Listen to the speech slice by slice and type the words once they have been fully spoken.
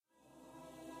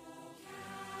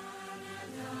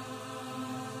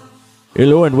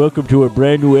Hello and welcome to a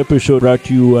brand new episode brought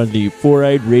to you on the Four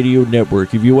Eyed Radio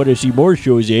Network. If you want to see more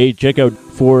shows, check out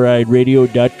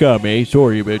foureyedradio.com,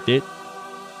 Sorry about that.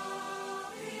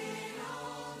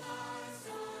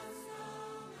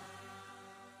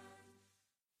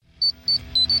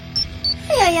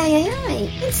 Hey,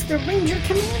 it's the Ranger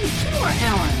Command Power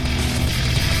Hour.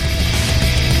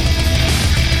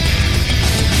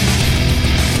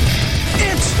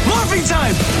 It's morphing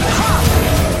time! Ha!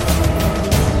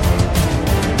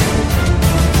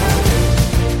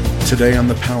 Today on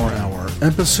the Power Hour,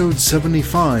 episode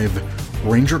 75,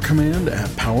 Ranger Command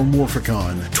at Power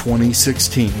Morphicon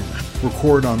 2016.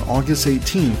 Record on August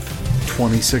 18th,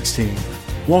 2016.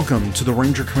 Welcome to the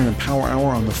Ranger Command Power Hour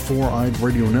on the Four Eyed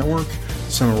Radio Network.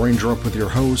 Send a Ranger up with your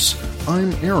hosts.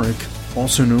 I'm Eric,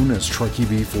 also known as Trekkie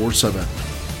V47.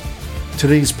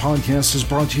 Today's podcast is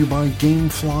brought to you by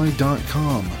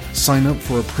Gamefly.com. Sign up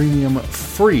for a premium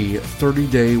free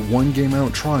 30-day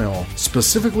one-game-out trial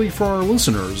specifically for our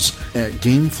listeners at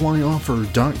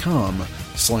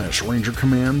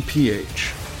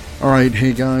GameFlyOffer.com/RangerCommandPH. Alright,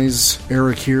 hey guys,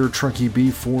 Eric here, Trekkie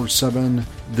B47.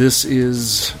 This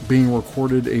is being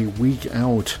recorded a week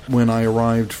out when I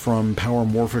arrived from Power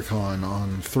Morphicon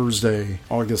on Thursday,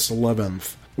 August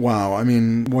 11th. Wow, I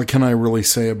mean, what can I really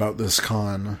say about this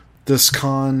con? This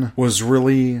con was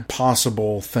really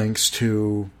possible thanks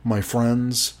to my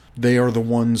friends. They are the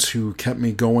ones who kept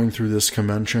me going through this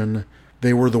convention.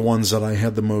 They were the ones that I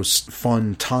had the most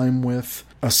fun time with.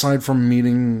 Aside from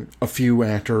meeting a few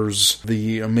actors,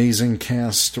 the amazing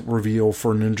cast reveal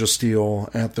for Ninja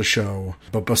Steel at the show.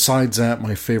 But besides that,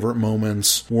 my favorite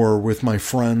moments were with my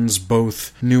friends,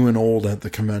 both new and old, at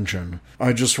the convention.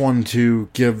 I just wanted to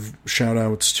give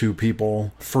shout-outs to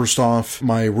people. First off,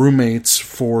 my roommates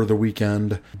for the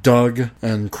weekend, Doug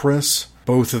and Chris.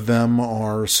 Both of them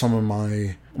are some of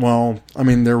my... well, I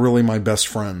mean, they're really my best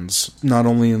friends. Not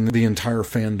only in the entire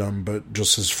fandom, but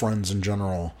just as friends in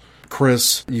general.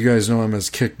 Chris, you guys know him as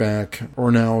Kickback,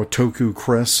 or now Toku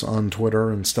Chris on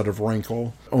Twitter instead of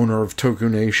Rankle, owner of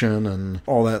Toku Nation and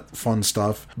all that fun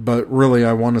stuff. But really,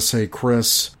 I want to say,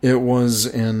 Chris, it was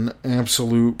an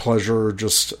absolute pleasure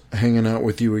just hanging out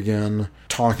with you again,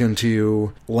 talking to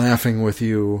you, laughing with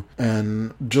you,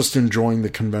 and just enjoying the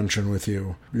convention with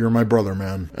you. You're my brother,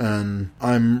 man, and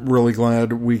I'm really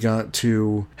glad we got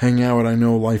to hang out. I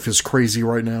know life is crazy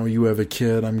right now. You have a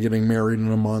kid. I'm getting married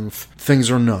in a month. Things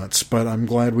are nuts, but I'm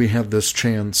glad we had this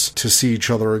chance to see each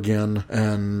other again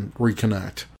and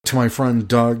reconnect. To my friend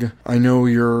Doug, I know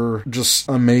you're just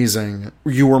amazing.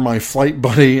 You were my flight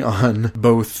buddy on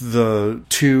both the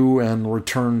to and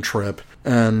return trip,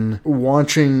 and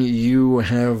watching you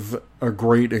have a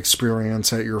great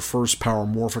experience at your first Power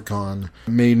Morphicon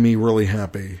made me really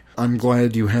happy. I'm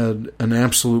glad you had an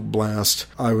absolute blast.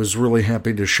 I was really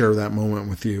happy to share that moment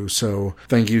with you, so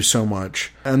thank you so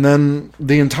much. And then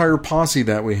the entire posse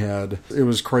that we had, it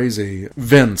was crazy.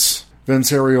 Vince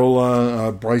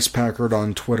Areola, Bryce Packard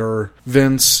on Twitter.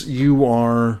 Vince, you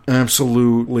are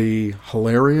absolutely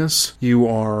hilarious. You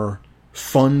are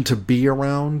fun to be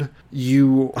around.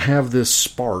 You have this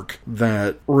spark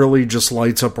that really just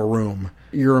lights up a room.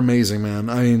 You're amazing, man.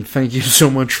 I mean, thank you so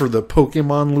much for the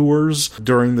Pokemon lures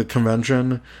during the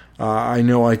convention. I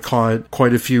know I caught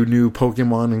quite a few new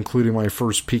Pokemon, including my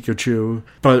first Pikachu.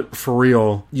 But for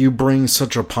real, you bring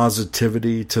such a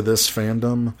positivity to this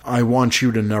fandom. I want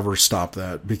you to never stop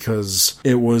that, because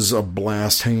it was a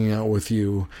blast hanging out with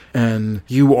you. And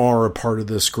you are a part of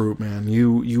this group, man.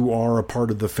 You are a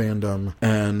part of the fandom.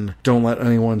 And don't let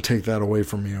anyone take that away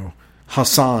from you.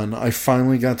 Hassan, I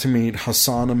finally got to meet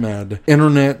Hassan Ahmed,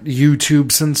 internet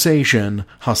YouTube sensation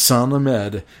Hassan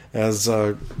Ahmed, as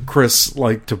Chris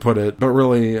liked to put it. But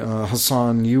really,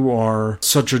 Hassan, you are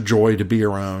such a joy to be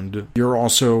around. You're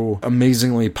also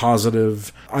amazingly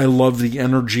positive. I love the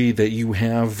energy that you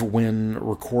have when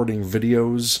recording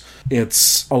videos.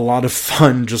 It's a lot of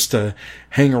fun just to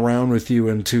hang around with you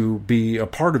and to be a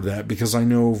part of that, because I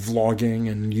know vlogging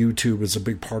and YouTube is a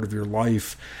big part of your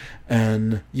life.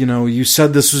 And, you know, you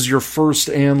said this was your first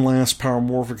and last Power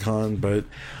Morphicon, but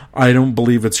I don't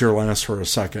believe it's your last for a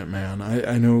second, man.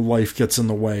 I know life gets in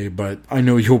the way, but I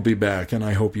know you'll be back, and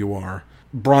I hope you are.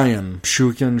 Brian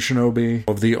Shukin Shinobi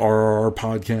of the RRR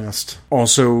podcast,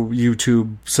 also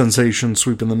YouTube sensation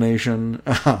sweeping the nation.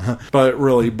 But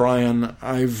really, Brian,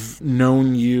 I've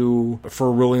known you for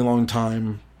a really long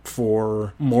time.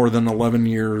 for more than 11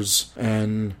 years,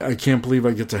 and I can't believe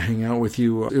I get to hang out with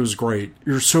you. It was great.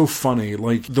 You're so funny.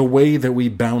 Like, the way that we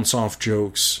bounce off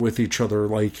jokes with each other,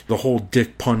 like the whole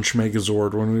Dick Punch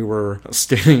Megazord when we were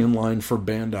standing in line for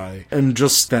Bandai, and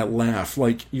just that laugh.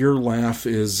 Like, your laugh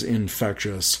is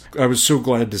infectious. I was so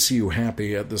glad to see you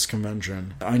happy at this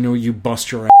convention. I know you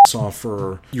bust your ass off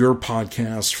for your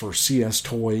podcast, for CS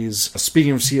Toys.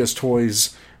 Speaking of CS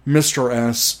Toys, Mr.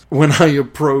 S, when I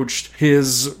approached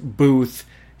his booth,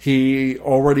 he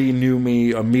already knew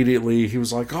me immediately. He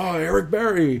was like, "Oh, Eric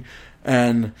Berry."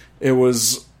 And it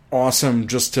was awesome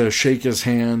just to shake his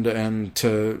hand and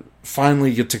to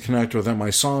finally get to connect with him.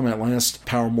 I saw him at last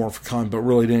Power Morphicon, but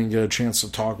really didn't get a chance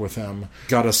to talk with him.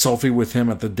 Got a selfie with him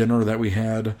at the dinner that we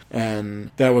had, and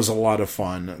that was a lot of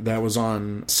fun. That was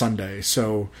on Sunday,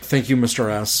 so thank you, Mr.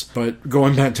 S. But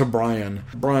going back to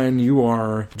Brian, you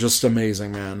are just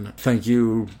amazing, man. Thank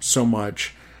you so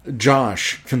much.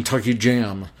 Josh, Kentucky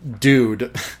Jam.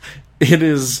 Dude, it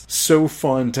is so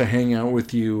fun to hang out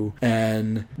with you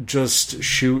and just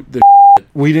shoot the shit.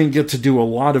 We didn't get to do a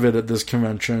lot of it at this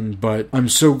convention, but I'm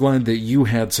so glad that you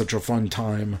had such a fun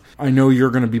time. I know you're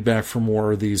going to be back for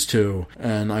more of these too,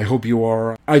 and I hope you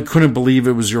are. I couldn't believe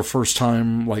it was your first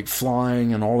time, like,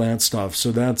 flying and all that stuff,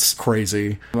 so that's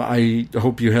crazy. I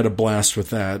hope you had a blast with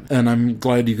that, and I'm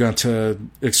glad you got to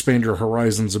expand your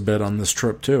horizons a bit on this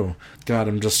trip too. God,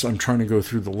 I'm trying to go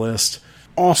through the list.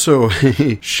 Also,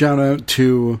 a shout out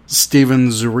to Steven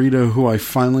Zurita, who I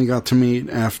finally got to meet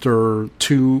after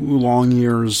 2 long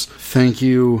years. Thank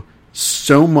you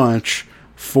so much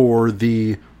for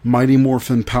the Mighty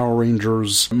Morphin Power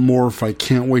Rangers morph. I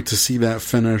can't wait to see that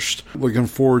finished. Looking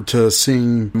forward to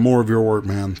seeing more of your work,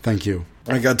 man. Thank you.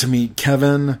 I got to meet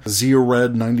Kevin,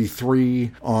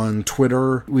 ZeoRed93 on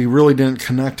Twitter. We really didn't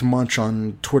connect much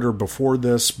on Twitter before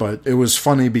this, but it was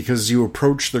funny because you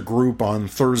approached the group on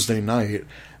Thursday night,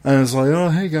 and I was like, "Oh,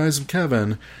 hey guys, I'm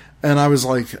Kevin." And I was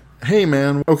like, "Hey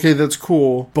man, okay, that's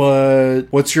cool, but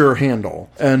what's your handle?"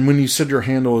 And when you said your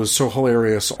handle is so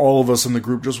hilarious, all of us in the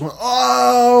group just went,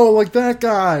 "Oh, like that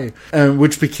guy," and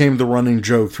which became the running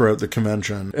joke throughout the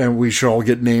convention. And we should all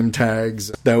get name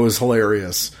tags. That was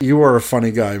hilarious. You are a funny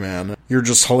guy, man. You're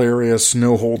just hilarious,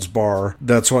 no holds bar.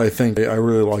 That's what I think I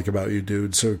really like about you,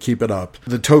 dude, so keep it up.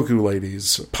 The Toku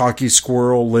ladies, Pocky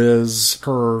Squirrel, Liz,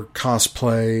 her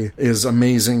cosplay is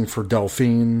amazing for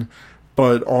Delphine.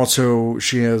 But also,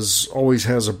 she always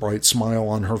has a bright smile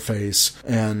on her face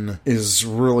and is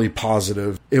really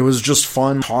positive. It was just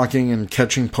fun talking and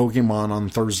catching Pokemon on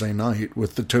Thursday night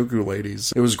with the Toku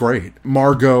ladies. It was great.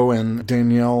 Margot and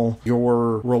Danielle,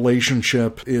 your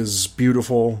relationship is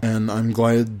beautiful, and I'm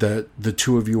glad that the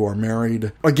two of you are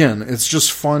married. Again, it's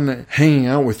just fun hanging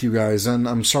out with you guys, and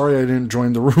I'm sorry I didn't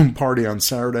join the room party on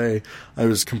Saturday. I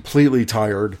was completely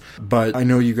tired, but I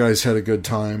know you guys had a good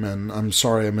time, and I'm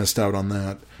sorry I missed out on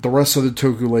that. The rest of the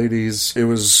Toku ladies, it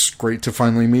was great to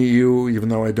finally meet you, even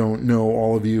though I don't know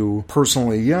all of you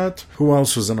personally yet. Who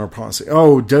else was in our posse?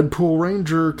 Oh, Deadpool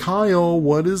Ranger, Kyle,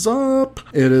 what is up?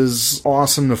 It is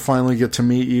awesome to finally get to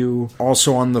meet you.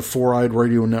 Also on the Four-Eyed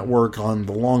Radio Network, on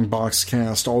the Long Box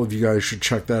Cast, all of you guys should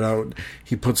check that out.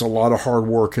 He puts a lot of hard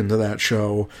work into that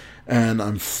show, and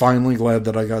I'm finally glad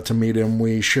that I got to meet him.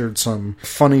 We shared some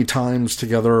funny times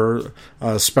together,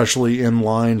 especially in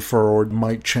line for our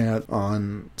mic chat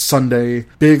on Sunday.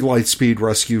 Big Lightspeed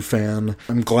Rescue fan.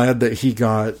 I'm glad that he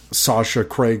got Sasha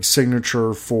Craig's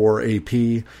signature for AP.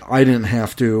 I didn't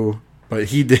have to, but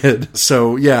he did.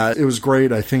 So yeah, it was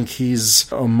great. I think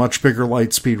he's a much bigger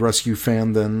Lightspeed Rescue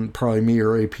fan than probably me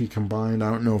or AP combined. I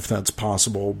don't know if that's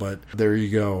possible, but there you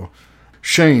go.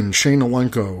 Shane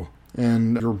Alenko,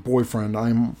 and your boyfriend.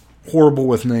 I'm horrible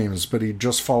with names, but he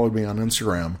just followed me on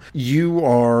Instagram. You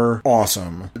are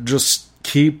awesome. Just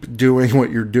keep doing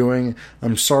what you're doing.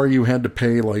 I'm sorry you had to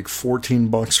pay like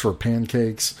 $14 for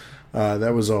pancakes.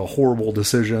 That was a horrible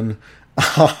decision.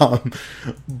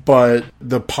 But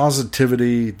the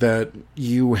positivity that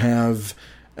you have,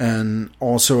 and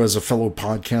also as a fellow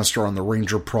podcaster on the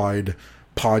Ranger Pride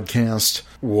podcast,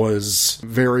 was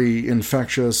very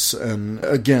infectious. And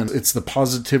again, it's the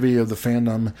positivity of the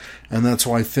fandom, and that's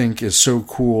what I think is so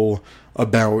cool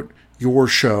about your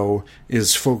show,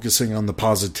 is focusing on the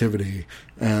positivity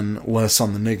and less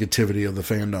on the negativity of the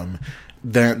fandom.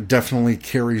 That definitely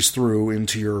carries through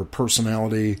into your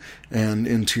personality and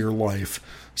into your life.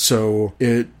 So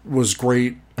it was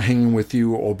great hanging with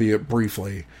you, albeit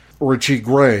briefly. Richie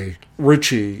Gray.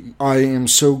 Richie, I am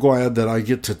so glad that I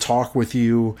get to talk with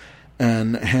you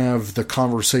and have the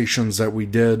conversations that we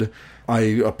did. I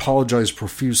apologize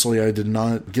profusely I did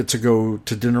not get to go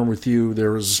to dinner with you.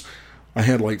 There was I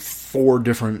had like 4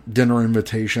 different dinner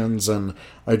invitations, and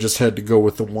I just had to go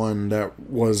with the one that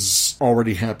was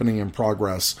already happening in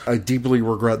progress. I deeply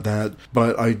regret that,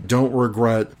 but I don't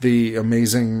regret the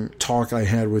amazing talk I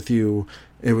had with you.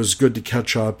 It was good to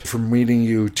catch up from meeting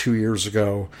you 2 years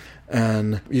ago.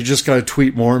 And you just got to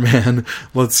tweet more, man.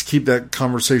 Let's keep that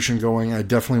conversation going. I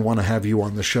definitely want to have you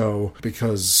on the show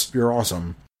because you're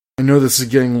awesome. I know this is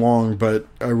getting long, but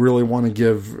I really want to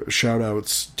give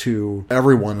shout-outs to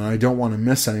everyone, and I don't want to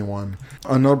miss anyone.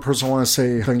 Another person I want to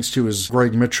say thanks to is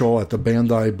Greg Mitchell at the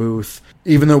Bandai booth.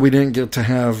 Even though we didn't get to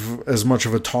have as much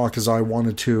of a talk as I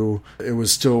wanted to, it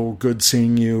was still good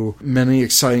seeing you. Many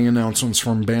exciting announcements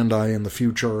from Bandai in the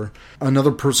future.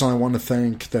 Another person I want to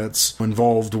thank that's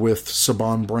involved with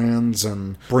Saban Brands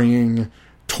and bringing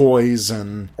toys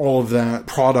and all of that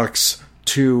products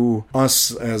to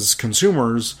us as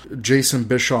consumers, Jason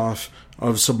Bischoff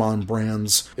of Saban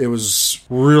Brands. It was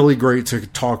really great to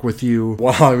talk with you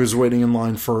while I was waiting in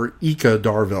line for Ika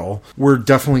Darville. We're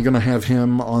definitely going to have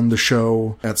him on the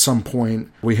show at some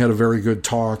point. We had a very good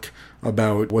talk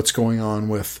about what's going on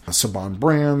with Saban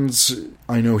Brands.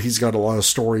 I know he's got a lot of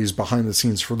stories behind the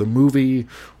scenes for the movie,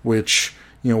 which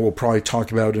we'll probably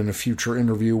talk about in a future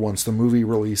interview once the movie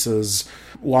releases.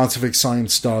 Lots of exciting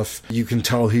stuff. You can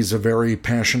tell he's a very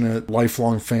passionate,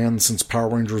 lifelong fan since Power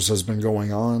Rangers has been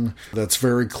going on. That's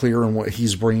very clear in what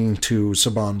he's bringing to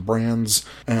Saban Brands.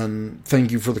 And thank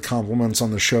you for the compliments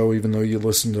on the show. Even though you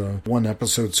listened to 1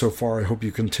 episode so far, I hope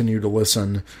you continue to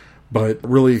listen. But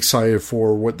really excited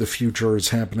for what the future is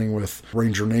happening with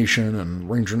Ranger Nation and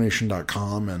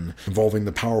RangerNation.com and involving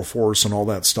the Power Force and all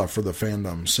that stuff for the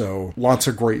fandom. So lots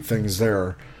of great things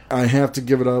there. I have to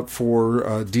give it up for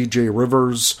DJ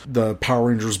Rivers, the Power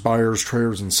Rangers buyers,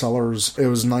 traders, and sellers. It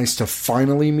was nice to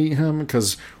finally meet him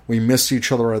because we missed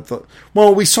each other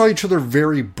we saw each other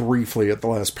very briefly at the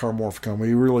last Power Morphicon.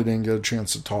 We really didn't get a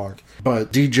chance to talk.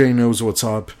 But DJ knows what's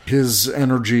up. His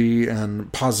energy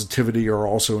and positivity are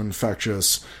also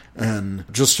infectious. And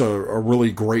just a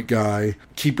really great guy.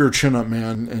 Keep your chin up,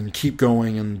 man, and keep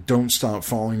going and don't stop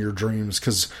following your dreams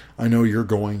because I know you're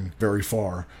going very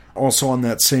far. Also on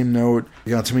that same note, I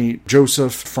got to meet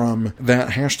Joseph from that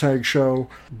hashtag show.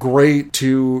 Great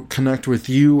to connect with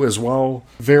you as well.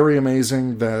 Very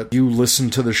amazing that you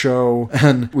listened to the show.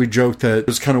 And we joked that it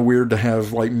was kind of weird to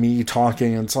have like me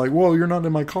talking and it's like, whoa, you're not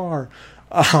in my car.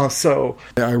 So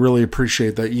I really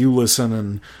appreciate that you listen,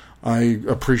 and I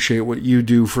appreciate what you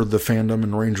do for the fandom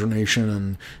and Ranger Nation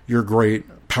and your great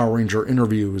Power Ranger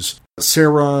interviews.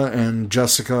 Sarah and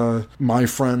Jessica, my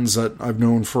friends that I've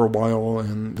known for a while,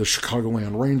 and the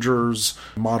Chicagoland Rangers,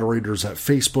 moderators at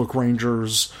Facebook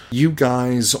Rangers. You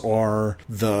guys are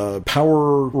the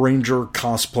Power Ranger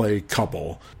cosplay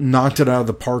couple. Knocked it out of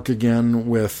the park again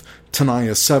with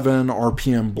Tanaya 7,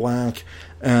 RPM Black,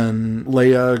 and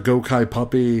Leia Gokai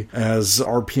Puppy as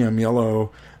RPM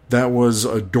Yellow. That was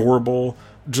adorable.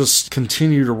 Just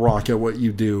continue to rock at what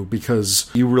you do because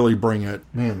you really bring it.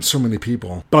 Man, so many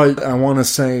people. But I want to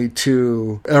say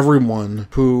to everyone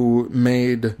who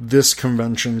made this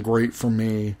convention great for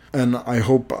me, and I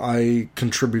hope I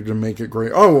contributed to make it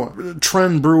great. Oh,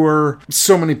 Trent Brewer,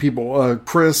 so many people.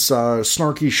 Chris,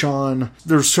 Snarky Sean,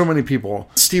 there's so many people.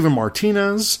 Steven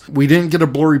Martinez. We didn't get a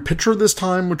blurry picture this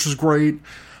time, which was great.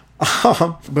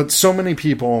 But so many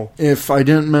people. If I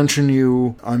didn't mention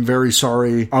you, I'm very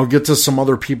sorry. I'll get to some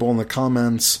other people in the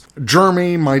comments.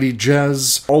 Jeremy, Mighty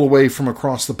Jez, all the way from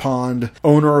across the pond,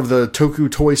 owner of the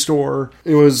Toku Toy Store.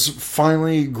 It was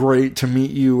finally great to meet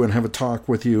you and have a talk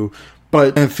with you.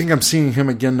 But I think I'm seeing him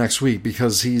again next week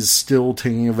because he's still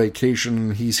taking a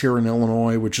vacation. He's here in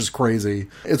Illinois, which is crazy.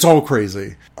 It's all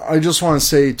crazy. I just want to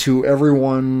say to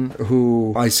everyone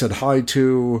who I said hi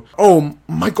to, oh,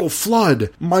 Michael Flood.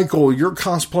 Michael, your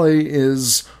cosplay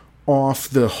is off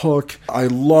the hook. I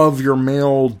love your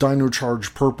male Dino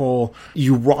Charge purple.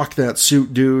 You rock that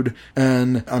suit, dude.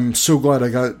 And I'm so glad I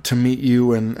got to meet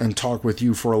you and talk with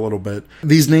you for a little bit.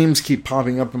 These names keep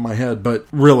popping up in my head, but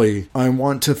really, I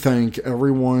want to thank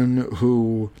everyone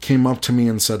who came up to me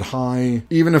and said hi.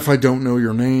 Even if I don't know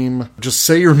your name, just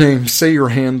say your name, say your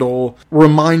handle,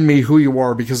 remind me who you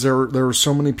are, because there are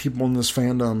so many people in this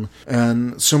fandom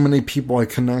and so many people I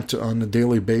connect on a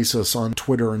daily basis on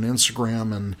Twitter and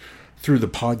Instagram and through the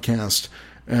podcast.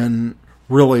 And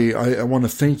really, I want to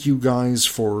thank you guys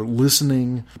for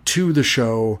listening to the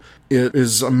show. It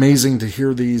is amazing to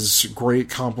hear these great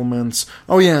compliments.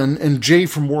 Oh yeah, and Jay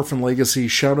from Morphin Legacy,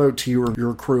 shout out to you or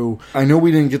your crew. I know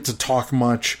we didn't get to talk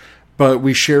much, but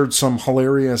we shared some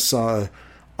hilarious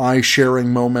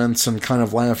eye-sharing moments and kind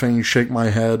of laughing, shake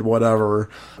my head, whatever.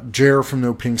 Jer from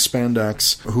No Pink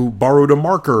Spandex, who borrowed a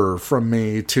marker from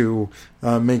me to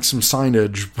make some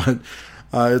signage, but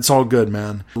it's all good,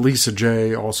 man. Lisa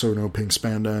J, also No Pink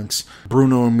Spandex.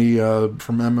 Bruno and Mia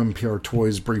from MMPR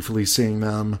Toys, briefly seeing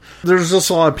them. There's just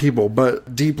a lot of people,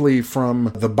 but deeply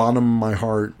from the bottom of my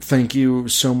heart, thank you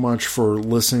so much for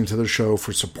listening to the show,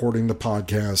 for supporting the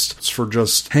podcast, for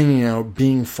just hanging out,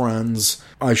 being friends.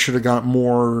 I should have got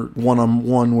more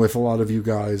one-on-one with a lot of you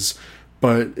guys,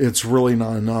 but it's really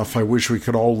not enough. I wish we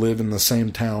could all live in the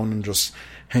same town and just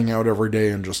hang out every day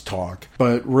and just talk.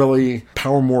 But really,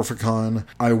 Power Morphicon,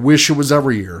 I wish it was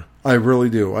every year. I really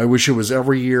do. I wish it was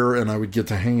every year and I would get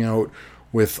to hang out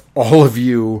with all of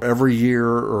you every year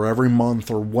or every month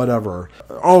or whatever.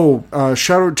 Oh,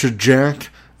 shout out to Jack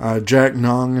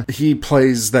Nung. He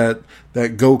plays that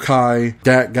Gokai,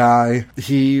 that guy.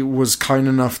 He was kind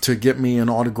enough to get me an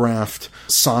autographed,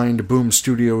 signed Boom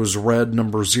Studios Red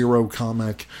 #0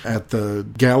 comic at the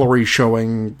gallery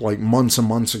showing like months and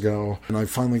months ago. And I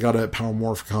finally got it at Power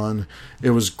Morphicon.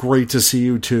 It was great to see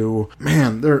you too.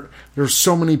 Man, there's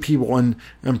so many people, and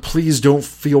please don't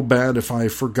feel bad if I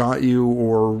forgot you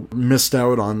or missed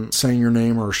out on saying your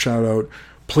name or shout out.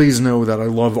 Please know that I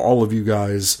love all of you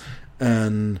guys.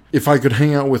 And if I could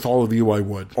hang out with all of you, I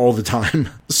would, all the time.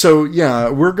 So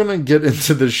yeah, we're going to get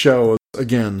into the show.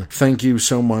 Again, thank you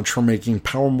so much for making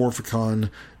Power Morphicon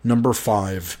number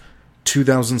 5,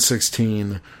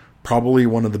 2016, probably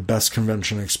one of the best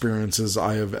convention experiences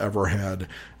I have ever had.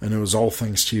 And it was all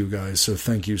thanks to you guys, so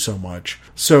thank you so much.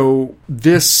 So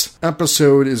this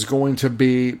episode is going to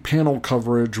be panel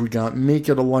coverage. We got Make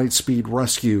It a Lightspeed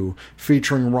Rescue,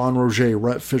 featuring Ron Roget,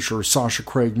 Rhett Fisher, Sasha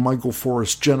Craig, Michael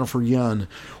Forrest, Jennifer Yen.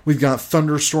 We've got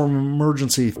Thunderstorm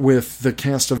Emergency with the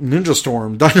cast of Ninja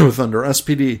Storm, Dino Thunder,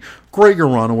 SPD, Greg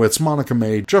Aronowitz, Monica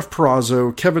May, Jeff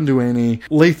Perazzo, Kevin Duaney,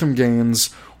 Latham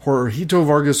Gaines, Jorgito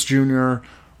Vargas Jr.,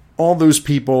 all those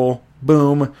people.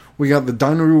 Boom. We got the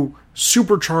Dino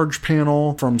Supercharged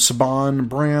panel from Saban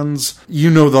Brands. You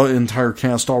know the entire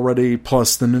cast already,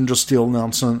 plus the Ninja Steel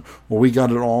announcement. Well, we got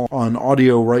it all on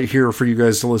audio right here for you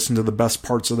guys to listen to the best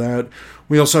parts of that.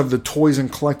 We also have the Toys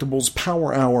and Collectibles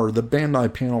Power Hour, the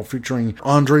Bandai panel featuring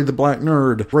Andre the Black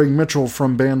Nerd, Greg Mitchell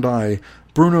from Bandai,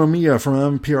 Bruno Mia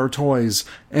from MPR Toys,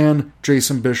 and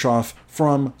Jason Bischoff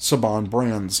from Saban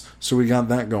Brands. So we got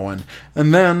that going.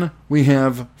 And then we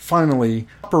have, finally,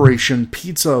 Operation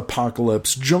Pizza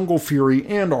Apocalypse, Jungle Fury,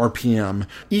 and RPM,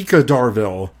 Ika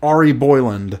Darville, Ari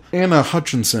Boyland, Anna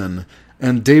Hutchinson,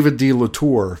 and David D.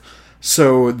 Latour.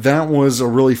 So that was a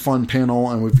really fun panel,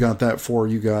 and we've got that for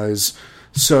you guys.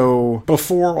 So,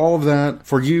 before all of that,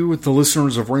 for you, the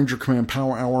listeners of Ranger Command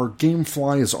Power Hour,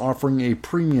 GameFly is offering a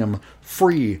premium,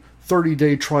 free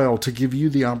 30-day trial to give you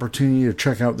the opportunity to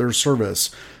check out their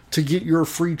service. To get your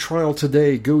free trial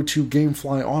today, go to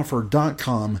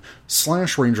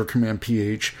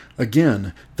GameFlyOffer.com/RangerCommandPH.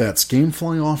 Again, that's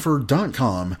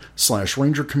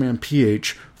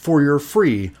GameFlyOffer.com/RangerCommandPH for your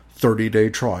free 30-day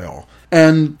trial.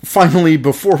 And finally,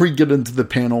 before we get into the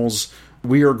panels,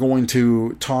 we are going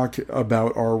to talk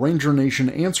about our Ranger Nation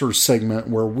Answers segment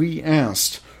where we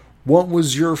asked, what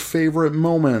was your favorite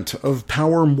moment of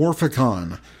Power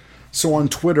Morphicon? So on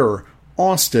Twitter,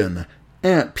 Austin,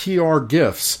 at PR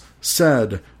Gifts,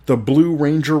 said, the Blue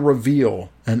Ranger reveal,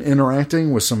 and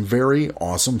interacting with some very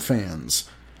awesome fans.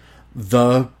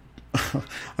 I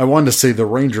wanted to say the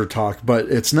Ranger Talk, but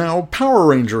it's now Power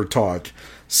Ranger Talk,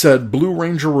 said Blue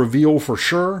Ranger reveal for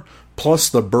sure, plus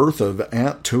the birth of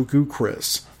at Toku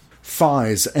Chris.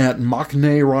 Fies at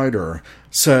Machne Rider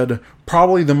said,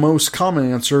 probably the most common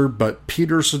answer, but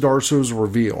Peter Sudarso's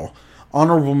reveal.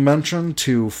 Honorable mention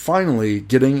to finally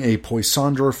getting a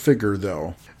Poisandra figure,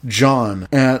 though. John,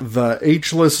 at the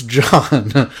H-less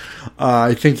John,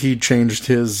 I think he changed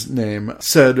his name,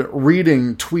 said,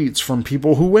 reading tweets from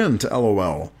people who went,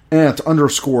 LOL. At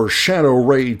 _Shadow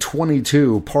Ray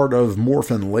 22, part of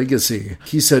Morphin Legacy,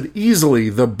 he said, easily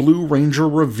the Blue Ranger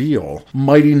reveal.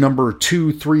 Mighty number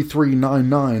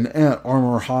 23399 at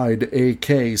Armor Hide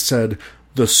AK said,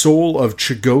 the soul of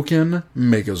Chigokin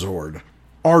Megazord.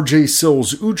 RJ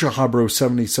Sills Uchahabro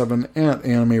 77 at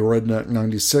Anime Redneck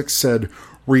 96 said,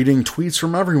 reading tweets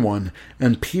from everyone,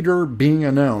 and Peter being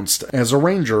announced as a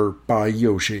Ranger by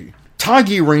Yoshi.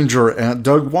 Tagi Ranger at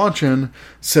Doug Watchin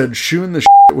said, shooting the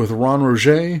shit with Ron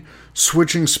Roget,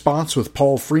 switching spots with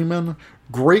Paul Freeman,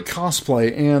 great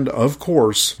cosplay, and, of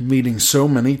course, meeting so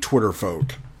many Twitter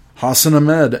folk. Hassan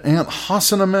Ahmed at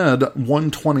Hassan Ahmed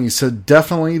 120 said,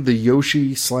 definitely the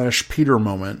Yoshi/Peter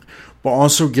moment, but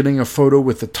also getting a photo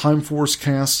with the Time Force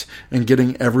cast and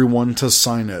getting everyone to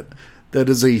sign it. That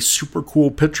is a super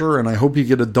cool picture, and I hope you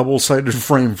get a double-sided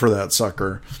frame for that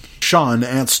sucker. Sean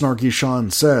at Snarky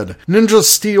Sean said, Ninja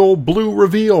Steel Blue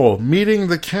reveal, meeting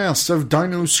the cast of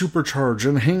Dino Supercharge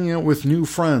and hanging out with new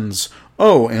friends.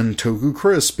 Oh, and Toku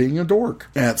Chris being a dork.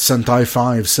 At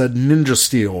Sentai5 said, Ninja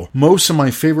Steel, most of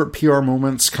my favorite PR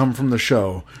moments come from the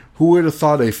show. Who would have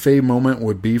thought a Faye moment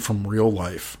would be from real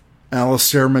life?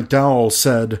 Alistair McDowell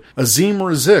said, Azim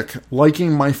Razik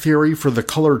liking my theory for the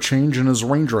color change in his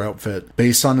Ranger outfit,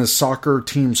 based on his soccer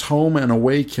team's home and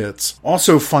away kits.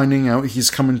 Also finding out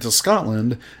he's coming to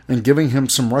Scotland and giving him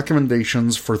some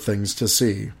recommendations for things to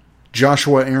see.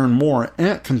 Joshua Aaron Moore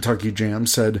at Kentucky Jam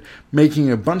said,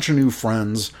 making a bunch of new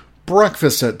friends,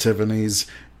 breakfast at Tiffany's,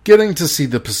 getting to see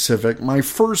the Pacific, my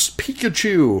first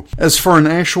Pikachu. As for an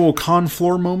actual con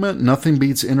floor moment, nothing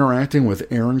beats interacting with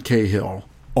Aaron Cahill.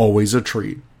 Always a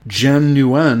treat. Jen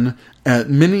Nguyen at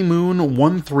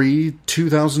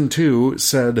Minimoon132002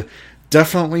 said,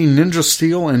 definitely Ninja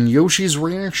Steel and Yoshi's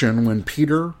reaction when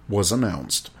Peter was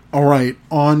announced. Alright,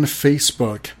 on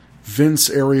Facebook, Vince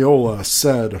Areola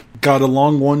said, got a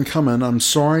long one coming, I'm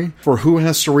sorry for who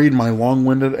has to read my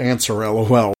long-winded answer,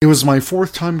 lol. It was my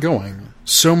 4th time going.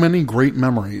 So many great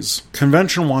memories.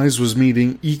 Convention-wise was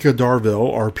meeting Ika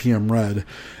Darville, RPM Red,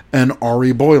 and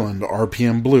Ari Boyland,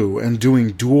 RPM Blue, and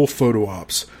doing dual photo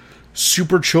ops.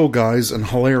 Super chill guys and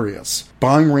hilarious.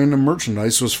 Buying random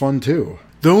merchandise was fun too.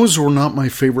 Those were not my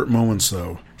favorite moments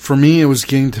though. For me, it was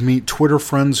getting to meet Twitter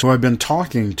friends who I've been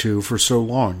talking to for so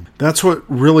long. That's what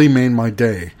really made my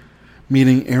day.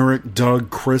 Meeting Eric, Doug,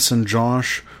 Chris, and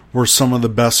Josh were some of the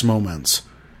best moments.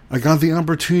 I got the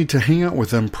opportunity to hang out with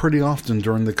them pretty often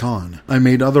during the con. I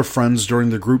made other friends during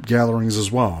the group gatherings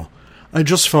as well. I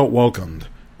just felt welcomed.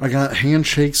 I got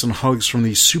handshakes and hugs from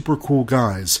these super cool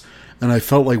guys, and I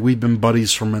felt like we'd been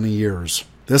buddies for many years.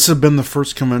 This had been the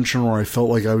first convention where I felt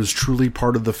like I was truly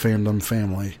part of the fandom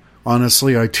family.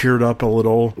 Honestly, I teared up a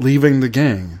little leaving the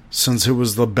gang, since it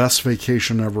was the best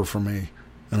vacation ever for me,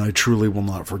 and I truly will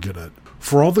not forget it.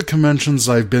 For all the conventions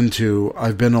I've been to,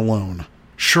 I've been alone.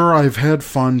 Sure, I've had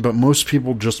fun, but most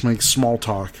people just make small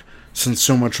talk, since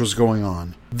so much was going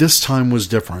on. This time was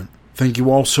different. Thank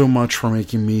you all so much for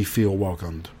making me feel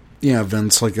welcomed. Yeah,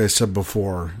 Vince, like I said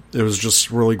before, it was just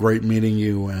really great meeting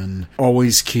you, and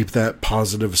always keep that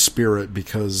positive spirit,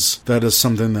 because that is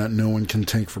something that no one can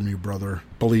take from you, brother.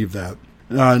 Believe that.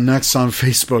 Next on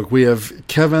Facebook, we have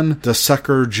Kevin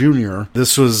DeSecker Jr.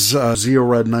 This was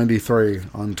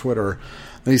ZeoRed93 on Twitter.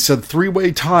 And he said,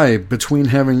 3-way tie between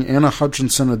having Anna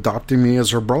Hutchinson adopting me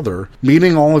as her brother,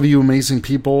 meeting all of you amazing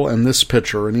people, and this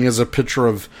picture. And he has a picture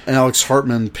of Alex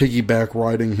Hartman piggyback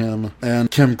riding him, and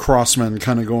Kim Crossman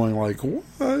kind of going like,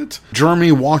 what?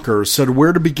 Jeremy Walker said,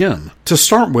 where to begin? To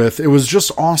start with, it was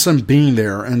just awesome being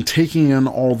there and taking in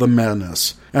all the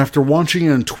madness. After watching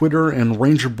it on Twitter and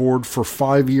Ranger Board for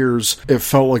 5 years, it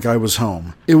felt like I was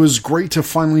home. It was great to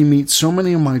finally meet so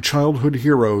many of my childhood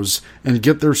heroes and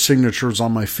get their signatures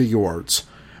on my figure arts.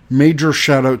 Major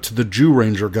shout out to the Jew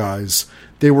Ranger guys.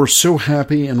 They were so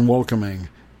happy and welcoming.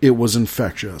 It was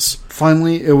infectious.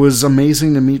 Finally, it was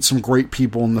amazing to meet some great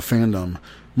people in the fandom.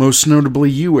 Most notably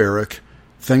you, Eric.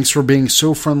 Thanks for being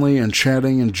so friendly and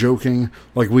chatting and joking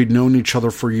like we'd known each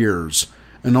other for years.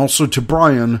 And also to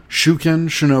Brian Shuken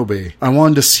Shinobi. I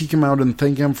wanted to seek him out and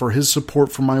thank him for his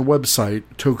support for my website,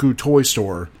 Toku Toy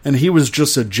Store. And he was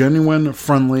just a genuine,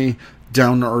 friendly,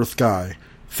 down-to-earth guy.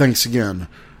 Thanks again.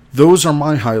 Those are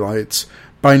my highlights.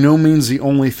 By no means the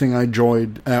only thing I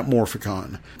enjoyed at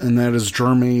Morphicon. And that is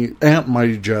Jeremy at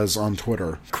Mighty Jez on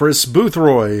Twitter. Chris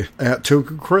Boothroyd at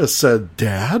Toku Chris said,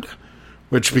 Dad?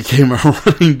 Which became a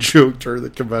running joke during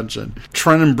the convention.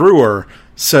 Trenton Brewer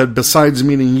said, besides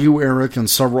meeting you, Eric, and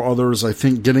several others, I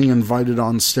think getting invited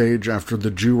on stage after the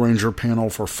Jew Ranger panel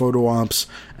for photo ops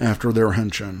after their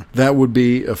henshin. That would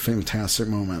be a fantastic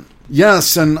moment.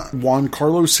 Yes, and Juan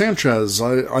Carlos Sanchez,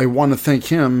 I want to thank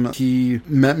him. He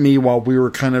met me while we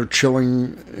were kind of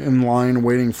chilling in line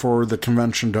waiting for the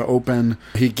convention to open.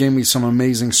 He gave me some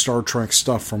amazing Star Trek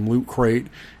stuff from Loot Crate,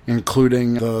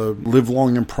 including the Live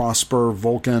Long and Prosper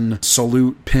Vulcan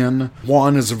salute pin.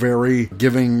 Juan is a very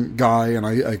giving guy, and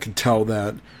I could tell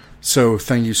that. So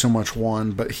thank you so much,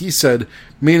 Juan. But he said,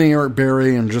 meeting Eric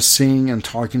Berry and just seeing and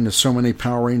talking to so many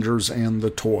Power Rangers and the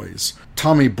toys.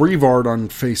 Tommy Brevard on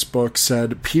Facebook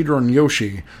said, Peter and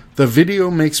Yoshi, the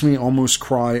video makes me almost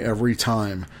cry every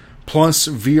time. Plus,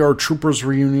 VR Troopers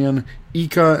reunion,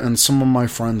 Ika, and some of my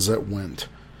friends that went.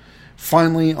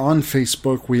 Finally, on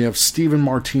Facebook, we have Steven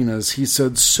Martinez. He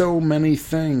said, so many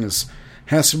things.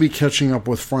 Has to be catching up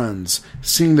with friends,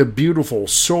 seeing the beautiful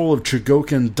Soul of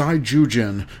Chogokin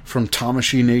Daijujin from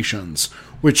Tamashii Nations,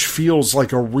 which feels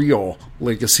like a real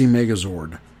Legacy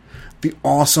Megazord. The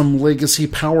awesome Legacy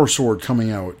Power Sword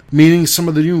coming out, meeting some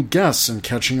of the new guests and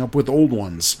catching up with old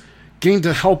ones. Getting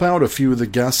to help out a few of the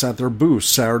guests at their booths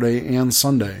Saturday and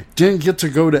Sunday. Didn't get to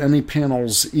go to any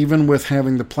panels, even with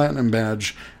having the Platinum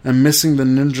Badge and missing the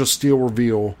Ninja Steel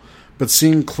reveal, but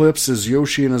seeing clips as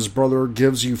Yoshi and his brother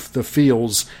gives you the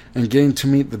feels and getting to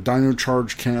meet the Dino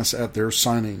Charge cast at their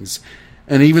signings.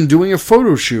 And even doing a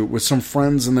photo shoot with some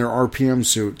friends in their RPM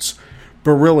suits.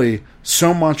 But really,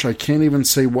 so much I can't even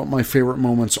say what my favorite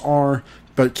moments are,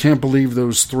 but can't believe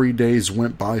those 3 days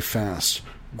went by fast.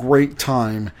 Great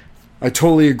time. I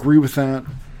totally agree with that.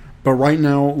 But right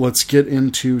now, let's get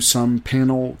into some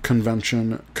panel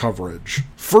convention coverage.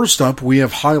 First up, we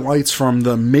have highlights from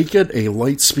the Make It a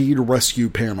Lightspeed Rescue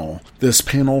panel. This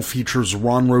panel features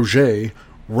Ron Roget,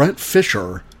 Rhett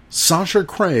Fisher, Sasha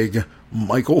Craig,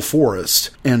 Michael Forrest,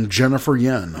 and Jennifer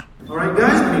Yen. Alright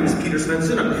guys, my name is Peter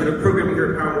Svensson. I'm the head of programming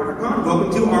here at Power Morphicon.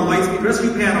 Welcome to our Lightspeed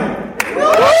Rescue panel.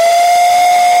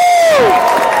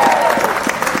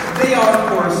 They are, of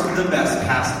course, the best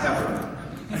cast ever.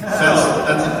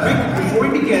 Before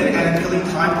we begin, and killing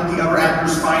time with the other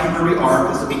actors find where we are,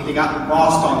 because they got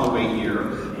lost on the way here.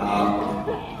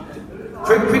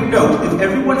 Quick note, if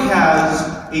everyone has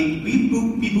a beep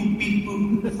boop, beep boop, beep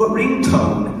boop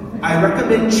ringtone, I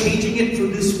recommend changing it for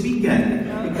this weekend,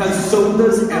 because so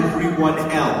does everyone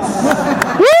else.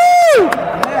 Woo!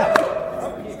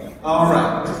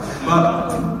 Alright,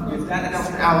 but with that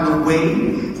announcement out of the way,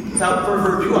 without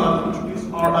further ado, I'll introduce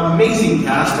our amazing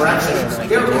cast. They're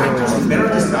actors who better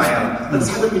this guy out. Let's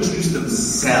have them introduce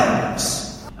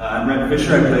themselves. I'm Rhett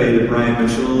Fisher. I played Brian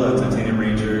Mitchell, Titanium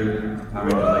Ranger, Power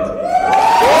Ranger Lightspeed.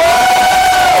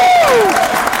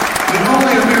 The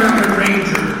only American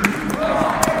Ranger.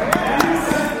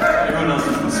 Everyone else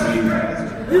is from Sweden.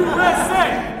 USA!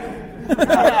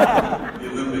 The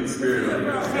Olympic spirit. I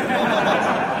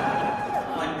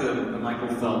like the Michael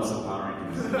Phelps of Power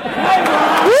Rangers.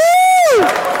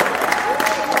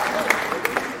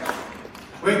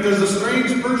 Wait, there's a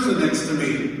strange person next to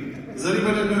me. Does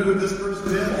anybody know who this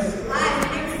person is?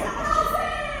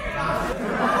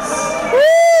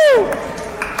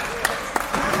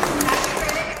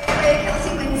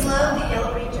 Kelsey Winslow, the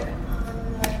Yellow Ranger.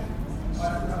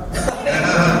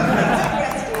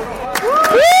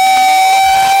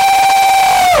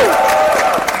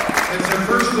 It's her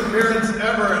first appearance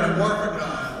ever at a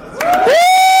Morphicon.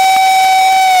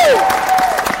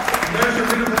 There's your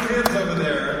beautiful kids over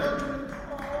there.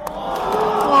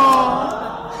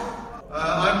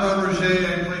 I'm Ron Roget. I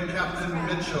play Captain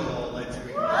Mitchell.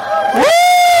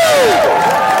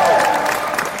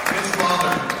 His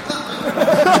father.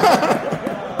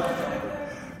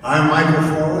 I'm Michael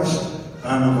Forrest.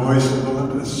 I'm the voice of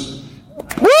Olympus.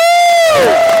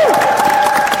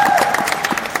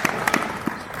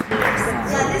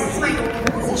 This is my old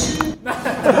position. That's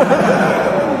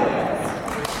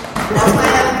why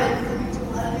I've been to a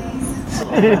lot of these.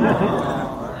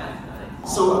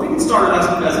 So we can start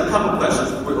asking you guys a couple questions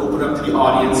before we open up to the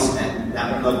audience and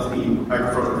that lovely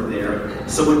microphone over there.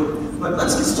 But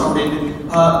let's get started.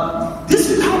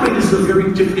 This Power Rangers is a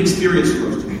very different experience for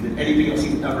us to me than anything else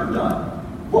you've ever done.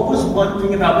 What was one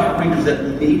thing about Power Rangers that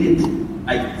made it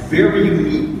like very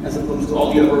unique as opposed to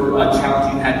all the other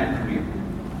challenges you had in your career?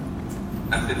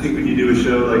 I think when you do a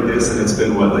show like this, and it's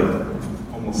been, what, like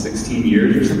almost 16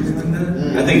 years or something like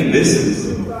that? I think this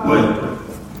is what...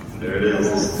 There it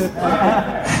is.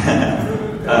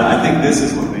 I think this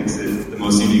is what makes it the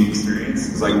most unique experience.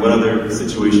 It's like, what other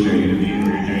situation are you going to be in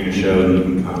where you're doing a show and you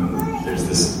can come, there's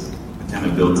this kind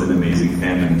of built-in amazing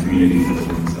fandom community for the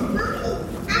thing, so...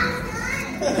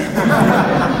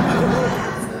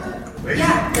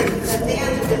 Yeah,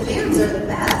 the fans are the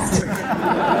best.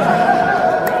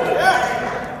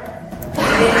 I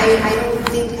don't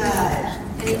think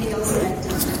anything else that I've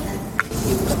done that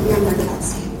remember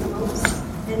Kelsey the most.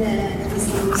 And then every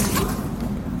single time.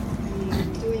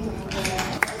 Doing all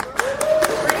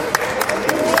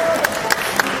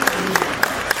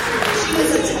she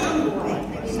was a tomboy.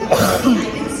 I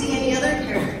didn't see any other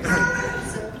characters.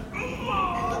 So I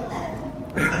love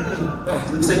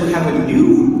that. Looks like we have a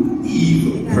new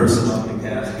evil person on the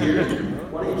cast here.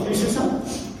 Want to introduce yourself?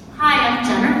 Hi, I'm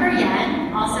Jennifer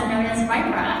Yen, also known as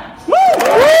Vipra.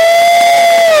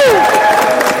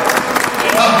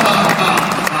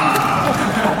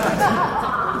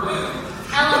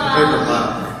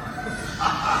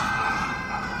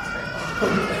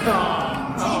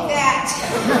 Take that.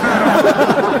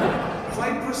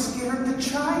 Viper scared the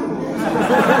child.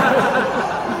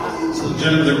 So,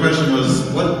 Jennifer, the question was,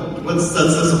 what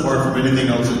sets this apart from anything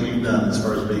else that you've done as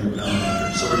far as being a Power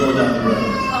Ranger? So we're going down the road.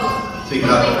 Oh, Speak Wait,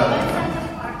 up. what sets us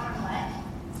apart from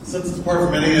what? Sets us apart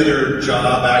from any other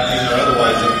job, acting, or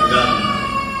otherwise that you've done.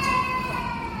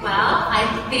 Well, I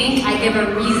think I give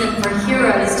a reason for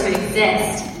heroes to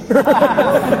exist.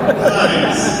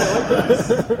 Nice.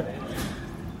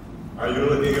 Are you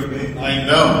looking at me? I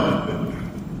know.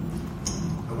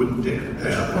 I wouldn't dare.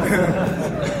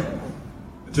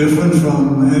 Different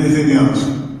from anything else.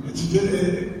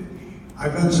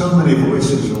 I've done so many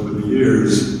voices over the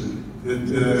years that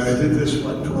I did this,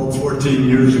 12, 14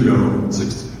 years ago. And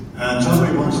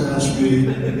somebody once asked me,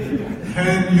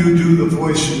 can you do the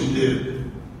voice you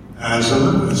did as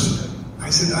Olympus?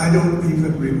 I said, I don't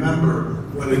even remember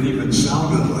what it even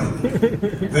sounded like.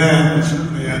 Then,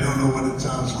 certainly, I don't know what it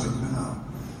sounds like now.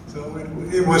 So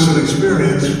it was an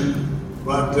experience,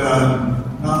 but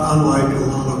not unlike a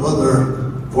lot of other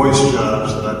voice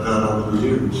jobs that I've done over the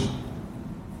years.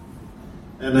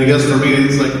 And I guess for me,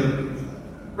 it's like,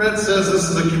 Red says this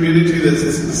is a community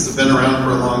that's been around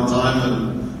for a long time,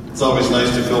 and it's always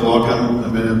nice to feel welcome. I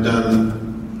mean, I've done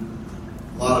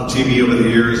a lot of TV over the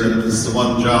years, and it's the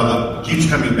one job that keeps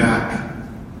coming back,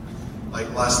 like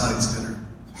last night's dinner.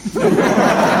 You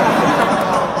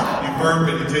burp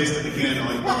and you taste it again, you're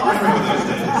like, oh, I remember those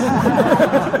days.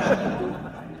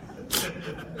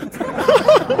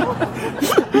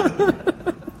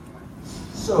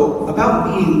 So, about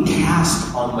being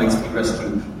cast on Lightspeed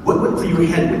Rescue, what went through your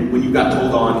head when you got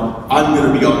told on, I'm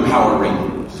going to be on Power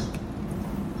Rangers?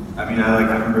 I mean, I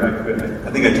remember, I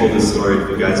think I told this story if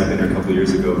you guys have been here a couple of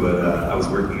years ago, but I was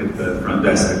working at the front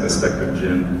desk at the Spectrum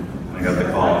Gym, and I got the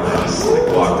call, and I just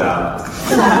walked out.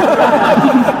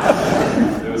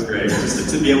 It was great, just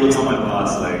to be able to tell my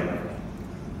boss, all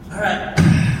right,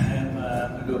 I'm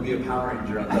going to go be a Power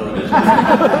Ranger on television.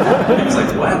 And he was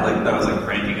like, what? I was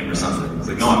pranking him or something. I was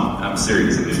like, no, I'm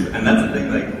serious. And that's the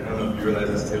thing, I don't know if you realize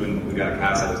this too, when we got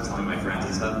cast, I was telling my friends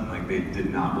and stuff, and they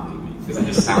did not believe me. Because it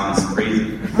just sounds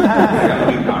crazy. I'm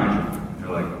a big Power Ranger. They're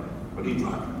like, what are you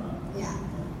talking about? Yeah.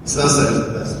 So that's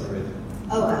the best story.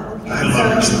 Oh, wow. Okay. I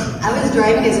love your So story. I was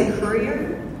driving as a courier,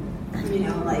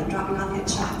 dropping off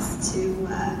headshots to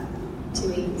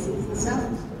agencies and stuff.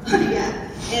 Yeah.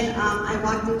 And I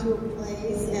walked into a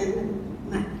place and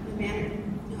my manager,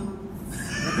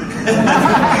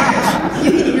 you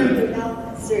can hear me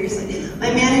now, seriously.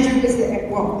 My manager was there,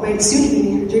 my soon-to-be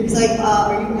manager, he was like,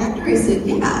 are you an actor? I said,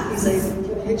 yeah. He's like, do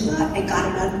you have a headshot? I got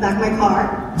it out of the back of my car.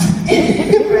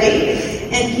 Right?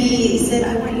 And he said,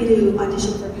 I want you to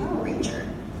audition for Power Ranger.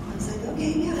 I was like,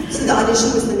 okay, yeah. So the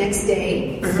audition was the next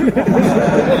day.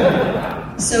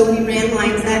 So we ran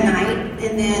lines that night,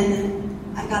 and then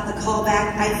I got the call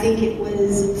back, I think it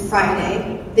was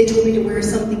Friday. They told me to wear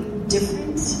something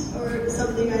different or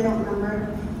something, I don't remember.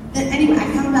 Then anyway,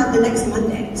 I found out the next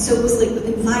Monday. So it was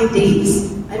within 5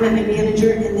 days, I met my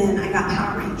manager, and then I got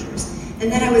Power Rangers.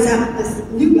 And then I was at this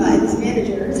new guy, this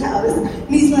manager's house, and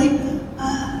he's like,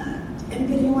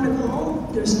 anybody you want to call?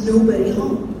 There's nobody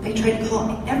home. I tried to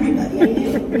call everybody I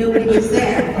knew. Nobody was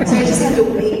there. So I just had to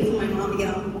wait for my mom to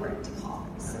get on board to call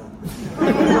her. So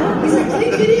he's like, play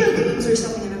video games or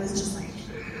something, and I was just like,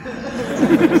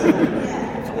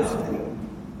 yeah, it was funny.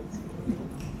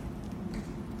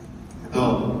 Oh,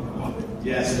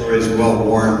 yeah, stories well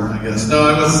worn, I guess. No,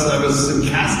 I was in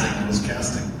casting. I was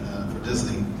casting for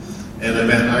Disney, and I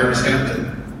met Iris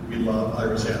Hampton. We love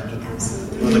Iris Hampton.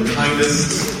 One of the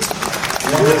kindest,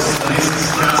 warmest,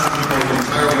 nicest casting people in the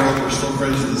entire world. We're still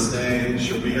friends to this day.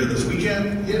 She'll be here this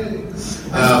weekend. Yay!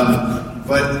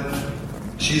 But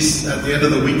she's at the end of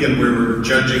the weekend. We were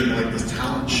judging this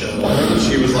talent show.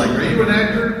 She was like, "Are you an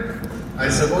actor?" I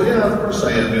said, well, yeah, of course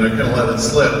I am. I kind of let it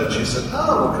slip. And she said,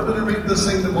 oh, we'll come in and read this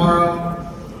thing tomorrow.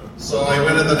 So I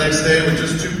went in the next day with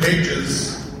just 2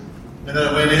 pages. And then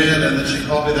I went in, and then she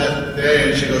called me that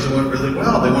day, and she goes, it went really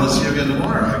well. They want to see you again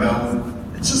tomorrow. I go,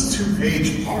 it's just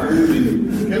 2-page part. I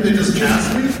mean, can't they just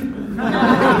cast me? She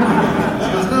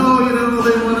goes, no,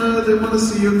 they want to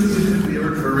see you because you did be a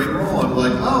recurring role. I'm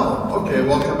like, oh, okay,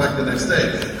 well, I'll come back the next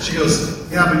day. She goes,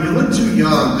 yeah, but you look too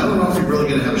young. I don't know if you're really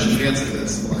going to have a chance at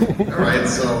this. I'm like, all right,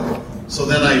 so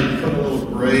then I put a little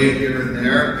gray here and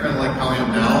there, kind of like how I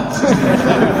am now, 16 years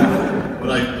old. But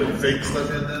I put fake stuff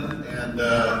in then, and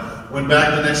went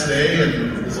back the next day, and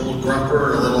it was a little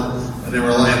grumper, and they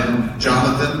were like,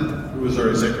 Jonathan, who was our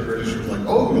executive producer, was like,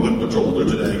 oh, you look much older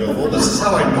today. I go, well, this is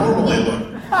how I normally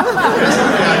look.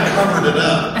 Yesterday I covered it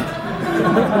up.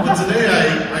 But today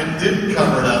I didn't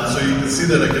cover it up, so you can see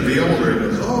that I could be older. He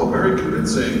goes, oh, very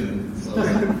convincing. So,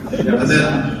 and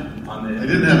then I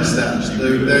didn't have a stash.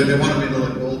 They wanted me to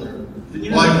look older. Did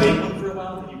you have a big one for a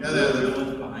while? Yeah, they were the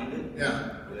ones behind it? Yeah,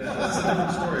 that's a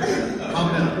different story. Calm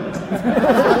down.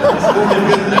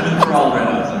 It's for all red.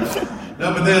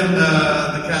 No, but then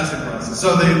the casting process.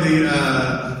 So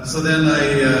then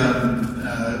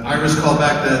Iris called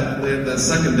back that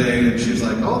second day, and she's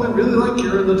like, "Oh, they really like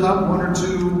you're in the top 1 or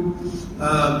 2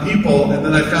 people." And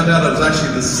then I found out I was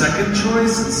actually the second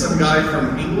choice, and some guy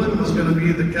from England was going to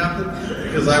be the captain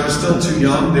because I was still too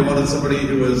young. They wanted somebody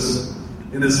who was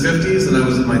in his 50s, and I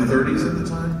was in my 30s at the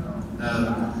time.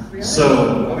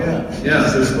 So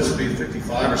it was supposed to be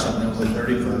 55 or something. I was like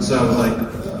 35. So I was like, I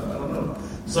don't know.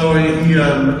 So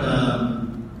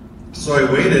so I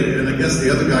waited, and I guess the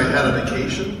other guy had a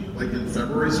vacation, like in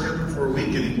February, scheduled for a week,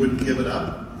 and he wouldn't give it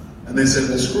up. And they said,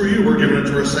 "Well, screw you, we're giving it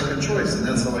to our second choice," and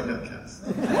that's how I got cast.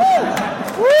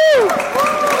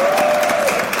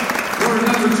 Warren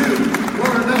number 2.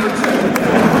 Warren number 2.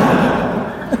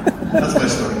 That's my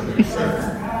story.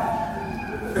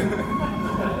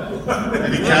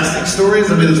 Any casting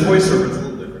stories? I mean, it's voiceover. It's a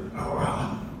little different. Oh,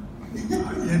 wow.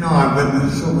 You know, I've been to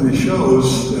so many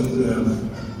shows that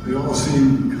they all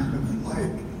seem kind of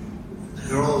like,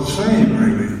 they're all the same,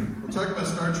 really. We're talking about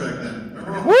Star Trek then.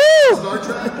 Remember Woo! Star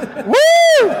Trek?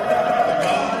 Woo!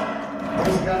 What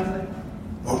was the guy's name?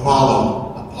 Apollo.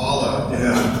 Apollo.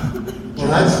 Yeah. Well,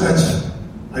 that's.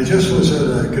 I just was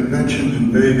at a convention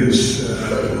in Vegas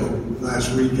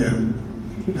last weekend,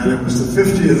 and it was the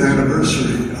 50th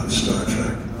anniversary of Star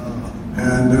Trek.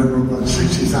 And there were about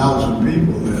 60,000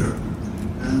 people there.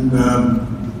 And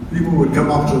people would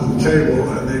come up to the table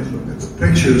and they'd look at the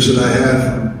pictures that I had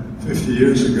from 50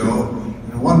 years ago.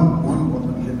 And one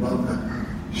woman came up and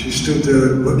she stood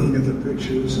there looking at the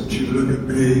pictures, and she'd look at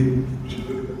me, she'd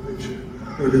look at the picture,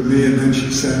 look at me, and then she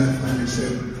finally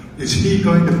said, "Is he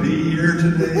going to be here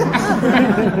today?"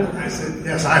 I said,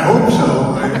 "Yes, I hope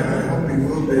so. I hope he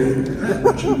will be."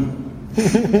 But, you know,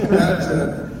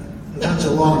 that's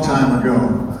a long time ago.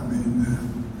 I mean,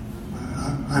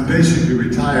 I'm basically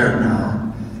retired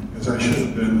now, as I should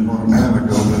have been a long time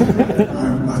ago, but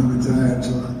I'm retired,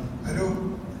 so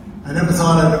I never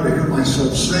thought I'd ever hear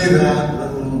myself say that,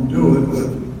 let alone do it, but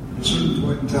at a certain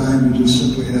point in time, you just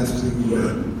simply have to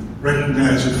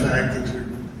recognize the fact that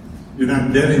you're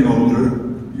not getting older,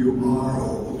 you are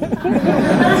old. It's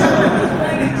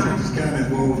kind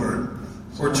of over.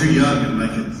 Or too young in my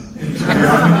case.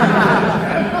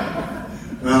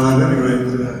 Well, at any rate,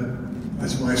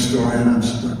 that's my story, and I'm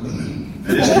stuck with it. I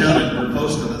just counted. We're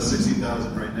close to the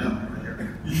 60,000 right now.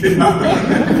 Right here.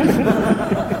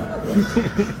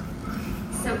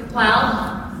 So,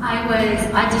 I was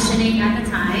auditioning at the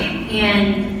time,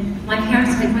 and my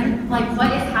parents were like,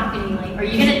 what is happening? Like, are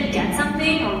you going to get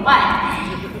something or what?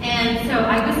 And so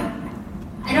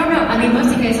I don't know, I mean, most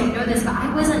of you guys don't know this, but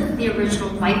I wasn't the original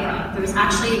Vipra. There was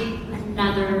actually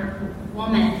another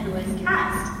woman who was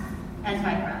cast as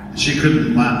Vipra. She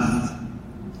couldn't laugh.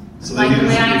 So like the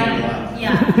way I did.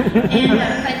 Yeah. And,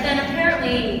 but then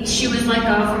apparently she was let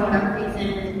go for whatever reason.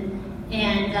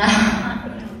 And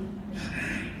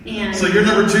so you're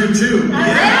number 2 too. Yeah.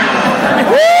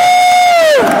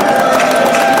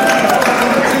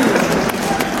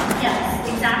 Yes,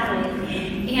 exactly.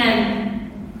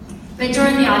 But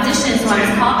during the audition, so I was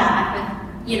called back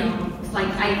with,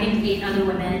 like I think 8 other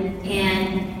women, and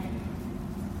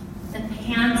the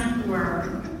pants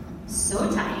were so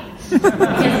tight. Because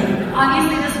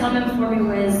obviously this woman before me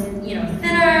was,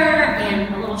 thinner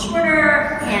and a little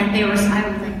shorter, and I was like,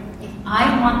 if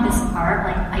I want this part,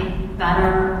 like I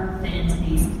better fit into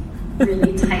these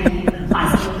really tight,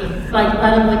 plastic looking, like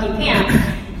leather looking pants.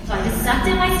 So I just sucked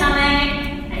in my stomach,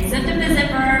 I zipped up the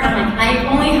zipper, I'm like, I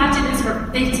only have to do this for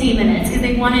 15 minutes, because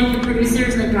the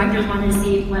producers and the directors wanted to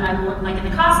see what I would look like in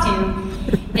the costume.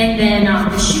 And then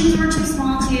the shoes were too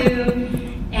small too,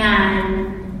 and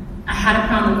I had to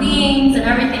put on the wings and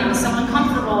everything. I was so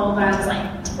uncomfortable, but I was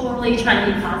like totally trying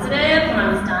to be positive when I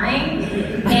was dying.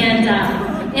 And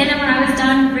then when I was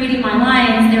done reading my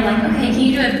lines, they were like, "Okay, can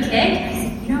you do a kick?" I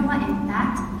said, "You know what? In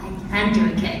fact, I can do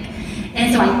a kick."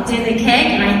 And so I did the kick,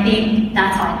 and I think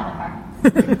that's how I got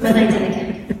the part. But I did a kick.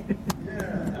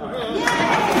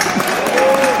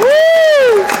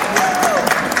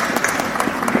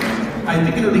 I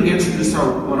think I know the answer to this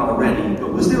one already,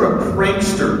 but was there a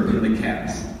prankster in the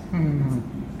cast?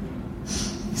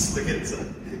 Look at it.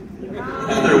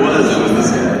 Yeah, there was. It was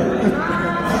this guy.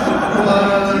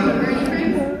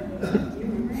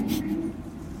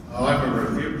 Oh, I remember a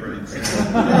few pranks.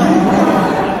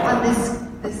 On this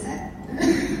set.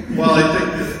 Well, I think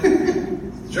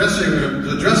the dressing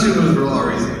rooms were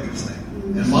always interesting.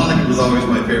 And Monica was always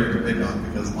my favorite to pick on,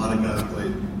 because Monica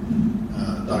played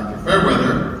Dr.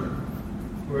 Fairweather.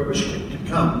 Wherever she could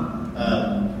come,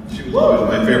 she was always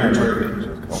my favorite target.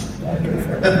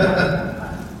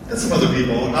 And some other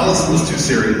people. Allison was too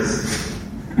serious.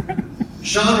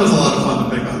 Sean was a lot of fun to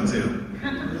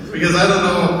Because I don't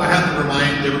know, I have to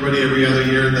remind everybody every other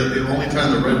year that the only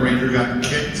time the Red Ranger got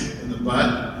kicked in the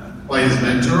butt by his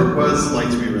mentor was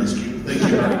Like to Be Rescued. Thank you.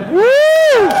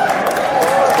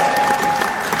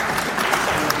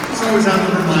 Just always have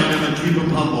to remind him and keep him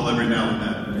humble every now and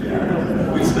then.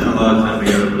 Yeah. We spent a lot of time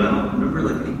together, but I don't remember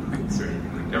like any pranks or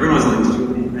anything. Like, everyone's like, did you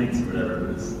have any pranks or whatever?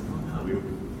 But it's, no, I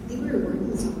think we were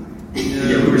working so hard.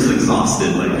 yeah, we were just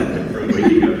exhausted, like, from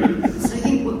waking up. So I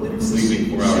think what would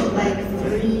Sleeping 4 hours. like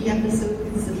 3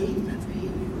 episodes a week. 3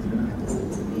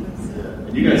 episodes a week. So.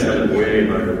 And you guys had it way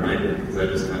harder than I did, because I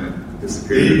just kind of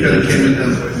disappeared. Yeah, you kind of came in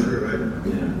halfway through, right?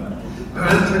 Yeah. I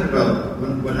didn't talk about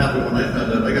what happened when I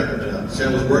found out I got the job. See, I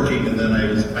was working, and then I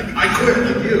was like, I quit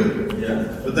like you. Yeah.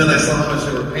 But then I saw how much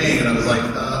they were paying, and I was like,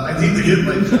 I need to get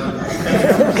my job.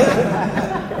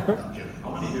 I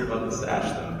want to hear about the stash,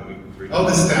 though. Can we bring Oh,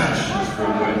 the stash. just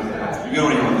real quick? You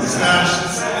don't even want the Stash.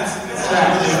 stash. It's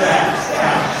really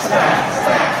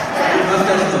Your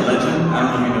mustache is a legend. I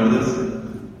don't know if you know this.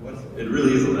 It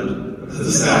really is a legend.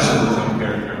 The stash has its own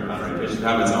character in Power Rangers. It should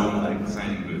have its own like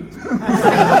signing booth.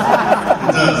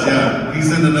 It does, yeah.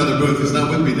 He's in another booth. He's not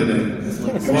with me today.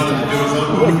 He wanted to do his own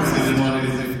booth because he didn't want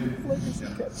anything.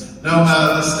 Yeah. No,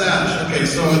 the stash. Okay,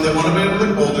 so they wanted me to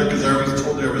look older because I always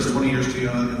told her I was 20 years too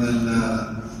young, and then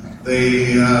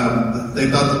they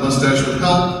thought the mustache would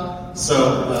help.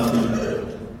 So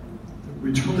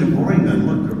we're totally boring then.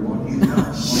 Look, they're walking out on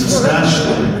the stash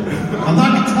story. I'm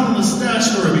not going to tell them the stash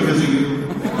story because of you.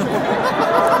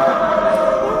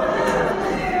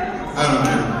 I don't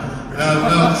care.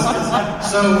 No,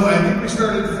 so I think we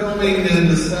started filming in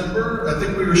December. I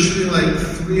think we were shooting like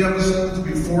 3 episodes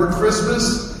before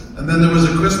Christmas, and then there was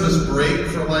a Christmas break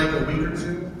for like a week or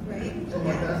 2. Right. Something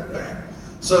like that.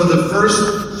 So the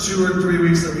first 2 or 3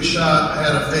 weeks that we shot, I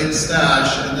had a fake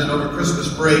stash, and then over Christmas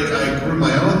break, I grew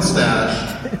my own stash.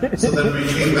 So then when we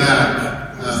came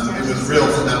back, it was real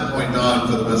from that point on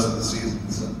for the rest of the season.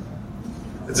 So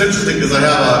it's interesting because I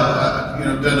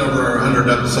have done over 100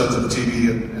 episodes of TV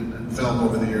and film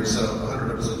over the years, so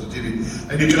 100 episodes of TV.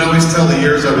 And you can always tell the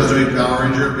years I was doing Power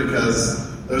Ranger because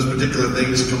those particular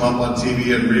things come up on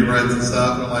TV and reruns and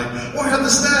stuff. And I'm like, oh, I had the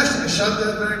stash. I shot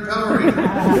that during Power Ranger.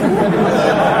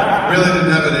 Really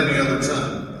didn't have it any other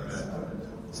time.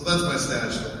 So that's my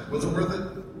stash. Was it worth it?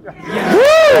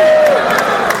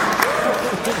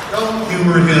 Don't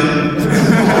humor him.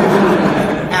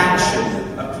 Action.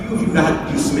 A few of you got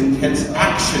to do some intense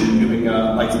action doing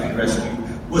Like to Be Rescued.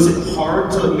 Was it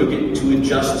hard to get to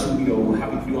adjust to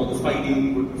having to do all the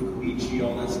fighting with Koichi,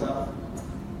 all that stuff?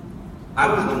 I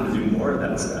was wanting to do more of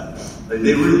that stuff. Like,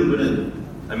 they really wouldn't.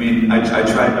 I mean, I tried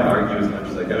to argue as much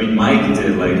as Mike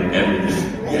did like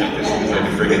everything. Yeah, because he was like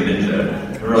a friggin' ninja.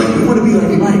 And we're like, we want to be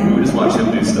like Mike. We would just watch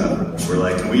him do stuff. We're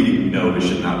like, we know we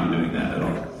should not be doing that at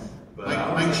all. But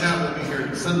Mike Chat will be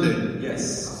here Sunday. Yes,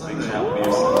 Sunday. Mike Chat will be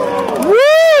here Sunday.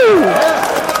 Woo!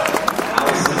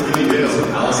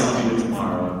 Allison will be here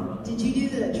tomorrow. Did you do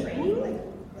the training?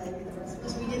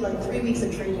 Because we did like 3 weeks of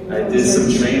training. I did some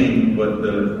training, but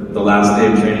the last day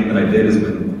of training that I did is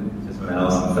when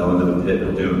Allison fell into the pit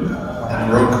of doom.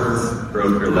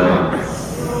 Broke her leg.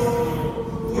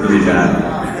 Really bad.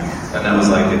 And that was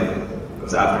it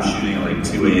was after shooting at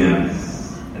 2 a.m.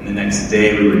 And the next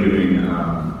day we were doing,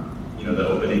 the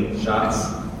opening shots.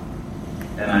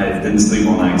 And I didn't sleep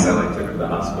all night because I took her to the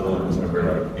hospital and I just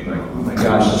remember being like, oh my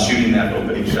gosh, shooting that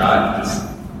opening shot, just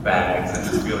bags and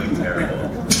just feeling terrible.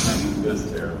 It was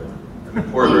terrible. I mean,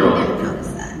 poor girl. I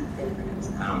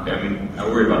don't care. I mean, I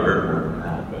worry about her more than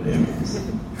that, but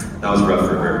that was rough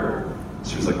for her.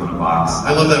 She was on a box.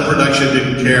 I love that production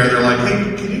didn't care. They're like,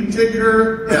 hey, can you take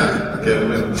her? Yeah, okay,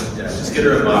 wait. Yeah, just get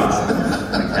her a box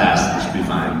and a cast and she'll be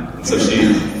fine. And so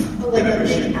she...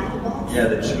 Yeah,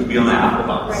 that she would be on the apple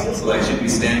box. Right. So she'd be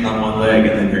standing on one leg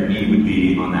and then her knee would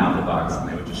be on the apple box and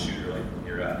they would just shoot her from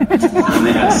here up. And then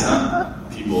they had some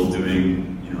people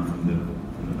doing, from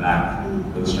the back,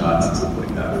 those shots and stuff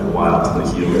like that for a while until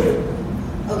they healed.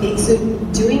 Okay, so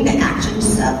doing the action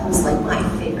stuff was my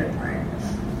favorite part.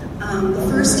 The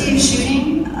first day of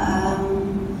shooting,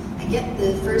 I get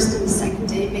the first and the second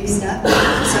day mixed up.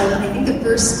 So I think the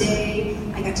first day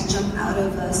I got to jump out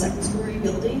of a second-story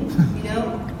building,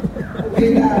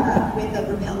 with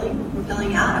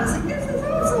rappelling out. I was like, this is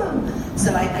awesome.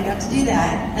 So I got to do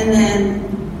that. And then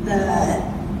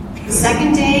the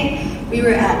second day, we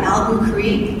were at Malibu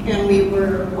Creek and we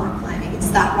were rock climbing. It's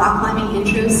that rock climbing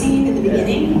intro scene in the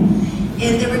beginning.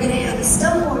 And they were going to add a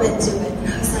stunt woman to it. And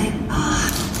I was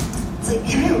like,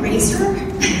 can I race her?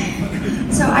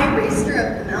 So I raced her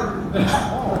up the mountain.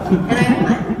 And I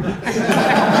won.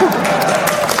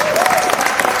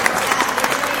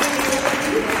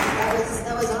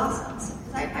 That was awesome.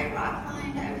 Because I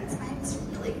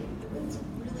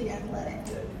athletic.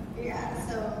 Yeah,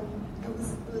 so it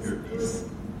was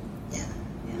yeah.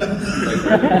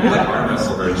 Like arm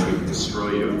wrestle her, she would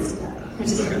destroy you. Guns.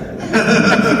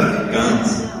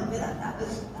 No, but that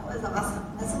was awesome.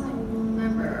 That's all I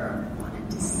remember wanted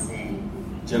to say.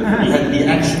 Jennifer, you had any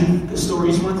action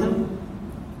stories with him?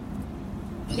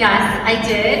 Yes, I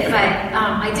did, but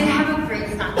I did have a great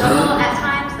stunt double at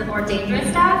times, the more dangerous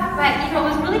stuff. But it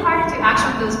was really hard to do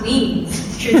action with those wings.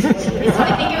 So I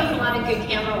think it was a lot of good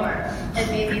camera work that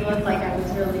made me look like I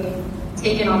was really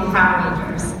taking on the Power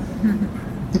Rangers.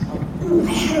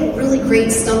 I had a really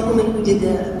great stunt woman who did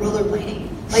the rollerblading.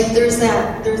 Like there's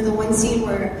the one scene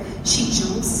where she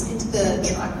jumps into the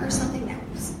truck or something. That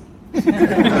was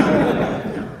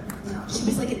she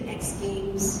was like an X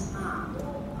Games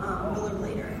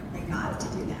rollerblader. They got to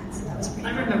do that, so that was pretty. I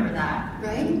remember that.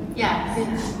 Right? Yes.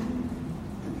 Yeah.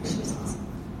 She was awesome.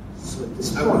 So at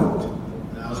this I point,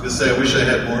 was going to say, I wish I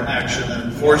had more action.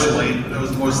 Unfortunately, I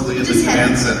was mostly in the Just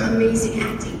command had center. amazing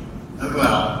acting.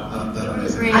 Well, not that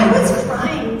amazing. I was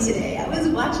crying today. I was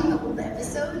watching the old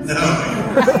episodes. No.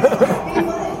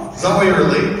 What? Is that why you were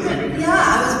late? Yeah,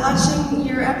 I was watching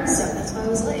your episode. That's why I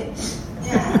was late.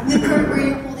 Yeah, the part where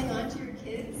you're holding on to your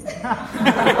kids. They're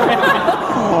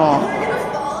gonna fall.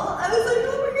 I was like,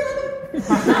 oh my god.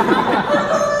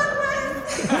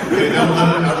 Okay, now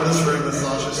let it out of this room that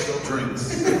Sasha still drinks.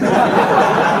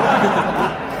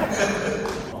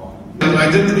 I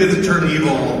didn't get to turn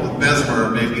evil with Mesmer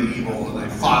making evil, and I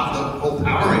fought the whole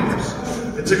Power Rangers.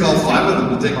 It took all 5 of them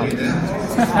to take me down.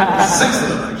 6 of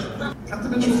them, actually.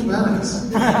 Captain Mitchell's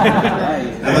badass.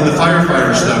 And then the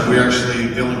firefighter stuff, we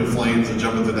actually dealing with flames and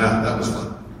jumping through that. That was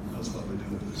fun. That was fun to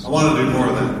do. I want to do more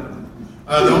of that.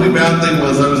 The only bad thing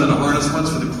was I was in a harness once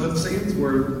for the cliff scenes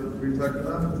where we talked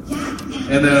about.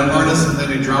 And then a harness, and then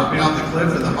he dropped me off the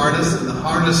cliff, and the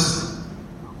harness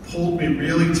pulled me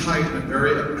really tight in a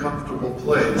very uncomfortable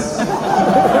place. And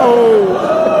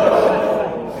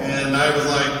I was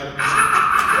like,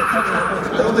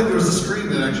 I don't think there was a screen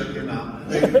that actually came out.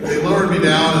 They lowered me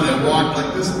down, and I walked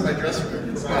like this in my dressing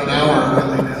room for about an hour,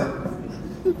 really down.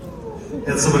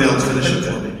 And somebody else finished it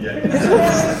for me. Yeah.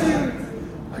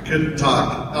 I couldn't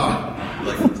talk. Oh.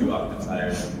 Like 2 octaves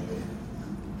higher.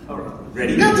 All right.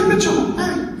 Ready? Captain Mitchell!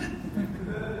 Hey.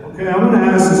 Okay, I'm going to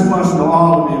ask this question to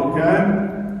all of you, okay?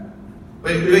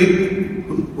 Wait.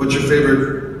 What's your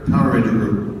favorite Power Ranger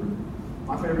group?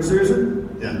 My favorite season?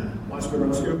 Yeah. Watch Me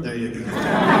Rescue. There you go. Okay, I'm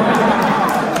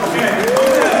going to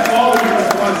ask all of you this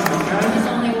question, okay? There's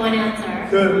only one answer.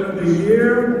 The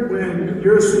year when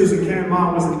your season came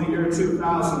out was in the year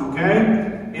 2000, okay?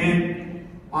 And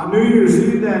on New Year's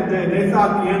Eve that day, they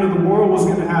thought the end of the world was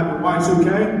going to happen.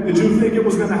 Y2K? Did you think it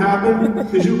was going to happen?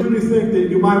 Did you really think that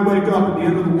you might wake up and the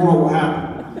end of the world will happen?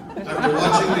 After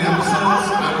watching the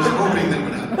episodes, I was hoping that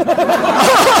would happen.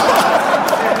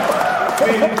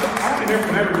 I can hear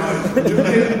from everybody.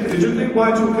 Did you think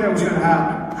Y2K was going to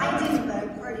happen? I didn't, but I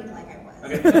partied like I was.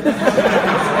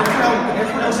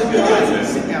 everyone else in good answer.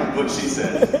 Sit down. What she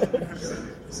said.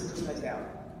 Sit down.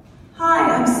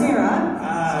 Hi, I'm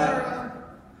Sarah.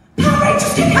 Power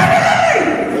Rangers, get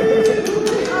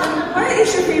What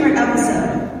is your favorite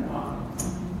episode?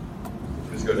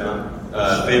 Let's go down.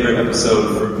 Favorite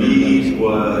episode for me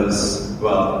was,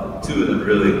 well, 2 of them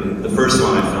really. The first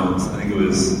one I filmed, I think it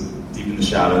was Deep in the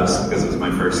Shadows, because it was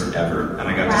my first ever, and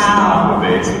I got to see the Aqua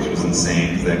Base, which was insane,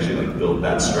 because they actually built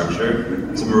that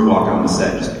structure. So we were walking on the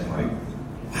set, just being like,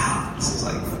 wow, this is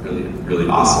really, really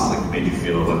awesome. It made you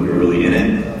feel like we were really in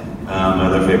it. My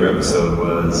other favorite episode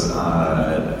was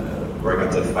where I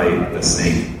got to fight the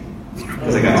snake,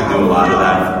 because I got to do a lot of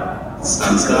that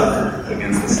stunt stuff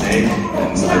against the snake,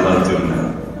 and so I love doing that.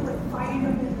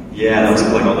 Yeah, that was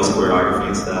all this choreography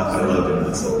and stuff. I love doing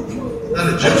that stuff. Not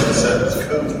a Egyptian set, it's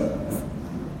code.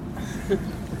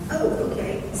 Oh,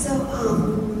 okay. So,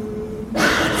 I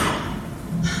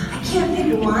can't pick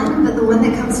one, but the one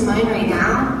that comes to mind right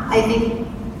now, I think,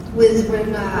 was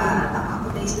when the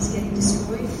Aqua Base was getting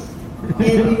destroyed.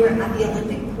 And we were at the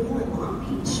Olympic pool in Long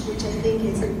Beach, which I think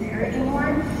isn't there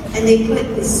anymore. And they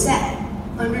put the set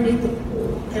underneath the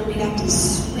pool, and we got to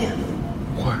swim,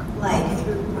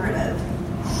 through part of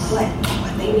what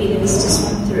they needed us to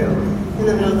swim through in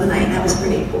the middle of the night. That was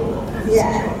pretty cool.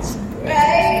 Yeah.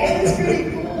 Right? It was pretty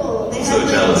cool. They So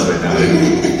jealous right now.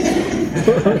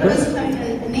 It was kind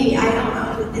of neat. I don't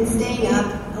know. And staying up,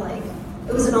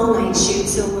 it was an all-night shoot,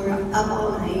 so we're up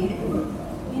all night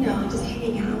and, just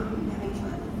hanging out and having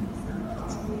fun.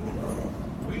 So I think that was it.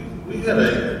 We had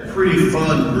a pretty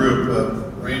fun group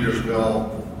of Rangers. We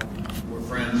all were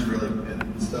friends, really,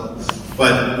 and stuff.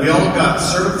 But we all got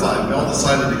certified. We all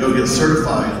decided to go get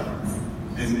certified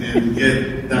and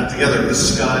get that together. This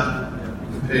is Scott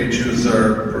Page, who's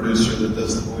our producer that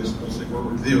does the voice mostly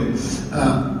work with you.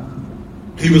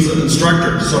 He was an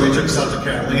instructor, so he took us out to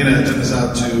Catalina and took us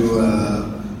out to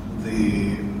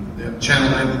the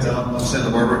Channel Islands out in Santa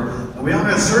Barbara. And we all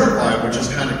got certified, which is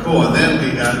kind of cool. And then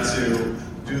we got to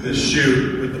do this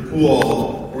shoot with the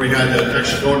pool where we had to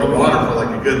actually go into water for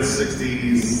like a good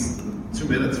 62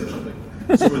 minutes or something.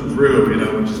 Swimming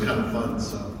through, which is kind of fun.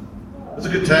 So it was a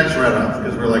good tax write-off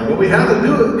because we're like, well, we had to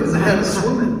do it because I had to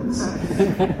swim in. So.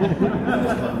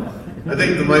 I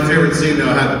think my favorite scene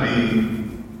though had to be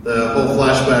the whole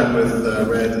flashback with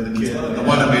Red and the kid, the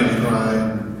one that made me cry.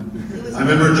 I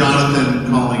remember Jonathan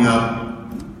calling up.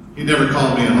 He never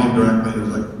called me at home directly. He was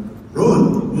like,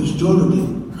 Rowan, it's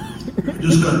Jonathan. I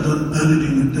just got done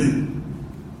editing the thing.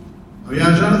 Oh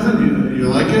yeah, Jonathan, you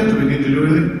like it? Do we need to do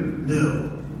anything? No.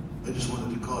 I just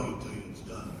wanted to call you, tell you it's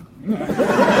done.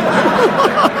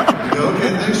 I go, okay,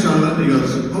 thanks, Jonathan. He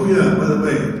goes, oh yeah, by the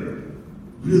way,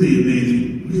 really amazing.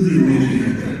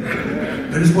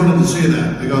 I just wanted to say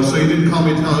that. I go, so you didn't call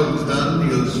me to tell it was done? He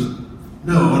goes,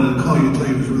 no, I wanted to call you and tell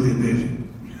you it was really amazing.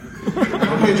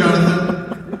 Okay, Jonathan.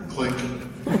 Click.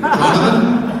 Jonathan?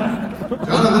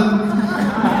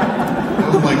 That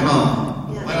was my call.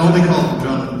 My only call from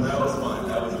Jonathan. That was fun.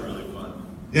 That was really fun.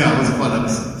 Yeah, it was a fun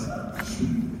episode.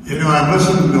 I'm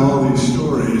listening to all these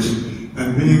stories,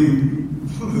 and being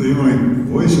one of the only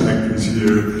voice actors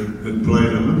here that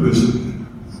played Olympus,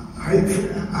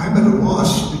 I'm at a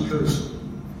loss because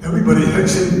everybody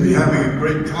seemed to be having a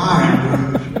great time.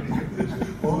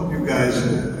 All of you guys,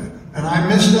 and I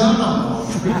missed out on all of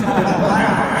it.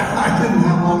 I didn't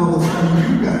have all of the fun with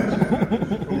you guys.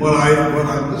 What I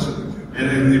listened to.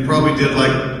 And they probably did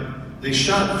they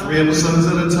shot 3 episodes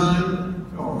at a time.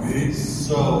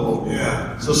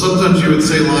 So sometimes you would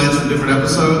say lines from different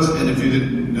episodes, and if you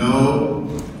didn't know,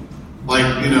 I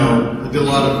did a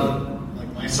lot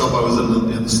of, myself, I was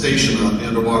in the station on the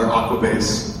underwater aqua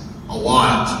base a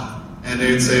lot, and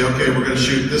they'd say, okay, we're going to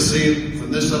shoot this scene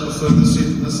from this episode, this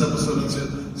scene from this episode, this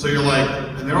scene. So you're like,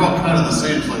 and they're all kind of the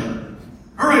same, it's like,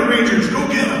 all right, Rangers, go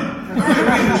get them. All right,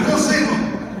 Rangers, go save them.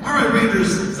 All right, Rangers,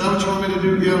 is that what you want me to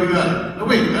do? Yeah, we got it. No,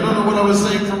 wait, I don't know what I was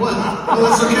saying for what. Oh,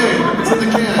 that's okay. It's in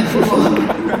the can. Come on.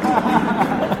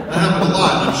 That happened a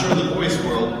lot. I'm sure the voice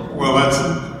world. Well, that's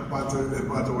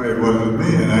about the way it was with me.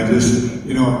 And I just,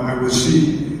 I would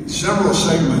see several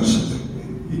segments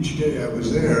each day I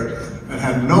was there and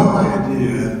had no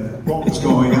idea what was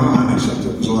going on, except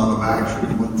there was a lot of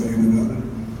action, one thing and another.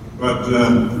 But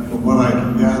from what I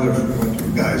can gather from what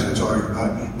you guys are talking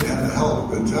about, you had a hell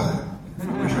of a good time.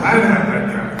 I'd have that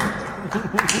time.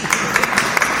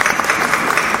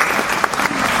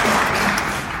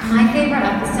 My favorite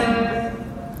episode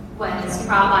was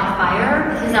Trial by Fire,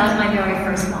 because that was my very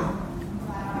first one.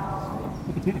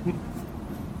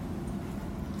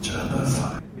 Trial by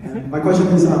Fire. My question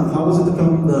is, how was it to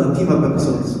film the team-up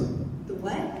episodes? The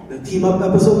what? The team-up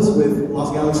episodes with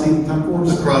Lost Galaxy and Time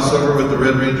Force? The crossover with the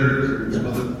Red Rangers?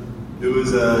 It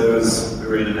was, we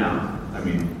were in and out. I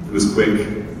mean, it was quick.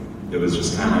 It was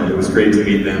just it was great to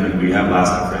meet them, and we have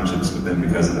lasting friendships with them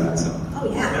because of that. So,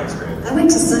 oh yeah, that was great. I went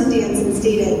to Sundance and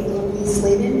stayed at Lee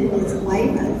Slavin and his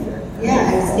wife. I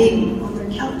stayed on their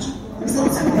couch. So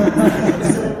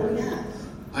yeah.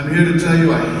 I'm here to tell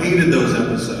you, I hated those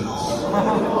episodes.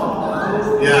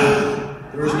 Yeah,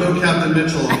 there was no Captain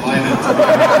Mitchell invited to me.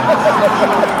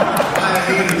 I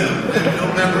hated them. I have no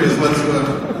memories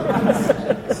whatsoever.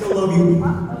 Still love you.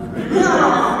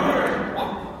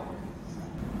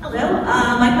 Hello,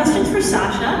 my question's for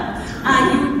Sasha.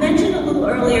 You mentioned a little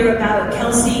earlier about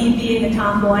Kelsey being a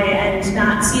tomboy and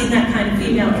not seeing that kind of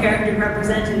female character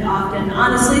represented often.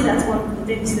 Honestly, that's one of the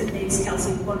things that makes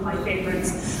Kelsey one of my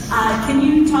favorites. Can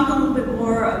you talk a little bit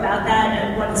more about that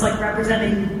and what it's like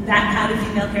representing that kind of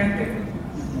female character?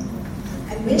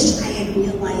 I wish I had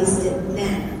realized it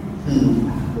then.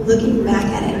 Looking back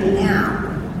at it now,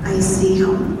 I see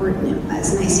how important it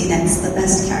was, and I see that's the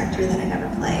best character that I've ever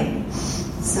played.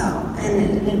 So,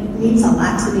 and it means a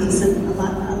lot to me. So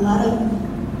a lot of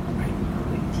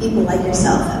people like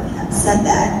yourself have said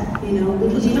that,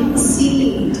 because you don't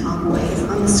see tomboys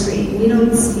on the screen.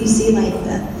 You see like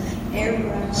the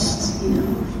airbrushed,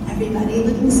 everybody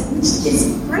looking, which is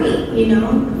great,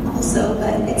 also,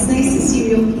 but it's nice to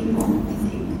see real people, I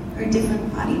think, or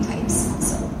different body types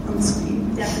also on the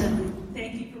screen. Definitely.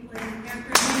 Thank you for playing the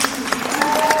character.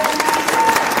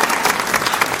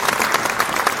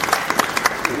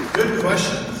 Good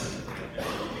question.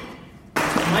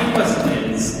 My question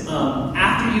is,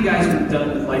 after you guys were done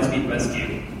with Lightspeed Rescue,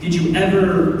 did you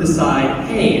ever decide,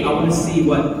 hey, I want to see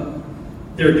what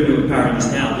they're doing with Power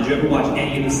Rangers now? Did you ever watch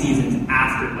any of the seasons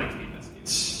after Lightspeed Rescue?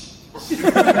 You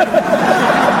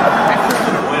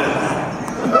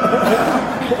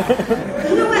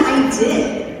know what? I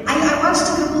did. I watched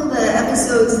a couple of the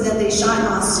episodes that they shot in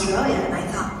Australia, and I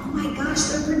thought, oh my gosh,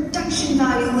 their production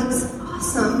value looks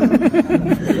awesome.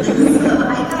 So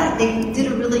I thought they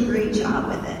did a really great job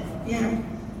with it. Yeah.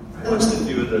 I watched a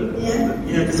few of the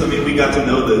because I mean we got to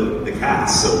know the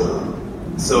cast so well,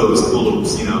 so it was cool to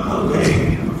see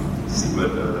see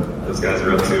what those guys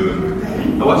are up to.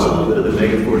 And I watched a little bit of the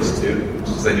Megaforce too,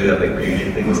 just because I knew that like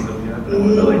reunion thing was coming up, and I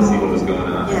wanted to like see what was going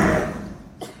on. Yeah.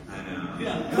 I know.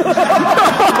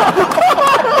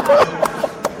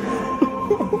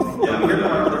 Yeah, we're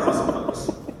they're awesome folks.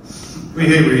 We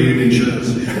hate reunion shows.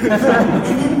 And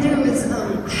then there was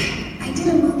I did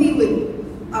a movie with.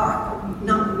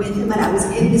 Not with him, but I was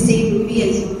in the same movie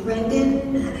as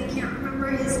Brendan, and I can't remember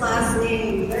his last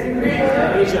name.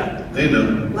 They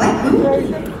know. What? Who?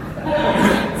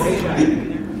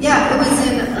 Yeah, it was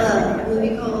in a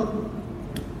movie called.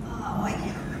 Oh, I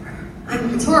can't remember.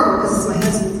 It's horrible because it's my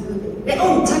husband's movie.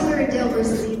 Oh, Tucker and Dale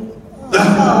versus Evil.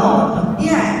 Oh,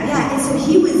 yeah. And so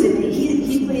he was in it.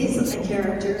 He plays a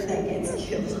character that gets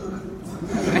killed.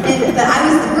 But I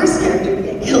was the first character to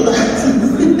get killed.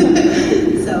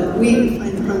 So we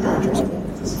hung out. It's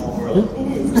a small world. It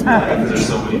is. Because there's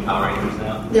so many Power Rangers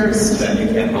now. There's that you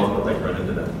can't help but like run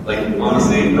into them. Like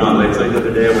honestly, Ron, like the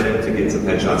other day I went in to get some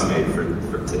headshots made for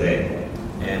today,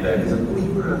 and he's like, "Oh,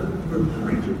 you were a Power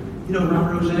Ranger. You know Ron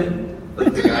Roget?"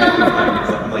 Like the guy.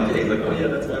 I'm like, "Yeah." He's like, "Oh yeah,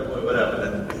 that's my boy. What up?" And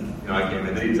then I came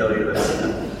in. Did he tell you that?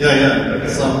 Yeah. Like, I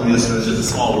saw him yesterday. It's just a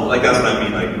small world. Like that's what I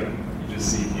mean. Like you just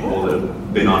see people that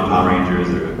have been on Power Rangers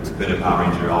or been a Power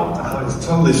Ranger all the time. I was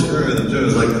totally screwing with him too. It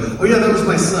was like, oh yeah, that was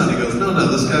my son. He goes, no,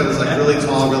 this guy was like really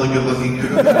tall, really good looking.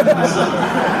 My son.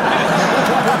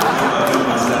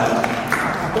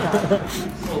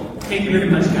 Well, thank you very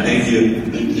much, guys.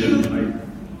 Thank you.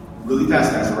 Really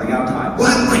fast, guys. We're running out of time.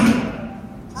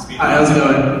 Hi, how's it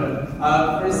going?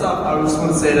 First off, I just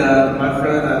want to say that my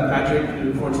friend Patrick,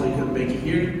 who unfortunately couldn't make it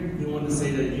here, he wanted to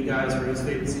say that you guys were his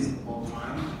favorite season of all time.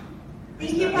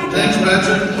 Thank you, Patrick. Thanks,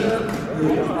 Patrick.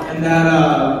 And that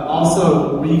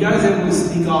also, were you guys able to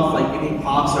speak off like any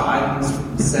pops or items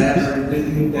from the set or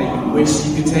anything that you wish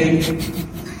you could take?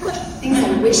 Things I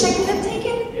wish I could have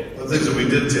taken? The things that we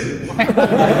did take.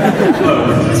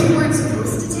 Things we weren't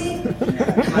supposed to take?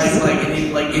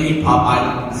 like any pop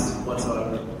items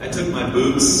whatsoever. I took my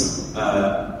boots.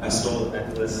 I stole a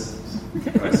necklace.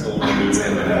 I stole my boots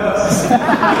and my necklace. I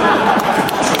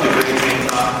stole a great tank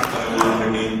top that I wore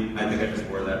underneath. I think I just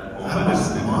wore that home. I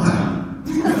just didn't want to.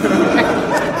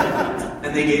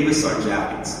 And they gave us our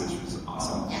jackets, which was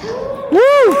awesome. Woo!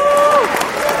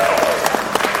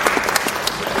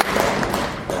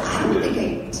 I don't think I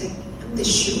took the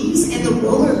shoes and the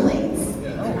rollerblades.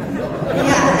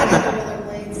 Yeah, I got the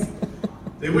rollerblades.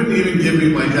 They wouldn't even give me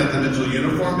my Captain Mitchell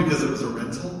uniform because it was a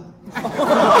rental. So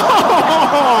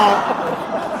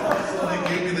they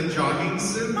gave me the jogging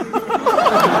suit, which,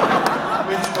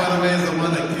 by the way, is the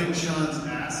one that kicked Sean's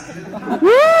ass in.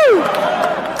 Woo!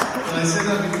 Did I say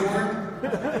that before? I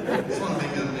just want to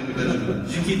make an individual.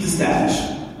 Did you keep the stash?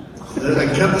 I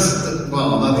kept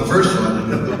well, not the first one. I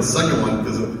kept the second one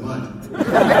because it was mine.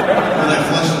 And I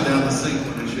flushed it down the sink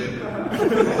when I shaved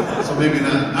it. So maybe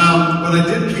not. But I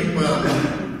did keep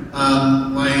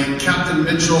my Captain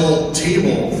Mitchell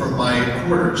table from my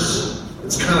quarters.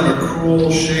 It's kind of a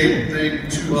cool shaped thing,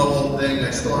 2-level thing.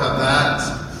 I still have that.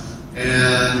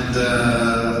 And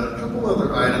a couple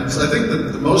other items. I think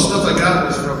the most stuff I got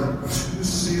was from 2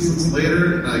 seasons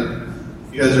later.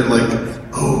 And you guys are like,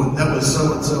 oh, that was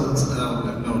so-and-so. I don't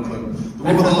have no clue. The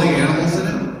one with all the animals in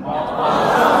it?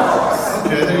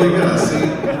 Okay, there you go. See?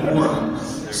 More.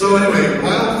 So anyway,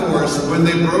 Wild Force, when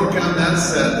they broke out that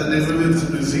set, then they moved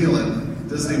to New Zealand.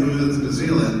 Disney moved it to New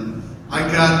Zealand. I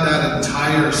got that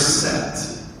entire set.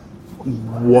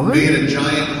 What? Made a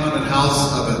giant haunted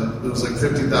house of it. It was like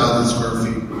 50,000 square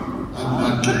feet. I'm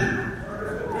not kidding.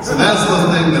 So that's the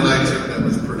thing that I took that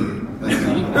was pretty. That's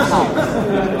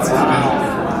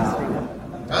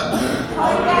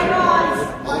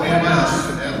Halloween Mask.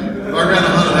 I ran a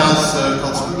haunted house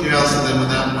called Spooky House, and then when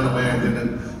that went away, I did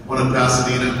one in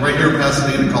Pasadena, right here in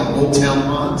Pasadena, called Old Town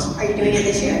Haunt. Are you doing it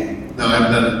this year? No, I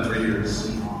haven't done it in 3 years.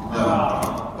 No.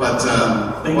 But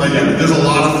there's a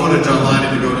lot of footage online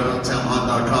if you go to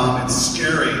oldtownhaunt.com. It's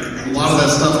scary. A lot of that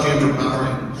stuff came from Power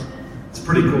Rangers. It's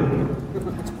pretty cool.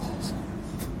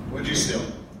 What'd you steal?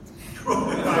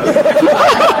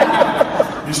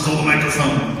 You stole the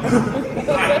microphone.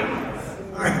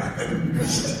 I didn't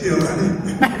steal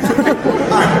anything.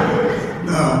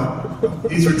 No.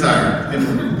 He's retired.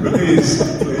 Please.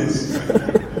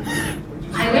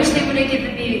 I wish they would have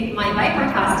given me my bike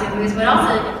movies. What else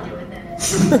are they going to do with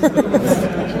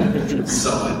it?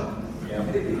 Sell it.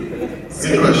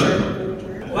 Good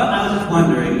question. Well, I was just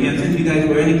wondering, since you guys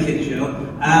were in a kid show,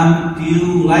 do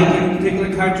you like any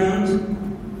particular cartoons?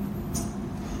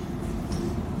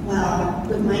 Well,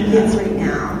 with my kids right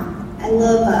now, I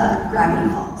love Gravity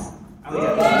Falls.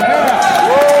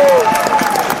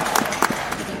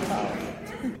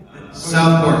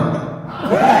 South Park.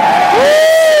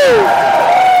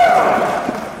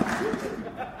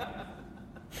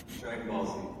 Dragon Ball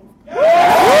Z.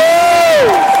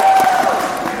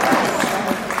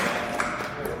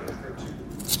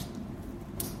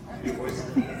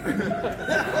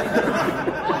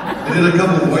 I did a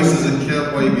couple voices in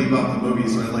Cowboy Bebop the movie,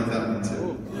 so I like that one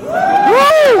too.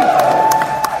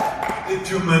 Did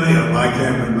too many of them. I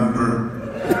can't remember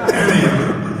any of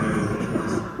them.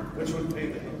 Which one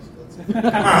paid the most?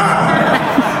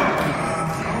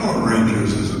 Power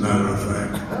Rangers, as a matter of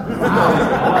fact.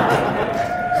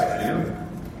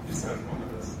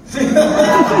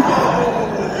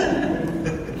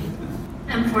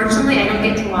 Unfortunately, I don't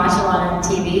get to watch a lot of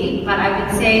TV, but I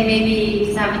would say maybe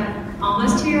because I have an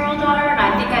almost 2-year-old daughter, and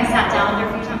I think I sat down with her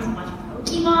a few times and watched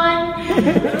Pokemon.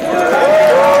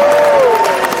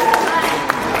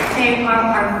 They are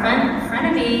our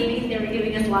frenemy because they were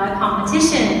giving us a lot of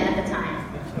competition at the time,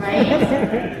 right?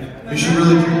 You should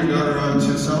really take your daughter on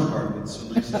to South Park. It's so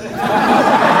nice.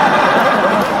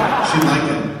 She'd like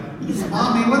it.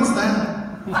 Mommy, what's that?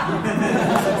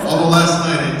 Although last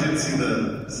night I did see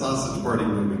the Sausage Party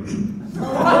movie.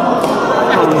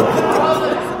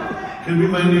 Could be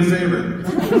my new favorite.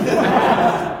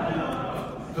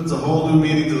 Puts a whole new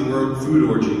meaning to the word food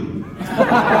orgy.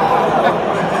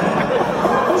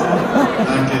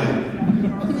 Not kidding.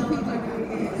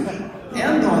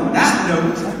 And on that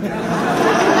note,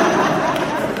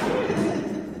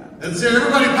 let's hear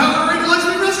everybody, Power Ranger, let's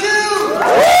be rescued!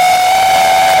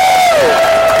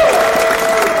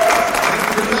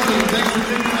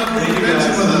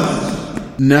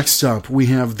 Next up, we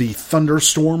have the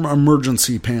Thunderstorm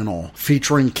Emergency Panel,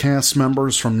 featuring cast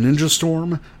members from Ninja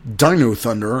Storm, Dino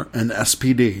Thunder, and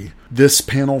SPD. This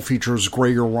panel features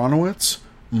Greg Aronowitz,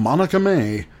 Monica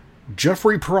May,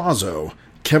 Jeffrey Perazzo,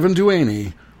 Kevin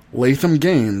Duaney, Latham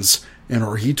Gaines, and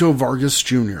Jorgito Vargas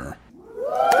Jr.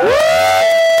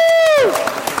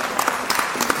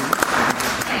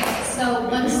 So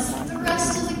once the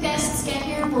rest of the guests get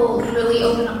here, we'll really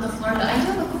open up the floor. But I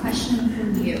do have a question for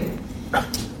you.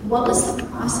 What was the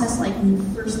process like when you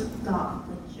first got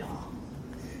the job?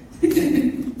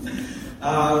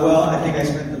 Well, I think I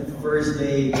spent the first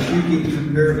day puking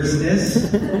from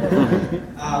nervousness.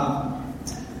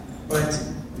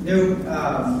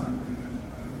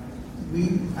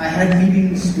 I had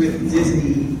meetings with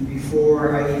Disney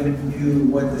before I even knew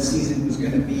what the season was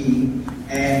going to be,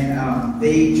 and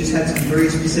they just had some very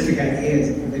specific ideas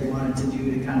of what they wanted to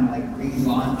do to kind of like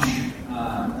relaunch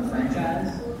the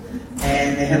franchise.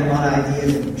 And they had a lot of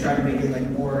ideas of trying to make it like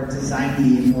more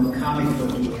designy and more comic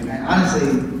booky. And honestly,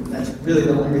 that's really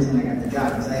the only reason I got the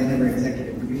job, because I had never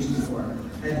executive produced before.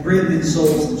 I had written and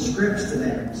sold some scripts to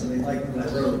them, so they liked what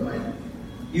I wrote. But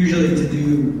usually to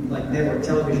do like network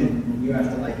television, you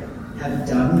have to like have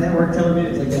done network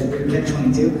television. It's like that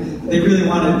Net-22. They really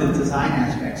wanted the design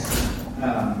aspects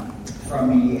from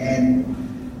me, and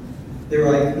they were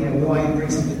like, we want you to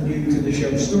bring something new to the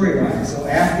show story-wise. So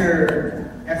after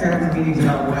having meetings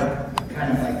about what kind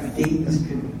of like things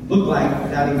could look like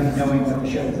without even knowing what the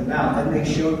show was about, then they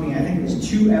showed me, I think it was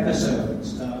 2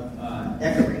 episodes of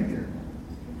Deca Ranger.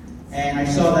 And I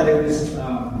saw that it was a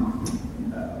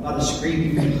lot of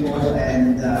screaming people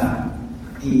and the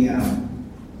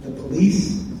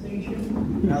police station.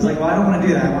 And I was like, well, I don't want to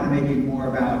do that. I want to make it more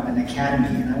about an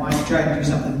academy. And I wanted to try and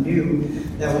do something new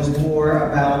that was more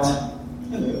about...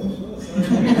 Hello. I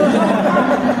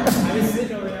was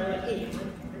sitting over there like, hey.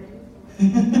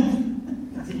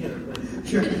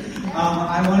 Sure.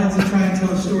 I wanted to try and tell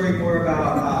a story more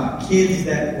about kids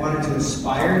that wanted to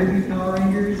aspire to be Power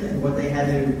Rangers and what they had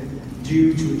to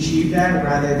do to achieve that,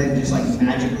 rather than just like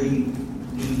magically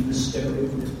being bestowed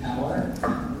with this power.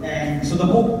 And so the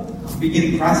whole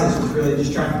beginning process was really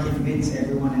just trying to convince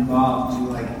everyone involved to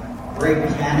like break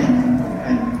canon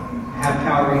and have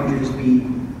Power Rangers be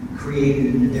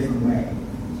created in a different way.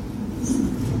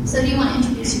 So do you want to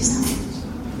introduce yourself?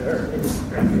 Sure.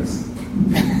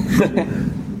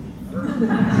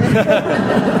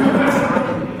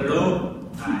 Hello.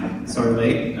 Hi. Sorry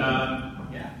late.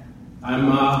 I'm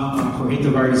Jorgito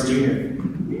Vargas Jr.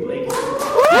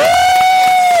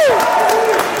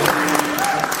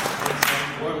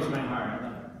 Warms my heart.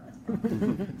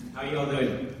 How you all doing?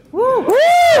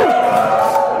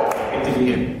 Good to be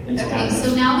here. Thanks Okay,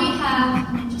 so now we have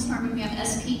Ninja Storm and we have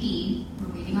SPD.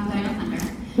 We're waiting on Dino Thunder.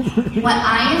 What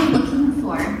I am looking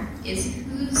for is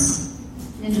who's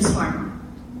Ninja Storm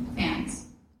fans.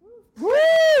 Woo!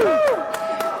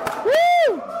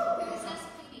 Woo! Who's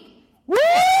SPD? Woo!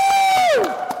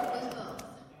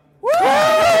 Woo!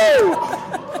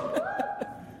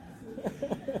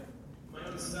 My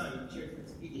own son cheered for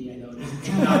SPD, I know.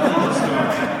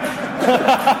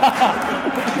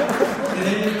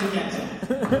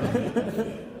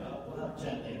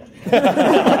 I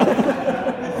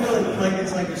feel like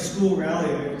it's like a school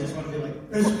rally. I just want to be like,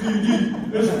 SPD,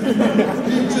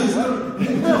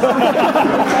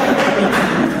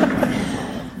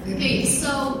 Okay, so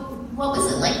what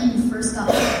was it like when you first got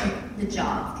the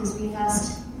job? Because we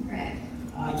asked Greg.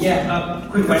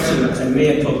 Quick question. I may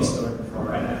have told the story before,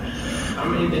 right? How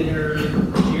many been here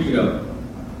years ago?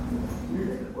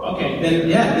 Okay,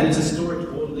 then it's a story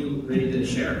totally ready to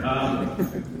share.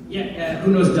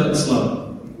 Who knows Doug Sloan?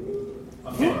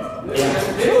 Okay.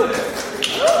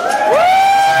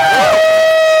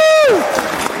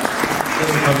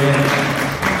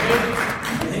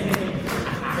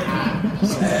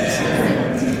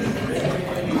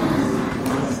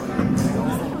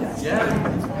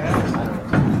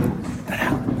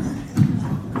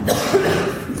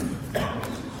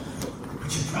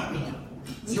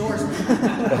 It's yours.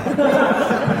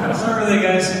 Sorry, really,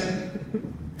 guys.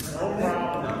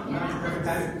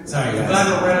 Sorry, guys. Glad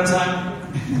we're right on time.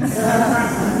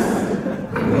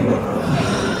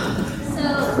 So,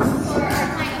 for our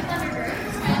kind of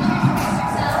Thunderbirds, try to introduce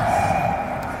yourselves.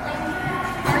 Like,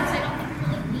 parts I don't think we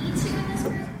really need to in this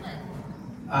group, but...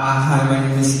 Hi, my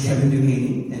name is Kevin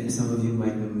Duhaney, and some of you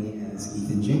might know me as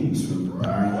Ethan James from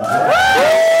Barbarian.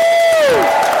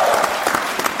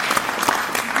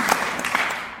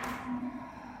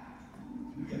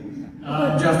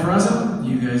 Jeff Peraza.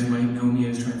 You guys might know me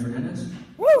as Trent Fernandez.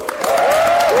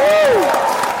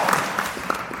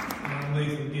 I'm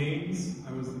Lathan Gaines. I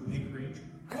was the Pink Ranger.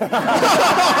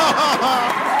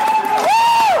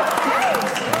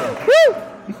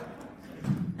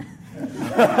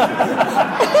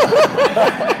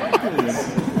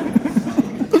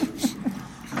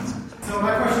 So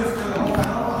my question is for the whole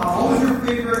panel. What was your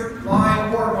favorite line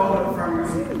or moment from your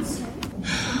series?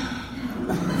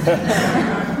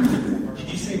 Did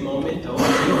you say moment? Oh, I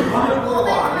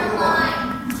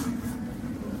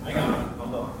got it.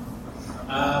 Hold on.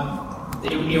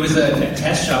 It was a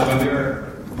test shot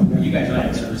when you guys might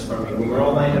answer this for me. When we were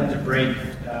all lined up to break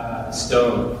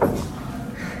stone,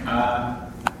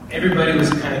 everybody was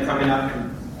kind of coming up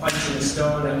and punching the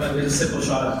stone. And it was a simple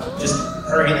shot of just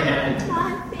her in the hand.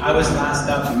 I was last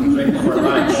up right before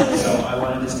lunch, so I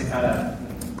wanted just to kind of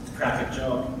crack a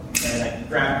joke. And I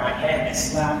grabbed my hand and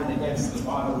slapped it against the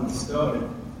bottom of the stone.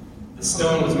 The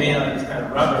stone was made out of this kind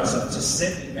of rubber, so it's just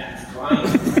sitting back, flying.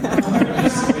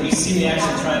 When you see me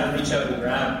actually try to reach out and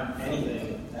grab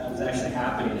anything, that was actually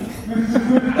happening.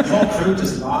 The whole crew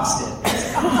just lost it.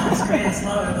 It's great, it's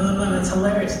loud, it's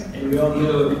hilarious. And we all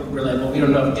knew, we're like, well, we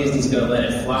don't know if Disney's going to let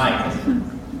it fly,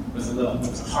 because it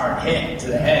was a hard hit to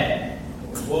the head.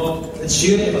 Well, let's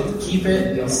shoot it, we'll keep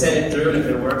it, and send it through, and if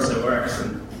it works, it works.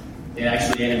 And it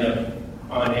actually ended up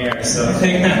on air, so I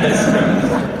think that was,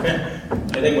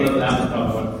 that was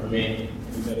probably one for me.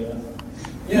 Anybody else?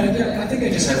 Yeah, I think I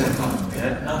just had one comment,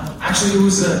 man. Actually, it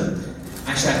was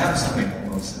actually I have something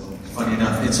almost funny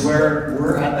enough. It's where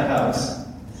we're at the house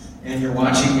and you're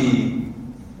watching me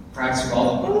practice with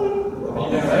all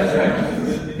the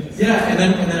yeah, and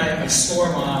then I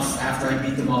storm off after I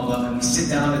beat them all up, and we sit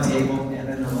down at the table, and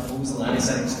then what was the line I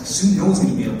said? Soon no one's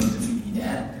going to be able to defeat me,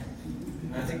 Dad.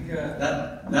 And I think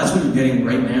that's what you're getting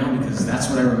right now, because that's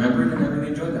what I remembered, and I really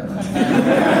enjoyed that.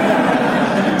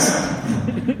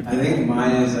 I think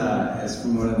mine is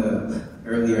from one of the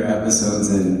earlier episodes,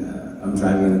 and I'm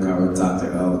driving in the car with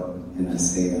Dr. O, and I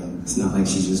say, it's not like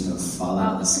she's just going to fall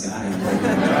out of the sky.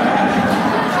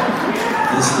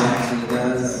 This she actually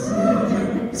does.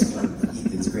 It's one of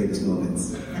Ethan's greatest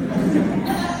moments.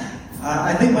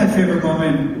 I think my favorite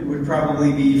moment would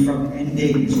probably be from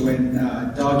Endings, when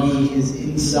Doggy is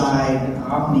inside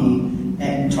Omni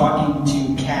and talking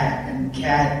to Kat, and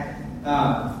Kat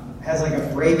has like a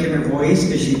break in her voice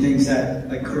because she thinks that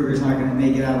like Kruger's not going to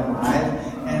make it out alive.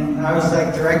 And I was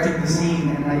like directing the scene,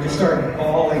 and I just started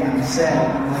bawling on set.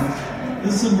 I'm like,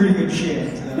 this is some pretty good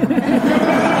shit.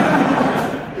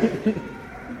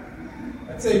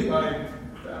 I'd say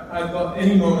I love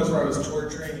any moments where I was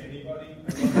torturing anybody.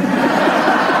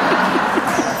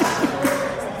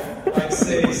 I'd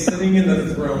say sitting in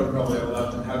the throne probably I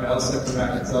left, and have Elsa come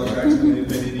back and tell Drax when they've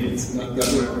been idiots and not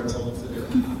done whatever I told them to do.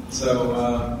 So,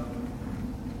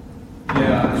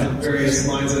 yeah, and various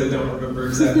lines that I don't remember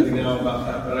exactly now about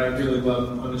that, but I really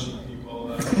love punishing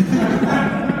people. In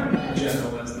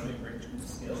general, that's the main Ranger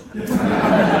skill.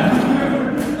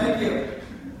 Thank you.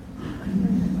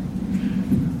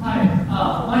 Hi,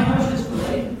 my question is for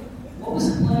Blake. What was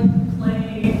it like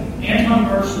playing Anton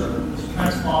Mercer, who was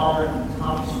Trent's father and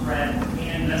Tommy's friend,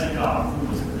 and Mezagov, who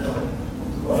was the villain?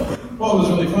 Well, it was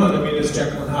really fun. I mean, it's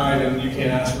Jekyll and Hyde, and you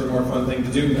can't ask for a more fun thing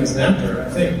to do as an actor, I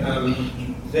think.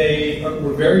 They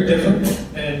were very different,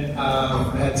 and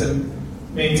I had to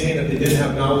maintain that they didn't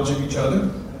have knowledge of each other.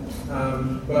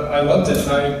 But I loved it.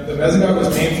 The Mezagov was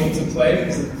painful to play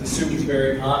because the suit was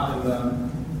very hot, and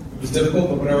it was difficult,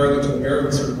 but whenever I looked in the mirror, it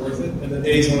was sort of worth it. And the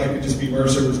days when I could just be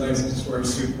Mercer was nice and just wear a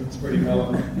suit. It was pretty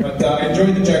mellow. But I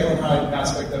enjoyed the Jekyll and Hyde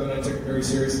aspect of it. I took it very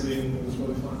seriously, and it was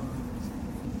really fun.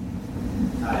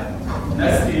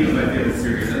 SVU is my favorite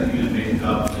series. I think you did an amazing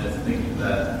job just thinking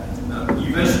that you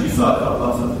mentioned you saw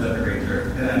lots of the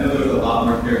Ranger, and I know there was a lot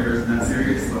more characters in that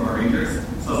series, some more Rangers.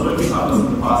 So I was wondering if you talk about some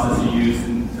of the process you used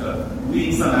in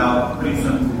weeding some out, putting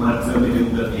some into one episode, maybe a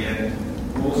little bit at the end.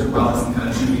 What was your process in kind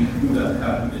of choosing who that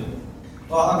happened to be?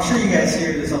 Well, I'm sure you guys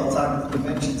hear this all the time at the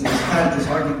conventions. It's kind of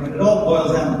disheartening, but it all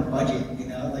boils down to budget, you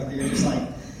know? Like, they're just like,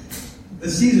 the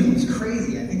season was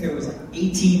crazy. I think there was like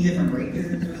 18 different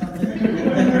Rangers or something.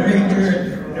 And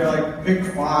they're like, pick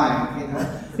 5, you know?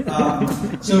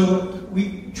 So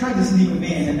we tried to sneak them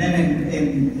in, and then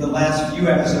in the last few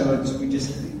episodes, we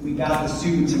got the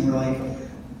suits, and we're like,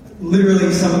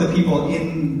 literally some of the people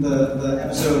in the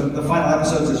episode, the final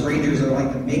episodes as Rangers are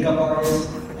like the makeup artist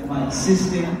and my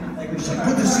assistant. Like, we're just like,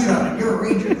 put the suit on and you're a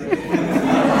Ranger.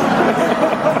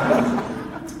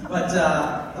 But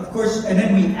of course, and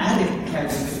then we added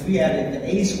characters. We added the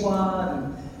A Squad.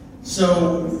 And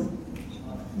so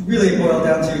really it boiled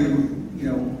down to, you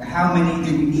know, how many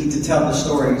do we need to tell the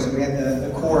story? So we had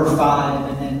the core 5,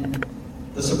 and then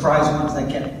the surprise ones that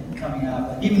kept coming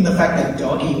out. Even the fact that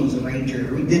Doggy was a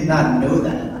Ranger, we did not know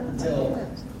that until,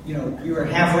 you know, we were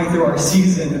halfway through our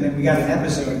season, and then we got an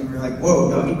episode, and we were like, whoa,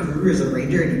 Doggy Kruger is a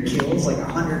Ranger, and he kills like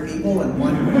 100 people in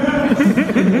one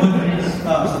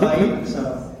fight.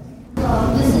 So.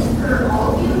 This is for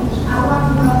all of you. I want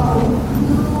to know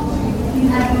who you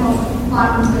had the most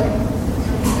fun with.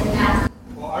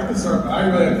 Well, I can start. I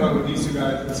really had fun with these two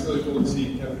guys. It's really cool to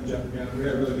see Kevin and Jeff again. We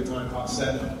had a really good time off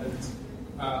set.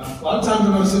 A lot of times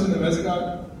when I was sitting in the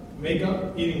Mezagov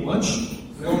makeup eating lunch,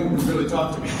 no one would really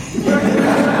talk to me.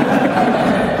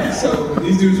 So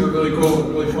these dudes were really cool,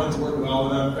 really fun to work with all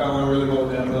of them. Got along really well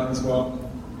with Emma as well.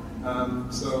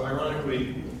 So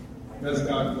ironically,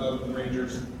 Mezagov loved the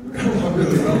Rangers. We got along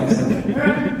really well.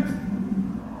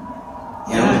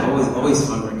 Yeah, it was always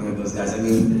fun working with those guys. I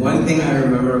mean, one thing I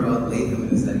remember about Latham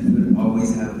is that he would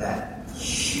always have that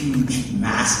huge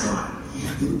mask on.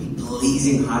 It would be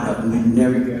blazing hot out, and we'd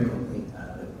never get a complaint out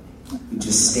of it. We'd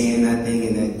just stay in that thing,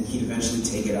 and then he'd eventually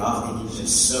take it off, and he's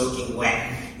just soaking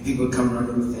wet. And people would come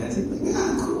running with fans, and like,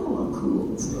 I'm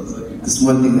cool. So it's like, it's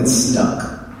one thing that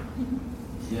stuck.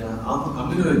 Yeah,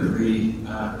 I'm going to agree.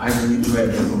 I really enjoyed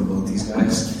working with both these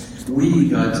guys. We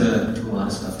got to do a lot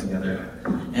of stuff together,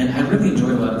 and I really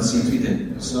enjoyed a lot of the scenes we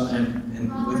did. So and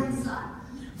with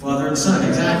father and son,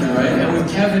 exactly right. And with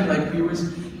Kevin, like you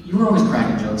were always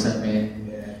cracking jokes at me,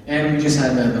 and we just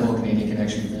had the whole Canadian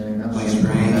connection thing. That was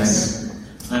really nice.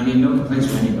 I mean, no complaints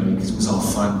from anybody because it was all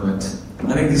fun. But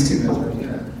I think these two guys were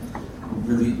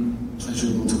really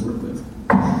pleasurable to work with.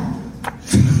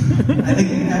 I think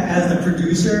as the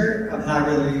producer, I'm not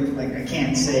really, like, I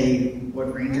can't say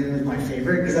what Ranger is my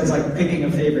favorite, because that's like picking a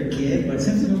favorite kid, but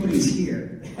since nobody's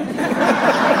here.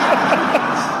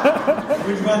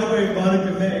 Which, by the way,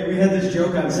 Monica May, we had this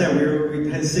joke on set, we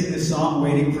had to sing this song,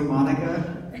 Waiting for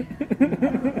Monica.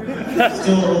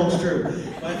 Still holds true.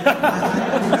 But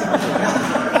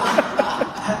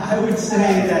I would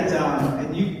say that,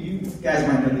 and you guys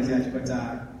might know these guys, but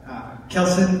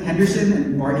Kelson Henderson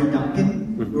and Barney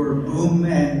Duncan, who were Boom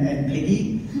and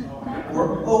Piggy,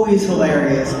 were always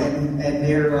hilarious, and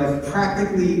they're like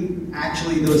practically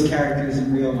actually those characters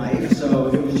in real life, so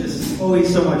it was just always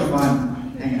so much fun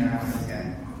hanging around with those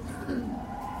guys.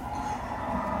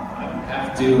 I'd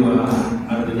have to,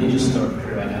 out of the Ninja Storm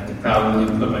crew, I'd have to probably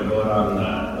put my vote on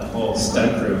the whole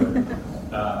stunt crew.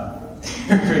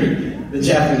 The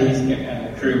Japanese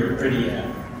crew were pretty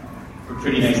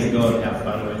nice to go and have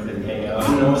fun with and hang out.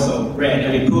 And also, Red, I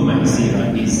mean, Puma,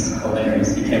 he's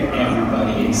hilarious. He kept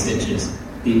everybody in stitches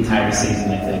the entire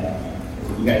season, I think.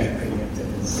 You guys are pretty good to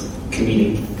this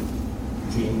comedic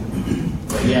team.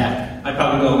 But yeah, I'd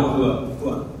probably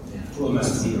go Puma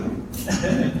Zero.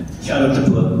 Shout out to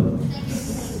Puma.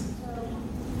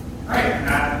 Alright,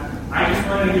 I just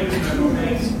wanted to give some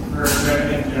thanks for Red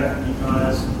and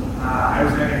was I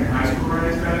was in high school when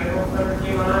this medical clever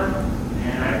came on,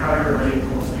 and I probably related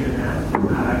closely to that,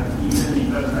 even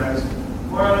because I was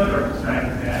more on the dark side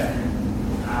of that, and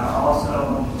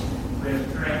also with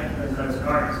Trent because I was an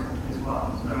artist as well.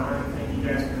 So I want to thank you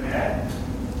guys for that.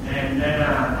 And then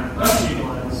my question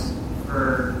was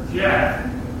for Jeff.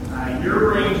 Your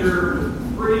Ranger was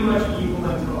pretty much equal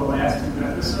until the last 2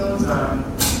 episodes on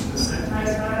the Sentai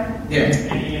side. Yeah.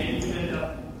 And you ended up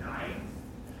dying.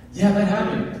 Yeah, that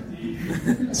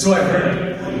happened. So I've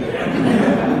heard.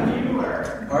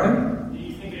 Pardon? Do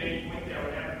you think at any point that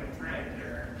would happen with Trent?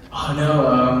 Or? Oh no,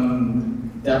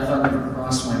 that thought never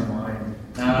crossed my mind.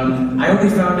 I only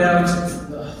found out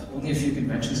only a few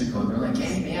conventions ago. They're like,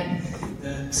 "Hey man,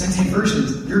 the Sentai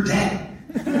versions, you're dead."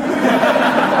 I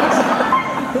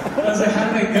was like, "How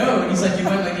did it go?" And he's like, "You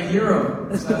went like a hero."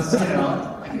 So I was like,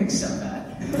 I can accept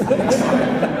that.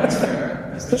 That's fair.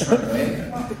 That's the true way.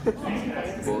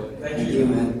 Thank you,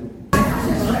 man.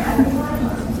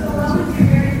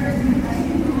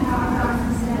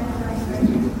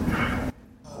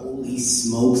 Holy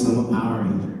smokes, I'm a Power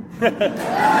Ranger.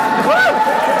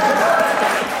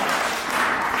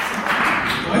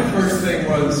 My first thing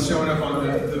was showing up on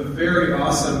the very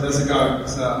awesome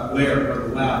Mesogog's lair, or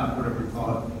the lab, whatever you call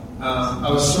it. I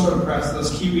was so impressed.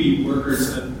 Those Kiwi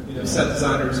workers and set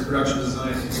designers, production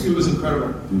design, it was incredible.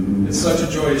 Mm-hmm. It's such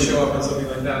a joy to show up on something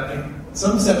like that. And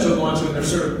some sets you'll launch and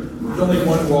there's only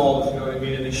one wall, if you know what I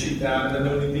mean, and they shoot that, and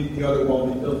then they need the other wall,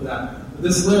 and they build that. But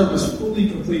this lair was fully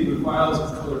complete with vials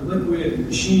of colored liquid, and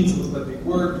machines that looked like they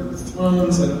worked, with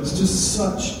thrones, and it was just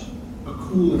such a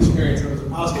cool experience. It was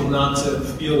impossible not to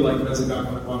feel like Mesogog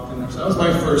when I walked in there. So that was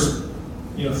my first,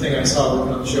 thing I saw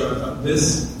working on the show. I thought,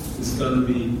 this is going to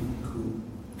be cool.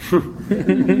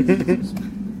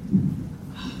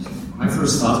 My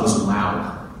first thought was,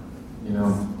 wow.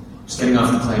 Just getting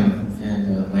off the plane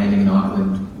and landing in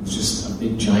Auckland was just a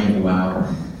big giant wow.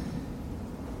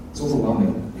 It's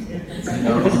overwhelming.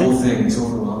 The whole thing is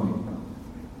overwhelming.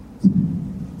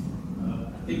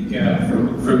 I think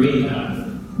for me,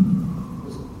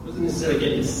 wasn't necessarily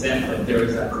getting set, but there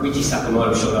was Koichi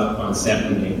Sakamoto showed up on set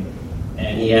with me,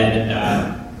 and he had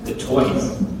the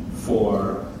toys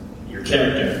for your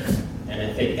character, and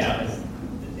I think that was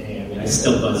the day. I mean, I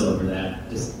still buzz over that.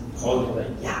 Just holding like,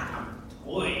 yeah, I'm a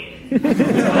toy. And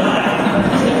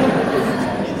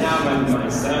now my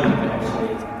son can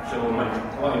actually show him my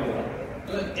toy. Like,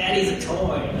 look, Daddy's a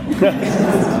toy.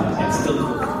 It's still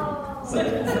cool.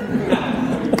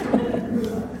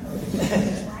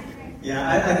 Yeah,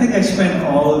 I think I spent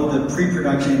all of the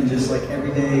pre-production just like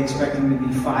every day expecting to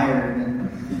be fired, and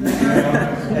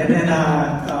then I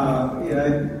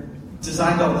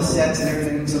designed all the sets and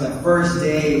everything. So that first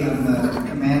day on the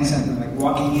command center, like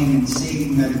walking in and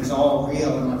seeing that it was all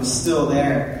real and I was still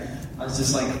there, I was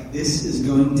just like, this is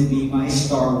going to be my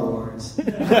Star Wars. And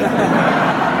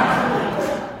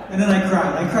then I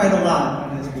cried. I cried a lot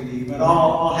on SBD, but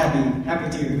all happy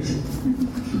tears.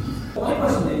 My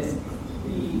question is,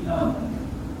 the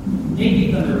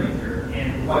Yankee Thunder Ranger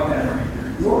and White Battle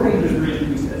Ranger, your Rangers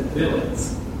originally said villains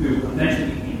who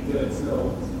eventually became good.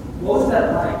 So what was that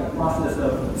like, the process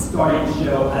of starting the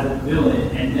show as a villain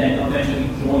and then eventually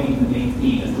joining the main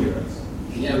team as heroes?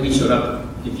 Yeah, we showed up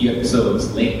a few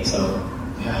episodes late, so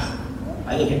yeah,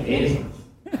 I didn't get paid as much.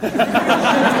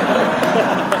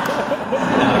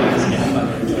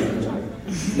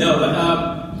 No, but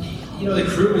the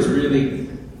crew was really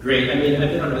great. I mean, I've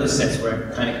been on other sets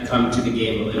where I kind of come to the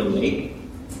game a little late,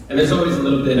 and there's always a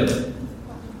little bit of,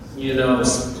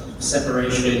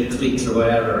 separation, cliques or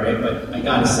whatever, right? But I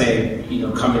gotta say,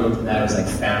 coming into that, it was like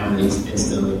family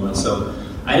instantly one. So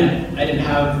I didn't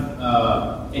have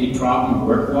any problem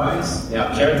work-wise.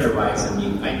 Yeah, character-wise, I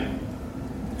mean,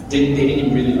 they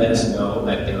didn't really let us know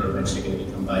that they were eventually going to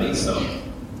become buddies. So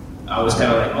I was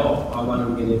kind of like, oh, how long are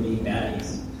we going to be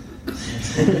baddies?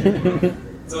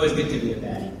 It's always good to be a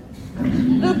baddie.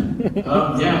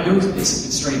 It's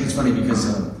strange. It's funny because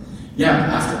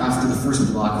after the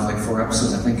first block of like 4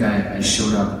 episodes, I think I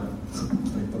showed up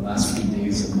like the last few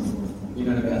days of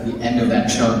at the end of that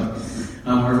chunk,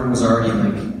 where everyone was already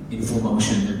like in full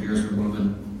motion, their gears were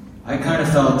moving. I kind of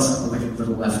felt like a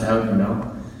little left out,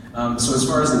 So as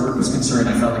far as the work was concerned,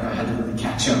 I felt like I had to really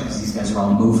catch up because these guys are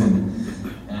all moving,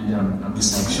 and I'm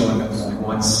just like showing up with like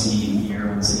one scene here,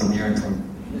 one scene there until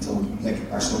like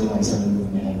our storyline started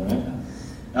moving ahead, right?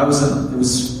 I was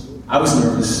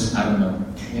nervous. I don't know,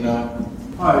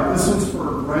 Hi, this one's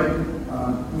for Greg.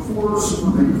 Before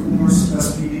Super Ranger Force,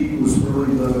 SPD was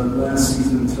really the last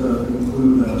season to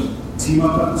include a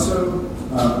team-up episode,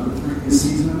 the previous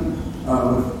season,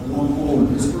 with Longpole and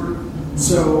Pittsburgh.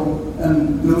 So,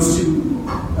 and those 2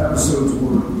 episodes episodes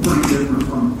were pretty different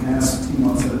from past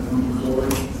team-ups that have come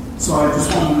before. So I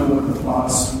just want to know what the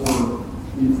thoughts were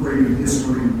in creating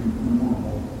history and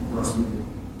normal for us to do.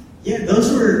 Yeah,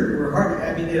 those were hard.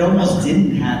 I mean, it almost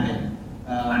didn't happen.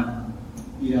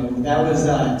 That was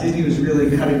Disney was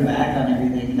really cutting back on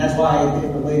everything, and that's why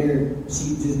in the later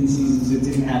Disney seasons it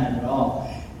didn't happen at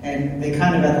all. And they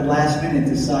kind of at the last minute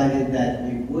decided that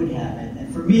it would happen.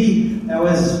 And for me, that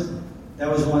was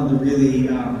one of the really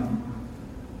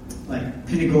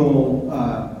pinnacle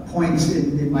points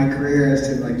in my career as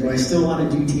to do I still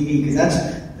want to do TV? Because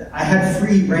I had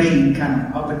free reign kind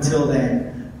of up until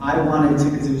then. I wanted to,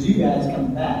 because it was you guys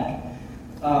coming back.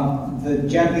 The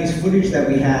Japanese footage that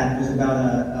we had was about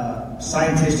a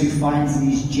scientist who finds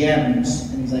these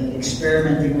gems and he's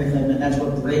experimenting with them, and that's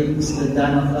what brings the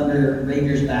Dino Thunder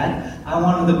Rangers back. I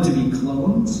wanted them to be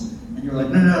clones, and you're like,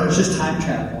 no, it's just time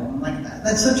travel. I'm like,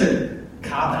 that's such a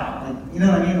cop out. You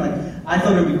know what I mean? I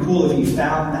thought it would be cool if you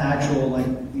found the actual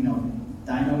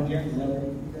dino gems. Is that what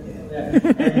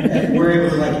and we're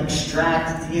able to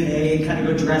extract DNA, kind of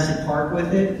go Jurassic Park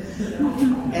with it,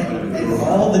 and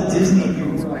all the Disney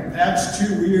people were like, "That's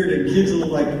too weird," and kids will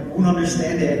won't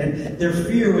understand it. And their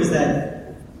fear was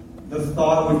that the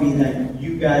thought would be that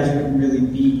you guys wouldn't really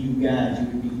be you guys; you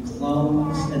would be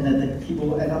clones, and that the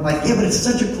people. And I'm like, yeah, but it's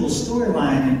such a cool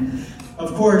storyline. And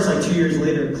of course, 2 years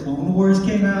later, Clone Wars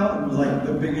came out and was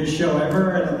the biggest show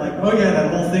ever. And I'm like, oh yeah,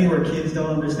 that whole thing where kids don't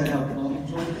understand how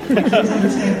clones work. Kids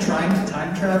understand trying to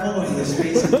time travel and the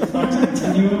space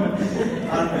continuum.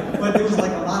 But there was a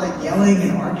lot of yelling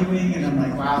and arguing, and I'm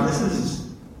like, wow,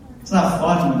 it's not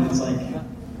fun when it's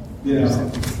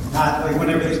not when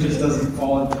everything just doesn't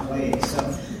fall into place. So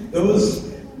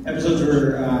those episodes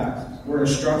were a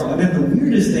struggle. And then the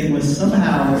weirdest thing was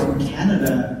somehow in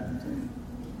Canada,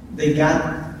 they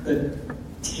got the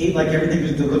tape, everything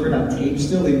was delivered on tape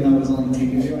still, even though it was only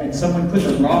tape video, and someone put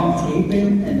the wrong tape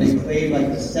in, and they played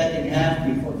the second half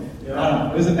before. I don't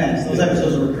know, it was a mess. Those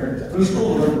episodes were cursed. It was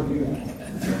cool to work with you guys.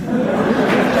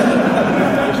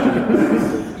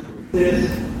 This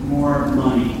more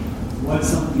money. What's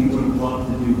something you would have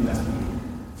loved to do with that money?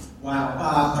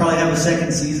 Wow, probably have a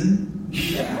second season.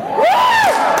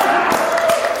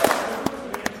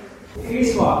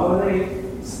 A-Swap,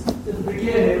 at the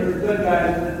beginning, they were the good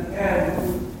guys, and at the end,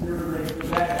 they were the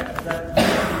bad guys.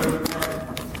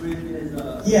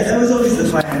 Yeah, that was always the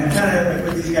plan. And kind of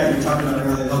what these guys were talking about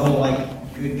earlier, the whole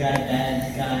good guy,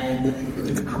 bad guy, and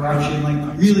the corruption.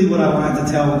 Really what I wanted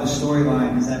to tell with the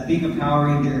storyline is that being a Power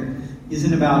Ranger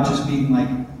isn't about just being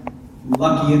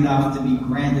lucky enough to be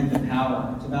granted the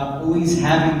power. It's about always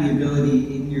having the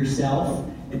ability in yourself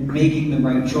and making the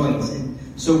right choice. And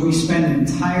so we spend an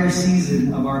entire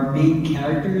season of our main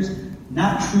characters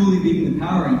not truly being the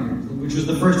Power Rangers, which was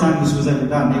the first time this was ever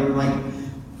done. They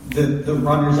were the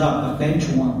runners-up, the bench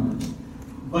warmers.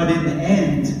 But in the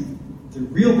end, the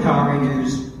real Power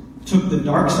Rangers took the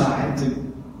dark side, to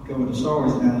go with a Star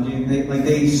Wars analogy, and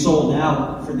they sold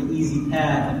out for the easy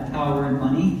path of power and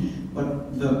money.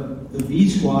 But the V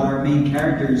Squad, our main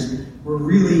characters, were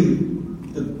really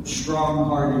the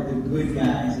strong-hearted, the good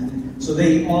guys. And so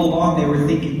all along they were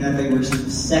thinking that they were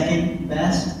second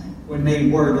best when they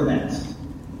were the best.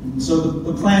 And so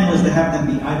the plan was to have them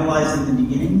be idolized in the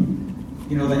beginning,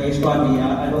 the A-Squad be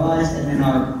idolized, and then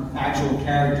our actual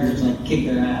characters kick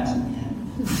their ass in the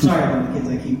end. Sorry about the kids,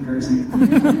 I keep cursing.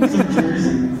 It's in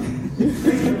Jersey.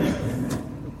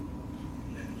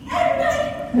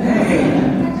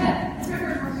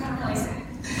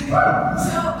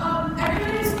 So,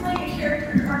 everybody was playing a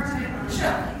character archetype on the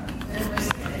show. There was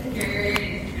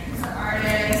Gary, the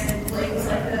artist, and Blake was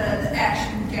the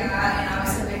action guy, and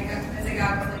obviously as a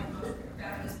guy was most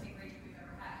fabulous thing we've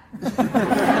ever had.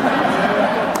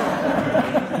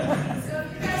 So if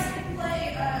you guys can play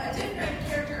a different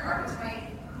character archetype,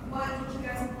 what would you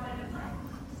guys have wanted to play?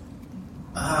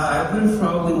 I would have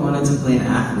probably wanted to play an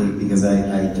athlete because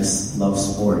I just love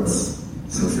sports.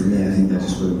 So for me, I think that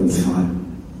just would have been fun.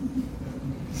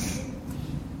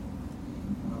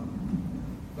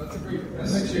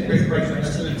 That's actually a great question.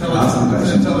 That's an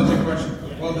intelligent question.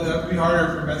 Well, that would be harder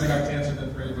for Mezigot to answer than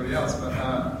for anybody else, but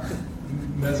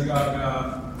Mezigot,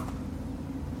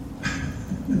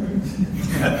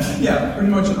 yeah, pretty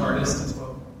much an artist as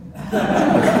well.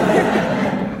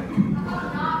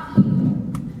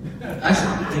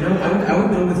 Actually, I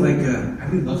would go with I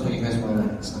really love how you guys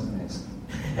wear sunrise.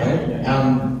 Right?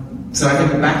 So I think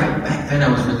back then I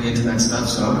was really into that stuff,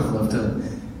 so I would have loved to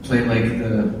play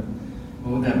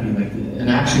what would that be, an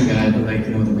action guy, but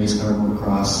the race car,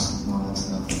 motocross, and all that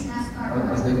stuff. I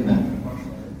was thinking that.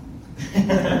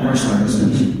 Martial arts.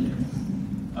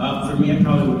 For me, I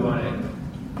probably would want to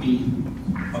be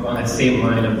along that same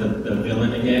line of the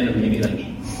villain again, and maybe like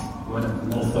one of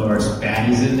Lothor's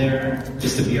baddies in there,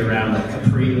 just to be around like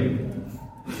Capri.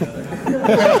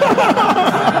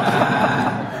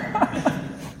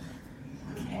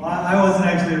 Well, I wasn't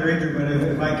actually a ranger, but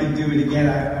if I could do it again,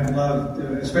 I'd love to,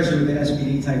 especially with the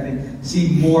SPD type thing, see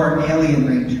more alien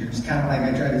rangers. Kind of like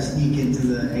I tried to sneak into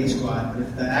the A squad. But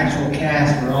if the actual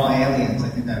cast were all aliens, I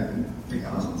think that would be pretty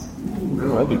awesome. Ooh,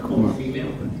 that'd be cool. Or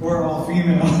female. Or all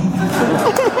female.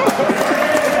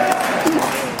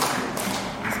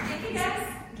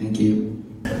 Thank you.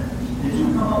 Did you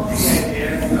come up with the idea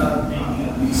of making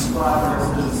a B squad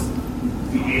versus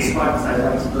the A squad? Because I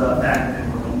liked the fact that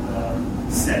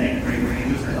we're setting great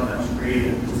ranges. I thought that was great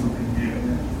and something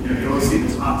new. You always see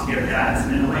the top tier guys,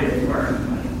 and in a way they were.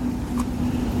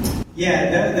 Yeah,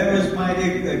 that was my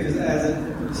idea, because as I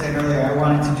was saying earlier, I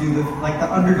wanted to do the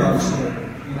underdog story,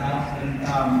 you know?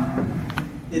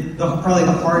 And, probably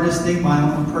the hardest thing, my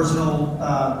own personal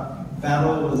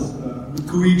battle was with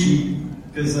Koichi,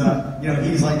 because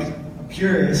he's like a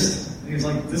purist. And he was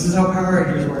like, "This is how Power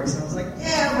Rangers works." And I was like,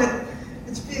 "Yeah, but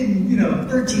it's been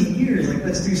 13 years. Like,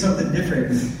 let's do something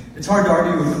different." It's hard to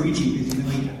argue with Koichi because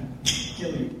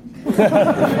kill you.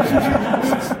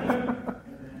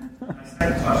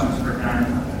 Second questions for Karen.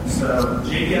 So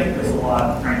JDF does a lot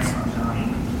of pranks on Johnny.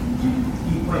 Do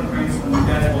you play pranks on you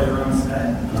guys while you're on set?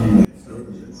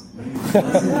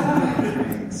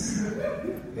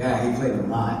 Yeah, he played a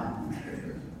lot.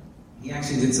 He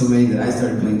actually did so many that I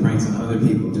started playing pranks on other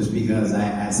people just because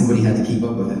somebody had to keep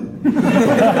up with him.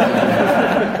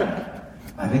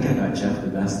 I think I got Jeff the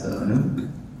best though, no?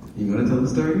 You want to tell the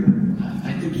story?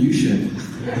 I think you should.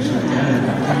 Actually,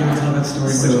 yeah, I can tell that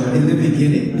story. So in the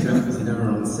beginning, Jeff was never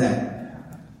on set.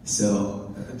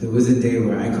 So there was a day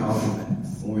where I called him at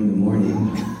 4 in the morning,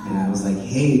 and I was like,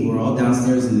 "Hey, we're all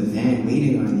downstairs in the van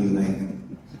waiting on you. Like,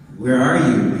 where are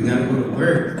you? You gotta go to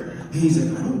work." And he's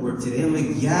like, "I don't work today." I'm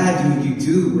like, "Yeah, dude, you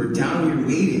do. We're down here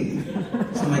waiting."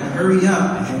 So I'm like, "Hurry up."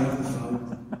 I hang up the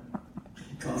phone.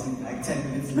 He calls me back 10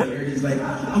 minutes later. He's like,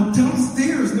 "I'm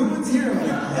downstairs. No one's here." I'm like,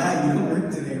 "Yeah, you don't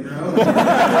work today, bro." Go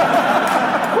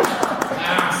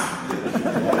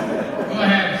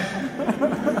ahead.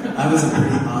 I was a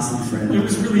pretty awesome friend. It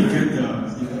was really good though.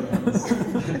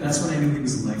 That's when I knew he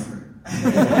was a lifer.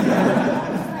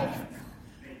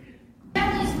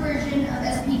 Japanese version of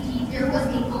SPD, there was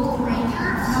a Gold Ranger.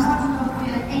 I want to know if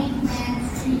you had any plans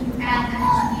to add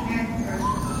that to the American version.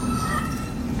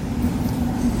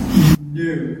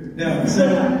 No. So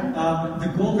the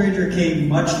Gold Ranger came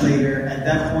much later. At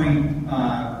that point,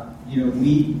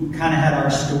 we kind of had our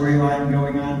storyline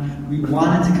going on. We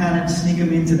wanted to kind of sneak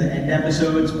them into the end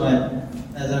episodes, but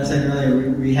as I've said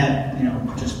earlier, we had,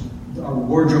 just our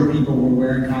wardrobe people were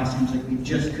wearing costumes. Like, we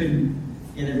just couldn't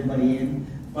get everybody in.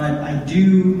 But I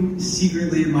do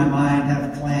secretly in my mind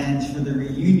have plans for the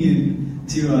reunion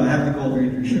to have the Gold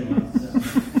Ranger show up. So.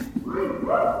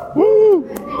 Woo!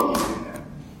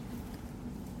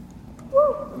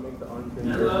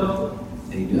 Hello.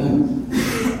 How you doing?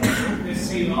 Good to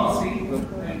see you all. See,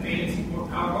 and fancy more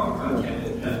power content.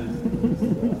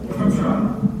 From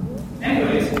Toronto.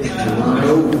 Anyways, before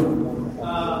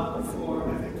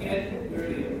I forget, where are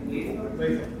you?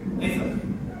 Nathan.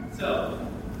 So,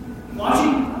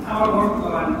 watching Power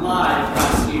Work-On live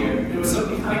last year, there was some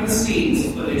behind-the-scenes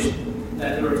footage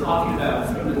that they were talking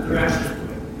about from the director's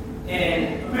point. And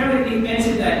apparently they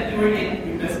mentioned that you were in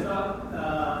your Mezcal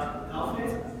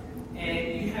outfit, and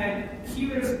you had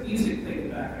Kira's music playing in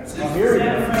the background. So you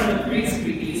sat in front of the green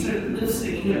screen, and you started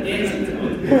lip-syncing and dancing to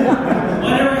it.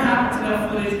 Whatever happened to that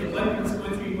footage, and what was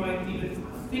going through your mind even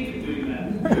think of doing that?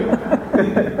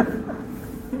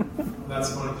 That's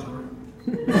a funny story.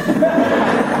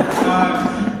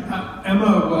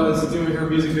 Emma was doing her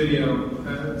music video,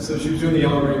 so she was doing the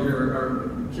Yellow Ranger, or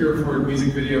Kira Ford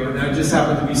music video, and I just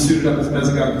happened to be suited up as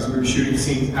Mezagot because we were shooting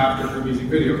scenes after her music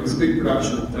video. It was a big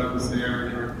production. Doug was there,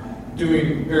 and they were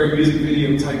doing very music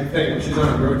video type thing. She's on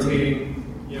a rotating,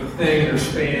 thing, and there's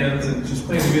fans, and just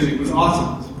playing the music. It was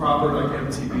awesome. It was a proper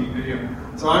MTV video.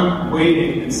 So I'm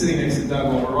waiting and sitting next to Doug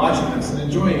while we're watching this and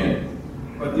enjoying it.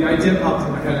 But the idea popped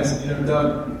in my head. I said,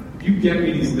 Doug, if you get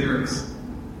me these lyrics,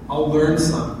 I'll learn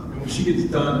some. And when she gets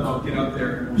done, I'll get up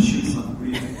there and we'll shoot some.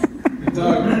 And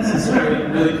Doug, this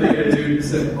really creative dude, he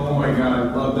said, "Oh my God,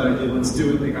 I love that idea. Let's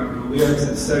do it." They got me the lyrics.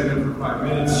 I studied them for 5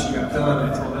 minutes. She got done.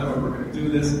 I told Emma, "We're going to do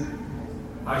this."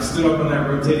 I stood up on that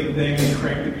rotating thing and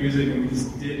cranked the music, and we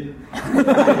just did it.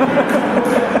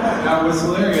 That was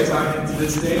hilarious. I, to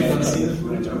this day, have not seen the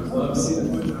footage. I would love to see the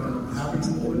footage. I don't know what happened to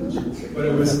the footage. But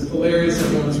it was hilarious.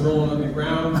 Everyone was rolling on the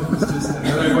ground. It was just, and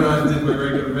then I went on and did my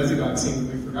regular Mezagot scene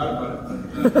that we forgot forgot about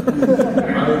it. But,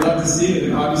 I would love to see it.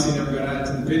 It obviously never got added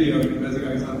to the video because the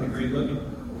guy's not that great looking.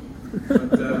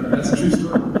 But that's a true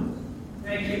story.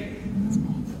 Thank you.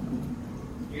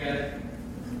 You got it.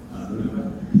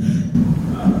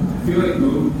 I feel like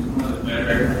Move is one of the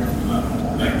better,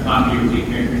 like continuity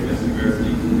characters that's in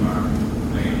University of Farm.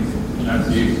 Like,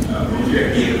 obviously, what was your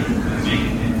idea of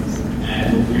making things,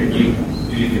 and what was your idea of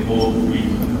doing the whole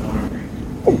region of the Orange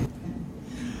Ranger?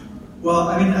 Well,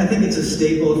 I mean, I think it's a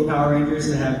staple of Power Rangers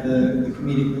to have the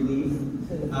comedic relief.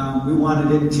 We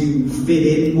wanted it to fit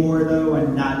in more, though,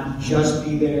 and not just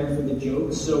be there for the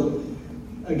jokes. So,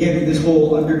 again, with this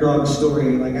whole underdog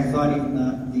story, like, I thought even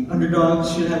the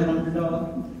underdogs should have an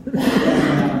underdog.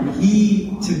 And, he,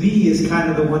 to me, is kind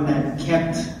of the one that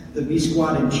kept the B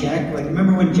Squad in check. Like,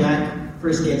 remember when Jack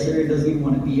first gets there, he doesn't even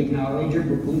want to be a Power Ranger,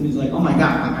 but Boom is like, oh my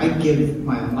god, like, I'd give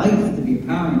my life to be a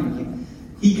Power Ranger. Like,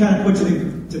 he kind of puts it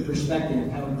into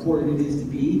perspective how important it is to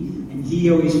be, and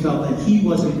he always felt that he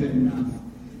wasn't good enough.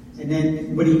 And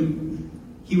then, but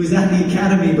he was at the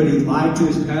academy, but he lied to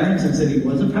his parents and said he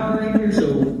was a Power Ranger,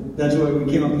 so that's why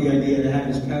we came up with the idea to have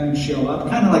his parents show up.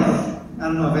 Kind of like, I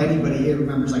don't know if anybody here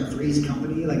remembers like Three's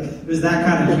Company, like it was that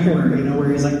kind of humor, you know,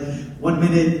 where he's like 1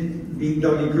 minute being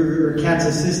Doggy Kruger or Cat's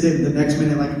assistant, the next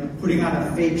minute like putting on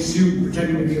a fake suit,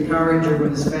 pretending to be a Power Ranger when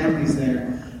his family's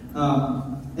there.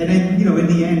 And then, you know, in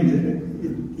the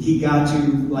end, he got to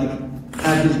like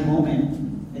have his moment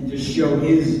and just show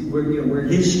where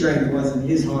his strength was in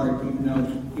his heart, even though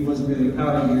he wasn't really a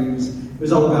Power Ranger. It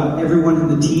was all about everyone on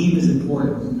the team is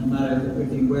important, no matter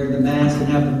if you wear the mask and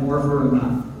have the morpher or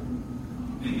not.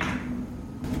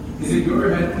 Is it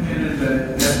your headcanon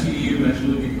that SPD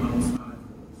eventually becomes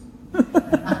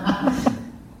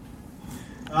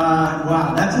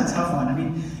wow, that's a tough one. I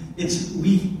mean,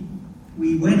 we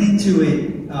went into it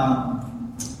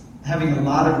having a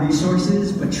lot of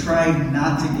resources, but trying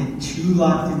not to get too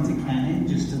locked into canon,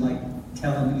 just to like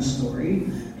tell a new story.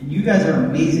 And you guys are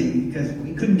amazing because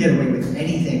we couldn't get away with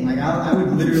anything. Like I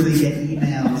would literally get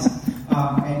emails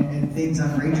and things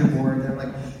on Ranger Board. They're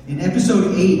like, in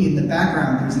episode 8, in the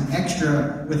background, there's an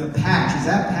extra with a patch. Is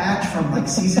that patch from like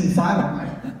season 5? I'm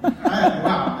like,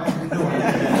 wow, I have no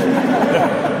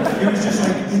idea. It was just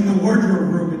like in the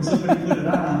wardrobe room and somebody put it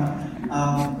on.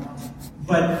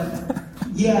 But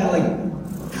yeah, like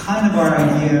kind of our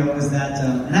idea was that,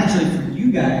 and actually for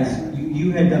you guys,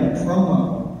 you had done a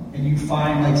promo and you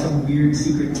find like some weird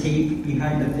secret tape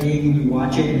behind the thing and you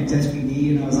watch it and it's SPD,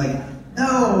 and I was like,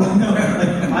 no,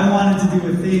 like I wanted to do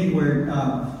a thing where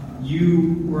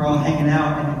you were all hanging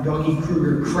out and Doggy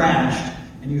Kruger crashed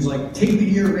and he was like, take me to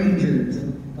your Rangers,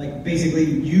 and like basically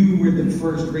you were the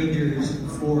first Rangers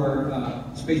for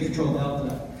Space Patrol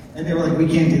Delta, and they were like, we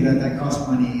can't do that costs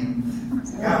money, and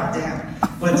god damn.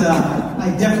 But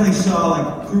I definitely saw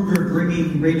like Kruger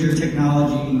bringing Ranger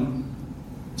technology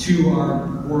to our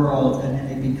world and then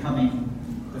it becoming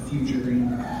the future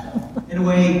Ranger. In a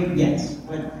way, yes,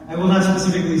 but I will not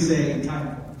specifically say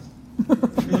time force.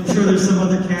 Because I'm sure there's some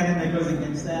other canon that goes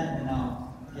against that, and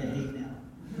I'll get hate now.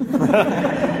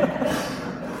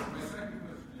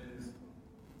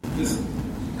 This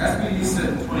SPD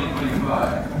said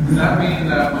 2025. Does that mean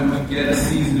that when we get a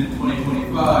season in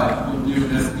 2025, we'll do an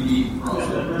SPD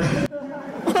crossover?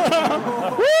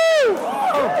 Woo!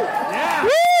 Yeah!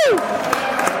 Woo!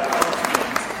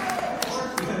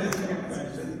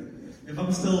 If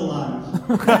I'm still alive.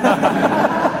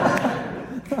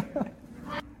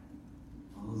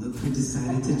 Oh, look who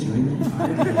decided to join the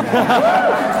party.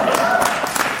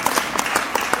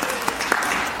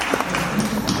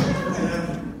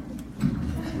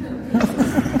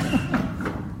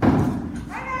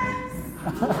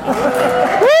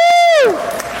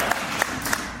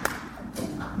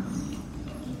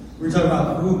 We're talking about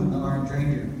Boom and the Orange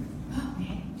Ranger.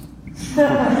 I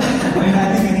mean,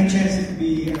 I think any chance it could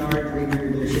be an Orange Ranger,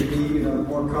 there should be,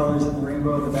 more colors in the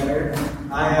rainbow, the better.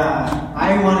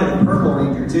 I wanted a Purple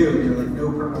Ranger too, and they're like,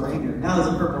 no Purple Ranger. Now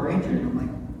there's a Purple Ranger, and I'm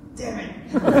like, damn it.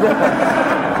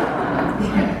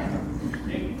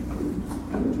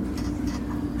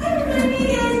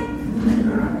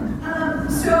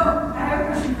 So, I have a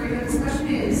question for you. This question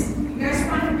is, you guys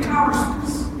find a power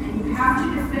source, and you have to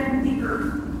defend the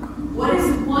Earth. What is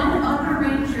one other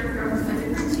Ranger from a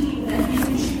different team that you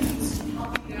can choose to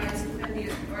help you guys defend the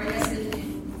Earth? Or I guess it is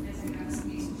a kind of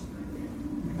space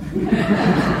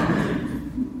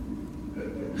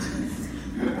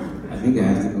I think I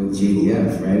have to go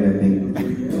JDF, right? I think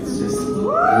it's just,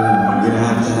 you're gonna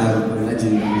have to have a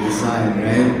legend on your side,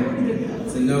 right?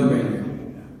 It's a no-brainer.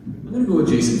 I'm gonna go with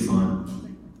Jason Fawn.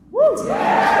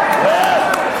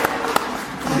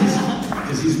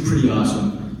 Because he's pretty awesome,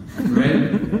 right?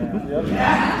 Emma,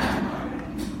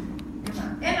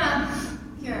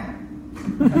 here.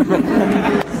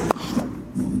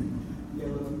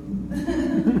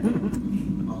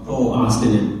 I'll pull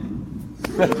Austin in.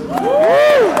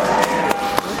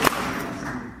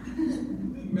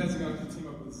 Metzger should team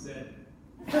up with Zed.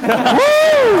 We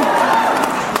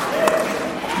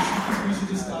should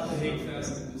just stop the hate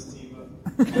fest and just team up.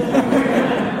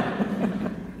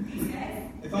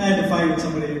 If I had to fight with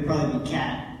somebody, it'd probably be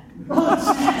Cat.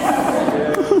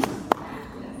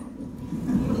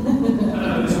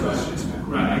 This question is for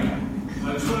Greg. I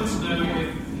just wanted to know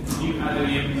if you had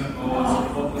any input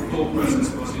on what the thought process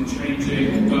was in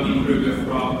changing Dunning Kruger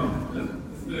from the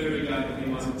furry guy that he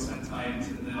was in Sentai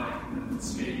into the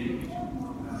skating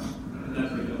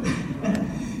leather guy.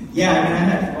 Yeah, I mean, I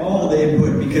had all the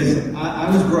input because I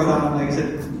was brought up, like I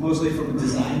said, mostly from a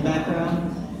design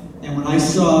background. And when I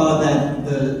saw that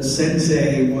the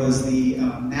sensei was the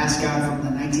mascot from the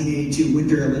 1982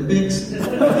 Winter Olympics, I was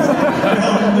like,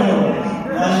 oh no,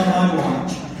 not on my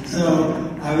watch. So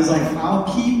I was like, I'll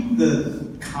keep the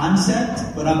concept,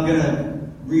 but I'm gonna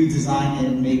redesign it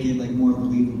and make it like more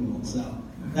believable. So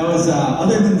that was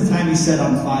other than the time he set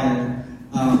on fire.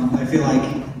 I feel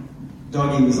like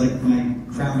Doggy was like my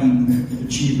crowning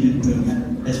achievement of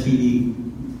SPD.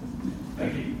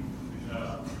 Thank you.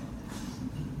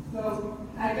 So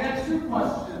I got two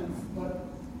questions, but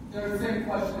they're the same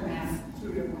question asked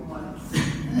two different ones.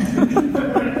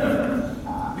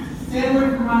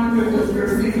 Stanley Monica was your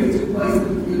secret to place in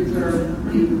the future.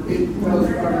 It was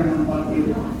starting on Bucky.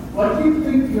 What do you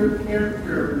think your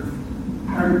characters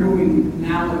are doing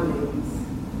nowadays?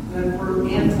 Then for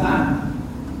Anton,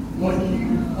 what do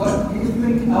you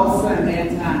think Elsa and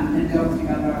Anton end up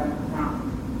together at the prom?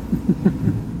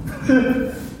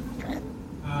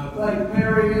 Like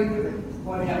married,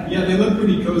 what happened? Yeah, they look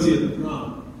pretty cozy at the prom.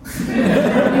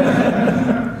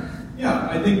 Yeah,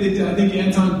 I think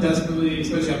Anton desperately,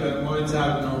 especially after that wanted to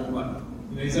have an own life.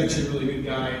 You know, he's actually a really good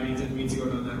guy, and he didn't mean to go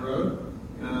down that road.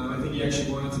 I think he actually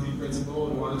wanted to be principal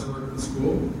and wanted to work in the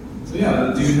school. So yeah,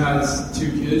 the dude has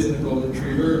 2 kids and a golden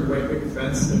retriever, and a white picket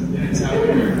fence, and he's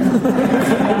happy here.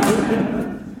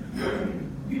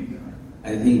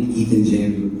 I think Ethan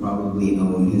James would probably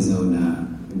own his own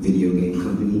video game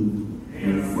company.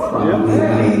 Probably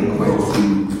made quite a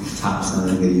few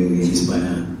top-selling video games by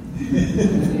now.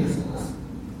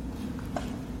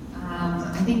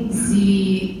 I think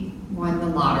Z won the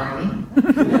lottery.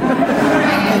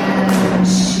 And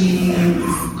she's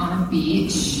on a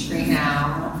beach right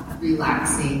now,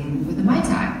 relaxing with a Mai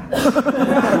Tai.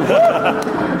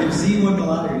 If Z won the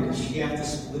lottery, does she have to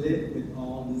split it with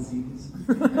all the Z's?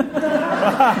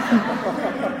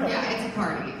 Yeah, it's a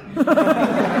party.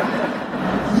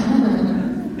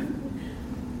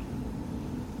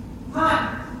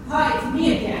 Hi, it's me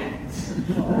again.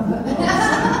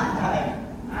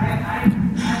 I've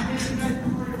been with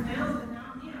for sales and now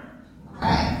I'm here.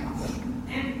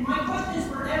 And my question is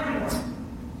for everyone.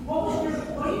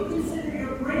 What do you consider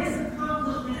your greatest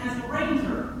accomplishment as a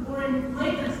ranger, or in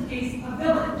Lathan's case, a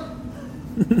villain?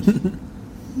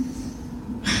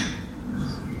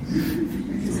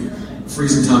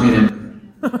 Freezing Tommy and Ember.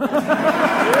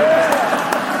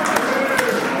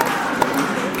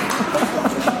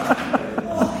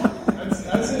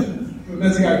 That's it.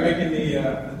 That's the guy making the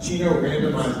Chino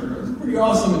randomizer. It was a pretty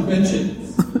awesome invention.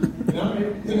 You know,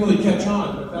 it didn't really catch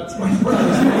on, but that's my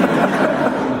first.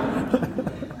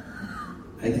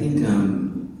 I think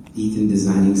Ethan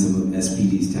designing some of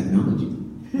SPD's technology.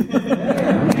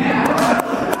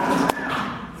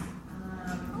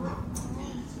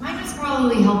 Mine was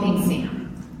probably helping Sam.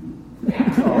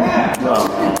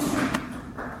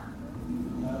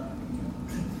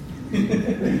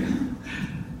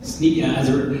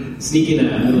 Sneaking a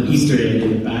little Easter egg in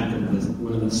the back of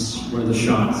one of the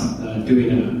shots,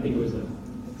 doing I think it was a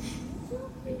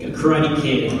Karate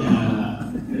Kid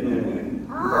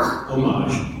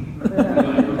homage. A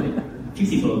few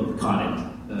people caught it,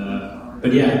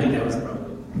 but yeah, I think that was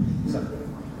probably.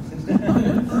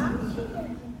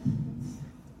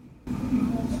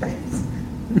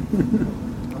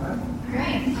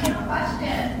 Alright, final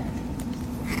question.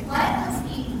 What was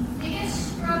the biggest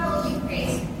struggle you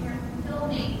faced when you were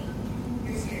filming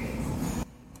your series?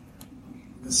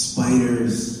 The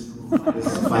spiders.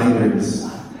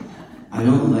 I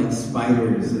don't like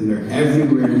spiders, and they're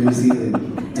everywhere in New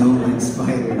Zealand. Don't like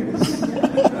spiders.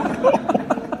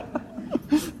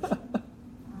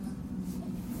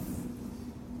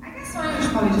 I guess mine was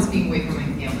probably just being away from my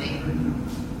family.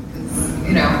 Because,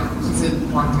 you know, it's a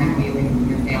long time to be away from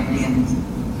your family and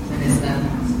to miss them.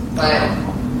 But,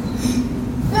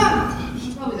 yeah,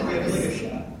 it's probably the hardest.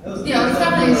 You know, it's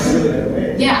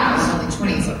definitely, yeah,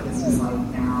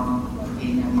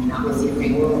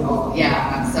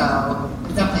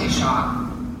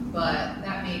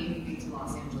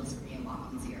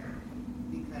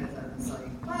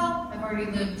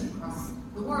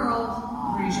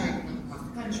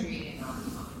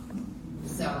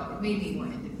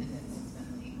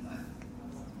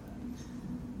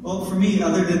 Well, for me,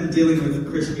 other than dealing with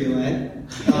Chris Gillette,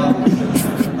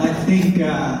 I think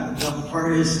the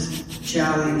hardest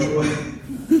challenge was...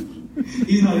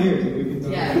 He's not here, so we can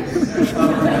talk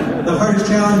about it. The hardest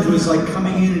challenge was like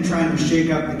coming in and trying to shake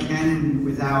up the canon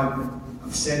without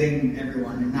upsetting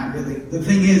everyone and not really... The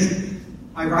thing is,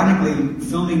 ironically,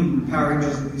 filming Power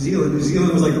Rangers in New Zealand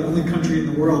was like the only country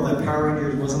in the world that Power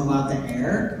Rangers wasn't allowed to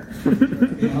air.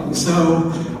 You know?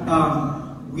 So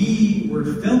we were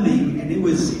filming and it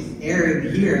was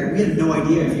airing here, and we had no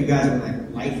idea if you guys were like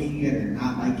liking it or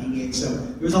not liking it. So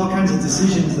there was all kinds of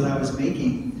decisions that I was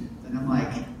making, and I'm like,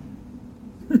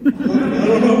 I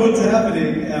don't know what's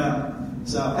happening.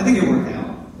 So I think it worked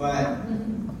out, but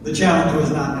the challenge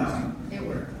was not knowing. It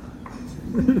worked.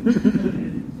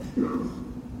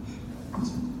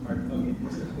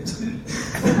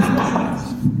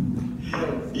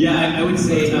 Yeah, I would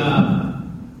say,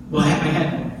 well, I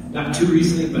had, not too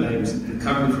recently, but I was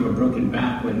recovering from a broken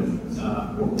back when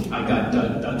I got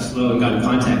Doug Sloan got in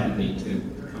contact with me to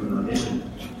come and audition.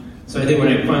 So I think when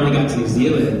I finally got to New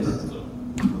Zealand,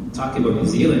 talking about New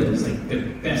Zealand, it was like the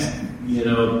best,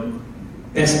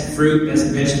 best fruit, best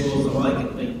vegetables, all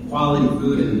like quality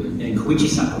food, and Koichi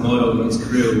Sakamoto and his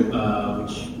crew,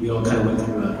 which we all kind of went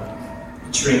through a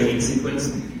training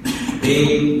sequence.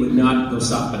 They would not go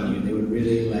soft on you. They would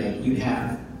really you'd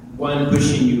have one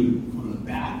pushing you on the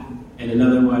back and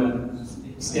another one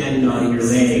standing on your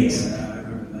legs,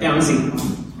 bouncing.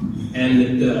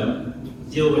 And the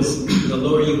deal was, the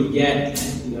lower you would get,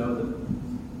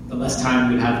 the less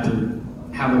time you'd have to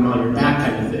have them on your back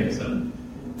kind of thing. So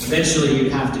eventually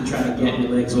you'd have to try to get your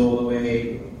legs all the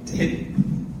way to hit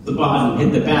the bottom,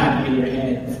 hit the back, and your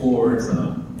head forward.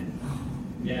 So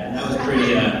yeah, that was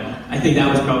pretty, I think that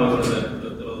was probably one of the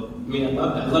I mean,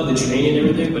 I love the training and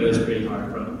everything, but it was pretty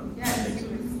hard, bro.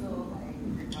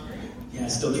 Yeah,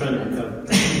 still trying to recover.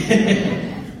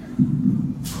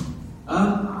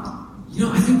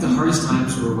 I think the hardest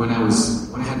times were when I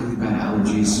had really bad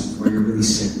allergies, where you're really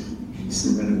sick, and you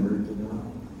still gotta work,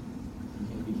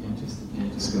 You can't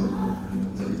just go,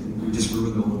 you just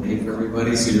ruin the whole day for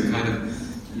everybody, so you're kind of,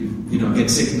 you get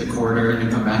sick in the corner, and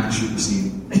then come back and shoot your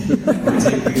scene.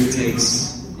 It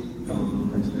takes a couple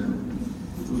of hours,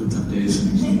 Those are tough days.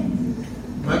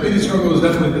 My biggest struggle was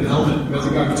definitely the helmet. Because I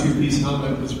got a two-piece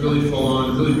helmet. It was really full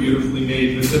on, really beautifully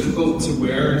made, but difficult to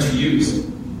wear and to use.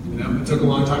 It took a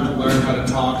long time to learn how to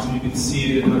talk so you could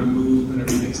see it and how to move and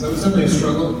everything. So that was definitely a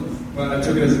struggle, but I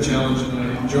took it as a challenge and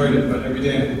I enjoyed it. But every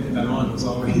day I didn't put that on. It was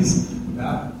always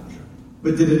bad.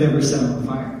 But did it ever set on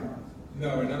fire?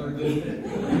 No, it never did.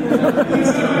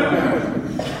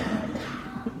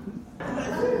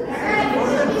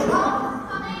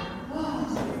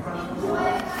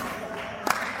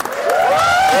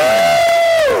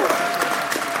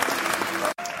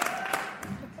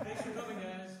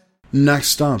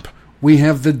 Next up, we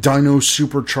have the Dino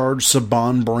Supercharged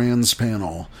Saban Brands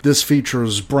panel. This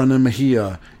features Brennan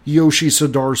Mejia, Yoshi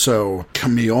Sudarso,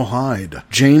 Camille Hyde,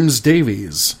 James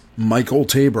Davies, Michael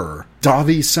Tabor,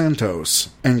 Davi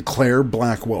Santos, and Claire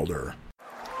Blackwelder.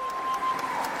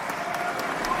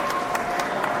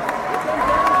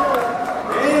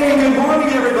 Hey, good morning,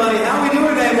 everybody. How we doing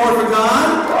today, Morphicon?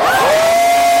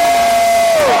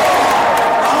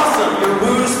 Awesome. Your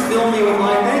boos fill me with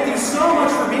life. Thank you so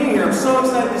much for being here. I'm so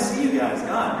excited to see you guys.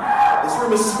 God, this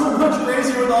room is so much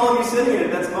crazier with all of you sitting in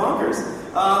it. That's bonkers.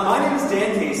 My name is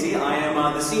Dan Casey. I am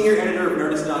the senior editor of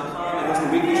Nerdist.com. I host a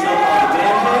weekly show called The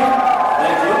Dan Cave.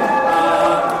 Thank you.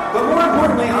 But more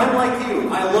importantly, I'm like you.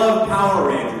 I love Power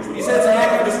Rangers. When you say it's an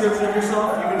accurate description of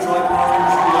yourself, you enjoy Power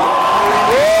Rangers. You love Power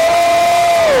Rangers.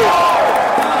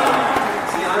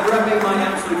 See, I'm repping my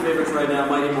absolute favorites right now,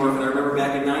 Mighty Morphin. I remember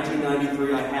back in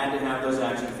 1993, I had to have those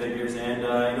action figures, and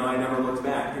I never looked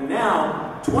back. And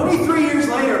now, 23 years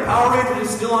later, Power Rangers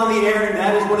is still on the air, and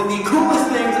that is one of the coolest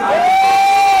things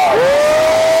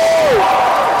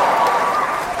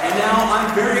And now I'm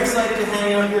very excited to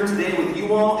hang out here today with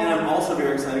you all, and I'm also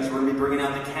very excited because we're going to be bringing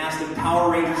out the cast of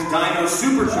Power Rangers Dino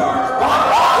Supercharged.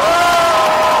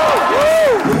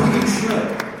 You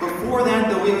should. Before that,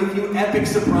 though, we have a few epic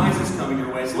surprises coming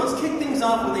your way, so let's kick things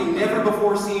off with a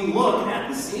never-before-seen look at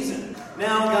the season.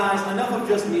 Now, guys, enough of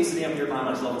just me sitting up here by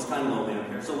myself. It's kind of lonely up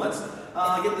here, so let's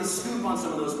get the scoop on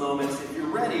some of those moments. If you're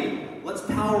ready, let's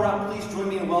power up. Please join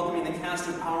me in welcoming the cast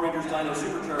of Power Rangers Dino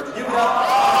Supercharged. Give it up.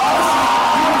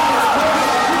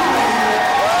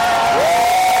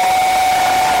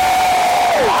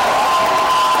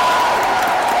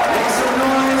 Make some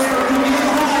noise for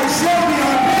Camille Hyde, Sylvia,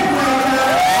 Big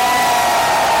Ranger.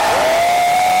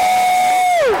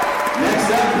 Next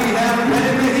up, we have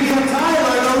Brennan Mejia,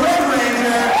 Tyler, the Red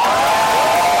Ranger.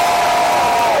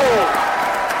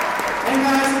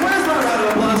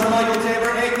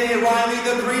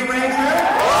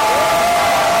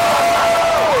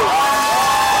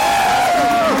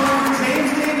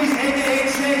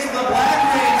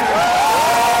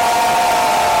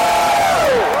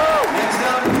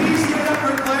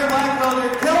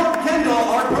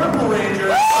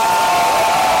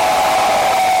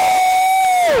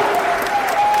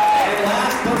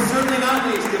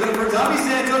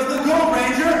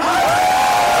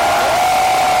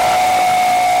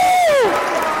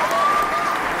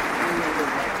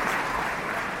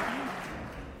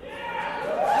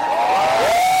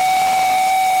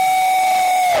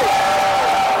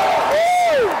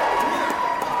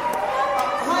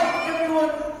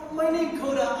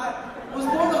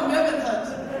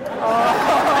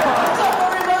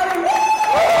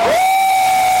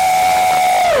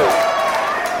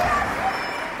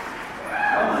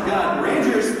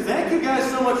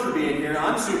 so much for being here.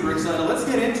 I'm super excited. Let's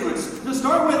get into it. To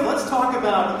start with, let's talk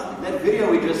about that video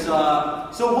we just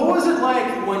saw. So what was it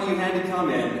like when you had to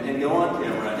come in and go on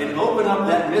camera and open up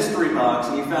that mystery box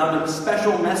and you found a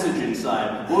special message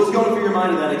inside? What was going through your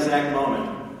mind at that exact moment?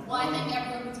 Well, I think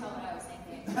everyone could tell what I was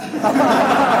thinking. I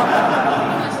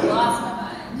pretty much lost my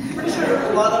mind. Pretty sure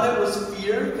a lot of it was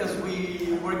fear because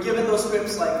we were given those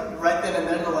scripts like right then and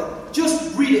then. We're like,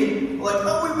 just read it. We're like,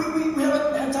 oh, we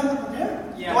haven't had time to prepare.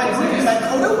 Yeah, do I do it in that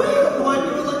code away or do I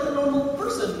do it like a normal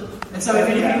person? And so if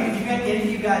any of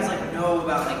you guys like know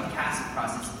about like the casting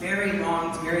process, it's very long,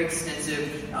 it's very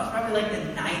extensive. That was probably like the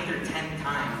 9th or 10th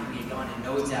time we had gone in,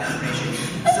 no exaggeration.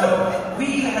 So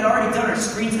we had already done our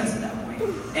screen test at that point.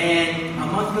 And a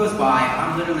month goes by,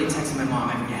 I'm literally texting my mom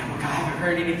every day. I'm like, I haven't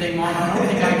heard anything, Mom, I don't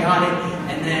think I got it.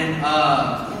 And then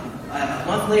a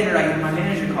month later, my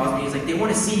manager calls me, he's like, they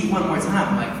want to see you one more time.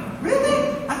 I'm like,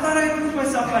 really? I thought I proved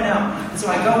myself by now. And so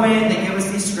I go in, they give us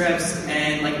these scripts,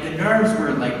 and like the nerves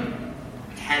were like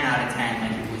 10 out of 10,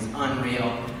 like it was unreal.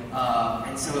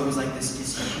 And so it was like this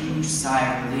huge sigh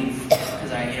of relief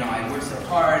because I worked so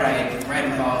hard. I read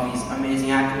with all these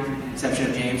amazing actors, with the exception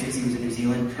of James because he was in New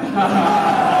Zealand. He's not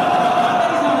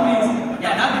amazing.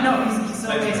 Yeah, he's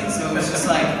so amazing. So it was just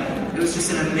like it was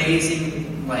just an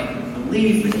amazing like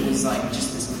relief, and it was like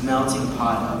just this melting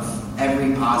pot of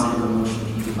every positive emotion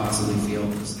that you could possibly feel.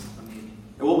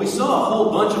 Well, we saw a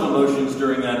whole bunch of emotions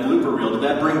during that blooper reel. Did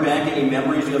that bring back any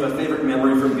memories? Do you have a favorite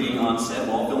memory from being on set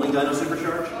while filming Dino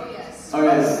Supercharged? Oh, yes. Oh,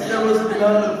 yes. There was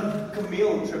none of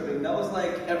Camille tripping. That was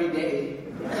like every day.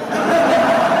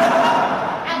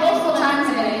 Multiple times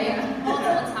a day, yeah.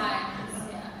 Multiple times,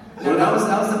 yeah. No, that was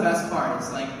the best part.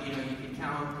 It's like, you could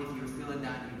count, if you were feeling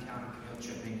down, you could count on Camille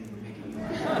tripping and making you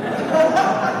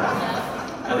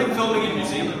I think filming in New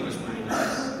Zealand was pretty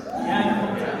nice.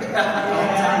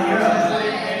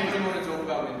 Anybody want to talk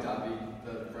about when Darby,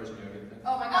 the frozen yogurt thing?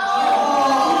 Oh my gosh.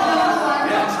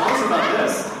 Yeah, tell us about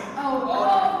this.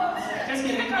 Just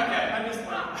kidding. Okay, I missed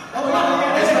one.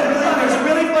 There's a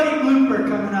really funny blooper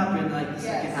coming up in like the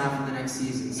second half of the next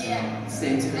season, so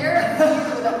stay tuned. There are a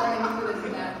few that are included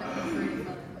in that. That was pretty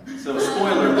fun. So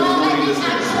spoiler,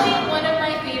 Actually, one of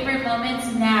my favorite moments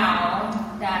now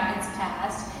that it's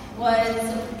passed was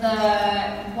the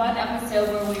one episode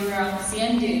where we were on the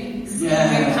sand dunes. Yeah.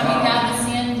 We were coming down the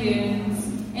sand dunes,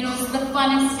 and it was the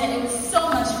funnest. It was so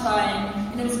much fun,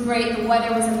 and it was great. The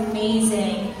weather was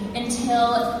amazing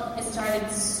until it started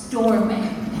storming.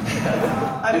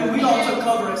 I mean, we all took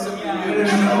cover except for you.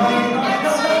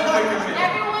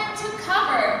 Everyone took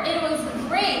cover. It was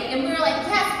great, and we were like,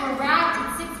 yes, we're wrapped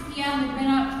at 6 p.m. We've been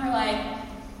up for like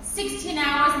 16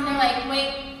 hours, and they're like,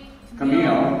 wait.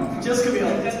 Camille. Just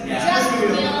Camille. Just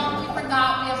Camille. We forgot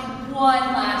we have one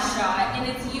last shot, and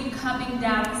it's you coming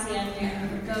down the sand dune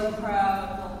with your GoPro,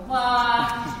 blah, blah,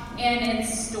 blah, and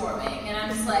it's storming. And I'm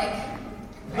just like,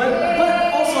 But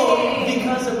also,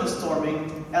 because it was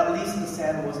storming, at least the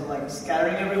sand wasn't like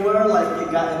scattering everywhere, like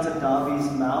it got into Dobby's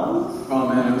mouth. Oh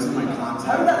man, it was in my contact.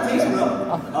 How did that taste,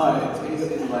 bro? Oh, it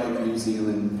tasted like New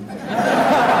Zealand.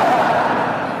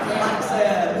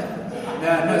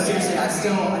 Yeah, no, seriously, I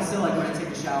still like when I take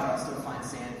a shower, I still find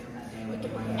sand from that day like in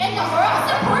my and the moral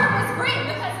support was great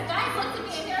because the guys looked at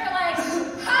me and they were like,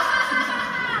 ha ha ha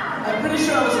ha. I'm pretty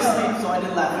sure I was asleep, so I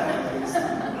didn't laugh at it.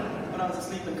 When I was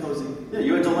asleep and cozy. Yeah,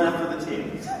 you had to laugh for the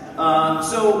team.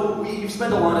 So you've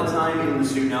spent a lot of time in the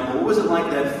suit now, but what was it like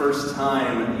that first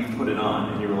time you put it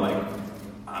on and you were like,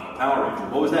 I'm a Power Ranger?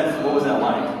 What was that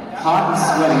like? Hot and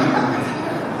sweaty.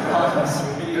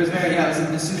 It was very,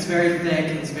 the suit's very thick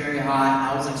and it's very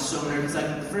hot. I was like so nervous. Like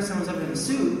the first time I was up in the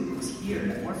suit, it was here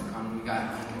at Morphicon when we got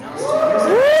announced 2 years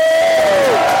ago.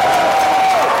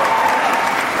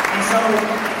 And so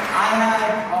I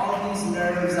had all of these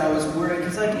nerves. I was worried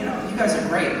because you guys are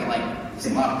great, but there's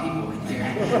a lot of people in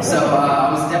here. So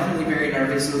I was definitely very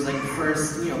nervous. It was like the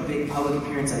first, big public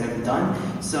appearance I'd ever done.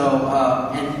 So,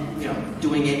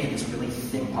 doing it in this really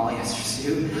thick polyester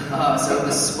suit. So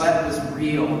the sweat was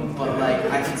real, but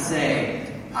I can say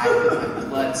I put my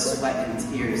blood, sweat, and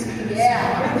tears into this.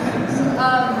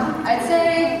 Yeah. I'd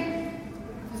say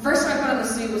the first time I put on the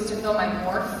suit was to film my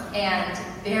morph, and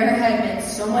there had been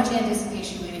so much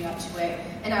anticipation leading up to it,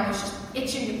 and I was just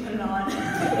itching to put it on.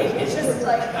 It's just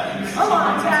like, come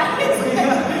on, guys.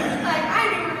 I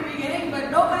knew from the beginning,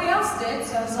 but nobody else did,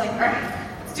 so I was like, all right,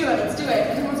 let's do it.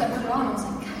 And then once I put it on, I was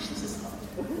like, gosh, this is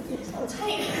so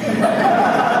tight.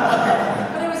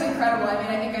 But it was incredible. I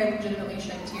think I legitimately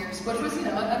shed tears, which was, a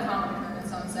common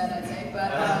occurrence on set, I'd say.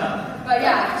 But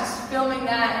yeah, just filming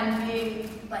that and being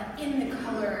in the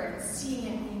color and seeing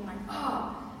it, being like,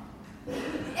 oh,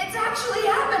 it's actually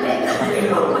happening.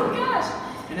 Oh my gosh.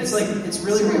 And it's like, it's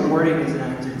really rewarding as an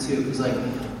actor too, because like,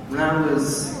 when I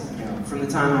was, from the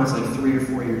time I was like 3 or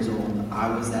 4 years old,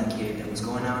 I was that kid that was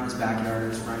going out in his backyard or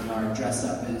his front yard, dressed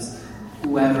up as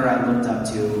whoever I looked up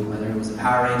to, whether it was a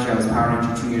Power Ranger. I was a Power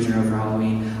Ranger 2 years in a row for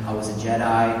Halloween. I was a Jedi.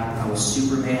 I was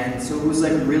Superman. So it was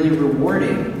like really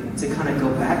rewarding to kind of go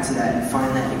back to that and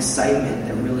find that excitement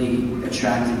that really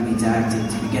attracted me to acting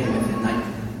to begin with. And like,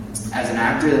 as an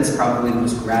actor, that's probably the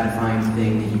most gratifying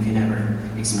thing that you can ever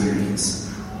experience.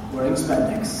 Wearing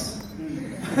spandex.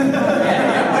 Wearing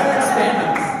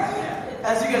spandex.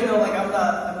 As you guys know, like I'm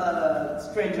not a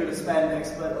stranger to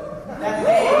spandex, but that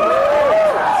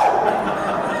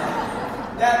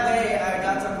day I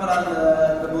got to put on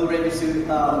the Blue Ranger suit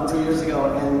 2 years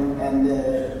ago, and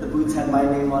the boots had my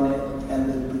name on it, and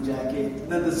the jacket,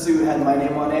 the suit had my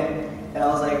name on it, and I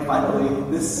was like, finally,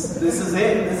 this is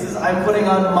it. I'm putting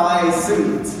on my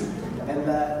suit, and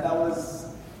that was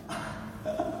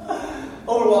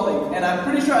overwhelming. And I'm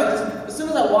pretty sure as soon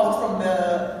as I walked from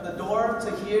the door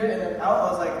to here and then out,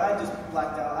 I was like, I just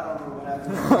blacked out. I don't remember what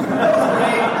happened. That was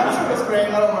great. I'm sure it was great. I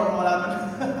don't remember what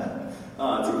happened.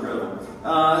 Oh, it's incredible.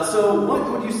 So what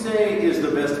would you say is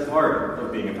the best part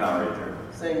of being a Power Ranger?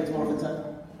 Saying it's Morphin time.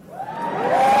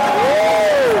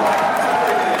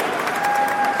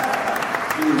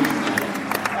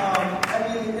 I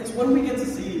mean, it's when we get to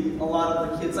see a lot of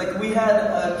the kids. Like, we had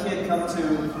a kid come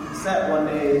to set one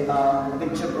day. I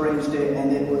think Chip arranged it,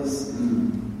 and it was...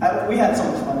 we had so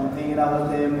much fun hanging out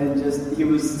with him, and just he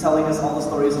was telling us all the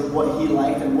stories of what he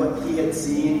liked and what he had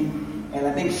seen. And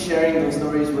I think sharing those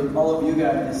stories with all of you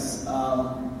guys,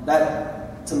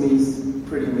 that to me is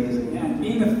pretty amazing. Yeah, and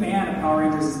being a fan of Power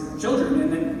Rangers as children,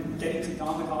 and then getting to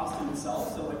don the costume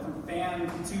itself, so like from fan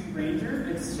to Ranger,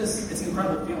 it's an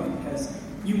incredible feeling, because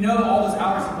you know all those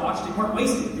hours you watched it weren't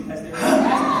wasted, because they were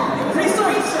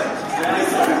research.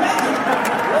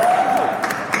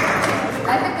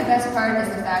 I think the best part is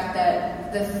the fact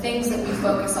that the things that we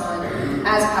focus on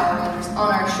as Power Rangers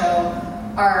on our show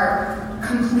are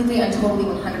completely and totally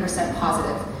 100%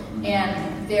 positive.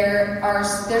 And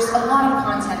there's a lot of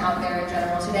content out there in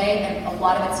general today, and a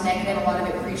lot of it's negative, a lot of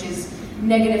it preaches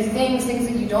negative things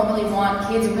that you don't really want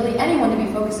kids or really anyone to be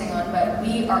focusing on, but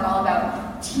we are all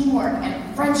about teamwork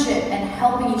and friendship and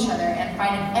helping each other and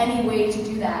finding any way to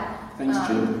do that. Thanks,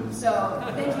 Chip. So,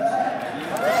 thank you, Chip.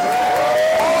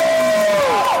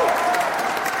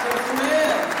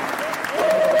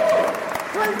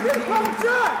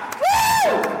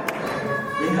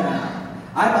 Yeah.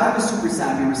 I have a super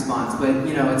sappy response, but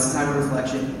it's time of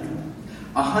reflection.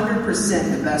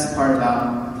 100% the best part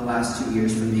about the last 2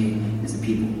 years for me is the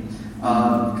people.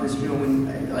 Because when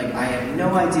I had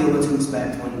no idea what to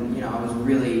expect when I was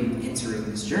really entering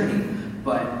this journey,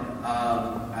 but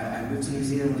I moved to New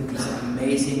Zealand with these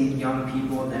amazing young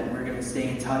people that we're going to stay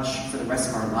in touch for the rest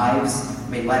of our lives.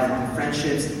 Made lifelong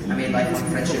friendships. I made lifelong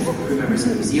friendships with crew members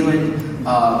in New Zealand,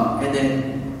 and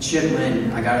then Chip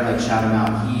Lynn, I gotta shout him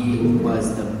out. He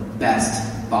was the best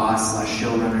boss /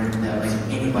 showrunner that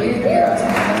anybody could ever ask.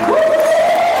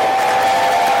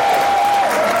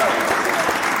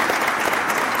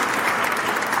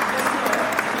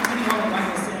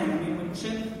 When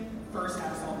Chip first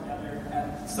had us all together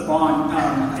at Saban,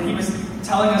 and he was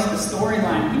telling us the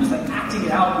storyline, he was acting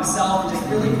it out himself and just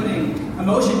really putting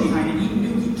emotion behind it. He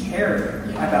knew he cared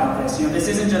about this. This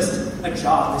isn't just a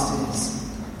job. This is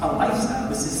a lifestyle.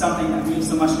 This is something that means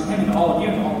so much to him and to all of you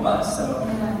and all of us. So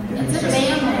it's a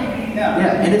family.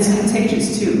 Yeah, and it's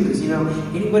contagious too, because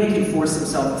anybody can force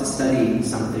themselves to study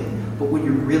something, but when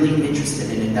you're really interested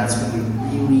in it, that's when you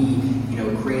really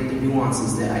create the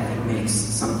nuances that I think makes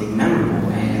something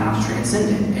memorable and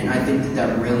transcendent. And I think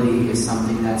that really is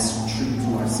something that's true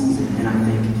to our season. And I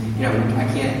think I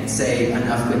can't say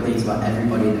enough good things about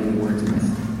everybody that we worked with.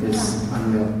 It's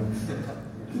unreal.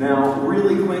 Now,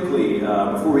 really quickly,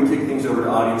 before we kick things over to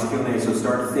audience Q&A, so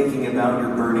start thinking about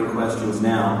your burning questions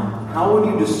now. How would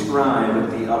you describe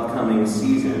the upcoming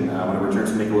season, when it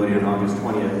returns to Nickelodeon on August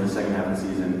 20th, the second half of the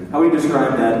season? How would you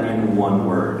describe that in one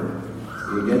word?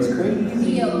 It gets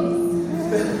crazy. Feels.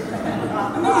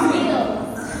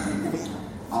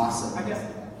 Awesome. I guess.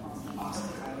 Awesome.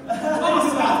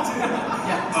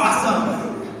 Yeah, awesome.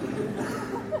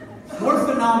 More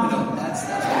phenomenal. That's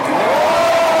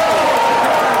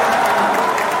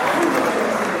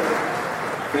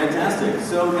Fantastic.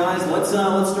 So, guys, let's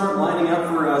start lining up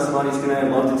for some audience Q&A.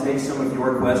 I'd love to take some of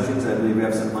your questions. I believe we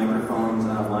have some microphones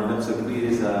lined up, so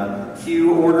please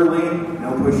cue orderly.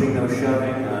 No pushing, no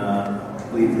shoving.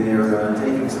 I believe they're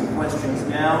taking some questions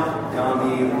now.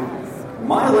 On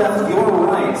my left, your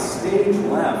right, stage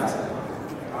left.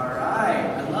 All right.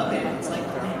 I love it. It's like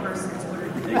playing person's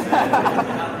word.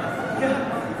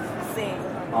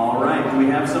 All right. Do we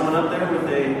have someone up there with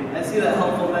a... I see that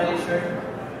helpful Betty shirt.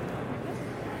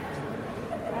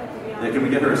 Yeah, can we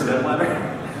get her a step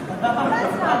ladder?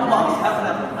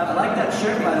 I like that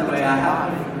shirt, by the way. I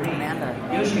have it in green.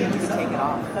 Yoshi, you take it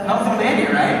off. Helpful Betty,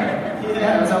 right?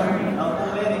 Yeah, it's helpful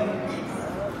Betty.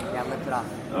 Yeah, lift it off.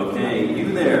 Okay,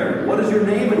 you there. What is your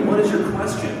name and what is your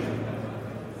question?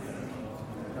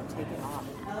 Don't take it off.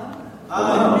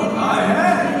 Hello. Hi.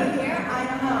 Here? I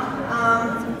don't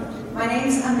know. My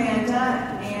name's Amanda,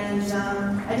 and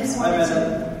I just wanted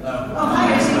to... Oh, hi,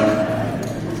 Yoshi.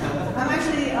 I'm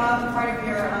actually part of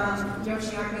your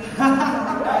Yoshi Army.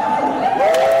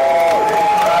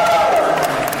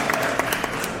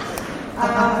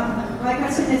 My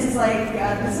question is like,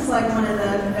 this is like one of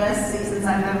the best seasons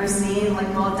I've ever seen,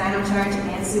 like both Dino Charge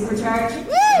and Supercharge.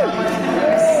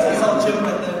 It's all Chip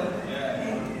right there.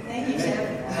 Thank you, Chip.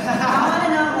 I want to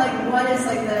know, like, what is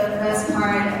like the best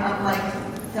part of like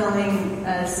filming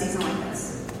a season like this?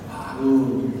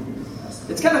 Ooh.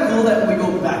 It's kind of cool that we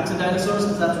go back to dinosaurs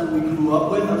because that's what we grew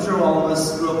up with. I'm sure all of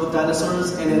us grew up with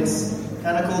dinosaurs, and it's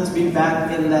kind of cool to be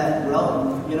back in that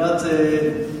realm. You know,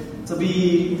 to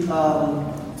be,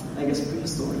 I guess,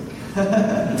 prehistoric.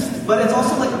 But it's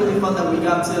also like really fun that we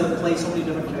got to play so many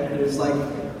different characters. Like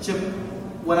Chip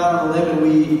went out on a limb, and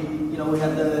we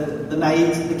had the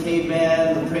knight, the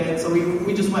caveman, the prince. So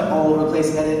we just went all over the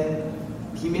place,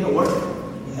 and he made it work,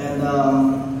 and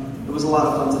it was a lot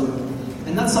of fun to do.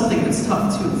 And that's something that's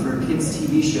tough too for a kids'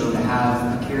 TV show to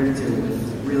have a character with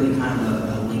really kind of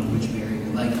a language barrier.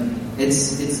 Like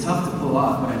it's tough to pull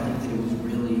off, but I think that it was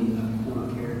really a cool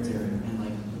character, and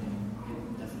like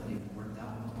it definitely worked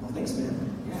out. Well, thanks, man.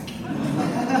 Yeah.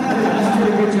 You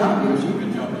did a good job, Yoshi.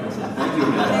 Good job. Thank you.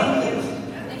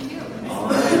 Thank you. All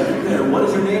right. There. What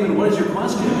is your name and what is your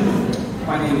question?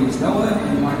 My name is Noah,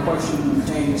 and my question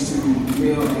pertains to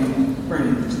Bill and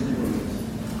Brendan.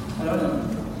 I don't know.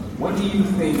 What do you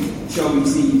think Shelby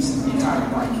sees in Tyler?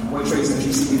 Like, what traits does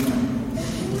she see in him?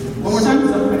 One more time?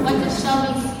 What does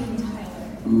Shelby see in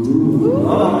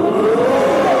Tyler?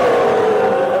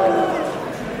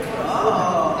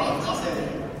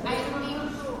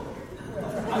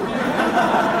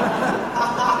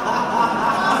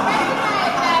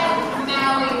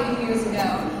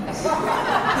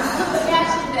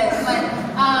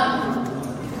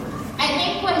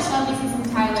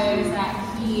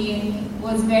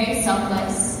 Was very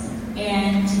selfless,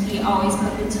 and he always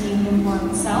put the team before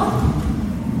himself.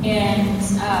 And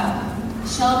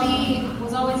Shelby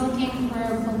was always looking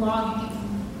for belonging.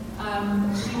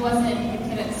 She wasn't a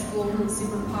kid at school who was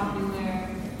super popular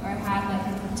or had like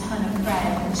a ton of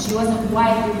friends. She wasn't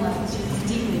widely loved. She was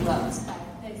deeply loved by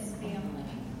his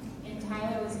family. And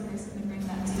Tyler was the person to bring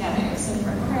that together. So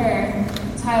for her,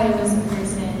 Tyler was the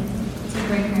person to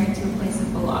bring her to a place of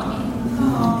belonging.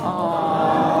 Aww.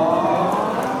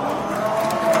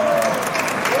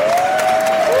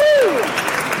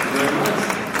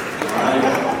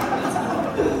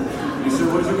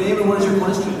 What's your name and what is your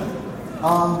question?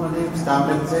 My name is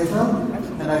Dominic Zeta,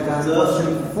 and I got a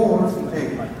question for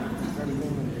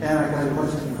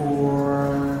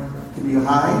Can you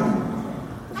hide?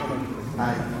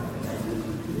 Hi.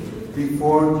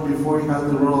 Before you got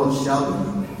the role of Shelby,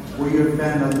 were you a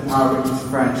fan of the Power Rangers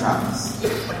franchise?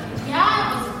 Yeah, I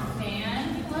was a fan.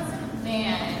 He wasn't a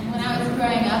fan. When I was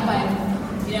growing up, I'd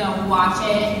watch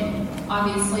it.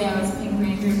 Obviously, I was Pink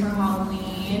Ranger for Halloween.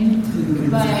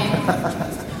 But,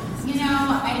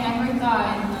 I never thought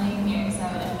in a million years I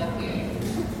would end up here.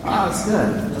 Oh, that's good.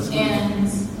 That's good. And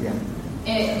yeah.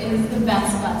 it is the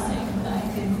best blessing that I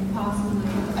could possibly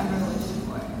ever wish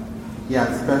for. Yeah,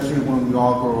 especially when we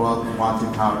all grow up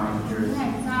watching Power Rangers.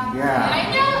 Yeah, exactly. Yeah. And I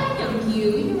know you.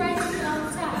 You write something all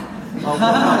the time.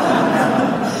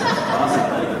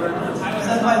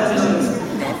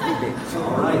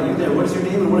 All right, you there. What's your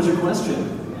name and what is your question?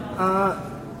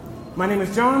 My name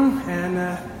is John, and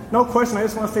no question, I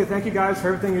just want to say thank you guys for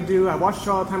everything you do. I watch the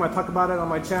show all the time. I talk about it on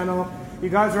my channel. You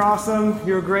guys are awesome.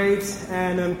 You're great,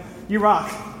 and you rock.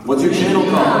 What's your channel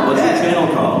called? What's your channel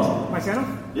called? My channel?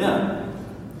 Yeah.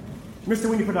 Mr.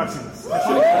 Winnie Productions. Well,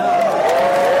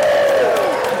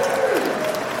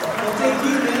 thank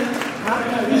you, man.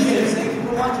 Appreciate it. Thank you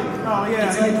for watching. Oh, yeah.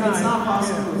 It's not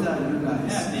possible without you guys.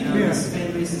 This fan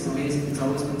base is amazing. It's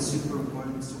always been super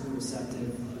important, super receptive.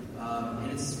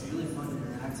 And it's really fun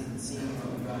interacting and seeing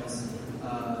what you guys,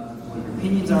 what your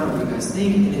opinions are, what you guys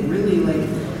think, and it really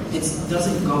it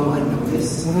doesn't go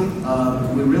unnoticed.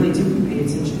 We really do pay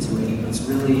attention to it.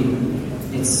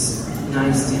 It's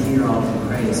nice to hear all the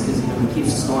praise because it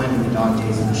keeps us going in the dog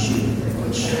days of the shoot,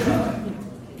 which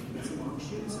it's a long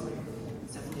shoot, so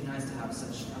it's definitely nice to have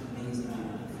such amazing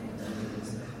fans.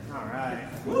 All right.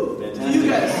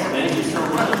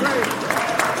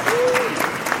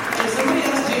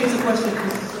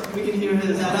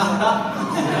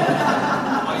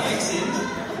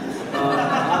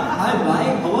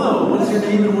 your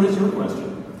name and what is your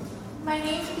question? My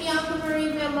name's Bianca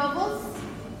Marie Villalobos.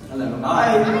 Hello.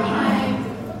 Hi.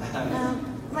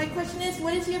 My question is,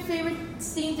 what is your favorite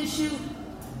scene to shoot?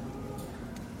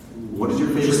 What is your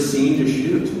favorite scene to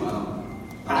shoot? Wow.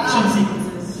 Action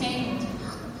sequences. Paint.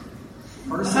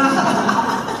 My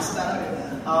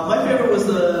favorite was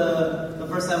the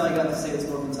first time I got to say it's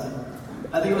Morphin Time.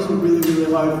 I think it was a really,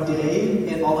 really hard day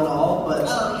in all, but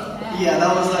yeah,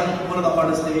 that was like one of the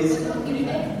hardest days.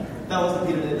 That was the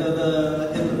Peter Day,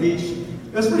 the in the beach.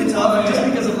 It was pretty tough just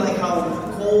because of like how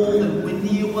cold and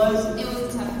windy it was. It was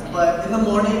a tough day. But in the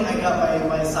morning, I got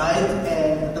my assignment,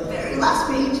 and the very last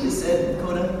page it said,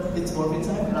 "Coda, it's Morphin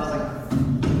Time," and I was like,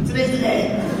 "Today's the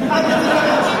day." Can I tell you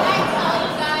guys,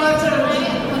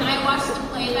 when I watched the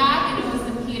playback, and it was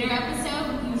the Peter episode,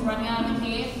 when he was running out of the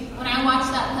cave, when I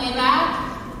watched that playback,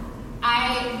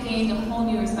 I gained a whole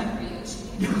new respect for Yoshi.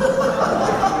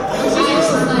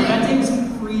 That day was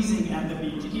freezing at the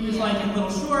beach. He was like in little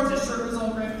shorts, his shirt was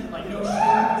all ripped, and like no shoes. It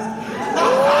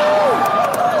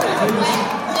was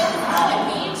on the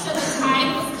beach, so the tide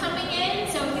was coming in,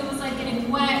 so he was like getting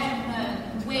wet, the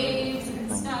waves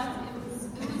and stuff.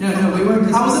 No, we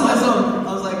weren't. I was in my zone. I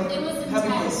was like, It was happy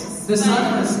intense. place.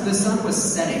 The sun was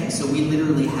setting, so we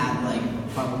literally had like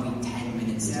probably 10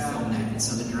 minutes to film that. And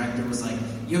so the director was like,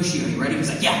 "Yoshi, are you ready?" He was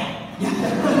like, "Yeah."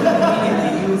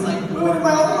 Immediately, he was like, "Ruined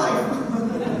my whole life."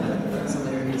 It's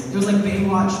hilarious. It was like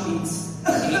Baywatch meets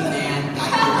 8-Man.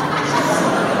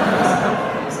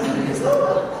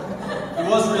 It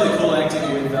was really cool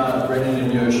acting with Brendan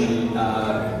and Yoshi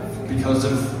because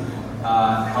of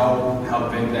how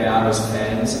big they are as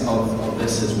fans of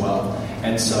this as well.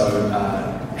 And so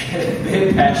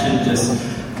their passion just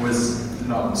was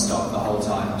non-stop the whole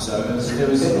time. So it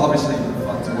was obviously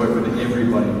fun to work with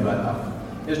everybody, but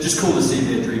it was just cool to see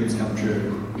their dreams come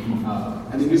true.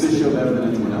 And they knew the show better than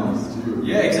anyone else, too.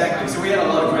 Yeah, exactly. So we had a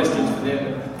lot of questions for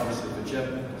them, obviously for Chip.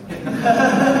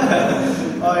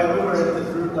 Oh yeah, we were in the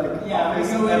group like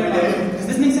every day. Does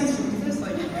this make sense to you? This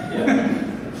like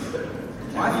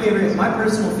My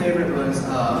personal favorite was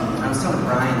I was telling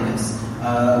Brian this.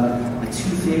 My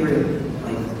two favorite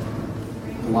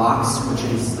blocks, which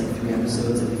is like 3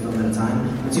 episodes that we film at a time.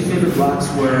 My two favorite blocks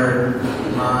were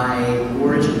my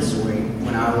origin story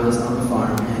when I was on the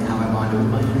farm and how I bonded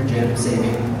with my inner Jim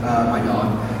saving my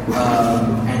dog,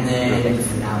 and then the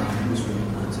finale was really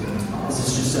fun too. This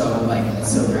is just so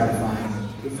gratifying.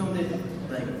 We filmed it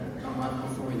like a month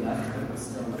before we left, but it was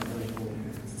still like really cool.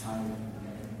 It's tired.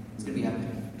 It's gonna be epic.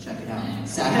 Check it out.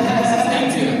 Saturday, stay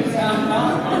tuned.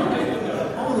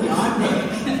 Holy on Nick.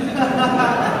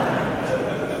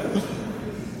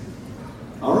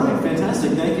 All right,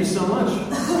 fantastic. Thank you so much.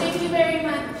 Thank you very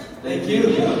much. Thank you.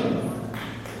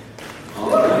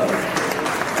 All right.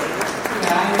 Hey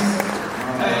guys.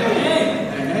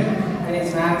 Hey. My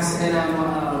name's Max, and I'm,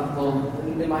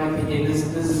 in my opinion, this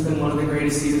has been one of the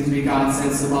greatest seasons we got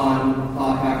since Saban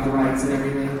bought back the rights and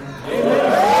everything.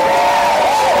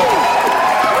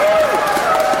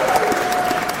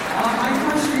 My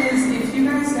question is, if you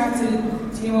guys got to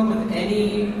team up with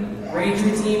any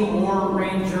Ranger team or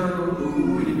Ranger,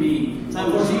 who would it be? Time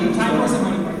Force and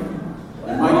Money Breaker.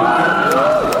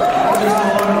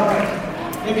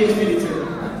 Maybe it's Speedy too.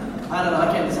 I don't know. I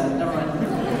can't decide. Never mind.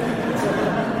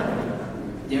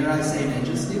 Dare I say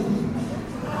Ninja Steel?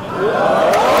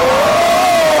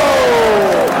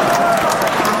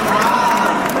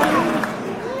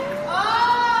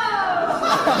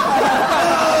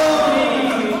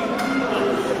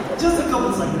 Just a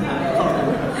couple seconds.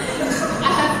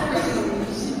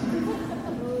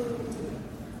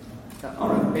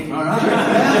 All right.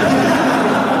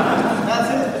 That's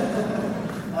it.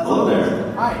 Hello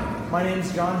there. Hi, my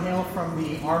name's John Hale from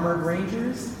the Armored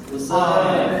Rangers. What's up?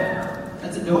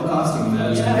 That's a dope costume,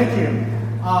 man. Thank you.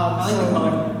 I like the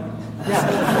color.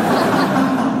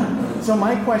 Yeah. So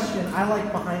my question, I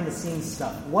like behind the scenes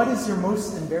stuff. What is your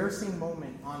most embarrassing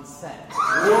moment on set?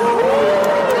 That's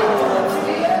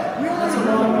a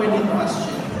long-winded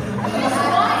question.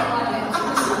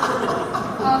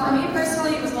 For me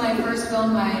personally, it was when I first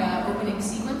filmed my opening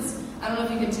sequence. I don't know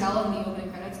if you can tell in the opening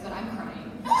credits, but I'm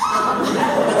crying. I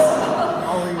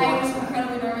was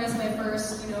incredibly nervous, my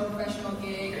first, professional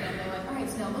gig, and they're like, "All right,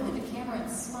 so now look at the camera and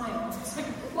smile." It's like,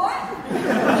 what?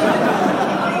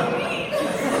 What do you mean? So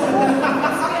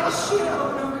we had to shoot it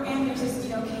over and over again. There's this,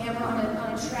 camera on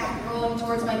a track rolling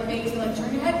towards my face. They're like,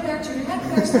 turn your head clear,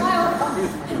 smile.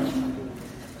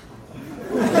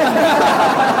 And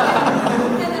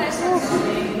then I start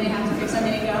crying, and they have to fix my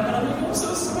makeup, and I'm like, I'm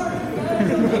so sorry.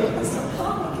 It's so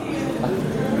complicated.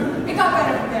 It got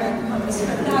better from there, I promise,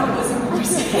 but that was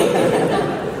embarrassing.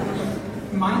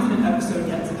 Mine's in an episode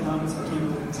yet to come, so I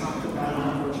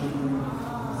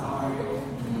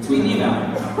Tweet me about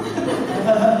it.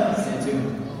 Stay tuned.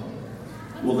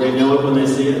 Will they know it when they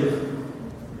see it?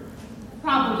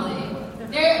 Probably.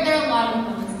 There are a lot of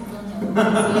moments people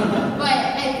know. But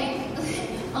I think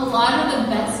a lot of the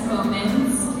best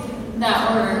moments that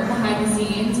were behind the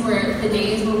scenes were the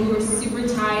days where we were super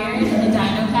tired in the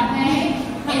Dino Cafe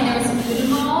and there was some food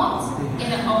involved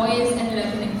and it always ended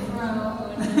up getting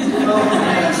thrown.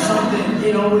 Something.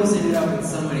 It always ended up in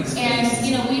somebody's face. And,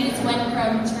 we just went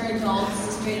from mature adults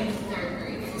straight up to third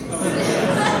graders.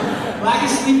 Well, I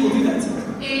guess people do that too.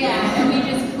 Yeah, and we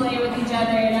just play with each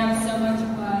other and have so much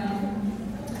fun.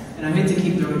 And I hate to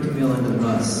keep throwing Camille under the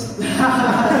bus.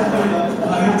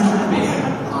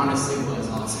 Honestly, it was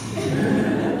awesome.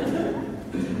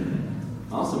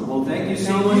 Awesome. Well, thank you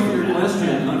so much for your question.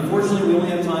 Unfortunately, we only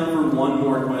have time for one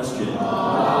more question.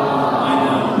 I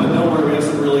know, but don't worry, we have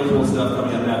some really cool stuff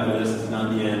coming up after this. It's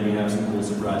not the end. We have some cool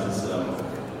surprises, so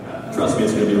trust me,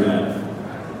 it's going to be rad.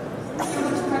 So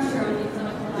much pressure on you.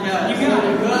 Yeah, you got it.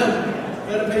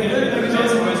 Good.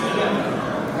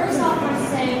 First off, I want to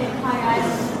say, hi guys.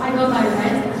 I go by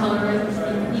Red, the color red, which is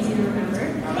easy to remember.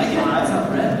 I like it. That's not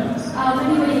red.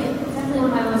 Anyway, definitely one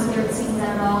of my most favorite scenes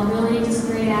ever. Really just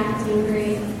great acting,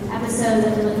 great episodes I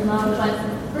really love. But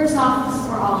first off, just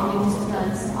for all of you, just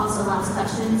because also last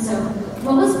question. So,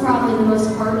 what was probably the most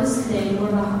hardest thing, or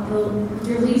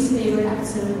your least favorite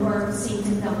episode or scene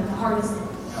to film? The hardest thing?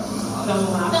 The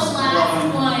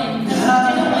last one. Because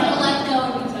we didn't want to let go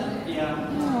of each other. Yeah.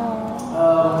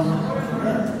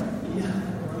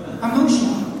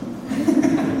 Emotional.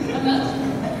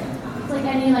 It's like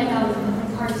any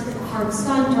hard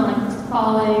stunt or like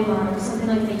falling or something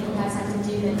like that you guys had to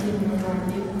do that you didn't really want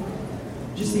to do.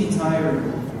 Just the entire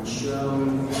show. I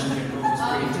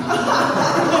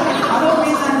don't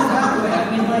mean that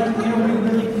in that way. I mean, we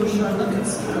really pushed our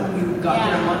limits. We got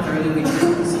there a month early. We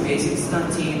took this amazing stunt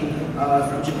team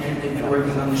from Japan. They've been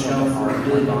working on the show for a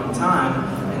really long time.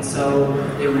 And so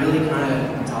they really kind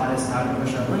of taught us how to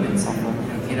push our limits and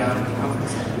get out of the comfort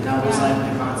zone. And that was like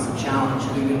the constant challenge.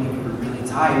 Even when we were really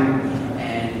tired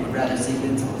and would rather sleep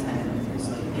until 10. It was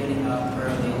like getting up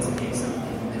early to make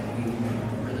something that we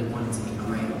really wanted to be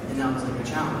great. And that was like a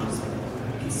challenge. It's like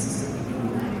consistently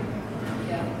doing that.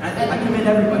 Yeah. And I commend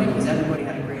everybody because everybody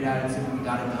had a great attitude when we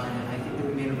got it done. And I think that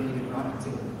we made a really good product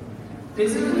too.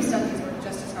 Physically, stuff these were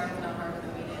just as hard, if not harder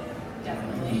than we did.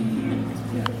 Definitely.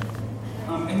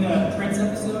 In the Prince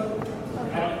episode,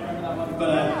 I don't remember that one,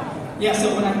 but so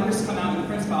when I first come out in the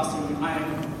Prince costume,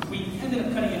 we ended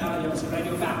up cutting it out of the episode. I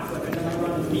do a backflip and then I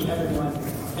run to meet everyone,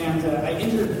 and I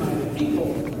injured my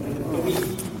ankle the week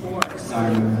before. So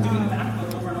doing the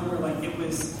backflip over and over, I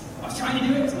was trying to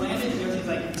do it to land it, and Yoshi's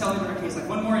telling the director, he's like,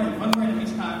 one more in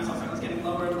each time. So I was getting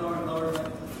lower and lower and lower.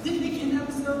 Didn't make it in the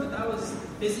episode, but that was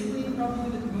physically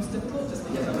probably the most difficult, just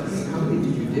because I was. How many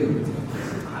did you do?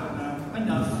 I don't know.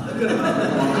 Enough.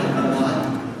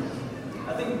 I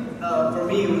think for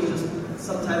me it was just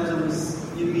sometimes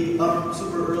you'd be up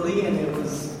super early and it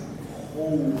was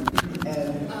cold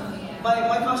and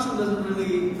my costume doesn't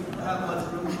really have much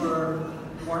room for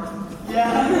warmth.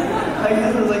 Yeah, I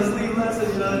guess it was sleeveless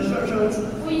and short shorts.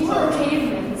 Well, you were a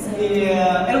caveman, so.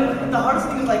 Yeah, and the hardest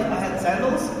thing is I had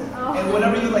sandals and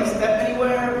whenever you step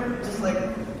anywhere, just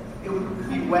it would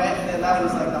be wet and that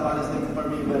was the hardest thing for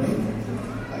me. But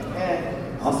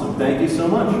Awesome. Thank you so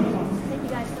much. Thank you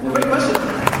guys for great question.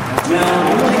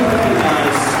 Now, really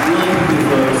quickly,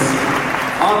 folks.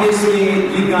 Obviously,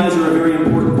 you guys are a very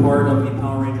important part of the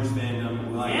Power Rangers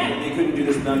fandom. They couldn't do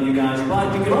this without you guys,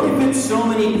 but you can only fit so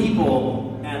many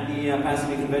people at the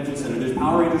Pasadena Convention Center. There's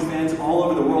Power Rangers fans all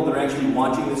over the world that are actually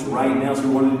watching this right now, so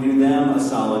we wanted to do them a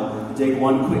solid to take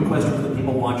one quick question from the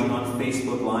people watching on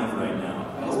Facebook Live right now.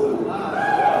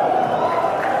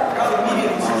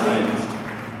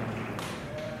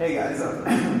 Hey guys,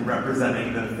 I'm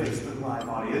representing the Facebook Live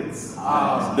audience.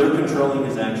 They're controlling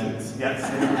his actions. Yes.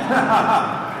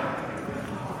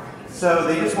 So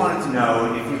they just wanted to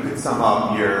know if you could sum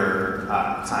up your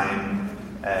time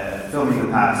filming the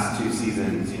past 2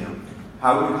 seasons.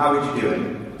 How would you do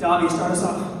it? Dobby, start us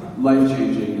off.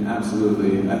 Life-changing,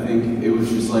 absolutely. I think it was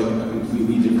just a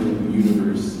completely different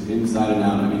universe, inside and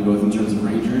out. I mean, both in terms of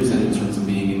Rangers and in terms of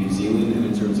being in New Zealand and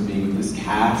in terms of being with this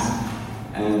cast.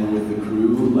 And with the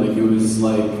crew, it was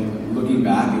looking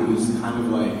back, it was kind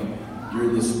of you're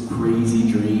in this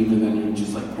crazy dream and then you're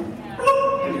just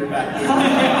and you're back here.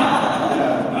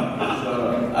 Yeah. So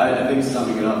I think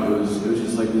summing it up, it was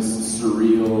just this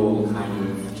surreal kind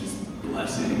of just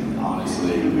blessing,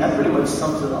 honestly. That pretty much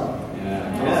sums it up.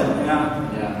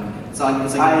 Yeah. It's like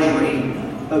a dream.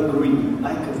 Agree.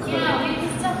 I concur. Yeah, we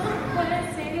just don't want to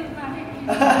say goodbye.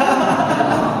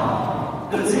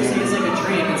 But seriously, it's like a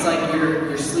dream. It's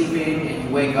you're sleeping and you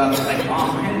wake up, it's like,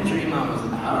 Mom, I had a dream I was a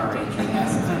Power Ranger.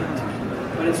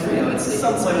 But it's real. It's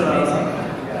Something like amazing.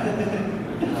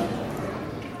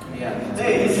 Yeah.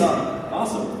 Hey, it's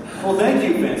awesome. Well, thank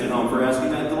you, fans at home, for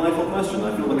asking that delightful question.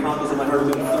 I feel the contents of my heart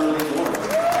have been thoroughly warmed.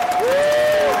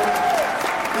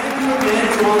 Thank you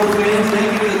again to all the fans.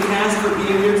 Thank you to the cast for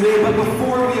being here today. But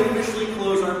before we officially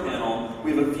close our panel, we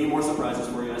have a few more surprises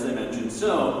for you, as I mentioned.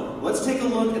 So, let's take a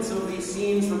look at some of these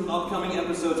scenes from upcoming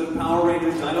episodes of Power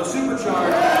Rangers Dino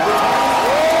Supercharged.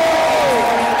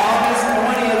 August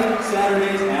 20th,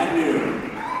 Saturdays at noon.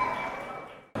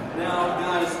 Now,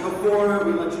 guys, before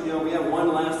we let you go, we have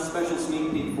one last special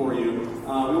sneak peek for you.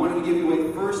 We wanted to give you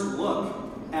a first look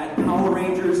at Power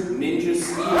Rangers Ninja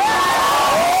Steel,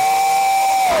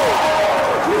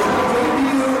 which will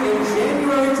debut in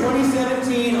January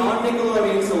 2017 on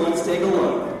Nickelodeon, so let's take a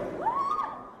look.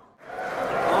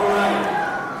 Alright,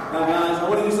 now guys, I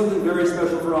want to do something very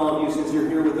special for all of you since you're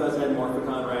here with us at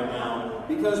Morphicon right now,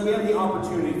 because we have the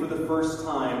opportunity for the first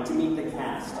time to meet the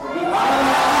cast of the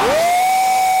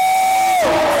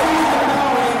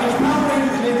Power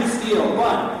Rangers Ninja Steel.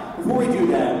 But before we do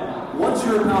that, once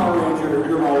you're a Power Ranger,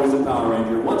 you're always a Power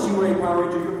Ranger. Once you are a Power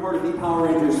Ranger, you're part of the Power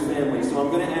Rangers family. So I'm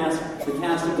going to ask the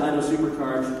cast of Dino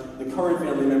Supercharged, the current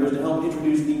family members, to help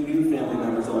introduce the new family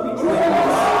members that will be joining us.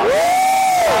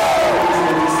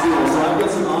 So I've got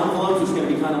some envelopes. It's going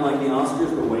to be kind of like the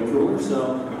Oscars, but way cooler.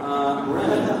 So,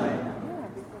 Brandon.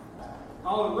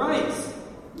 All right.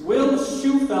 Will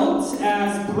Schufelt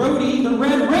as Brody the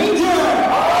Red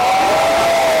Ranger.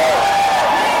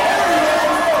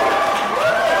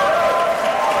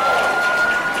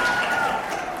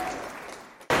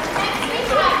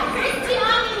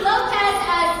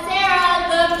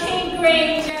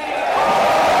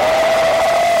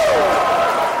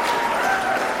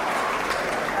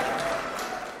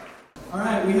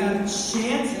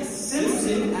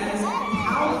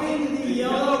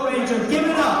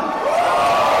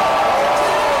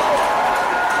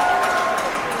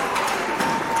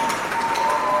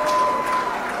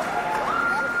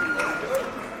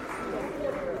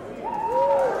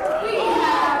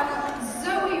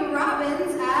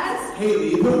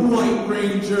 Haley, the White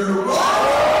Ranger.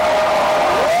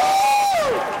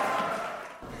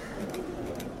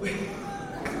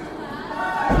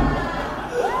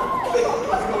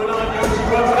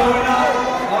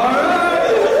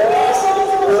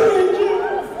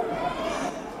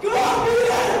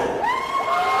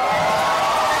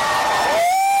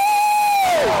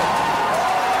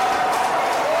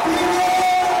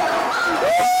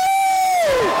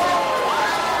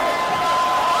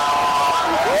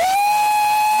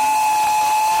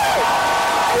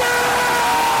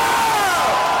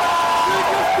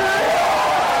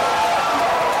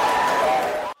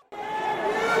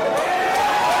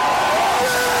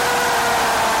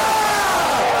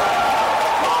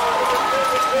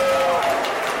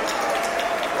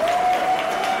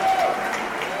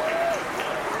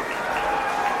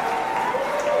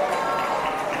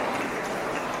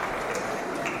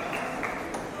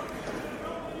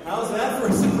 How's that for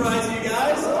a surprise, you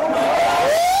guys? Oh my God!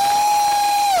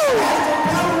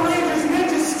 Power Rangers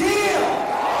Ninja Steel!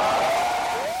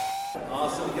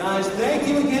 Awesome, guys. Thank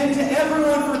you again to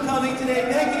everyone for coming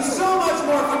today. Thank you so much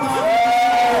more for coming.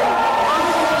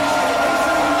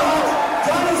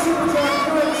 Dino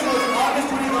Supercharged new episodes August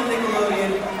 20th on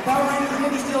Nickelodeon. Power Rangers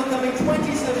Ninja Steel coming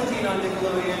 2017 on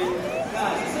Nickelodeon.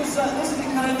 Guys, this is the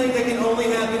kind of thing that can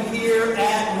only happen here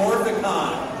at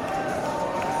Morphicon.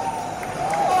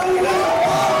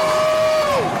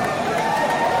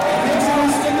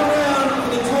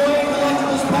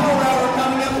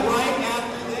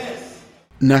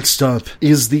 Next up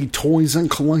is the Toys and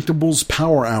Collectibles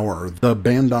Power Hour, the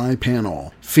Bandai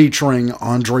panel, featuring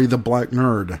Andre the Black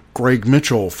Nerd, Greg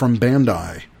Mitchell from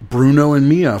Bandai, Bruno and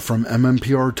Mia from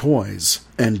MMPR Toys,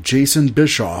 and Jason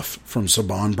Bischoff from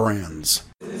Saban Brands.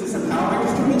 Is this a Power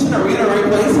Rangers convention? Are we in the right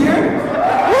place here?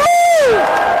 Woo!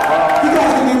 You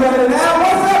guys can be ready to now.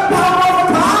 What's up, Power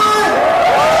Over Time?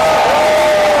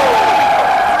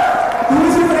 Who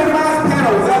was here for that last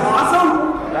panel? Was that awesome?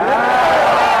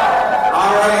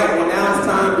 Alright, well now it's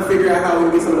time to figure out how we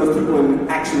can get some of those people in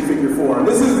action figure form.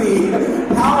 This is the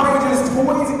Power Rangers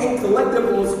Toys and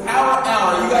Collectibles Power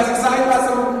Hour. You guys excited about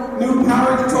some new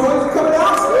Power Ranger toys coming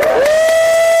out?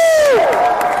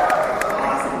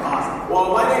 Awesome. Well,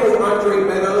 my name is Andre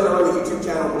Meadows. I run the YouTube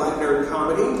channel Black Nerd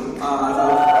Comedy.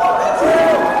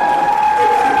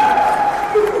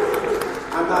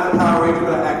 I'm not a Power Ranger,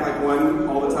 but I act like one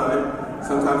all the time.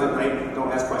 Sometimes at night,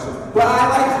 don't ask questions. But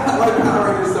I like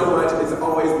Power Rangers so much. It's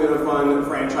always been a fun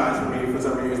franchise for me for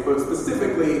several years. But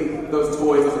specifically, those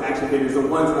toys, those action figures, the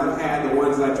ones that I've had, the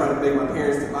ones that I tried to beg my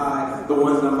parents to buy, the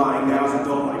ones that I'm buying now as an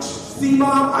adult. I'm like, see,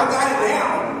 Mom, I got it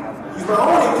now. Use my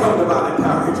own income to buy that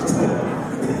Power Ranger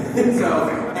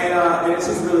toy. And it's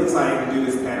just really exciting to do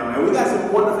this panel. And we got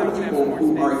some wonderful people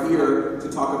who are here to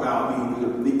talk about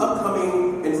the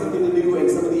upcoming and something to do and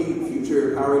some of the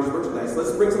future Power Rangers merchandise.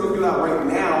 Let's bring some of you out right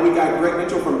now. We got Greg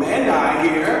Mitchell from Bandai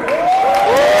here.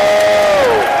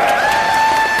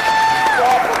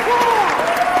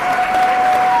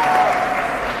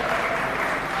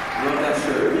 Love that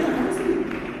shirt.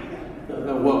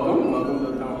 Yeah. Welcome to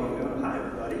the Power. Hi,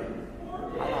 everybody.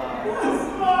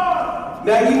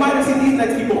 Now, you might have seen these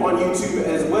next people on YouTube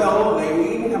as well. We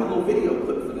even have a little video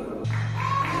clip for them.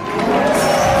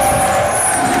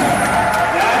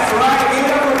 That's right. Give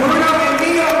it up for Bruno and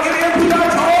Neo. Give it up to our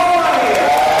toy.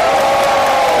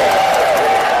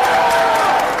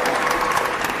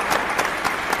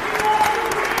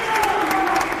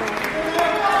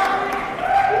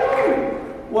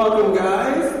 Welcome,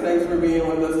 guys. Thanks for being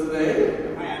with us today.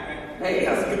 Hey,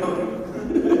 how's it going?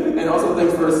 And also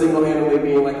thanks for single-handedly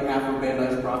being like half of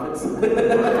Bandai's profits.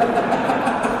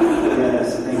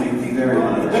 Yes, thank you very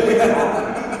much.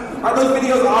 Are those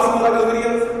videos awesome? You like those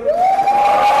videos?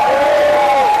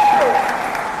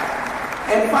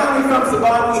 And finally from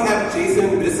Saban, we have Jason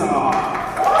Bissar.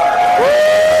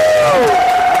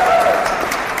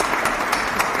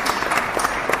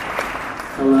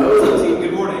 Hello.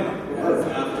 Good morning.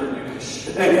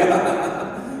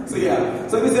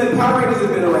 So like I said, Power Rangers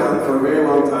has been around for a very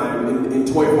long time in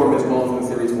toy form as well as in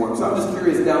series form. So I'm just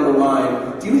curious down the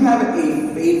line, do you have a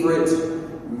favorite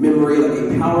memory, like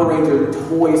a Power Ranger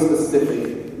toy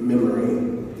specific memory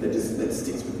that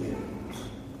sticks with you?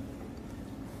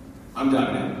 I'm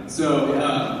diving in. So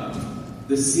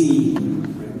the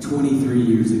scene 23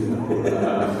 years ago.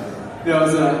 It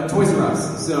was Toys R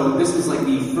Us. So this was like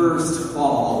the first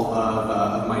fall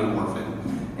of Mighty Morphin.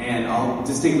 And I'll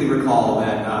distinctly recall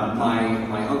that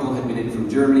my uncle had been in from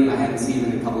Germany. I hadn't seen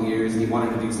him in a couple years, and he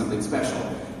wanted to do something special.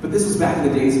 But this was back in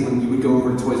the days when you would go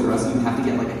over to Toys R Us and you'd have to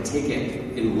get like a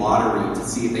ticket in lottery to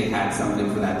see if they had something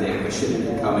for that day, if a shipment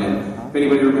had come in. If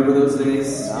anybody remember those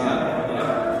days?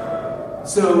 Yeah.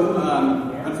 So,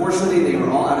 unfortunately, they were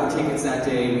all out of tickets that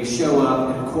day. We show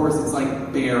up, and of course, it's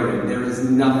like barren. There is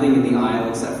nothing in the aisle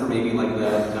except for maybe like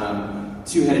the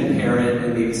two-headed parrot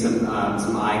and maybe some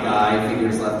eye guy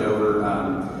figures left over,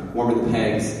 warming the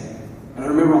pegs. And I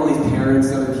remember all these parents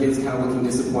and other kids kind of looking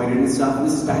disappointed and stuff. And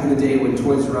this is back in the day when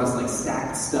Toys R Us like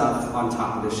stacked stuff on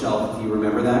top of the shelf, if you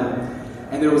remember that.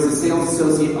 And there was a sales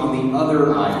associate on the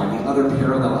other aisle, the other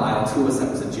parallel aisle to us that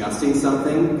was adjusting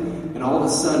something. And all of a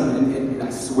sudden, and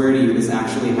I swear to you, this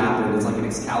actually happened. It's like an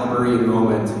Excaliburian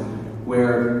moment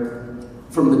where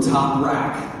from the top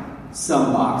rack,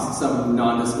 some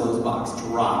non-disclosed box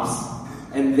drops,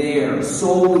 and there,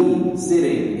 solely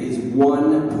sitting, is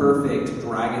one perfect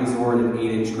Dragon Zord and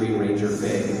 8-inch Green Ranger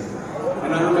fig.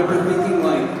 And I remember thinking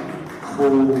like,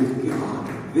 holy God,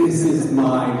 this is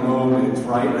my moment,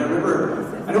 right? And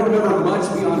I don't remember much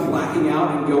beyond blacking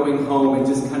out and going home and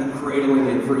just kind of cradling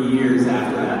it for years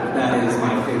after that. That is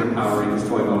my favorite Power Rangers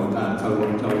toy moment.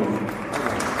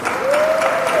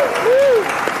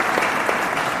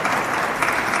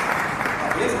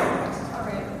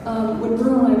 When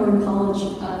Bruno and I were in college,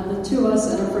 the two of us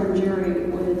and our friend Jerry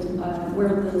would wear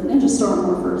the Ninja Star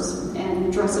morphers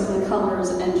and dress up in the colors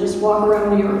and just walk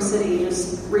around New York City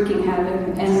just wreaking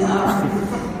havoc.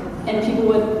 And people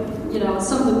would,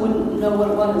 some of them wouldn't know what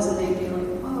it was, and they'd be like,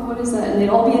 oh, what is that? And they'd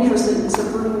all be interested, and so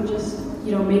Bruno would just,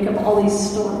 make up all these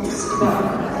stories about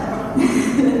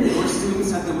it. We're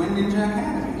students at the Wind Ninja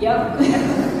Academy. Yep.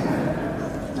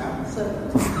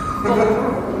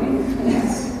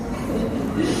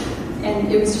 And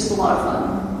it was just a lot of fun.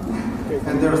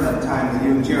 And there was that time that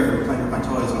you and Jared were playing with my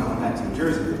toys when I went back to New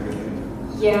Jersey.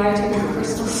 Yeah, I took a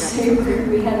Crystal Saber.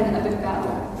 We had an epic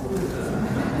battle.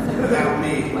 Without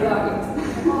me. Without you.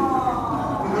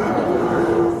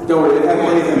 Don't worry, they've had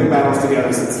many epic battles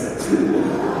together since then.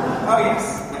 Oh, yes,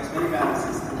 many battles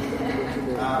since then.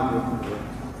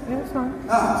 So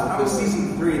I was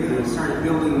season 3 that I started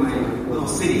building my little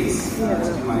cities to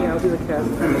do my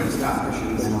primitive stop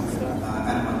missions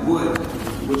out of my wood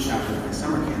shop at my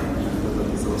summer camp. I built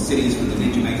these little cities for the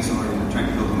Ninja Megazord, and I tried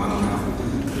to build them on the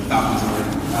Falconzord.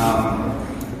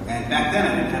 And back then I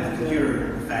didn't have the computer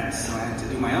effects, so I had to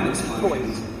do my own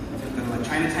explosions. Go to like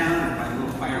Chinatown and buy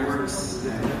little fireworks.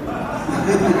 And,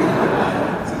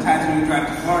 sometimes when you drive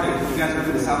to Florida, you guys ever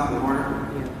been to south of the border?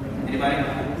 Anybody?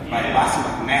 By lots of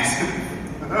like massive.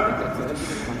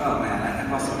 Oh man, I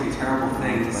bought so many terrible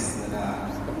things that I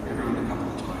ruined a couple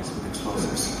of toys with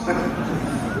explosives.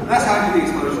 That's how I do the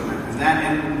explosion. And that,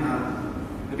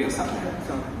 and maybe I'll stop there.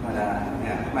 But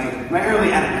yeah, my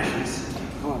early animations.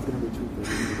 Oh, I was going to retweet this.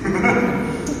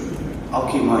 I'll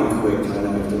keep mine quick because I know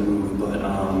I have to move, but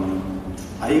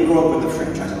I didn't grow up with the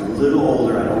franchise. I'm a little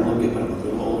older. I don't look it, but I'm a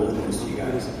little older than most of you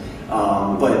guys.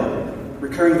 But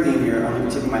recurring theme here, I'm going to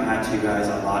be tipping my hat to you guys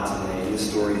a lot today. This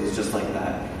story is just like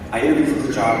that. I interviewed for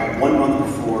the job 1 month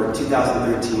before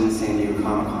 2013 San Diego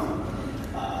Comic-Con.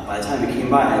 By the time it came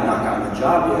by, I had not gotten the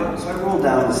job yet, so I rolled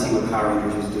down to see what Power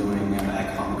Rangers was doing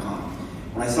at Comic-Con.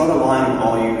 When I saw the line of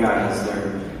all you guys,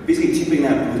 they're basically tipping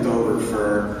that booth over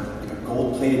for like a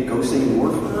gold-plated Ghost-Ing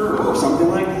Warfare or something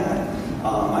like that.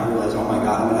 I realized, oh my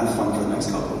god, I'm going to have fun for the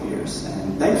next couple of years.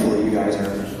 And thankfully, you guys are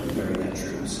very that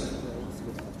true. So,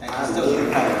 I'm still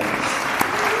here.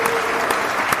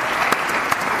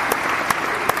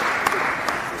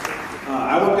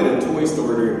 I worked at a toy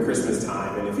store during Christmas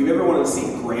time, and if you ever wanted to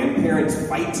see grandparents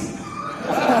fight,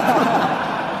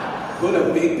 put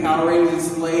a big Power Rangers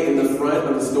display in the front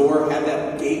of the store, had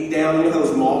that gate down, you know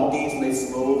those mall gates when they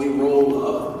slowly roll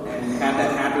up, and had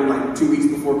that happen like 2 weeks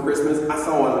before Christmas. I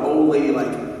saw an old lady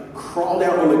like crawl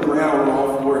down on the ground on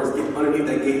all fours, get underneath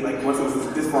that gate like once it was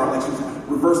this far, like she was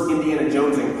reverse Indiana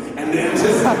Jonesing, and then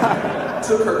just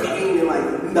took her cane and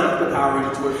like knocked the Power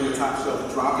Ranger toy from the top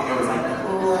shelf, dropped it, and was like,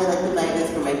 oh, I'd like to like this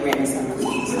for my grandson,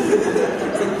 please.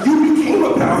 It's like, you became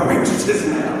a Power Ranger just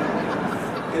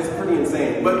now. It's pretty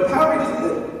insane. But Power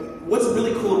Rangers, what's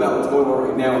really cool about what's going on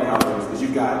right now with Power Rangers is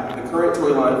you've got the current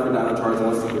toy line for Dino Charge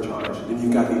and Supercharge, then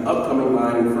you've got the upcoming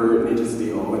line for Ninja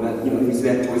Steel, and that, you know, you see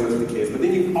that Toys R Us for the kids, but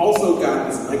then you've also got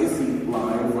this legacy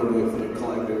line for the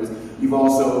collectors. You've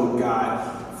also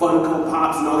got Funko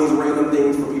Pops and all these random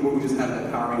things for people who just have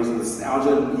that Power Rangers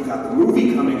nostalgia. You got the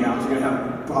movie coming out, so you're going to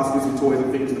have possibly some toys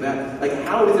and figures for that. Like,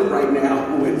 how is it right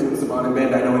now with Saban and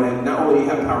Bandai knowing that not only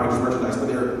have Power Rangers merchandise, but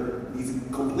there are these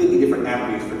completely different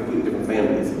avenues for completely different fan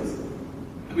bases?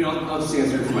 I mean, I'll just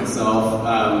answer it for myself.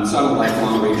 So I'm a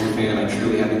lifelong Ranger fan. I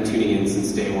truly have been tuning in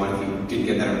since day one, if you didn't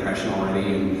get that impression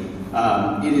already.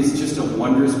 And it is just a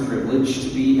wondrous privilege to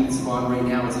be at Saban right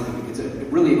now. It's a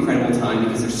really incredible time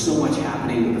because there's so much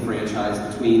happening with the franchise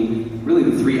between really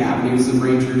the three avenues of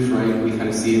Rangers, right? We kind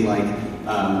of see like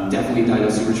definitely Dino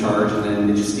Supercharge and then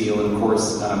Ninja Steel, and of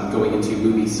course going into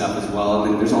movie stuff as well.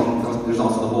 And then there's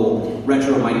also the whole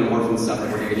retro Mighty Morphin stuff that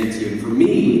we're going to get into. And for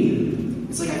me,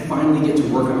 it's like I finally get to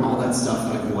work on all that stuff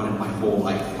that I've wanted my whole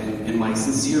life. And my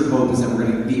sincere hope is that we're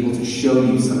going to be able to show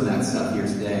you some of that stuff here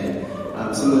today.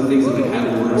 Some of the things that we've had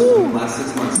in the works for the last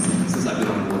 6 months since I've been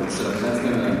on board. So that's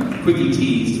going to quickly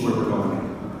tease to where we're going.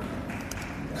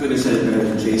 Couldn't have said it better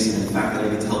than Jason. And the fact that I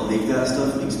get to help make that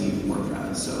stuff makes me even more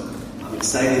proud. So I'm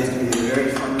excited. It's going to be a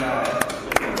very fun ride.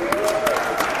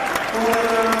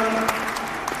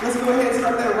 Let's go ahead and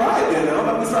start that ride then. I'm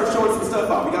about to start showing some stuff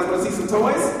off. You guys want to see some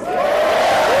toys?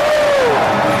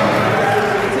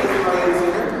 Take your right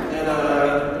here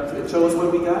and show us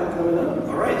what we got coming up.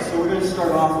 All right, so we're going to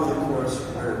start off with, of course,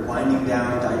 we're winding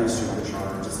down Dino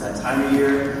Supercharge. It's that time of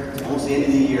year. It's almost the end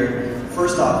of the year.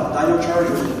 First off, Dino Charge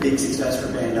was a big success for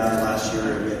Bandai last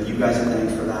year. We have you guys to thank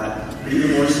for that. But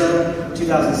even more so,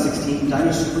 2016,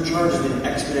 Dino Supercharge has been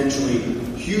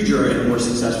exponentially huger and more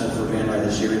successful for Bandai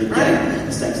this year. And again,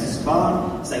 it's thanks to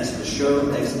Saban, it's thanks to the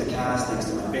show, thanks to the cast, thanks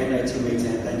to my Bandai teammates,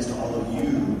 and thanks to all of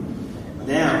you.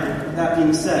 Now, that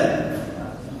being said,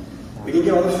 we didn't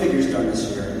get all the figures done this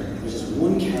year. There's just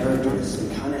one character that's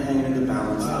been kind of hanging in the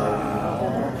balance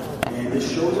there. And this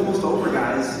show is almost over,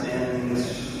 guys.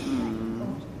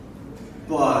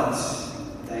 But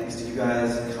thanks to you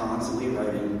guys constantly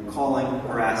writing, calling,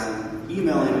 harassing,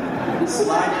 emailing,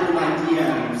 sliding into my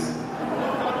DMs,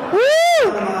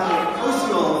 on my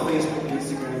personal Facebook and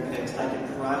Instagram pics, I can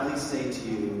proudly say to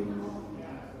you,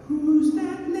 who's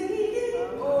that lady?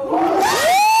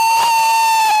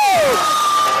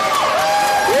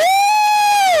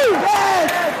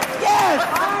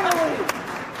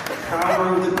 Power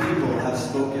of the people have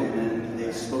spoken, and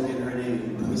they've spoken her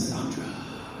name, Lysandra.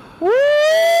 So,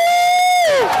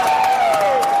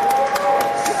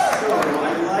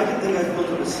 I like to think I've built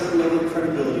up a certain level of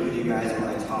credibility with you guys when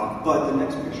I talk, but the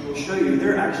next picture will show you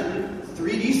they're actually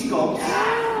 3D sculpts.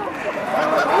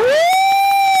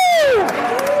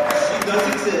 She does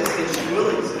exist, and she will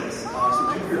exist.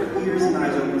 So keep your ears and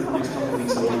eyes open for the next couple of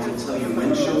weeks. I'm going to tell you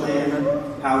when she'll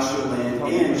land, how she'll land,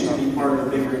 and she'll be part of a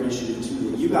bigger initiative too.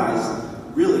 You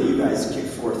guys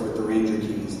kicked forth with the Ranger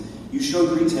Keys. You showed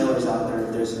retailers out there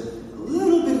that there's a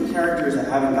little bit of characters that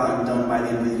haven't gotten done by the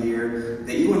end of the year,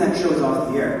 that even when that show is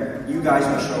off the air, you guys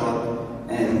will show up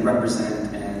and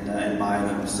represent and buy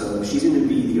them. So she's going to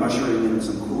be the ushering in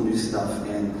some cool new stuff,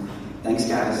 and thanks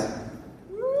guys.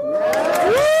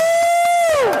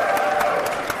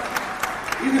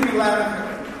 You can be louder.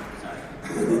 Sorry.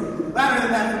 Louder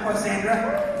than that for Sandra.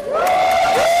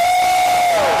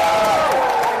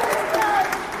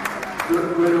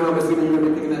 Later on, I'm assuming you're going to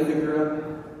be picking that finger up?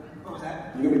 What was that?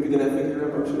 You're going to be picking that finger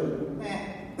up, aren't you?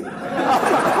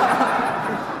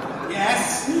 Yes.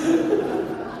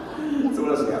 So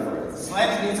what else you got for us?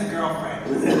 Sledge needs a girlfriend.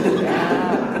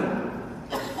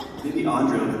 Maybe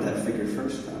Andre will get that figure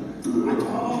first, then.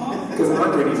 Because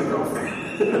Andre needs a girlfriend.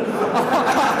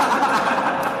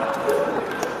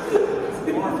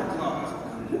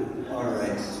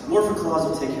 Alright. Morphin Claws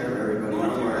will take care of everybody.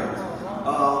 Don't worry.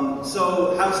 So,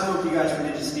 how stoked you guys for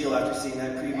Ninja Steel after seeing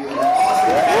that preview?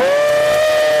 Awesome!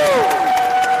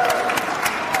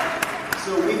 So,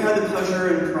 we've had the pleasure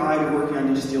and pride of working on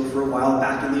Ninja Steel for a while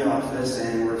back in the office,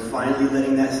 and we're finally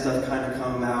letting that stuff kind of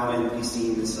come out and be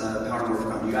seen this Power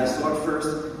Morphicon. You guys saw it first.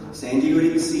 San Diego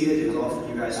didn't see it. It was all for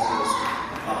you guys first.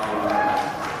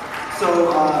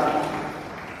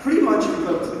 Pretty much, if you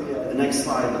go to the next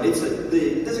slide, there's a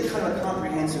kind of a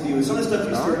comprehensive view. Some of the stuff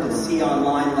you started to see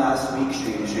online last week,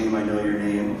 Shane might know your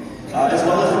name, as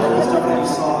well as the cool stuff that you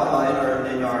saw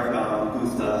in our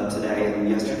booth today and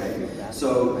yesterday.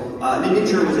 So,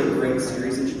 Ninja was a great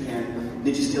series in Japan.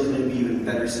 Ninja Steel is going to be an even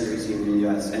better series here in the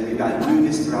US. And we've got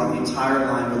newness throughout the entire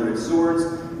line, whether it's Zords,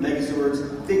 Megazords,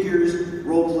 figures,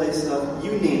 role-play stuff,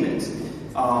 you name it.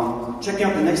 Checking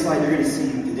out the next slide, you're going to see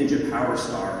the Ninja Power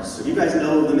Stars. So you guys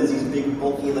know them as these big,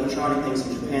 bulky electronic things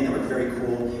in Japan that were very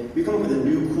cool. We've come up with a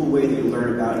new, cool way that you'll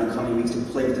learn about in the coming weeks to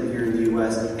play with them here in the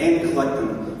US and collect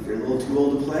them. If you're a little too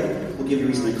old to play, we'll give you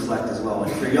reason to collect as well.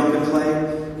 And if you're young to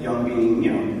play, young being,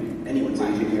 anyone's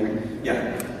age in here,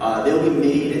 they'll be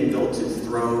made and built to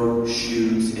throw,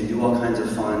 shoot, and do all kinds of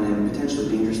fun and potentially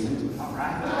dangerous things. All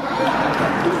right.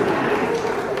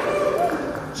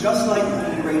 Just like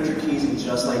the Ranger keys and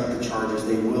just like the chargers,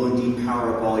 they will indeed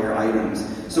power up all your items.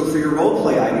 So for your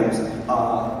roleplay items,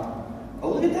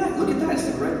 look at that! Look at that! It's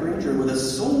the Red Ranger with a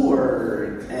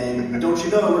sword. And don't you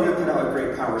know, we're going to put out a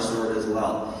great power sword as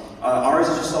well. Ours,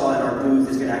 as you saw in our booth,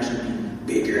 is going to actually be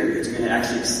bigger. It's going to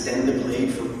actually extend the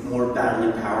blade for more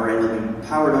battling power, and it'll be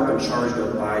powered up and charged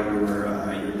up by your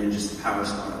Ninja's power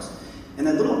stars. And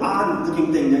that little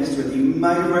odd-looking thing next to it that you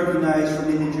might have recognized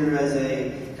from Ninja as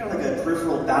a kind of like a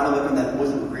peripheral battle weapon that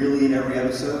wasn't really in every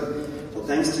episode. Well,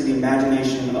 thanks to the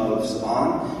imagination of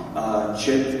Saban,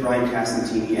 Chip, Brian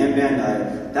Castantini, and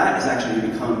Bandai, that is actually going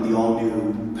to become the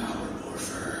all-new Power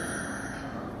Morpher.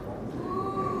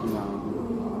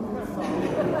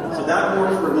 So that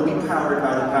Morpher will be powered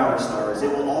by the Power Stars.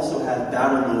 It will also have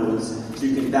battle modes, so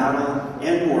you can battle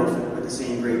and morph with the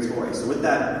same great toy. So with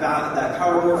that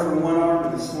Power Morpher in one arm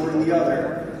with the sword in the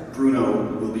other,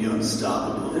 Bruno will be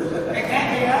unstoppable.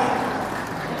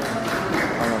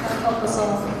 Help us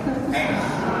all.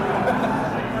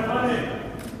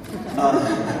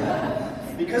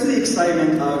 Because of the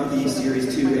excitement of the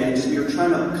Series 2, and just we were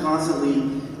trying to constantly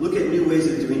look at new ways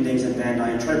of doing things at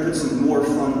Bandai and try to put some more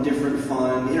fun, different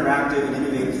fun, interactive and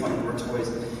innovative fun into our toys.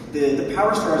 The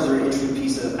Power Stars are an interesting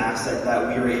piece of asset that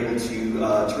we were able to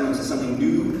turn into something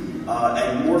new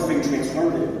and morphing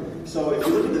transformative. So if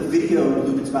you look at the video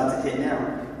loop it's about to hit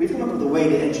now, we've come up with a way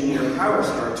to engineer Power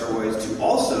Star toys to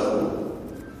also,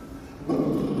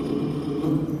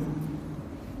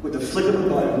 with the flick of a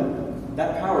button,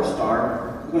 that Power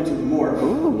Star is going to morph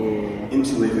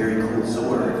into a very cool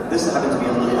Zord. This happens to be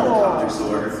a little helicopter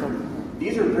Zord.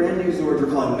 These are brand new Zords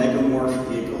we're calling Megamorph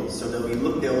vehicles. So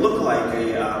they'll look like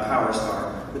a Power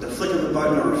Star. With the flick of a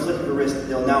button or a flick of a wrist,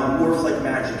 they'll now morph like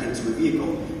magic into a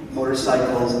vehicle.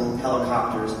 Motorcycles,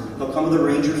 helicopters, they'll come with a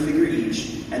Ranger figure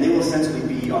each, and they will essentially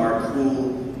be our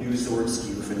cool new Zord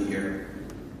SKU for the year.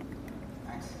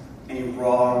 Nice. Any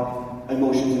raw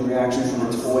emotions and reactions from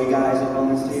our toy guys up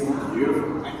on this table?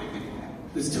 Beautiful.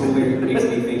 This totally makes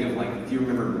me think of, like, do you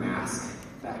remember Mask?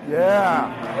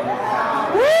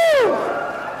 Yeah. Woo!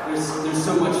 There's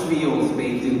so much feels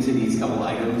baked into these couple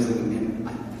items, and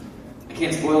I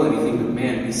can't spoil anything, but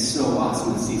man, it'd be so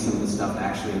awesome to see some of the stuff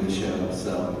actually in the show.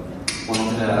 So we'll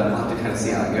have to kind of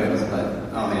see how it goes. But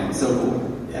oh man, it's so cool.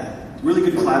 Yeah, really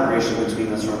good collaboration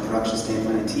between us from a production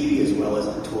standpoint on TV as well as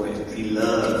on toys, which we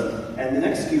love. And the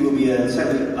next SKU will be a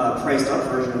slightly priced up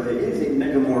version of it. It's a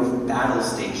Megamorph Battle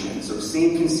Station. So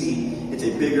same conceit, it's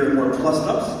a bigger, more plussed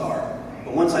up star.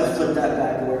 But once I flip that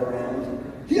bad boy around,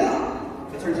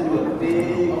 it turns into a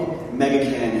big Mega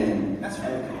Cannon. That's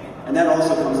right. And that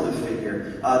also comes with a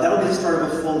figure. That'll be the start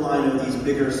of a full line of these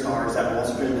bigger stars that will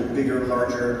also turn into bigger,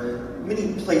 larger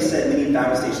mini playset, mini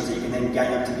battle stations that you can then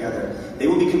gang up together. They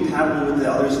will be compatible with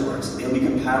the other Zords. They'll be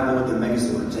compatible with the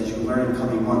Megazords. As you learn in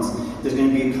coming months, there's going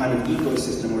to be a kind of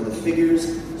ecosystem where the figures,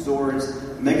 Zords,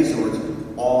 Megazords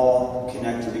all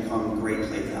connect to become great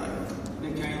play value.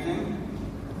 Big giant thing?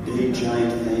 Big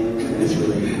giant thing,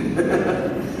 literally.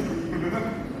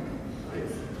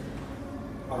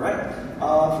 All right.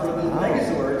 For the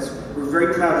Megazords, we're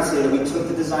very proud to say that we took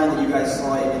the design that you guys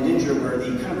saw in Ninja, where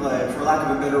the kind of, for lack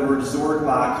of a better word,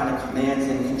 Zordbot kind of commands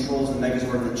and controls the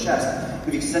Megazord in the chest.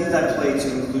 We've extended that play to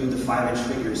include the 5-inch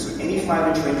figures. So any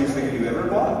 5-inch Ranger figure you ever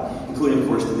bought, including, of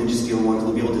course, the Ninja Steel ones,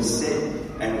 will be able to sit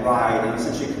and ride and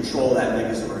essentially control that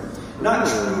Megazord. Not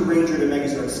true Ranger to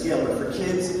Megazord scale, but for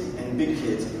kids and big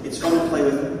kids, it's fun to play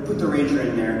with. Put the Ranger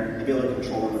in there and be able to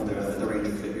control them with the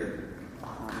Ranger figure.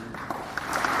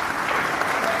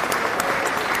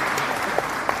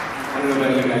 I don't know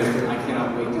about you guys, but I cannot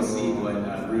wait to see what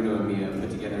Bruno and Mia put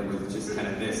together with just kind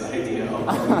of this idea of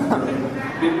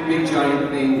big giant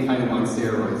thing kind of on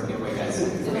steroids. Can't wait, guys.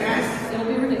 It'll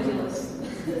be ridiculous.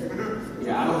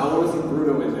 Yeah, I want to see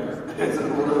Bruno in there.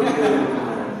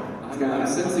 I'm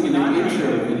sensing a new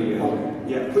intro video.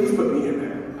 Yeah, please put me in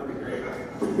there. That'd be great.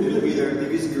 It'll be their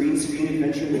biggest green screen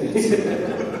adventure minutes.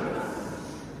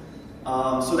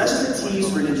 So that's just a tease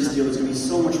for Ninja Steel. There's going to be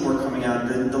so much more coming out.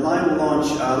 The line will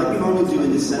launch like we normally do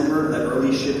in December, that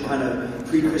early ship kind of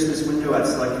pre-Christmas window at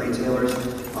select retailers.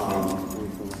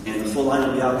 And the full line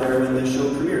will be out there when the show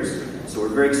premieres. So we're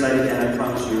very excited, and I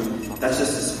promise you, that's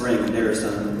just the spring. There are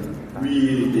some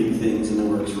really big things in the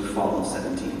works for fall of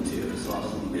 17 too. So I'll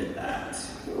leave it at that.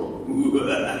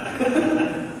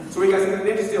 So what you guys think of the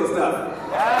Ninja Steel stuff?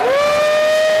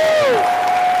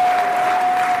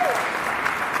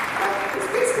 It's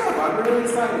good stuff. I'm really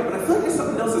excited, but I feel like there's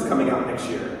something else that's coming out next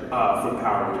year for the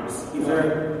Power Rangers.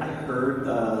 I heard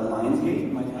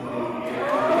Lionsgate might have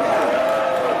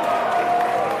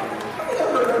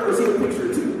see the picture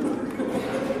too.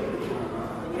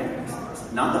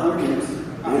 Not the Hunger Games.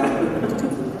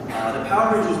 The Power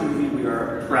Rangers movie we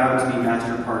are proud to be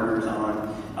master partners on.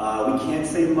 We can't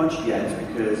say much yet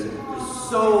because there's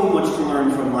so much to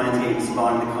learn from Lionsgate and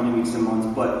Saban in the coming weeks and months,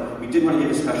 but we did want to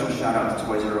give a special shout out to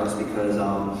Toys R Us because,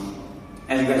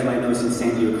 as you guys might know, since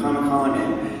San Diego Comic-Con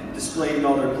and displayed in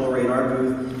all their glory in our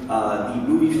booth, the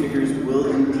movie figures will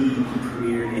indeed be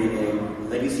premiered in a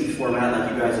legacy format like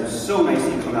you guys have so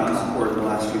nicely come out and supported in the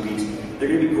last few weeks. They're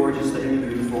going to be gorgeous, they're going to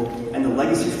be beautiful, and the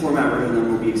legacy format version of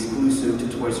them will be exclusive to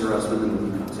Toys R Us when the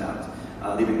movie comes out.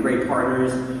 They've been great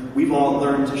partners. We've all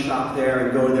learned to shop there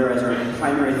and go there as our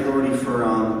primary authority for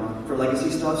legacy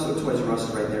stuff, so Toys R Us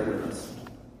is right there with us.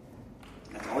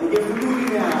 That's all you get for the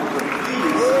movie now, but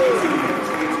please stay tuned.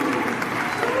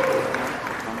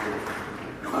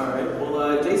 All right.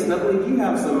 Well, Jason, I believe you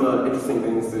have some interesting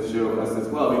things to show us as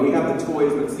well. I mean, we have the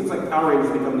toys, but it seems like Power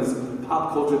Rangers become this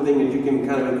pop culture thing that you can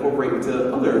kind of incorporate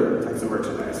into other types of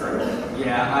merchandise, right?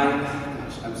 Yeah,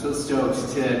 I'm so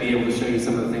stoked to be able to show you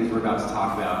some of the things we're about to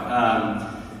talk about.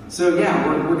 So yeah,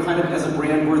 we're kind of, as a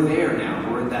brand, we're there now.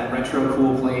 We're at that retro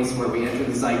cool place where we enter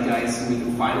the zeitgeist and we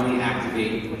can finally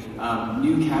activate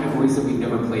new categories that we've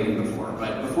never played in before.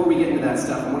 But before we get into that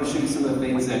stuff, I want to show you some of the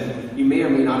things that you may or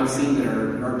may not have seen that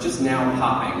are just now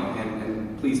popping.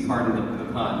 And please pardon the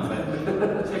pun,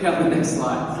 but check out the next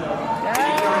slide. So, you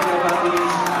already know about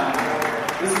these.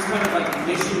 This is kind of like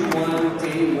mission 1,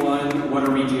 day 1, what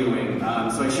are we doing?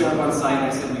 So I showed up on site and I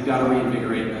said, we've got to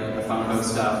reinvigorate the Funko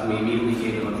stuff. We immediately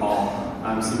gave them a call.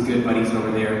 Some good buddies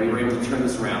over there. We were able to turn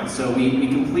this around. So we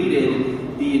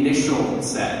completed the initial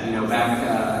set. You know, back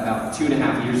about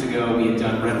 2.5 years ago, we had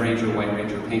done Red Ranger, White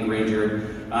Ranger, Pink Ranger.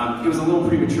 It was a little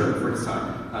premature for its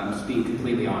time, just being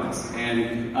completely honest.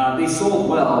 And they sold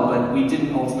well, but we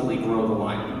didn't ultimately grow the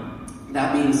line.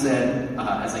 That being said,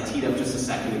 as I teed up just a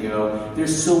second ago,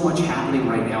 there's so much happening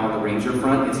right now on the Ranger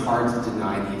front, it's hard to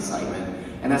deny the excitement.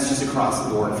 And that's just across the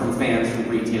board, from fans, from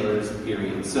retailers,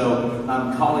 period. So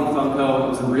calling Funko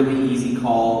was a really easy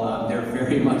call. They're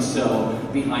very much so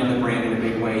behind the brand in a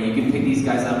big way. You can pick these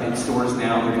guys up in stores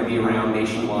now. They're going to be around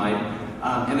nationwide.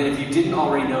 And then if you didn't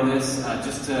already know this,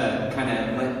 just to kind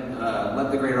of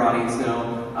let the greater audience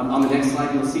know, on the next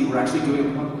slide you'll see we're actually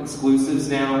doing exclusives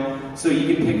now. So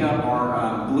you can pick up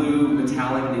our blue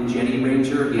metallic Ninjetti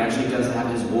Ranger. He actually does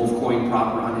have his wolf coin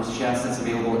proper on his chest. That's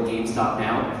available at GameStop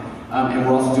now. And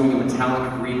we're also doing a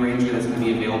metallic Green Ranger that's going to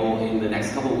be available in the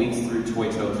next couple of weeks through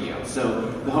Toy Tokyo. So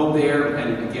the hope there,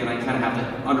 and again I kind of have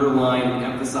to underline and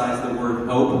emphasize the word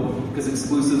hope, because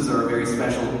exclusives are a very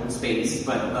special space,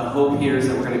 but the hope here is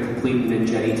that we're going to complete the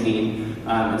Ninjetti team,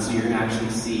 and so you're going to actually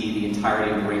see the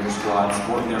entirety of the Ranger squad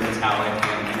sporting their metallic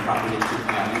and proper Ninja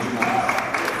models.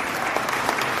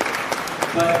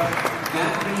 But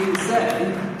that being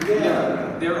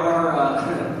said, there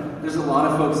are... there's a lot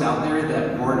of folks out there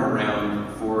that weren't around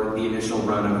for the initial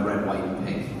run of Red, White, and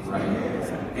Pink, right?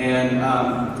 And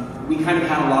we kind of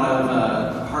had a lot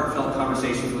of heartfelt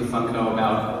conversations with Funko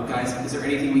about, guys, is there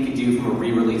anything we can do from a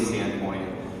re-release standpoint?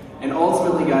 And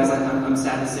ultimately, guys, I'm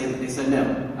sad to say that they said no.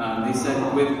 They said,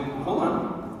 hold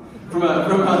on. From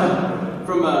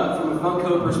a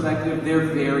Funko perspective, they're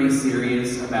very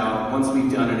serious about once we've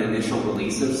done an initial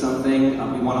release of something,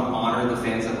 we want to honor the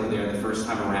fans that were there the first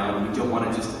time around. We don't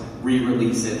want to just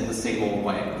re-release it the same old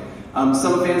way.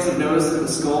 Some fans have noticed that the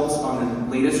sculpts on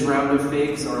the latest round of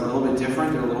figs are a little bit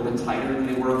different. They're a little bit tighter than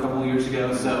they were a couple of years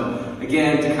ago. So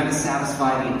again, to kind of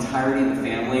satisfy the entirety of the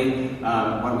family,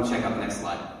 why don't we check out the next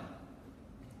slide?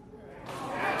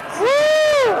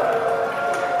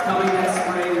 Coming next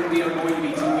spring, we are going to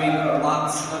be doing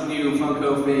lots of new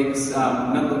Funko figs,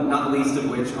 not the least of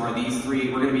which are these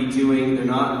three. We're going to be doing, they're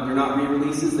not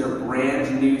re-releases, they're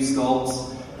brand new sculpts.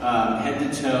 Head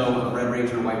to toe of Red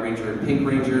Ranger, White Ranger, and Pink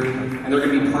Ranger, and they're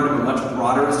going to be part of a much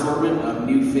broader assortment of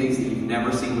new figs that you've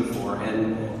never seen before.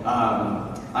 And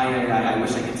I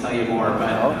wish I could tell you more,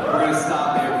 but we're going to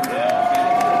stop there for now.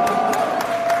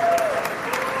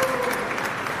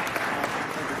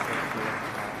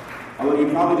 Although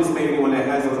you probably just made anyone that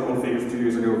has those old figures 2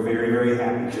 years ago very, very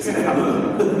happy just now.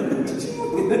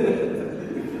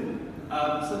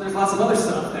 So there's lots of other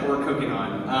stuff that we're cooking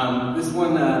on. This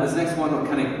next one will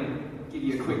kind of give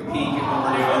you a quick peek at what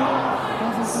we're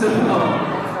doing. So,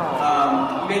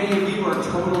 many of you are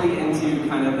totally into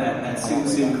kind of that Tsum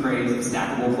Tsum craze of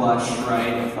stackable plush,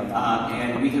 right?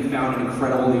 And we have found an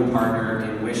incredible new partner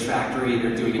in Wish Factory.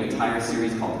 They're doing an entire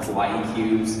series called Kawaii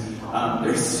Cubes.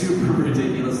 They're super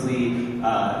ridiculously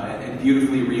and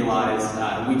beautifully realized.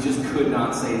 We just could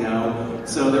not say no.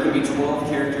 So there are going to be 12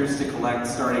 characters to collect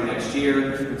starting next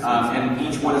year, and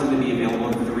each one is going to be available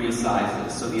in 3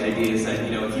 sizes. So the idea is that,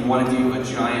 if you want to do a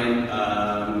giant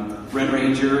Red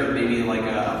Ranger and maybe like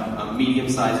a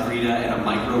medium-sized Rita and a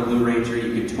micro Blue Ranger,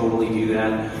 you could totally do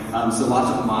that. So lots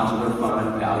of modular fun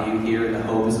and value here. The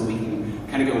hope is that we can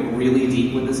kind of go really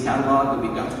deep with this catalog, but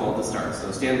we've got 12 to start.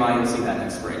 So stand by and see that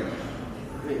next spring.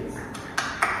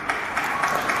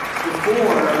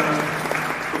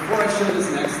 Before I show this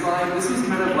next slide, this was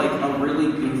kind of like a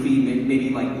really goofy, maybe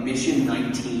like Mission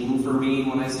 19 for me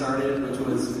when I started, which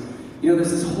was, there's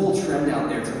this whole trend out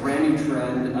there. It's a brand new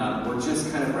trend. We're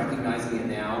just kind of recognizing it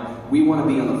now. We want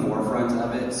to be on the forefront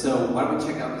of it. So why don't we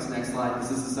check out this next slide, because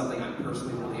this is something I'm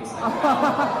personally really excited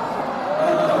about.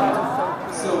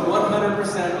 So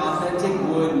 100% authentic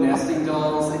wood nesting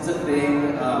dolls. It's a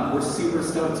thing. We're super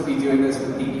stoked to be doing this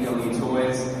with PPW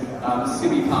Toys. This is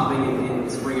going to be popping in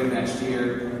the spring of next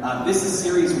year. This is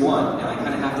Series 1, and I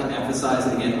kind of have to emphasize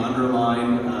and again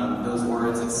underline those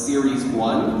words. It's Series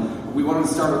 1. We wanted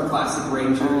to start with Classic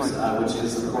Rangers, which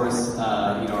is, of course,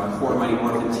 our core Mighty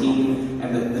Morphin team,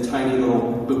 and the tiny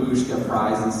little babushka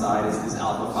prize inside is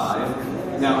Alpha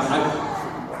 5. Now,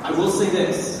 I will say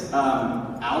this.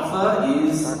 Alpha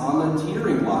is on the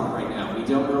teetering block right now. We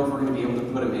don't know if we're going to be able to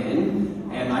put him in.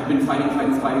 And I've been fighting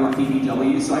with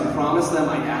PPW, so I promised them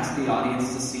I'd ask the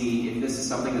audience to see if this is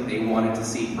something that they wanted to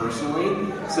see personally.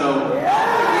 So, Alpha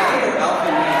yay or Alpha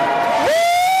yay?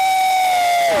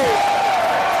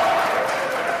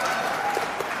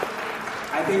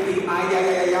 I think the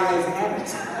is habit.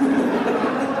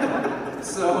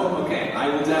 So, okay, I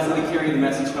will definitely carry the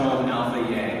message home, Alpha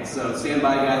yay. So stand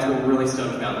by, guys, we're really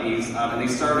stoked about these. And they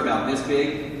start about this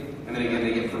big, and then again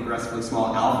they get progressively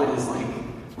small. Alpha is like,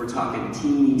 we're talking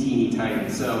teeny tiny.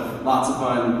 So lots of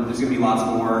fun. There's going to be lots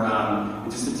more.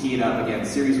 And just to tee it up again,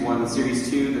 Series 1 and Series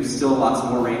 2, there's still lots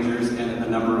more Rangers and a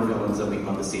number of villains that we'd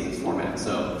love to see in this format.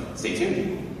 So stay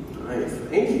tuned. Nice.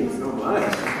 Thank you so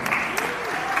much.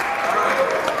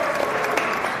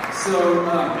 So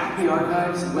Acme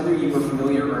Archives, whether you were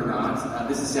familiar or not,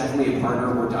 this is definitely a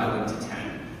partner we're dialing to 10.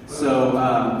 So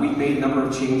we've made a number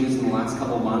of changes in the last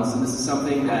couple of months, and this is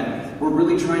something that we're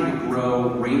really trying to grow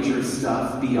Ranger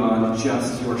stuff beyond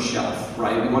just your shelf,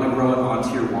 right? We want to grow it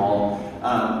onto your wall.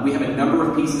 We have a number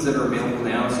of pieces that are available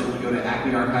now, so if you go to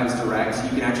Acme Archives Direct, you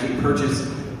can actually purchase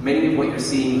many of what you're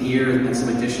seeing here and some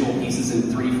additional pieces in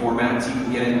 3 formats. You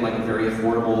can get it in like a very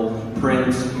affordable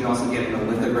print. You can also get it in a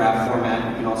lithograph format.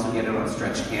 You can also get it on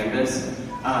stretched canvas.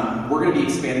 We're going to be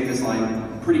expanding this line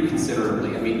pretty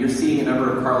considerably. I mean, you're seeing a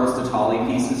number of Carlos Totali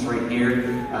pieces right here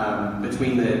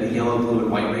between the yellow, blue,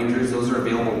 and white Rangers. Those are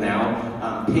available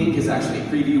now. Pink is actually a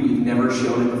preview. We've never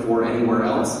shown it before anywhere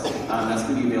else. That's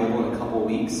going to be available in a couple of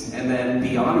weeks. And then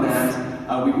beyond that,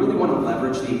 we really want to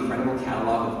leverage the incredible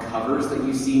catalog of covers that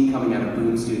you've seen coming out of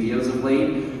Boom Studios of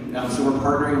late. So we're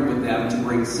partnering with them to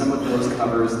bring some of those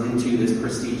covers into this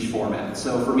prestige format.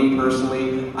 So for me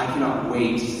personally, I cannot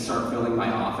wait to start filling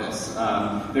my office. There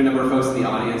are a number of folks in the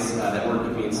audience that work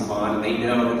with me in Saban, and they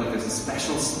know that there's a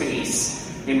special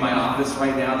space in my office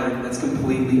right now that's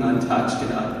completely untouched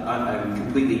and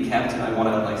completely kept, and I want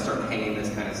to start hanging this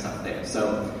kind of stuff there.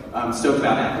 So I'm stoked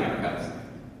about Acme Archives.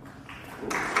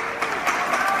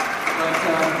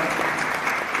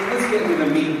 So let's get into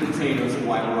the meat and potatoes of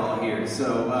why we're all here.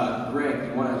 So, Greg,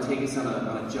 you want to take us on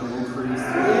a jungle cruise?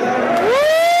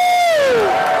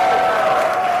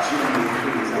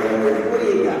 What do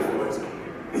you got for us?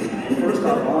 First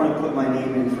off, I want to put my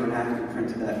name in for an active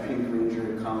print of that Pink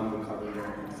Ranger comic book cover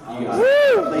there. You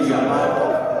got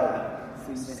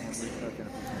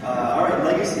all right,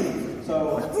 legacy.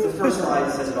 So the first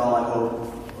slide says it all, I hope.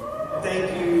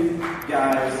 Thank you,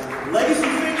 guys. Legacy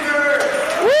figures!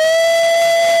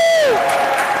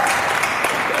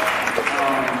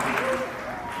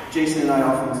 Jason and I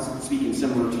often speak in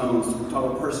similar tones. We talk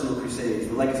about personal crusades.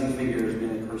 The legacy figure has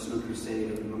been a personal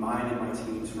crusade of mine and my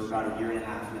teams for about a year and a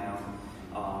half now.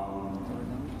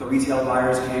 The retail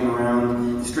buyers came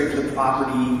around. The straight to the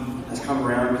property has come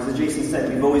around because, as Jason said,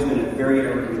 we've always been a very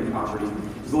evergreen property.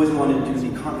 We've always wanted to be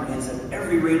comprehensive,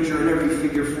 every ranger and every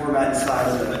figure format and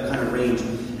size of that kind of range.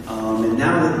 And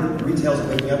now that retail's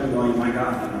waking up and going, my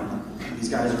God, these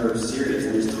guys are serious,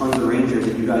 and there's tons of rangers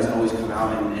that you guys always come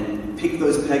out and pick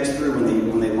those pegs through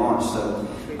when they launch. So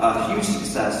huge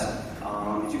success.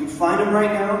 If you can find them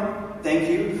right now, thank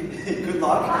you. Good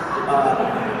luck.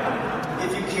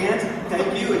 If you can't,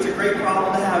 thank you. It's a great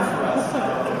problem to have for us.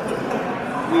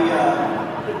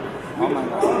 We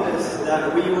promise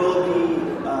that we will be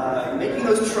making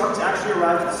those trucks actually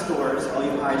arrive at the stores, all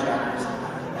you hijackers.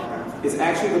 It's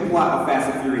actually the plot of Fast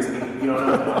and Furious 8. You don't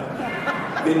know.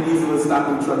 Vin Diesel is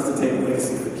stopping trucks to take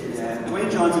legacy figures. Yeah,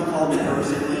 Dwayne Johnson called me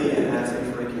personally and asked me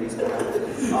for a case.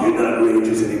 You're not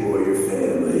Rangers anymore, you're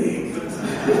family.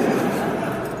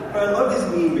 But I love this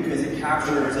meme because it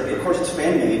captures, of course it's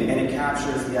fan-made, and it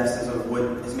captures the essence of what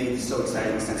has made this so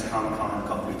exciting since Comic-Con a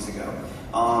couple weeks ago.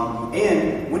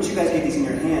 And once you guys get these in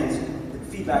your hands, the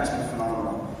feedback's been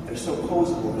phenomenal. They're so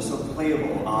posable, they're so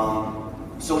playable.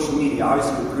 Social media,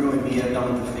 obviously what Bruno and Mia have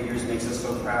done with the figures makes us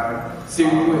so proud. So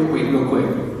wait, real quick.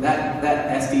 That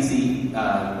SDCC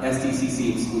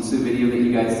exclusive video that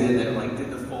you guys did that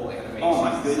did the full animation. Oh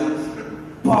my goodness.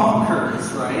 Bonkers,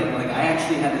 right? I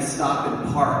actually had to stop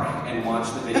and park and watch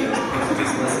the video as opposed to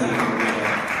just listening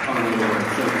on the radio.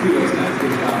 So kudos, guys,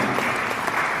 good job.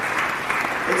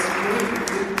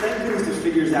 Thank goodness there's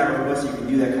figures out robust you can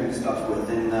do that kind of stuff with.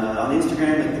 And on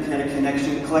Instagram, the kind of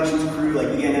collections crew, like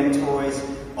E&M Toys,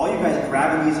 all you guys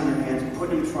grabbing these in your hands,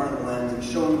 putting them in front of the lens, and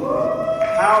showing the world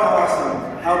how awesome,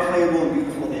 how playable and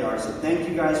beautiful they are. So thank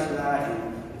you guys for that,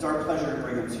 and it's our pleasure to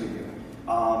bring them to you.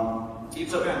 Keep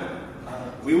so good.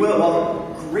 We will.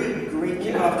 Well, great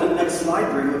kickoff to the next slide,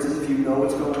 Bruno, as if you know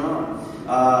what's going on.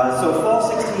 So fall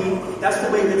 16, that's the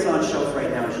wave that's on shelf right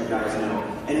now, as you guys know.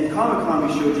 And in Comic-Con,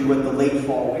 we showed you what the late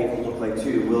fall wave will look like,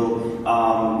 too.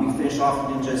 We finish off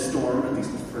Ninja Storm, at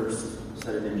least the first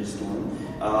set of Ninja Storm,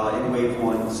 in wave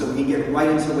 1. So we can get right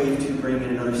into wave 2, bringing in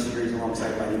another series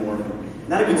alongside Mighty Morphin.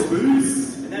 And that includes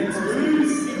Boost. And that includes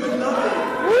Boost. You would love it.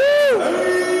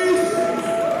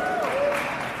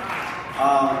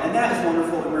 And that is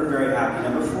wonderful, and we're very happy.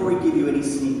 Now, before we give you any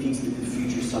sneak peeks into the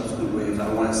future subsequent waves, I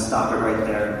want to stop it right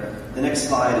there. The next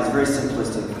slide is very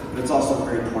simplistic, but it's also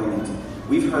very poignant.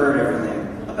 We've heard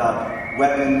everything about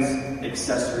weapons,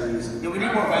 accessories, we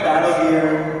need more battle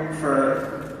gear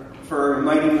for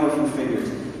Mighty Morphin figures.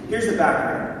 Here's the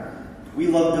background. We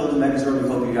love building Megazord, we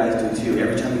hope you guys do too.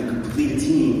 Every time you complete a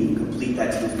team, you can complete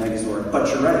that team's Megazord. But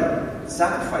you're right,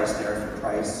 sacrifice there for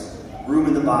price. Room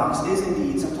in the box is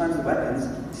indeed, sometimes the weapons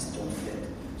just don't fit.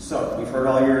 So, we've heard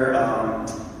all your,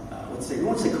 we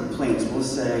won't say complaints, we'll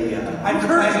say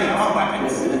encouragement.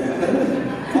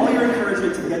 All your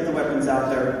encouragement to get the weapons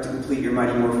out there to complete your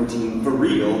Mighty Morphin team for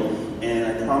real. And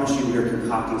I promise you we are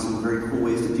concocting some very cool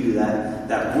ways to do that.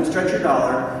 That won't stretch your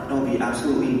dollar and will be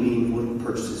absolutely meaningful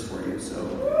purchases for you. So,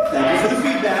 thank you for the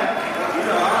feedback.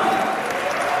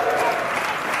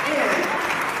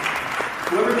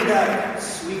 Whoever did that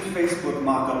sweet Facebook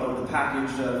mock-up of the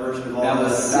packaged version of all the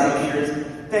battle gears,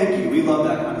 thank you. We love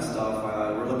that kind of stuff.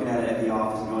 We're looking at it at the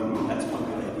office and going, that's one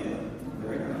good idea.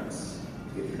 Very nice.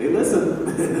 They listen.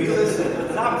 We listen.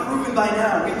 It's not proven by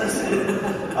now. We listen.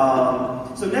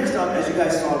 So next up, as you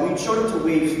guys saw, we showed up to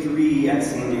Wave 3 at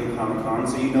San Diego Comic-Con,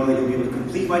 so you know that you'll be able to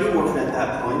complete Mighty Morphin at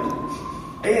that point,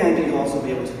 and you'll also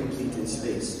be able to complete in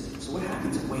space. So what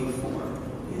happens at Wave 4?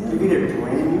 You're going to get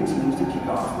brand new teams to kick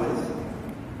off with.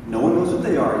 No one knows what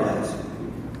they are yet.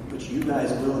 which you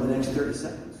guys will in the next 30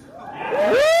 seconds.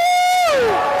 That's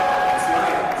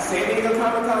right. San Diego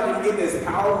Comic-Con didn't get this.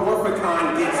 Power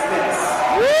Morphicon gets this.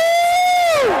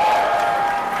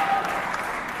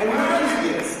 And where is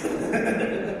this?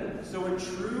 So in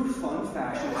true fun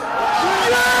fashion.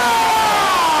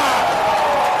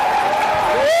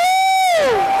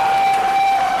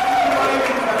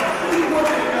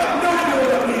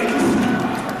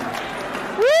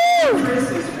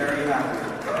 Chris is very happy.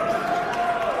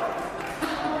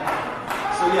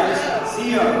 So yes,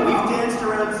 Zio. We've danced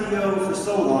around Zio for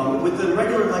so long, but with the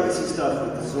regular legacy stuff,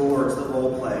 with the Zords, the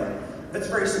role play, that's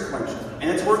very sequential. And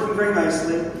it's working very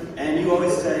nicely. And you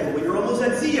always say, well, you're almost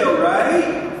at Zio, right?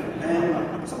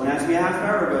 And someone asked me a half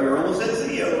hour ago, you're almost at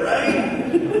Zio,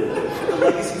 right? The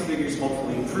legacy figures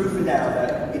hopefully prove it out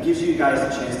that it gives you guys a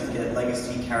chance to get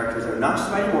legacy characters that are not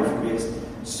just Mighty Morphin based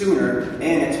sooner,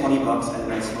 and at $20 at a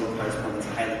nice low price point that's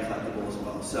highly collectible as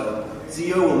well. So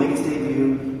Zio will make its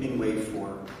debut in Wave 4.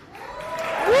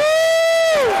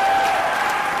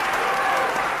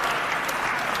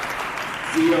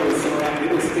 Zio is so happy.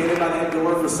 He was standing by that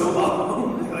door for so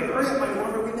long. Like, hurry up, Mighty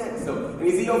Morphin, we're next. So,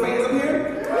 any Zio fans up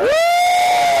here?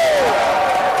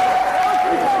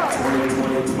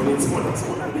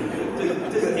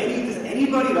 2020. Does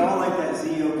anybody at all like that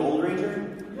Zio Gold Ranger?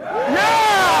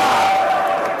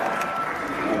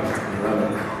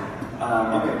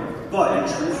 Okay, but in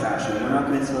true fashion, we're not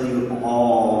going to tell you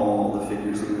all the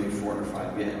figures in Wave 4 or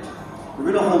 5 yet.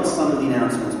 We're going to hold some of the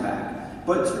announcements back,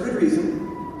 but it's for good reason,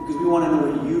 because we want to know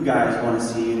what you guys want to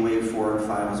see in Wave 4 and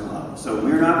 5 as well. So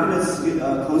we're not going to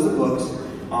close the books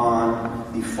on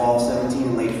the Fall 17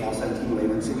 and late Fall 17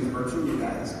 wave until we've heard from you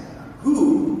guys.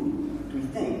 Who do we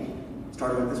think,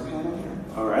 starting with this panel here?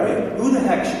 All right. Who the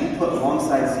heck should we put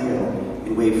alongside Zio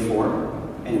in Wave 4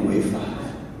 and in Wave 5?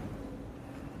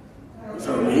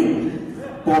 So me,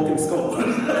 Bulk and Skull. I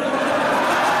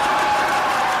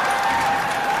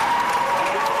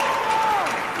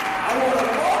want a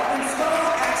Bulk and Skull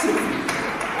action.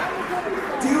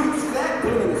 Dude, set,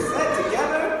 putting the set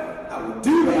together. I will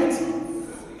do that.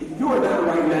 You are not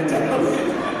writing that down.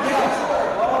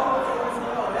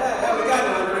 Yeah, we got it,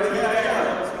 Andre.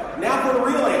 Yeah. Now for the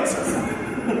real answer.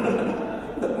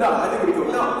 No, I think it'd be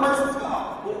cool. No, first Skull.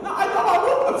 No, I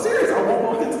will. I'm serious. I won't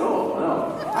Bulk and Skull. No.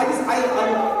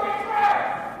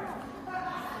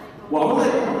 Well, I'll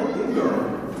let you go.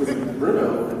 Because Bruno,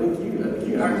 I think you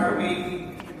got Are we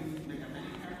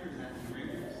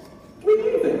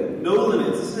anything. No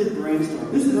limits. This is a brainstorm.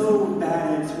 There's no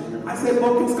bad answers. I said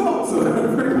Bulk and Skull, so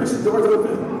pretty much the door's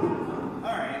open.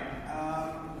 Alright.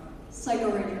 Psycho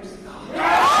Rangers.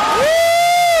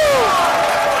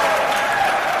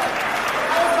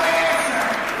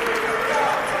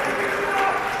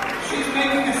 She's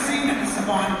making a scene at the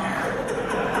Saban Fair.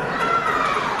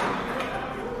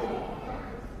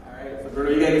 Alright, so Bruno,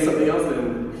 you gotta get something else then.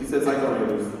 She said Psycho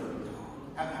Rangers.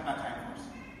 How about Time Force?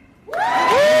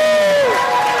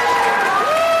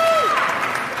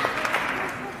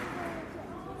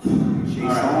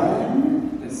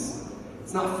 Alright.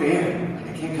 It's not fair. Like,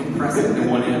 I can't compress it into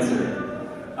one answer.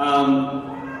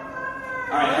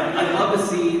 Alright, I'd love to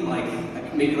see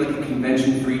maybe a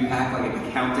convention 3-pack, like a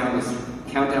countdown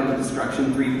to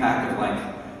destruction 3-pack of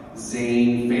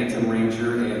Zane, Phantom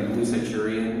Ranger, and Blue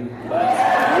Centurion. But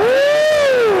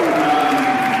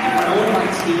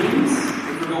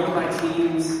if we're going by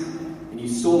teams, and you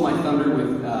stole my thunder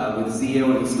with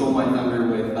Zio, and you stole my thunder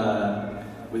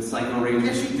with Psycho Rangers.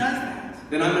 Yeah, she does that.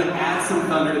 Then I'm going to add some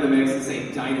thunder to the mix and say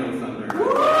Dino Thunder.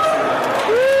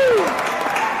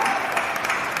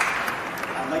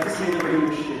 I'd like to say that we're going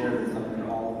to share the thunder,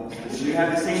 all of us. So you have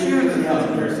the same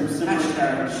enthusiasm. There's some similar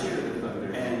characters. Share the thunder.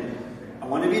 And I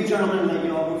want to be a gentleman and let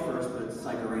you all go first, but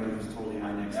Psycho Ranger is totally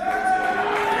my next pick.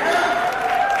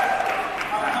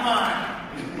 Come on.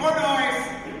 More noise.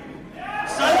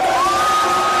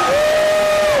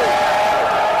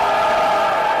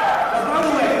 By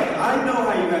the way, I know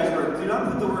how you guys work. Do not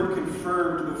put the word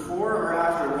confirmed before or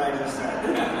after what I just said.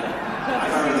 I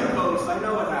see the post. I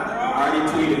know what happened. I already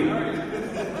tweeted.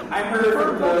 I heard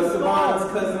from the Saban's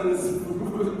cousins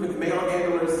with male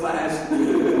handler /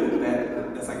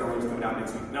 that's Psycho Rangers coming out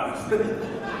next week. No.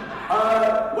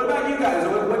 What about you guys?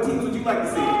 What teams would you like to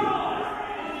see?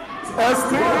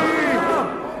 STD!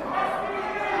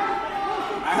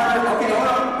 I heard, okay, hold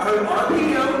on. I heard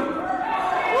RPO.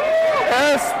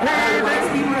 SPD!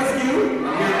 Speed Rescue.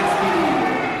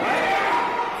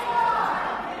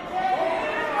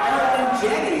 I heard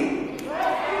Jetty.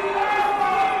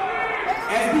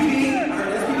 SPD. I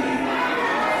heard SPD.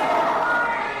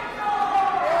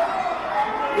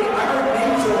 I heard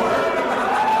Nature.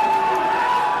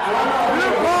 I don't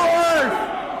know.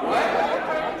 What?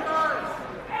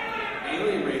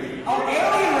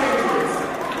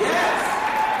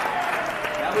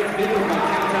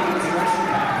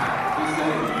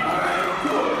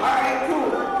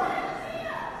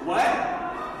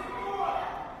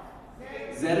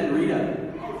 Rita.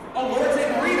 Oh, Lord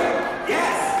Zed and Rita.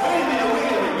 Yes. Wait a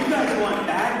minute. You guys want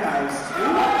bad guys too?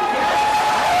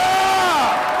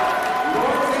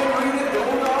 Lord Zed and Rita,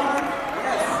 Goldar.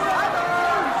 Yes.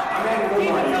 I'm adding one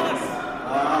more.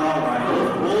 All right.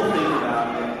 We'll think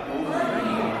about it.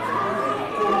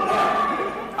 Cool.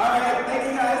 All right. Thank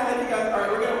you guys. All right,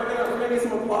 we're gonna get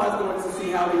some applause going to see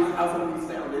how some of these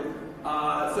sounded.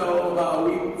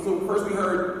 So first we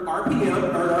heard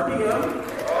RPM.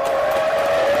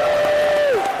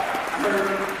 I heard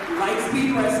Lightspeed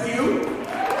Rescue.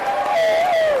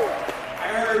 I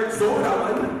heard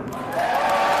Zordon.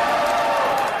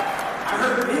 I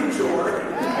heard Ninjor.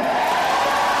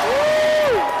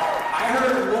 I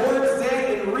heard Lord Zed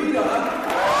and Rita.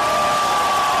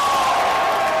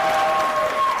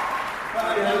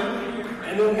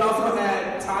 And then we also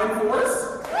had Time Force.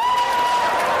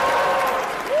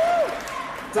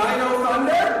 Dino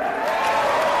Thunder.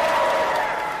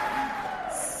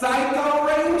 Psycho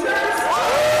Rangers.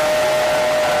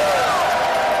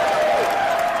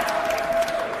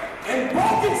 And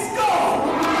Broken Skull.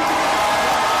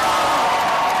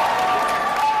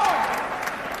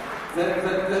 Is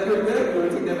that pretty good? You want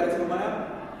to take that back to the lab?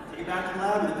 Take it back to the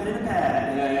lab with a pen and a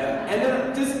pad. Yeah. And then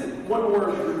just one more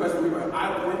request from me.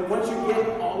 Once you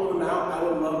get all of them out, I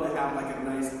would love to have like a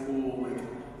nice, cool, like,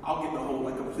 I'll get the whole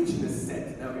like completionist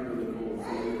set. That would be really cool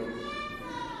for you.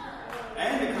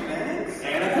 And a command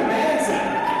center.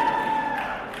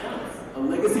 A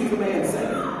legacy command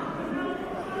center.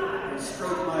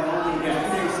 Stroke my only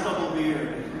stubble beard.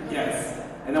 Yes.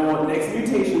 And I want next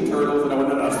mutation turtles, and I want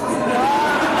none else.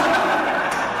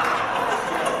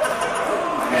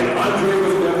 And Andre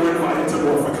was never invited to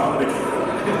Morphicon again.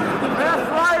 Best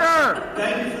fighter!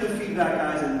 Thank you for the feedback,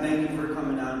 guys, and thank you for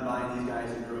coming out and buying these guys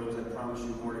in droves. I promise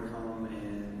you more to come,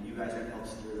 and you guys are going to help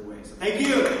steer the way. So thank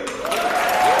you!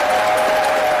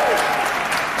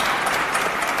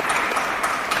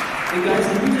 Hey guys,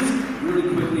 can we just really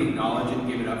quickly acknowledge and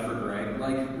give it up for Greg?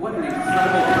 Like, what an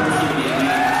incredible person he is.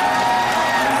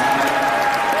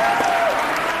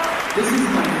 This is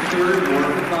my third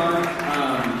Morphicon,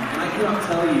 and I cannot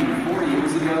tell you, 4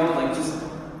 years ago, like just,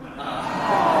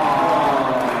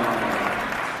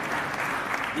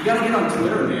 you gotta get on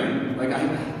Twitter, man. Like,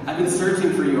 I've been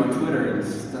searching for you on Twitter, and it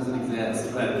just doesn't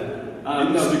exist, but...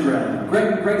 Instagram.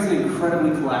 Greg's an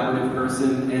incredibly collaborative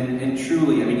person, and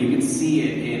truly, I mean, you can see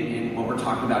it in what we're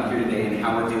talking about here today and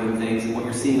how we're doing things and what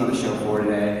you're seeing on the show floor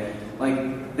today.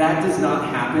 Like, that does not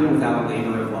happen without a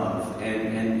labor of love,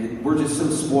 and we're just so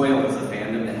spoiled as a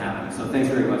fandom to have him. So thanks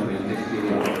very much, man. Thanks for being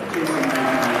here.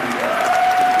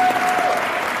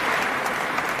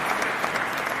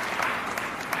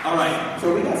 All right,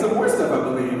 so we got some more stuff, I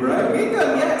believe, right? We ain't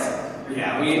done yet.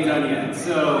 Yeah, we ain't done yet.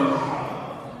 So,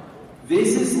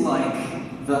 this is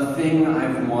like the thing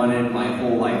I've wanted my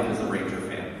whole life as a Ranger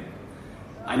fan.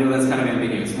 I know that's kind of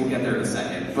ambiguous. We'll get there in a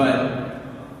second. But,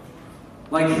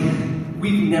 like,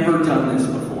 we've never done this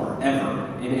before, ever,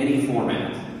 in any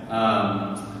format.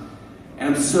 And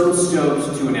I'm so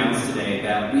stoked to announce today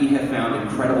that we have found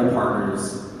incredible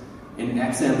partners in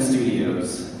XM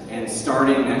Studios. And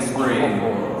starting next spring,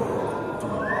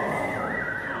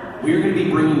 we're going to be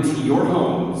bringing to your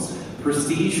homes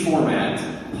prestige format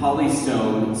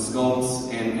polystone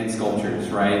sculpts and sculptures,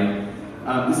 right?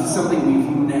 This is something we've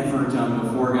never done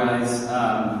before, guys.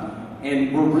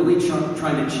 And we're really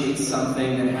trying to chase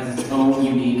something that has its own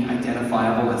unique,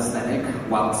 identifiable aesthetic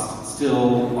whilst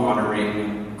still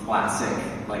honoring classic,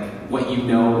 like what you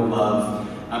know and love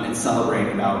and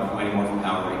celebrate about Mighty Morphin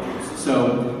Power Rangers.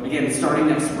 So, again, starting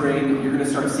next spring, you're going to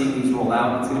start seeing these roll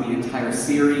out. It's going to be an entire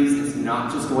series. It's not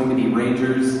just going to be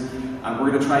Rangers.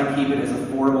 We're going to try and keep it as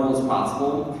affordable as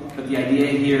possible, but the idea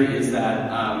here is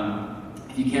that,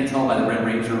 if you can't tell by the Red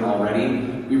Ranger already,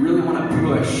 we really want to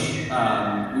push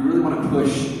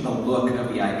the look of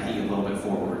the IP a little bit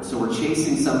forward. So we're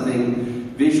chasing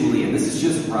something visually, and this is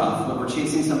just rough, but we're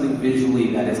chasing something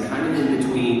visually that is kind of in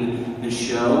between the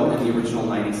show and the original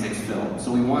 '96 film.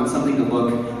 So we want something to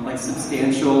look like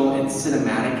substantial and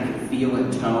cinematic in feel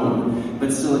and tone,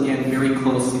 but still, again, very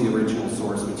close to the original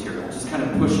source material. Just kind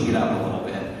of pushing it up a little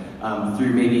bit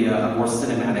through maybe a more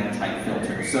cinematic type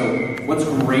filter. So what's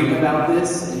great about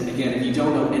this, and again, if you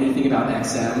don't know anything about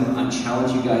XM, I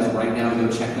challenge you guys right now to go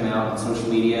check them out on social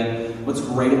media. What's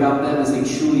great about them is they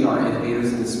truly are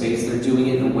innovators in the space. They're doing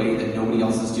it in a way that nobody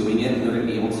else is doing it, and they're going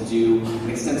to be able to do an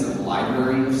extensive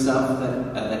library of stuff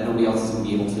that nobody else is going to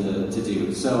be able to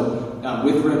do. So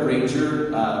with Red Ranger,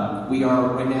 we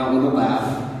are right now in the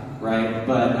lab, right?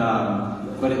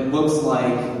 But it looks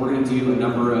like we're going to do a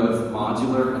number of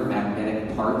modular and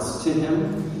magnetic parts to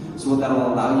him. So what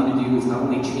that'll allow you to do is not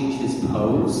only change his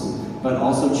pose, but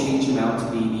also change him out to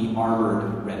be the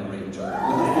armored Red Ranger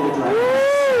with a full dragon.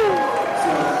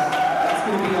 So that's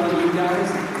going to be on you guys.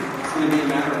 It's going to be a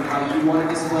matter of how you want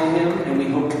to display him, and we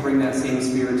hope to bring that same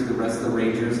spirit to the rest of the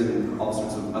Rangers and all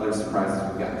sorts of other surprises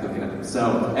we've got cooking up.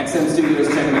 So XM Studios,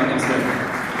 check them out next week.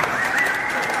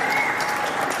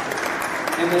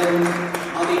 And then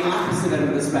on the opposite end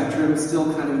of the spectrum,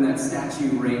 still kind of in that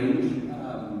statue range,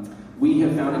 we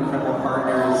have found incredible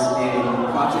partners in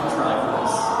Project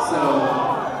Triforce. So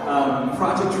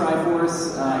Project Triforce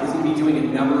is going to be doing a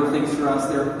number of things for us.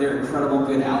 They're incredible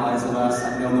good allies of us.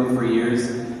 I've known them for years.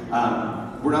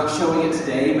 We're not showing it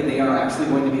today, but they are actually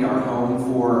going to be our home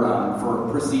for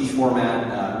prestige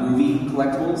format movie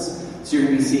collectibles. So you're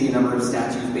going to be seeing a number of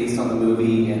statues based on the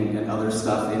movie and other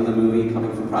stuff in the movie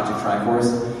coming from Project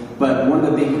Triforce. But one of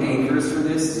the big anchors for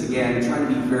this is, again, trying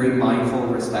to be very mindful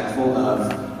and respectful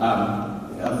of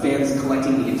fans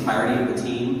collecting the entirety of the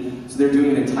team. So they're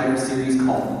doing an entire series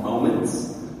called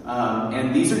Moments.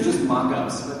 And these are just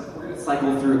mock-ups, but we're going to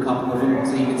cycle through a couple of them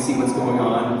so you can see what's going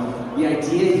on. The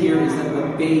idea here is that the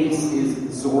base is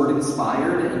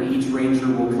Zord-inspired, and each Ranger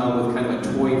will come with kind of a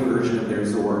toy version of their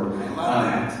Zord.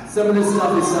 Some of this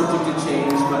stuff is subject to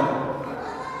change, but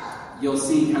you'll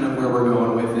see kind of where we're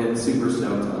going with it. Super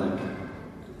stoked on it.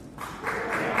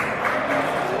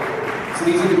 So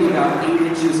these are going to be about 8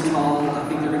 inches tall. I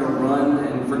think they're going to run,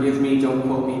 and forgive me, don't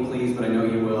quote me please, but I know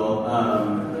you will.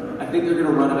 I think they're going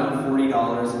to run about $40.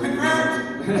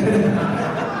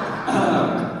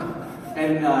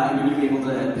 And you're going to be able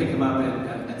to pick them up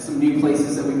at some new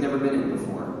places that we've never been in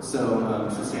before. So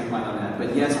stand by on that.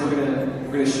 But yes, we're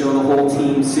gonna show the whole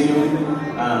team soon.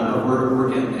 But we're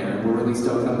getting there. We're really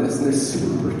stoked on this, and they're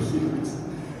super cute.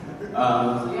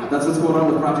 Yeah, that's what's going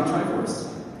on with Project Triforce.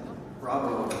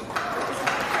 Bravo.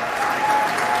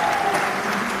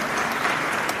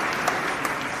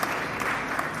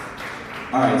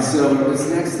 All right, so this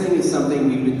next thing is something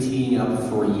we've been teeing up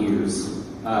for years.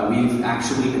 We've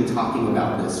actually been talking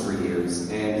about this for years,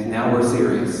 and now we're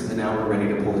serious, and now we're ready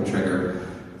to pull the trigger.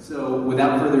 So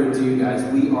without further ado, guys,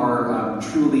 we are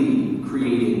truly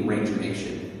creating Ranger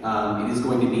Nation. It is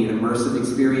going to be an immersive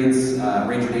experience.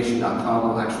 RangerNation.com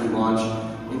will actually launch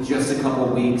in just a couple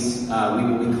of weeks. We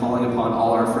will be calling upon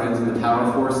all our friends in the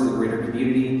Power Force and the greater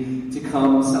community to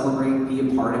come celebrate, be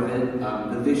a part of it.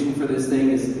 The vision for this thing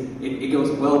is, it goes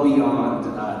well beyond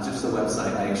just the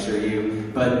website, I assure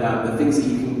you. But the things that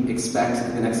you can expect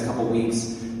in the next couple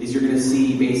weeks is you're going to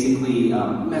see basically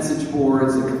message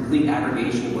boards and complete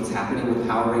aggregation of what's happening with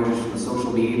Power Rangers from a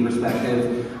social media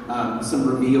perspective, some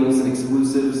reveals and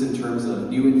exclusives in terms of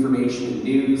new information and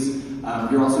news.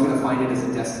 You're also going to find it as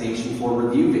a destination for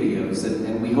review videos,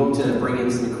 and we hope to bring in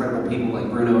some incredible people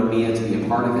like Bruno and Mia to be a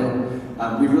part of it.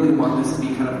 We really want this to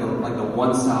be kind of like the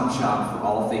one-stop shop for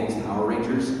all things Power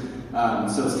Rangers.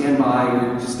 So stand by.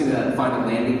 We're just going to find a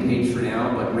landing page for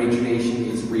now, but Ranger Nation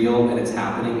is real, and it's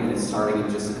happening, and it's starting in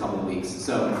just a couple of weeks.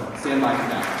 So stand by for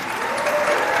that.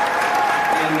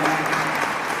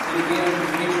 And again,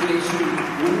 Ranger Nation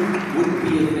wouldn't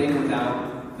be a thing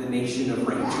without the nation of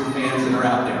Ranger fans that are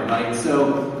out there, right?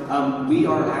 So we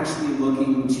are actually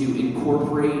looking to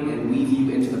incorporate and weave you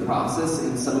into the process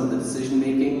in some of the decision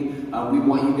making. We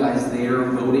want you guys there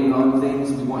voting on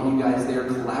things. We want you guys there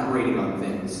collaborating on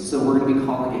things. So we're going to be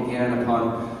calling again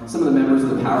upon some of the members of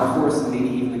the Power Force and maybe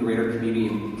even the greater community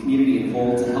in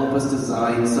whole to help us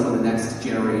design some of the next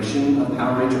generation of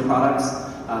Power Ranger products,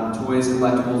 toys,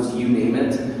 collectibles, you name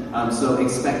it. So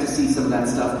expect to see some of that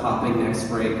stuff popping next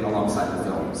break alongside the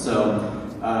film. So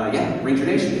yeah, Ranger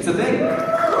Nation, it's a thing.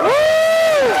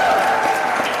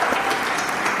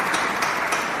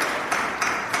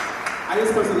 I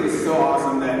just personally think it's so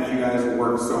awesome that you guys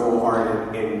work so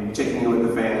hard in checking in with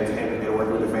the fans and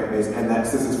working with the fan base, and that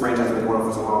since this franchise has been going on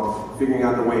for so long, figuring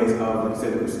out the ways of, like you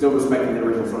said, still respecting the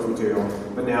original source material,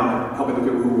 but now helping the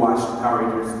people who watch Power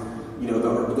Rangers, you know,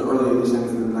 the early editions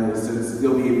in the 90s to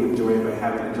still be able to enjoy it, but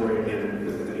having enjoyed it in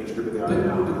the age group that they are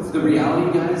now. But the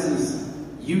reality, guys, is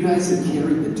you guys have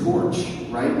carried the torch,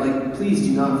 right? Like, please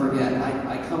do not forget,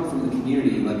 I come from the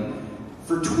community. Like,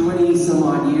 for 20 some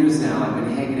odd years now, I've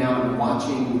been hanging out and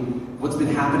watching what's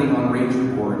been happening on Ranger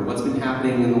Board, what's been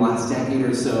happening in the last decade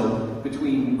or so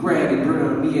between Greg and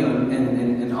Bruno and Mia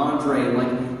and Andre,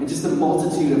 and just the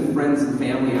multitude of friends and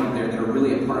family out there that are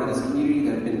really a part of this community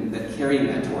that carrying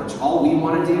that torch. All we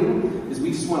want to do is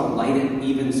we just want to light it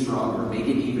even stronger, make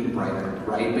it even brighter,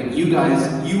 right? But you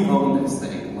guys, you own this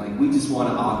thing. Like, we just want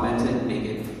to augment it and make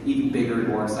it even bigger and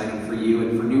more exciting for you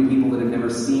and for new people that have never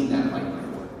seen that light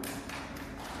before.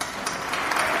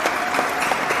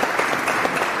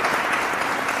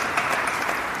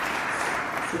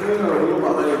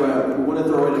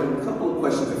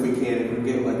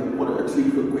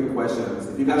 quick questions.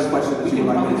 If you got a question that We you can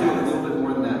would like probably to do a ask. little bit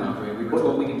more than that, operator. We were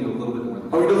told we can do a little bit more than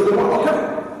that. Oh, you do a little bit more? Okay.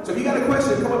 So if you got a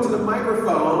question, come up to the microphone.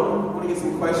 I want to get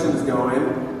some questions going.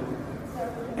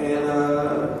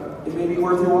 And it may be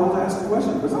worth your while to ask a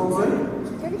question. That's all I'm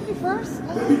saying. Can I be first?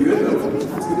 That'd be good, though.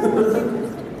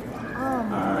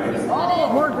 All right.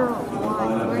 More girls.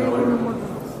 Line up Why? Where are going. there more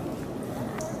girls?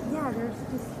 Yeah, there's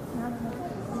just not enough.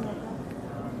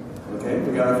 Okay,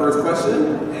 we got our first question.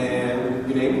 And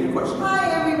your name and your question. Hi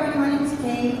everybody, my name is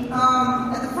Kate.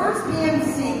 At the first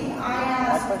BMC, I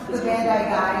asked the Bandai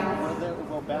guy,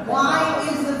 why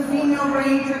is the female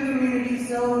ranger community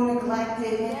so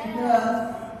neglected in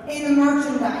the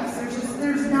merchandise?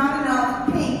 There's not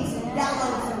enough pinks and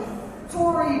yellows and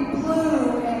Tory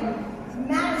blue and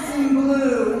Madison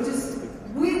blue.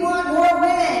 We want more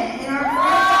women in our franchise.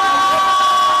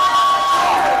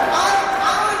 I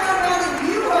want to know now that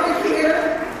you are here.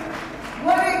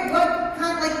 What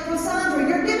kind of, like Cassandra?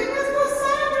 You're giving us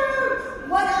Cassandra.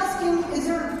 What else is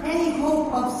there any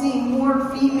hope of seeing more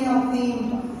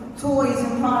female-themed toys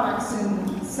and products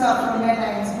and stuff from Bandai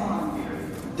and Spawn?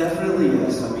 Definitely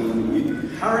yes. I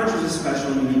mean, Power Rangers is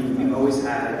special and unique. We've always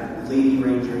had Lady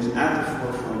Rangers at the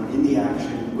forefront in the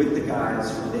action with the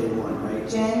guys from day one, right?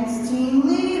 Jen's team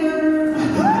leader.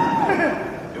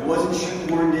 It wasn't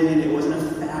shoehorned in. It wasn't a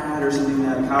fad or something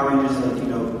that Power Rangers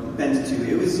bent to.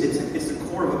 It's the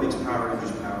core of what makes Power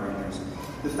Rangers Power Rangers.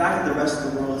 The fact that the rest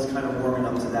of the world is kind of warming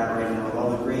up to that right now with all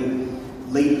the great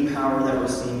lady power that we're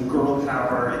seeing, girl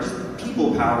power, and just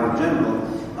people power in general.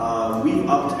 We've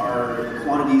upped our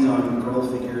quantities on girl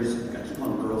figures. I keep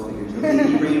calling them girl figures. The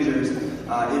Lady Rangers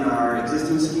in our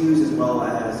existing SKUs, as well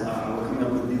as we're coming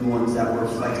up with new ones that will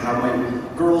reflect how when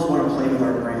girls want to play with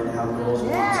our brand, how girls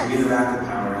want to interact with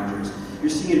Power Rangers. You're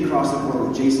seeing it across the board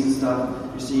with Jason stuff.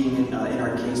 You're seeing it in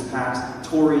our case packs.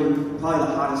 Tori, probably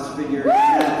the hottest figure in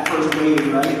that first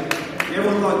wave, right?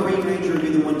 Everyone thought Green Ranger would be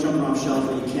the one jumping off shelf,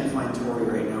 but you can't find Tori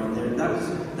right now. And that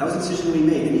was a decision we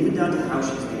made, and even down to how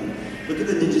she's made. Look at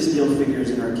the Ninja Steel figures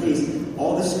in our case.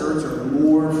 All the skirts are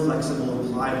more flexible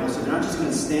and pliable, so they're not just going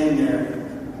to stand there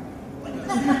like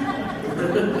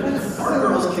this. Our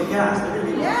girls kick ass. They're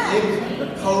going to be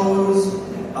kick, pose,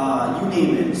 you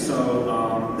name it.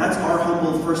 So that's our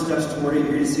humble first steps toward it.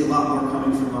 You're going to see a lot more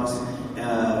coming from us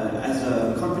as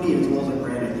a company as well as a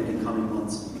brand, I think, in coming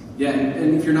months. Yeah,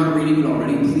 and if you're not reading it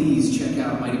already, please check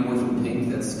out Mighty Morphin Pink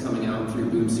that's coming out through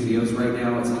Boom Studios right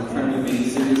now. It's an incredibly mini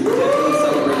series that definitely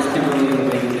celebrates Kimberly in a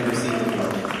way you've never seen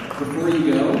before. Before you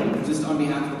go, just on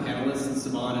behalf of the panelists and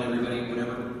Saban and everybody,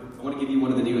 whatever, I want to give you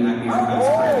one of the new Acme Archives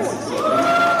prints. So,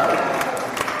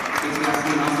 thanks for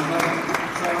asking an awesome question.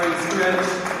 Sorry, stretch.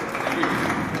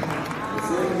 That's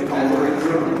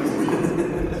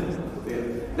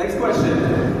it. Next question.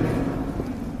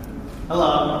 Hello.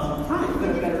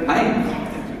 Hi.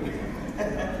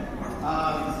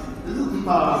 This is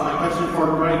my question for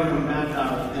Greg from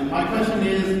Madhouse. And my question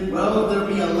is, will there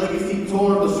be a legacy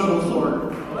tour of the Shuttle Sword?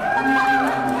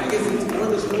 Legacy tour of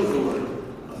the Shuttle Sword.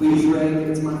 Please, Greg,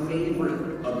 it's my favorite.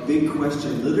 A big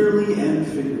question, literally and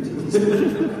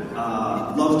figuratively.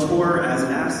 Love Tor as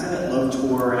an asset, love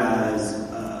Tor as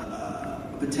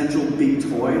a potential big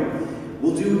toy.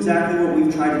 We'll do exactly what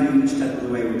we've tried to do each step of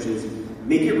the way, which is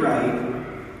make it right,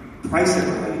 price it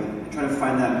right, and try to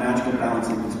find that magical balance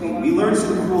in between. We learned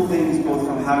some cool things both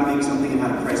from how to make something and how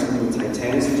to price something with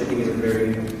Titanus, which I think is a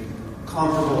very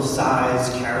comparable size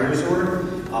carrier sword.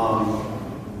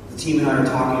 The team and I are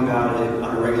talking about it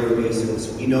on a regular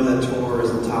basis. We know that Tor is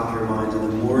on top of your mind, and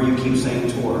the more you keep saying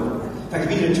Tor. In fact,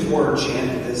 if you did a Tor chant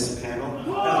at this panel,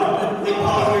 they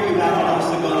probably hear you back and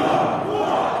also go,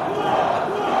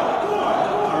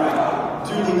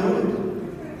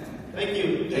 Thank you.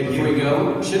 Hey, before we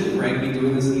go, shouldn't Greg be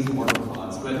doing this? He's more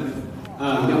applause, but we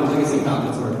got a legacy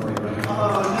conference for you right now.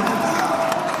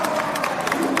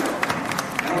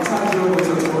 I'll try to do it with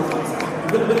some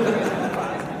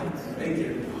Thank you.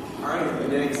 All right, the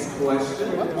next question.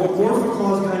 Well,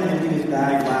 Morphiclaw's kind of emptied his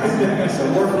bag last night, so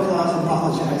Morphiclaw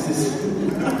apologizes.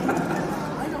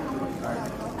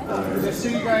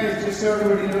 Just so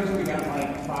everybody knows, we got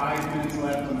like 5 minutes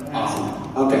left on the panel. Awesome.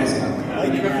 Okay.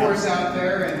 Megaforce out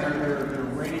there, and they're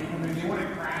ready to come in. They want to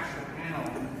crash the panel.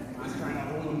 I'm just trying to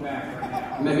hold them back right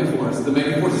now. Megaforce. The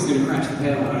Megaforce is going to crash the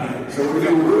panel. So we're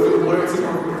going to learn some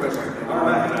more questions. All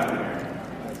right.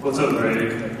 What's up, Greg?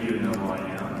 You know who I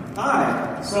am.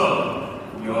 Hi. So,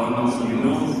 you all know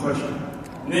the question.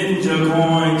 Ninja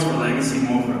coins for Legacy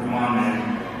Morpher. Come on, man.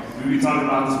 We've been talking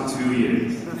about this for 2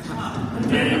 years.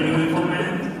 Getting me for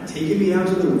man. Taking me out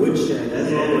to the woodshed,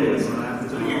 as always.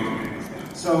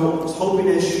 So I was hoping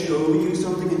to show you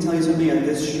something and tell you something at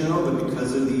this show, but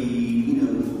because of the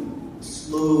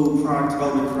slow product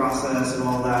development process and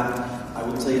all that, I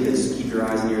will tell you this: keep your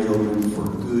eyes and ears open for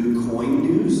good coin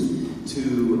news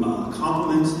to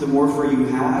complement the Morpher you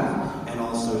have, and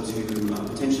also to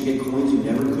potentially get coins you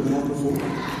never could have before.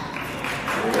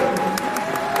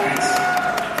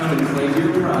 Come and claim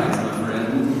your prize, my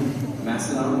friend.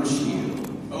 Mastodon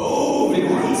Machine. Oh, big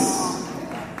ones!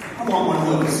 I want one of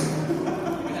those.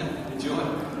 Enjoy.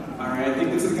 Alright, I think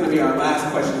this is going to be our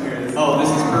last question here. This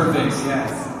is perfect.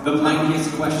 Yes. The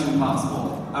mightiest question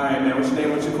possible. Alright, man, what's your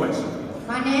name? What's your question?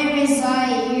 My name is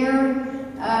Zaire.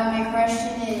 My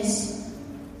question is,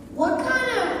 what kind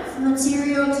of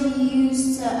material do you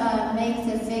use to make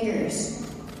the figures?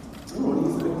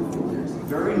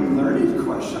 Very learned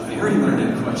question. Very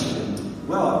learned question.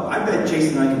 Well, I bet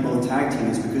Jason and I can both tag team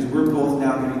this because we're both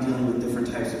now going to be dealing with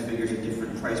different types of figures at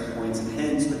different price points and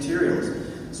hence materials.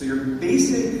 So your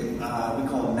basic, we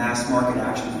call them mass market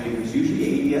action figures,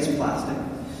 usually ABS plastic,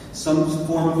 some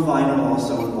form of vinyl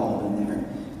also involved in there.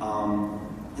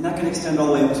 And that can extend all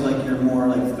the way up to like your more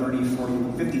like $30,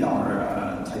 $40,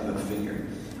 $50 type of figure.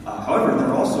 However, there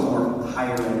are also more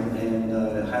higher end and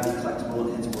highly collectible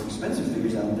and hence more expensive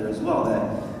figures out there as well that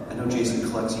I know Jason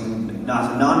collects, even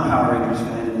not a non-Power Rangers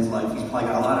fan in his life. He's probably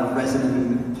got a lot of resin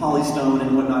and polystone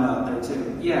and whatnot out there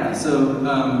too. Yeah, so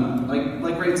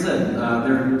like Ray said,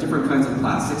 there are different kinds of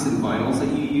plastics and vinyls that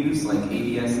you use, like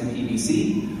ABS and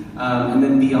PVC. And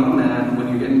then beyond that, when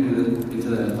you're getting into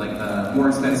the more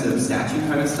expensive statue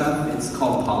kind of stuff, it's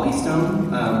called polystone,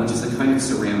 which is a kind of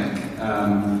ceramic.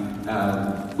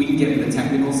 We can get into the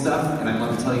technical stuff, and I'd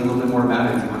love to tell you a little bit more about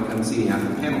it if you want to come see me after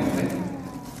the panel, okay?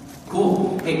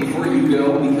 Cool. Hey, before you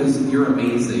go, because you're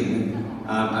amazing,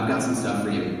 I've got some stuff for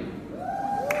you.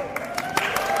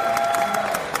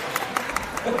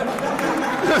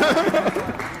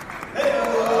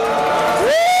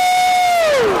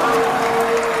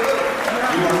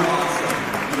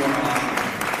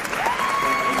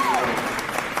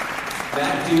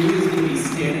 That dude is going to be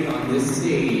standing on this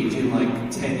stage in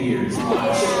like 10 years.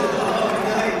 Watch.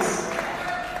 Nice.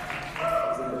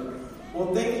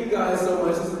 Well, thank you guys so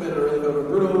much. This has been a really good one.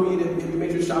 Bruno, you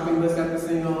made your shopping list after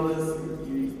seeing all this?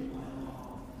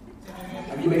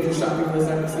 Have you made your shopping list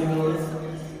after seeing all this?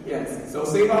 Yes. So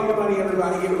save up your money,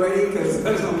 everybody. Get ready, because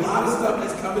there's a lot of stuff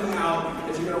that's coming out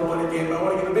that you're going to want to get. But I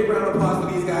want to give a big round of applause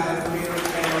for these guys for being on the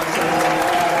panel.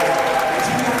 That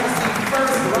you got to see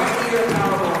first right here at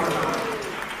Powerball.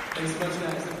 Thanks so much,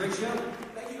 guys. It's a great show.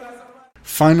 Thank you guys so much.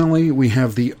 Finally, we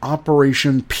have the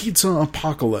Operation Pizza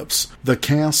Apocalypse, the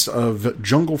cast of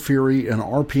Jungle Fury and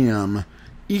RPM,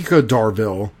 Ika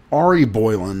Darville, Ari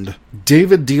Boyland,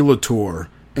 David De La Tour,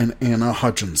 and Anna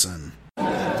Hutchinson. All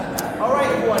right,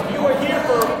 everyone, you are here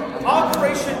for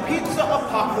Operation Pizza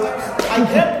Apocalypse. I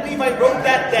can't believe I wrote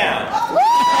that down.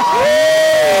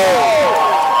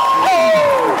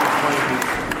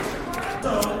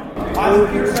 I'm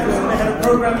Peter Henderson, the head of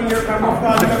programming here at Cameron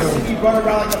Project. I'm going to be running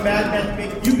around like a madman to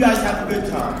make you guys have a good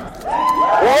time. You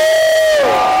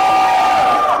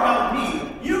care about me.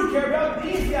 You care about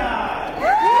these guys.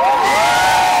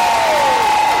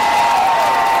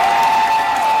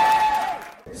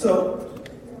 So,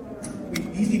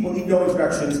 these people need no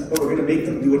instructions, but we're going to make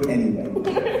them do it anyway.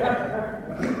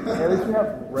 At least we have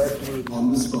red food.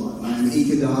 On the spot. I'm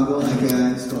Ika Darville,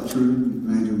 aka Scott True,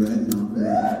 Ranger Red, not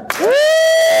red.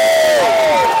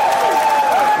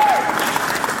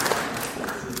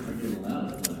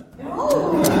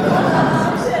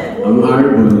 I'm Ari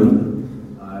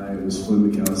Boylan. I was Flynn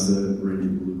McAllister, Ranger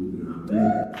Blue, and I'm red.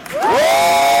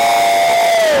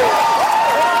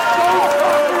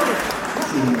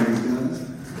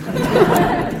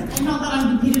 And not that I'm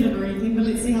competitive or anything, but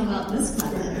let's see how about this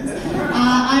class.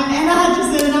 I'm Anna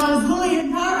Hutchinson, and I was bullied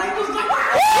in Power Rangers.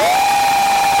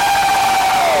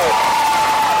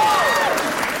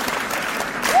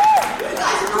 You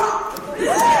guys rock!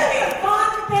 This is going to be a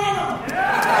fun panel!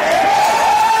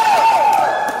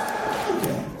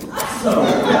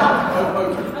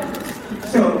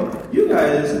 So, you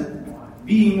guys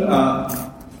being,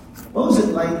 what was it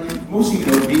like, most of you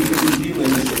know, being from New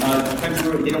Zealand, country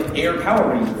where they don't air Power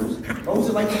Rangers, what was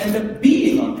it like to end up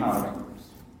being on Power Rangers?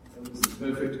 It was the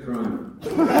perfect crime.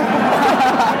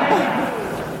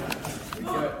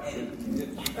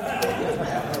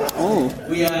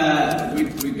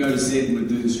 We'd go to set and we'd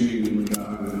do the shooting and we'd go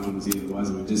home and no one would see the boys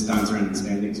and we'd just dance around in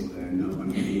spandex all day and no one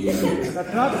could hear you.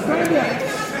 That's not spandex.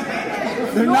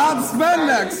 They're not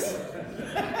spandex.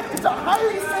 It's a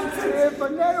highly sensitive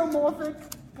but nanomorphic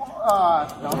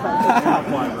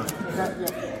fiber.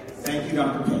 Thank you,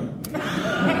 Dr. K. But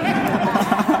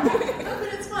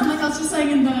it's fun. Like, I was just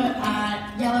saying in the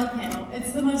yellow panel,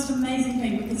 it's the most amazing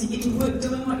thing because you get to work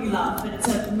doing what you love, but it's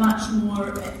a much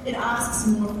more, it asks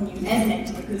more from you as an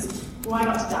actor because I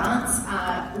got to dance,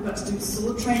 we got to do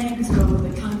sword training because we got all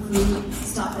the kung fu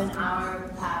stuff in our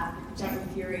Jungle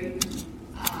Fury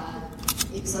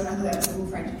episode. I thought that was the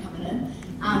Wolf Ranger coming in.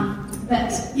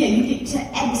 But yeah, you get to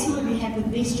absolutely have the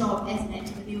best job as an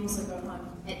actor, but you also go home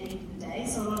at the end of the day.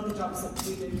 So a lot of the jobs that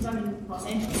we do, because I'm in Los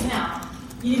Angeles now,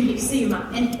 you never get to see your mum,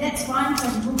 and that's fine because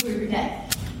I can talk to her every day.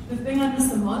 The thing I miss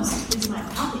the most is my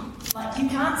puppy. Like, you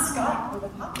can't Skype with a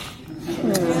puppy.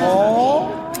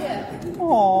 Aww. Yeah.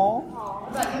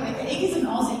 Aww. But Iggy's an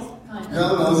Aussie, kind of. Yeah,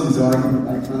 I'm an Aussie, so I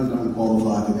kind of don't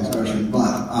qualify for this question,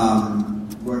 but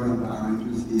working on Power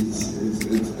Rangers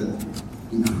is an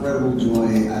incredible joy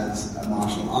as a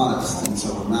martial artist, and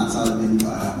so on that side of things, I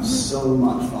have so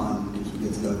much fun because we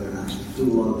get to go there and actually do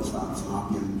a lot of the stunts and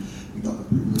hockey, and we got the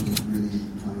privilege of really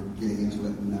kind of getting into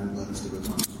it and then letting us do it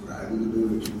times we were able to do,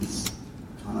 which was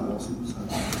kind of awesome. So,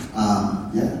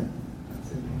 yeah.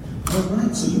 All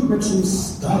right, so you were mentioning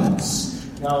stunts.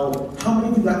 Now, how many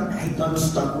of you had done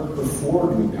stunt work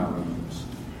before doing Power Rangers?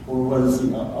 Or was it,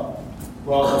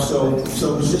 so it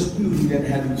was just you who then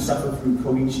had to suffer through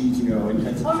Koichi's,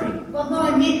 intensive training? Well, no,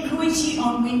 I met Koichi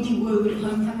on Wendy Wu at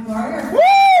Homecoming Warrior. That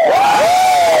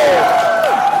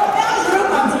was real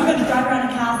fun, so we got to drive around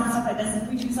in cars and stuff like this, and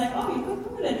Koichi was like, oh, you're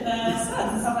good at the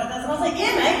stunts and stuff like this, and I was like,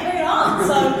 yeah, mate, bring it on.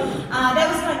 So that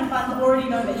was kind of fun to already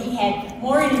know that he had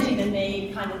more energy than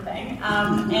me, kind of thing,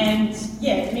 and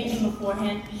yeah, to meet him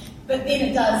beforehand. But then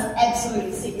it does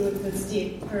absolutely set you in good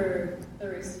stead for the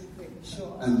rest of your career, for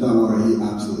sure. And don't worry, he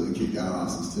absolutely kicked our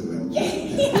asses too.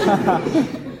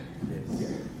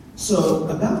 So,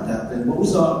 about that then, what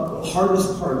was the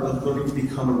hardest part of learning to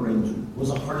become a ranger? What was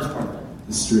the hardest part of that?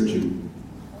 The stretching.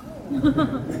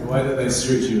 The way that they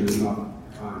stretch you is not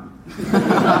kind.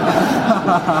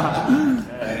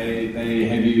 They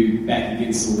have you back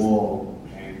against the wall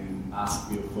and ask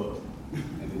for your foot,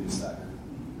 and then you start.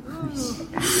 You just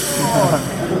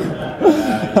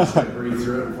got to breathe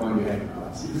through it and find your happy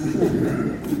place.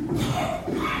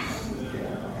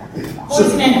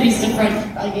 Always Anatomy different,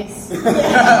 I guess. She's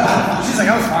like,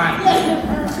 I was fine.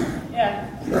 Yeah.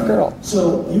 Girl.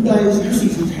 So, you guys, your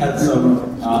seasons had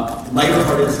some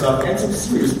lighter-hearted stuff and some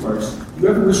serious parts. You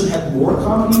ever wish you had more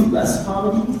comedy, less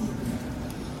comedy?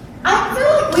 I feel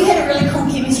like we had a really cool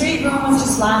chemistry. Everyone was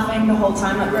just laughing the whole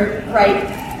time. Like, we're great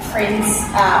friends,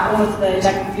 all of the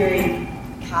Jungle Fury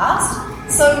cast.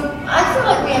 So I feel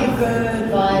like we have a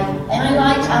good vibe, and I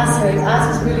liked our series.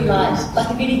 Ours was really light. Like,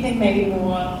 if anything, maybe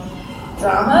more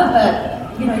drama,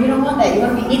 but you don't want that. You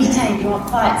want to be entertained. You want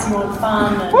fights. You want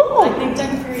fun. And I think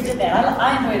Jungle Fury did that.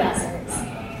 I enjoyed our series.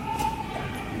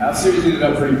 Our series ended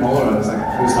up pretty polarized, like the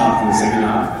first half and the second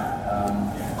half.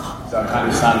 So I kind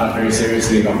of started off very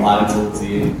seriously and got lighter towards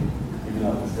the end, even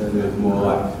though it was a bit more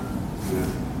like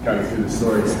going through the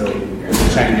story still.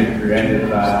 The change in creative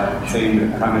team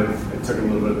that kind of took a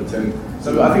little bit of a turn. So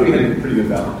I think we had a pretty good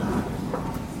balance.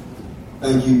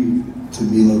 Thank you to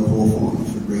Milo Hawthorne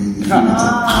for bringing the humor to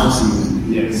our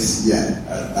season. Yes. Yeah,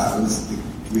 that was the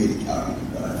comedic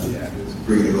element that I think was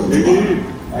bringing it all together.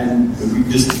 And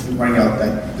we just finding out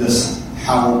that just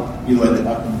how Milo ended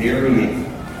up marrying.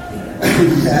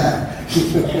 Yeah.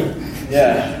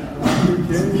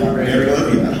 Very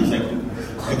Olivia. He's like,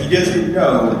 if you guys didn't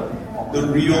know, the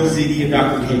real Ziggy and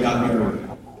Dr. K got married.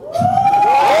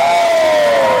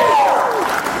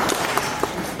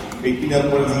 Making up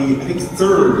one of the, I think,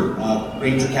 third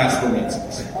Ranger cast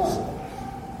romances.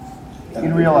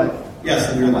 In real life?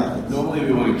 Yes, in real life. Normally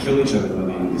we want to kill each other by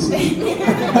the end of the season.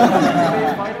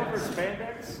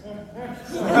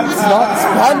 It's not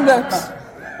spandex.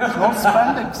 It's not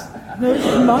spandex. No, it's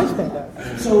nice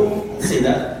spandex. So, say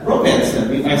that. Romance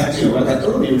then. I asked you about that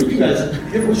earlier, but you guys, did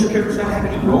you ever wish your characters not have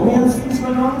any romance things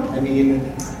going on? I mean,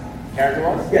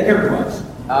 character-wise? Yeah, character-wise.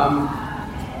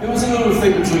 There was a little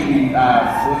thing between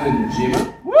Flynn and Gemma.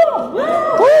 Woo!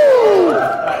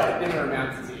 It never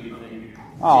amounted to anything.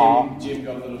 Jim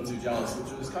got a little too jealous,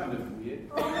 which was kind of weird.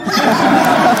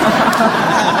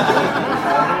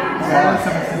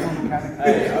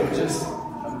 Hey, I'm just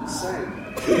saying.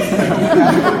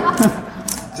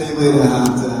 Typically, they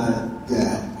have to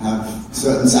have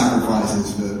certain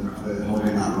sacrifices for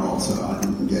holding that role, so I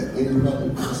didn't get any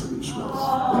relevant which was.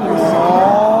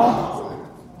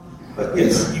 But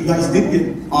yes, you guys did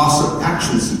get awesome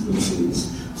action sequences.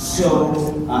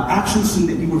 So, action scene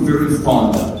that you were very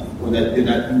fond of, or that you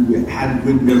had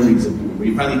good memories of doing, where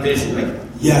you finally finished it, like,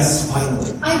 yes,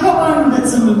 finally. I got one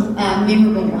that's a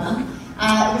memorable one.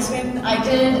 It was when I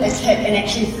did a kick and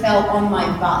actually fell on my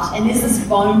butt. And there's this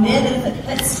bone there that if it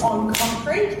hits on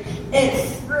concrete, it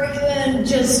freaking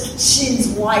just shins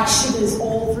white sugars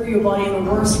all through your body in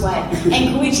the worst way.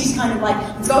 And Koichi's kind of like,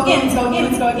 let's go again. So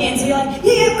you're like,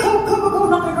 yeah, cool,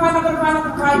 not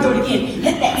gonna cry, do it again.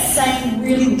 Hit that same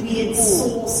really weird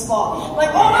sore spot.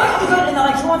 Like, oh no, you got it. And they're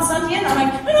like, do you want Sunday? And I'm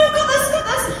like, no, got this.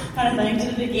 Kind of thing.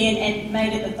 Did it again and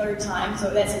made it the third time, so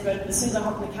that's good. But as soon as I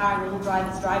hopped in the car and the little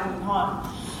driver's driving me home,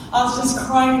 I was just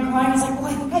crying. I was like,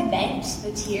 I think I banked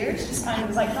the tears. Just kind of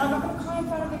was like, no, I'm not going to cry in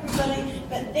front of everybody,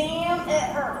 but damn, it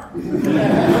hurt.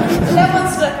 That one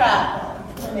stuck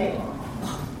out for me.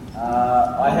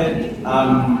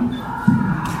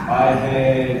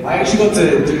 I actually got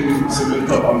to do some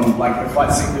input on like the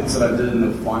fight sequence that I did in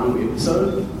the final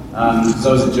episode. So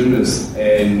I was a gymnast,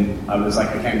 and I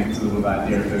came to them with the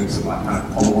idea of doing some like kind of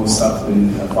pole stuff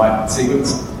in a fight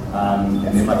sequence, and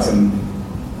then like some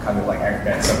kind of like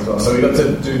acrobat stuff as well. So we got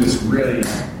to do this really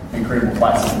incredible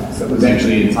fight sequence that was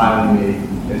actually entirely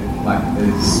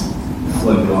is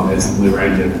Flynn as the Blue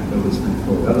Ranger. That was pretty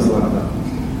cool. That was the one I done.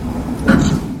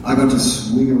 I got to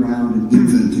swing around in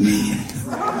infantry.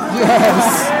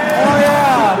 Yes! Oh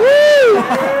yeah! Woo!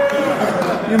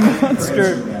 You monster!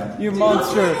 You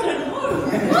monster!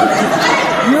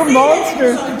 You monster!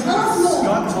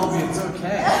 Scott told me it's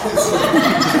okay.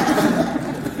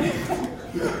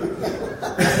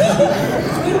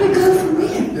 Where do we go from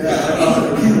here?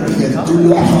 Yeah, do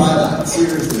not try that.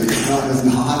 Seriously, it's not as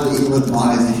highly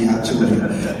ill-advised if you have children.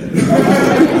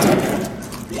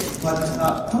 But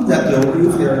from that though, when you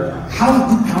were there, how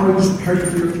did Power Rangers prepare you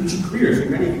for your future careers? I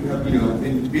mean, many of you have,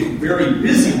 been very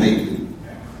busy lately.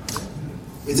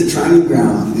 It's a training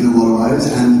ground in a lot of ways,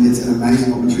 and it's an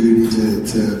amazing opportunity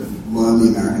to learn the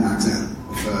American accent.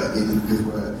 Because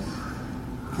we're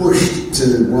pushed to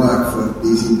work for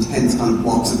these intense kind of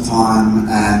blocks of time,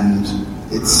 and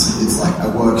it's like a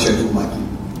work schedule like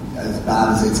as bad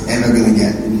as it's ever going to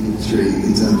get in the industry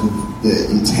in terms of the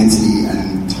intensity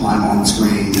and time on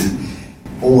screen and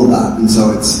all of that. And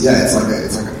so it's like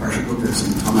a pressure cooker. So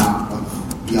you come out of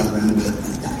the other end of it.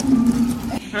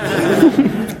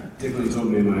 Definitely told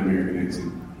me in my American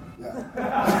accent.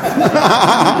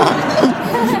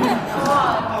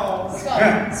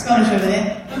 Scottish over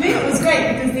there. For me, it was great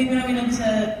because then when I went into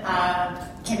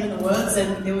Cabin in the Woods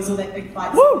and there was all that big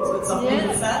fight sequence with zombies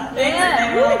and stuff, they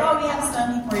were like, oh, we have a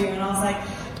stunty for you. And I was like,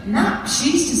 nah,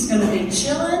 she's just going to be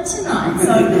chilling tonight.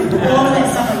 So all of that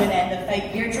stuff like that, the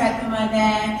fake beer trap in my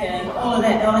back and all of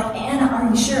that, they were like, Anna, are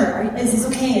you sure? Is this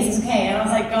okay? And I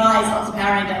was like, guys, I was a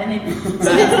Power Ranger. And then, so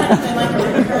that's kind of been like a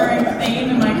recurring theme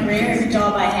in my career, every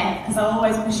job I had, because I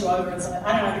always push you over and stuff. I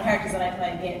don't know, the characters that I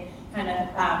play get kind of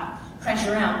crash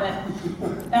around, but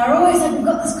they're always like, we've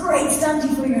got this great stunty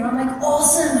for you. And I'm like,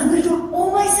 awesome, I'm going to do it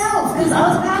all myself, because I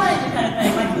was a Power Ranger kind of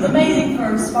thing. Like, it was amazing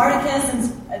for Spartacus and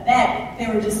that. They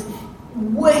were just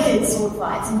wicked sword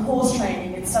fights and horse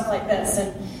training and stuff like this.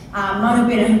 And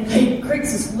Monobeta and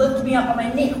Creeks just lifted me up on my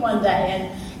neck one day.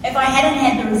 And if I hadn't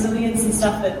had the resilience and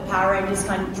stuff that Power Rangers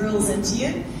kind of drills into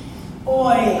you,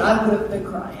 boy, I would have been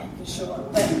crying for sure.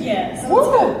 But yeah, so it's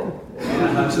good.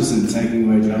 Anna Hutchison taking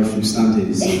away Joe from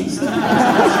stunties.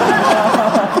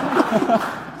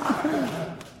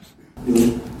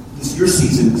 Your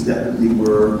seasons definitely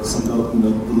were some of the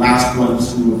last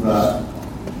ones who have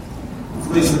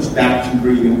really switched back to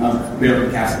bringing American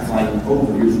cast and flying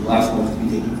over. Here's the last ones to be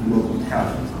taken from local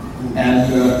talent. And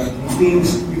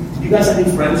things, you guys have any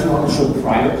friends who were on the show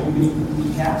prior to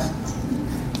being cast?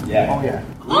 Yeah. Oh yeah.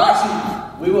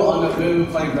 We were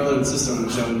playing brother and sister on a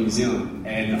show in New Zealand,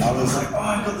 and I was like, oh,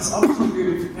 I got this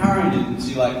opportunity for Power Rangers, and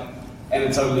she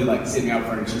Anna totally set me up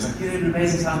for it. She was like, you had an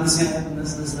amazing time, this is gonna happen,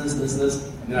 this.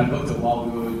 And then I booked it while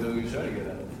we were doing a show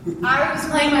together. I was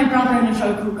playing my brother in a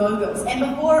show called Go Girls, and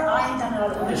before I had done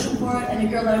an audition for it, and a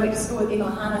girl that I went to school with, Emma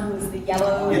Hanna, who was the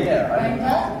yellow ranger.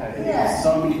 Yeah.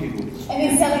 So many people. And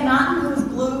then Sally Martin, who was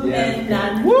blue,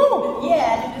 and Woo!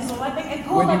 Yeah, and just I think and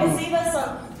called like a Siva, so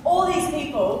all these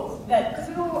people that, because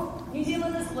we were, New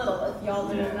Zealand is little, if y'all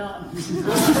didn't know.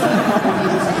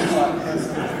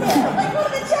 Like, what are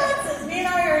the chances? Me and I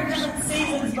are in different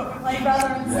seasons, but we play brother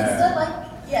and sister,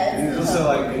 And it's also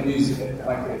in New Zealand,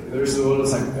 there's the one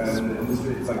that's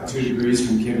it's 2 degrees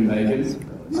from Kevin Bacon.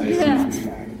 So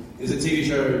there's a TV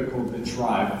show called The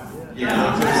Tribe.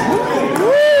 Yeah.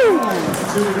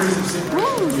 2 degrees of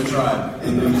separation from The Tribe in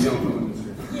the New Zealand film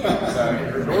industry.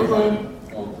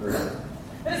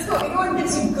 But it's cool. Everyone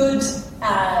gives you good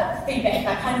feedback. I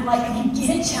kind of if you get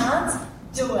a chance,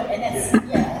 do it. And that's,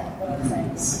 what I'm saying.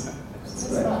 It's just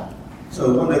fun. So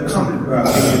one of the common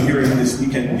things I'm hearing this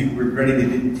weekend, people regretting they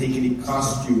didn't take any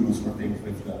costumes for things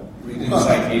like that. We didn't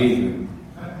take anything.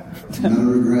 No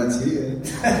regrets here.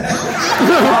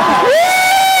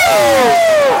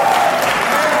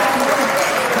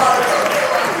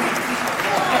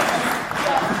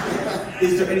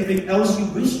 Is there anything else you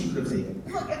wish you could have taken?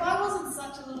 Look, if I wasn't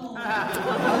such a little...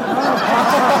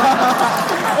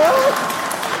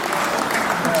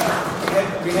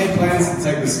 We had plans to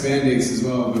take the spandex as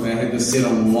well, but they had to set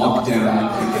on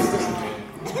lockdown.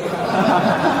 You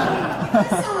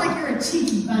sound like you're a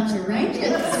cheeky bunch of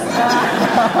rangers.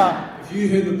 If you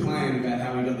heard the plan about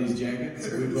how we got these jackets,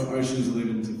 we've got Ocean's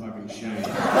 11 to fucking shame.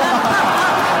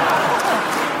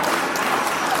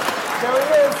 There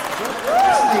he is.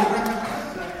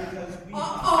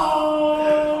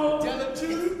 Uh-oh. Tell them to.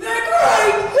 They're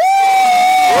great.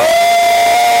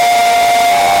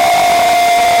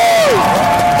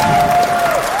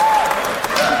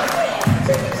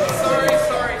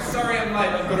 Sorry, I'm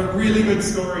late. I've got a really good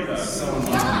story though.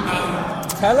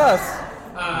 Tell us.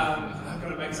 I've got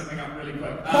to make something up really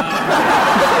quick.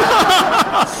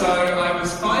 So I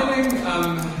was finding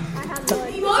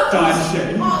dive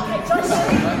shade.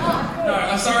 No,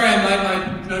 I'm sorry I'm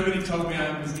late. Nobody told me I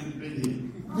was going to be here.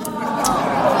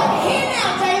 Here now,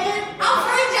 David. I'll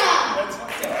find you.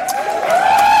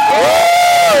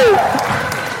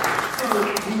 So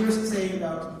you were saying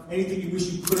about anything you wish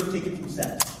you could have taken from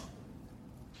set.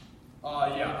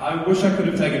 Yeah, I wish I could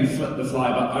have taken Flip the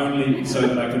Fly, but only so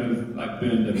that I could have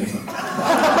burned him or something.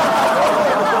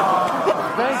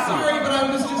 Sorry, but I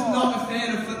was just not a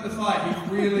fan of Flip the Fly. He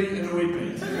really annoyed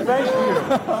me. Thank you.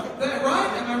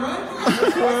 Right? Am I right?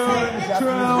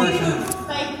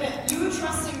 Faith that you were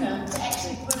trusting them to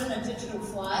actually put in a digital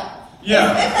fly.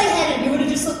 Yeah. If they hadn't, you would have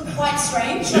just looked quite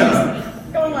strange. Yeah.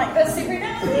 Going like this every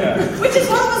now and then. Yeah. Which is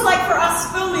what it was like for us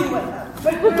filming with them. We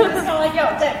were just kind of like, yo,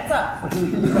 Dad, what's up?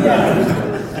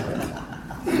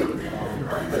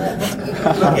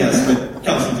 Yes, but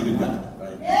Kelsey's a good guy.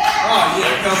 Right? Oh,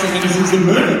 yeah, Kelsey Henderson's a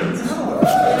murder.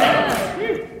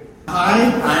 Hi,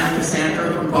 I'm Cassandra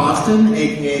from Boston,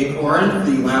 aka Corinth,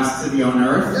 the last city on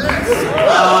Earth.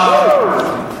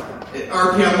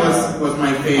 RPM was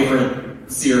my favorite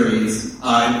series, in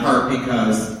part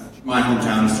because my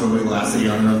hometown is totally the last city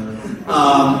on Earth.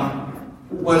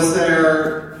 Was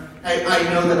there... I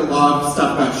know that a lot of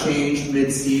stuff got changed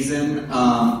mid-season.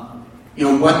 What do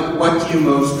you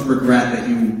most regret that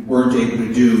you weren't able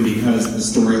to do because the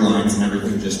storylines and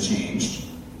everything just changed?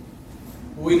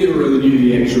 We never really knew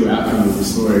the actual outcome of the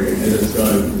story as it's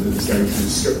going, because it's going through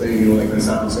scripting and all that kind of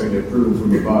stuff, and so get approval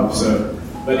from above.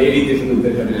 But Eddie definitely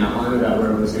did have an outline about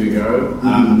where it was going to go.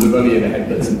 We've only ever had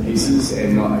bits and pieces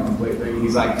and not a complete thing. He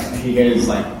has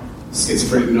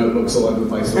schizophrenic notebooks all over the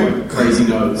place, all like crazy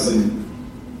notes, and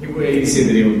he said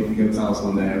that he'll tell us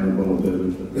one day everyone will do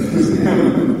it.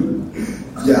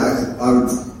 Yeah, I would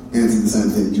answer the same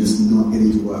thing. Just not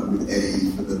getting to work with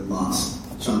Eddie for the last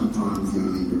chunk of time is the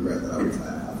only regret that I would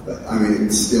have. But I mean, it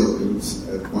was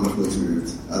a wonderful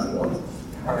experience. As it was.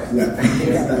 All right. Yeah.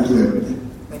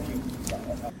 Thank you.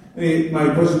 Hey, my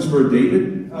question's for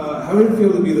David. How did it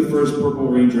feel to be the first Purple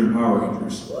Ranger in Power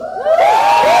Rangers?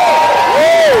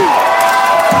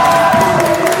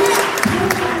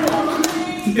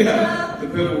 Yeah, the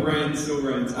purple rain still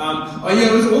rains. It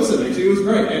was awesome actually. It was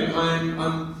great, and I'm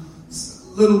a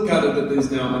little gutted that there's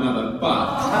now another, but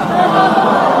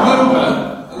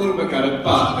a little bit gutted.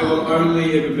 But there will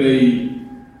only ever be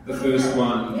the first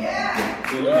one.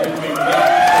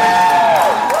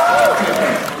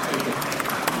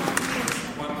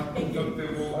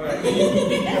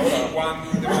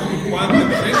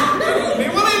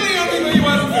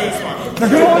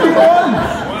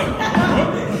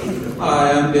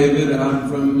 Hi, I'm David. I'm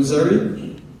from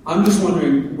Missouri. I'm just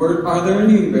wondering, are there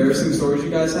any embarrassing stories you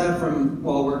guys have from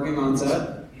while working on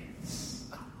set?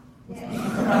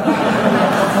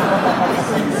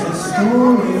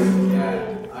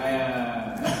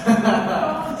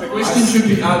 The question should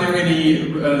be, are there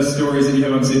any stories that you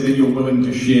have on set that you're willing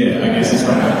to share, I guess is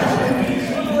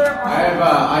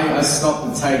I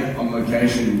stopped the tape on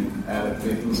location at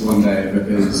Bethels one day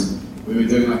because we were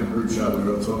doing like a group shot, we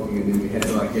were all talking, and then we had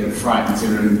to get a fright and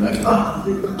turn around and be like, oh,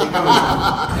 they're coming.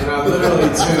 And I literally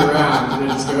turned around and then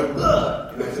just go,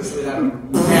 ugh, and I just let out a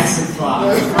massive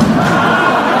fart.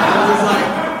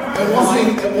 It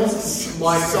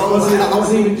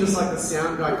wasn't even just like the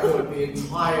sound guy caught it, the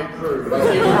entire crew.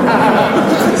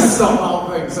 Everyone stopped the whole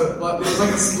thing. So there was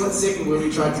like a split second where we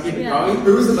tried to keep it going.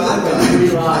 Who was the bad guy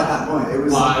at that point? It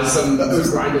was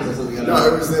grinders or something. No,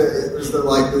 it was the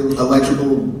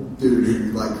electrical dude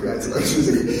who creates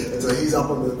electricity. And so he's up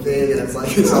on the thing, and it's like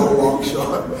this whole long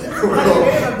shot. We're all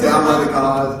down by the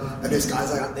cars, and this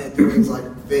guy's up there doing his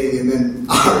thing, and then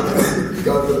Ari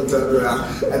goes for the turnaround,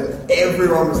 and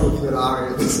everyone was looking at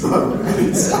Ari at this moment. And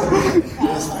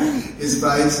his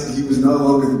face, he was no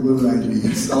longer the Blue Ranger.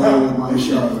 He stole my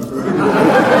show.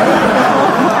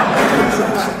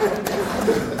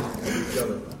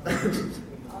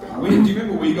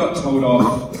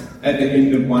 the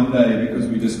end of one day because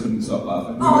we just couldn't stop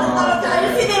laughing. Oh,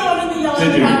 I see that one in the yellow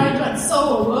Power Ranger one.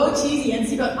 So cheesy. And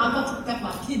so I got to pick up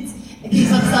my kids. And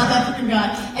he's like a South African guy.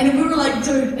 And we were like,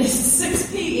 dude, it's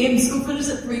 6 p.m. School finishes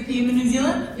at 3 p.m. in New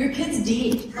Zealand. Your kid's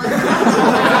dead. Like,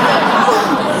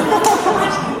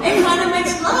 it kind of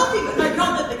makes you laugh even. Like,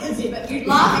 not that the kid's dead, but you're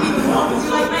laughing even more because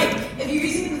you're like, mate, if you're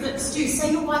using it as a stew,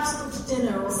 say your wife's cooked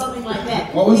dinner or something like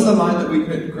that. What was the line that we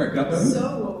cracked up on?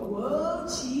 So,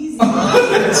 cheesy.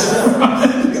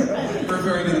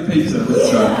 Referring to the pizza,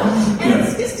 that's right. And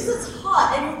it's just because it's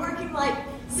hot and you're working like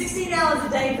 16 hours a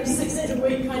day for 6 days a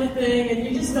week kind of thing, and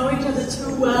you just know each other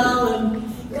too well, and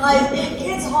guys, it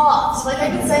gets hot. Like I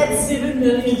can say it 7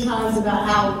 million times about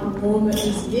how warm it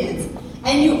just gets.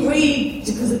 And we,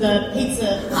 because of the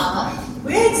pizza parlor,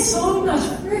 we had so much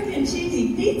freaking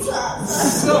cheesy pizza.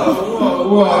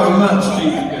 Whoa, much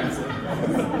cheesy pizza.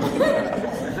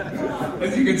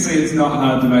 As you can see, it's not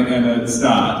hard to make Anna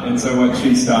start, and so once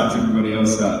she starts, everybody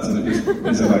else starts, and it just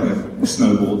is like a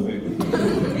snowball thing.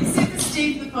 Except for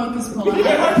Steve, the focus puller. I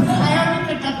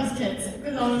only picked up his kids,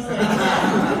 because honestly,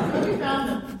 we found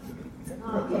them.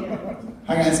 Oh, yeah.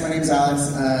 Hi guys, my name's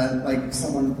Alex. Like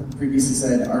someone previously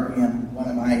said, RPM, one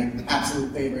of my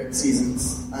absolute favorite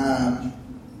seasons.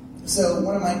 So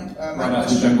one of my right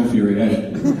after Jungle Fury,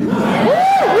 eh?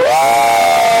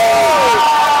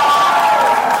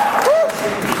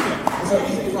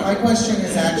 My question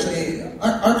is actually,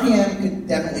 RPM could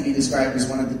definitely be described as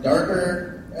one of the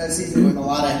darker seasons with a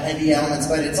lot of heavy elements,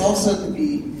 but it's also could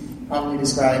be probably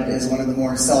described as one of the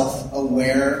more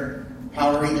self-aware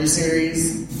Power Ranger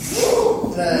series.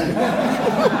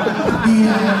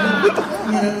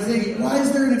 Why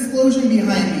is there an explosion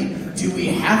behind me? Do we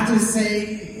have to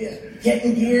say, get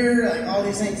in gear? Like all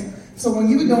these things. So when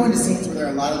you would go into scenes where there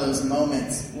are a lot of those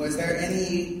moments, was there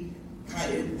any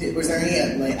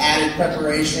like added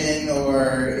preparation,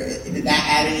 or did that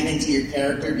add anything to your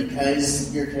character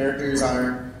because your characters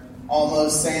are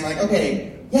almost saying like,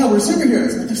 okay, yeah, we're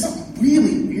superheroes, but there's something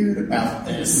really weird about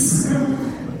this?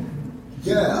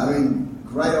 Yeah, I mean,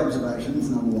 great observations,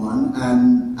 number one,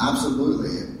 and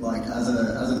absolutely, like as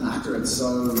an actor, it's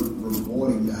so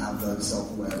rewarding to have those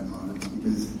self-aware moments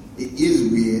because it is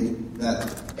weird that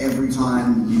every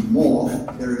time you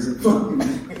morph, there is a fucking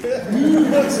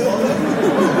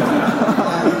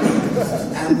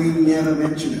and we never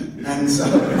mention it. And so I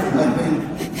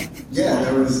think, yeah,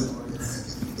 it was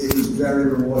very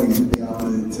rewarding to be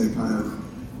able to kind of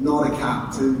nod a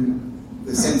cap to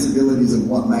the sensibilities of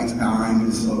what makes Power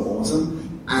Rangers so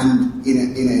awesome, and in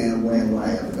a weird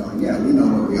way of going, yeah, we know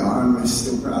what we are and we're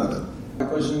still proud of it. My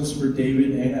question is for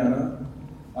David and Anna.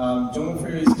 Jungle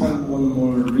Fury is kind of one of the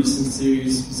more recent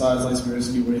series besides Lights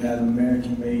Rescue where you had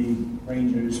American-made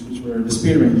Rangers, which were the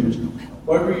Spear Rangers.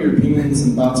 What were your opinions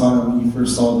and thoughts on it when you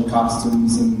first saw the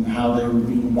costumes and how they were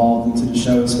being involved into the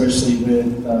show, especially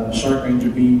with Shark Ranger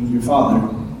being your father?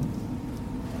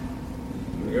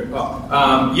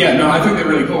 I think they're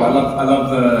really cool. I love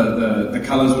the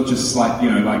colours, which is like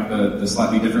the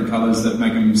slightly different colours that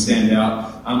make them stand out.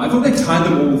 I thought they tied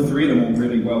them all three of them all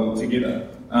really well together.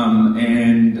 I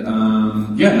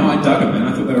dug them, man.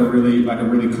 I thought they were really a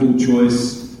really cool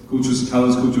choice of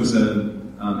colours, cool choice of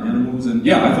animals, and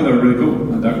I thought they were really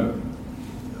cool. I dug them.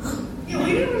 Yeah,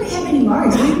 we didn't really have any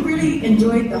worries. We really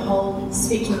enjoyed the whole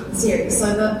spectrum of the series. So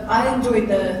I enjoyed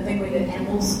the thing where the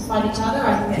animals fight each other.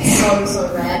 I think that's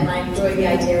so rad, and I enjoy the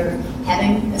idea of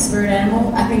having a spirit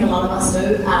animal. I think a lot of us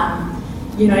do.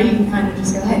 You can kind of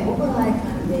just go, hey, what would I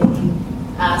kind of be?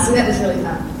 So that was really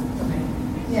fun for me.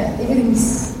 Yeah,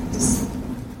 everything's just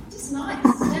nice.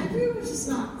 Everything was just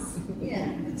nice. Yeah,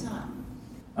 good time.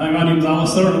 Hi, my name's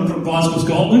Alistair and I'm from Glasgow,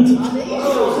 Scotland. Oh, there you go.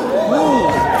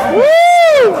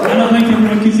 And I think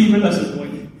everyone can see where this is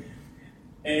going.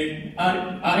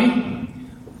 Ari,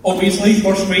 obviously,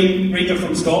 first Ranger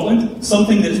from Scotland.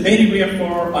 Something that's very rare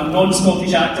for a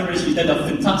non-Scottish actor is you did a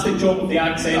fantastic job with the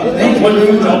accent,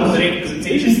 wonderful job with the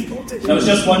representation. I was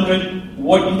just wondering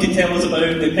what you could tell us about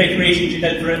the preparations you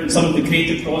did for it and some of the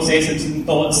creative processes and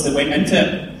thoughts that went into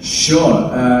it. Sure,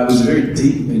 it was a very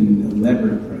deep and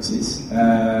elaborate process.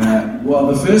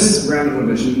 The first round of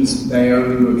auditions, they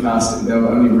only were casting, they were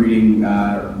only reading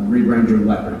Red Ranger and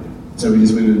Black Ranger. So we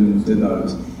just went in and did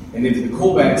those. And then for the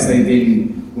callbacks, they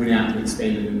then went out and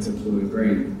expanded into blue and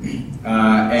green.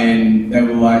 And they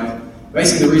were like,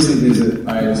 basically the reason there's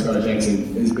a Scottish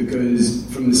accent is because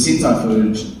from the Sentai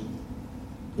footage,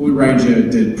 Blue Ranger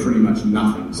did pretty much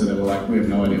nothing, so they were like, we have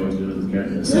no idea what to do with this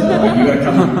character. So like, you got to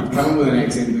come in with an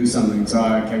accent and do something. So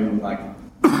I came in with like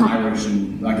Irish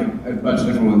and like a bunch of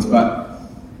different ones. But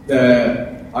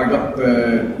I got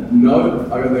the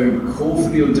call for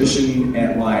the audition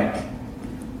at like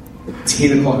at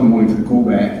 10 o'clock in the morning for the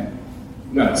callback.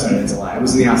 No, sorry, that's a lie. It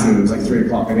was in the afternoon. It was like 3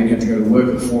 o'clock. I then had to go to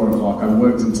work at 4 o'clock. I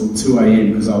worked until 2 a.m.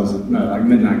 because I was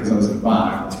midnight because I was at a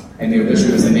bar, and the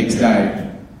audition was the next day.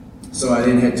 So I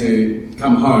then had to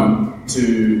come home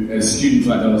to a student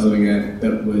flat that I was living at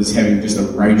that was having just a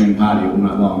raging party all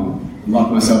night long.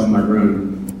 Locked myself in my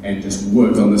room and just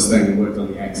worked on this thing and worked on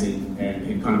the accent and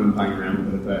had kind of been playing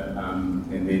around with it a bit,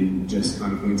 and then just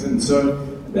kind of went in. So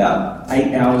about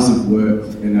 8 hours of work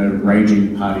in a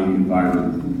raging party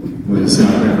environment was my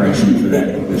preparation for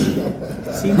that audition.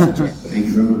 Thank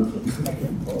you very much.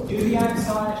 Do the I'm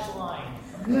Scottish line.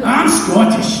 I'm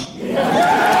Scottish.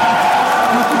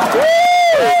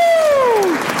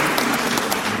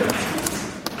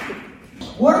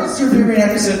 What is your favorite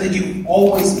episode that you've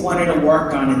always wanted to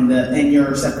work on in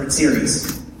your separate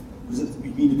series? Was it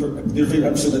your favorite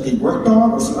episode that they worked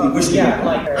on, or something you wish they worked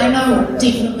on? I know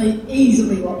definitely,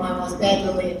 easily what mine was. Bad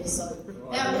Lily episode.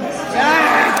 That was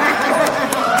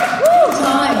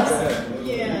times.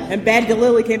 Yeah. And Bad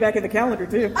Lily came back in the calendar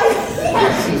too.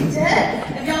 Yeah, she did.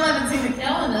 If y'all haven't seen the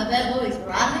calendar, Bad Lily's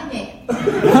right again.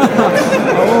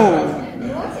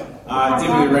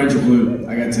 Definitely Ranger Blue.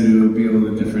 I got to be all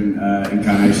the different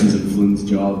incarnations of Flynn's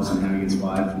jobs and how he gets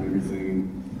fired from everything.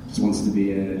 Just wants to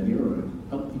be a hero,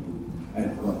 help people. I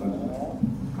had a lot of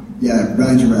fun. Yeah,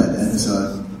 Ranger Red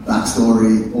episode,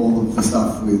 backstory, all of the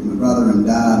stuff with my brother and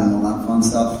dad and all that fun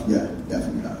stuff. Yeah,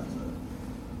 definitely that.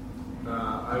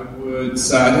 I would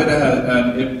say I had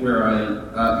an ep where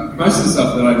most of the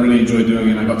stuff that I really enjoyed doing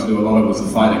and I got to do a lot of was the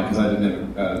fighting because I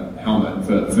didn't have a helmet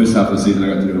for the first half of the season. I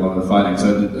got to do a lot of the fighting. So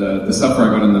I did, the stuff where I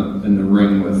got in the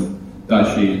ring with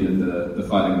Daishi and did the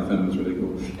fighting with him was really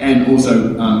cool. And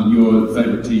also your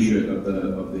favourite T-shirt of the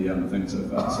thing so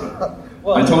far. So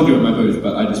well, I told you at my booth,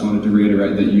 but I just wanted to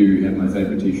reiterate that you have my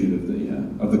favourite T-shirt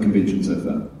of the convention so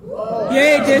far.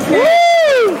 Yay, Disney!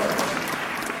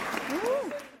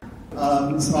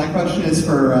 So my question is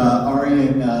for Ari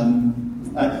and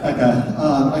Eka.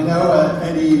 I know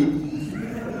Eddie.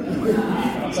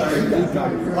 Sorry,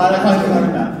 glad I finally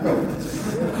learned that. Cool.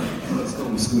 Let's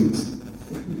go squeeze.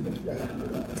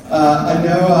 I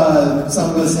know some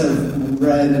of us have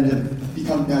read and have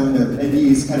become known of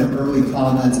Eddie's kind of early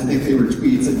comments. I think they were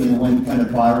tweets that went kind of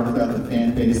viral throughout the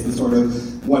fan base. The sort of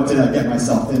 "what did I get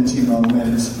myself into"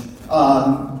 moment.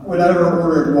 Whatever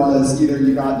order it was, either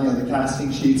you got the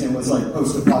casting sheets and it was like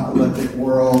post-apocalyptic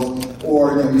world,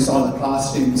 or you saw the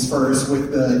costumes first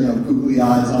with the googly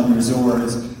eyes on your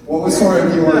Zords. What was sort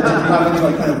of your? Did you have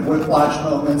any kind of whiplash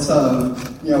moments of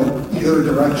either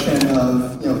direction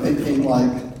of thinking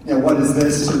like what is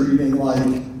this, to reading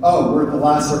like, oh, we're the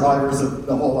last survivors of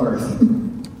the whole Earth?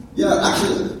 Yeah,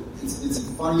 actually, it's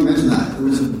funny you mentioned that. It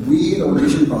was a weird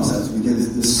audition process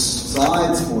because the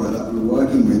sides for it that we were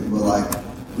working with were like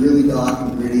really dark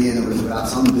and gritty, and it was about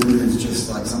some dude who's just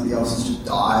like somebody else has just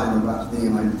died and we're about to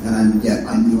think, and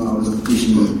I knew I was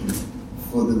auditioning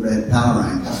for the Red Power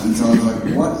Rangers, and so I was like,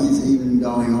 what is even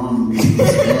going on with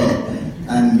this world?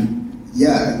 And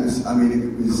yeah, it was. I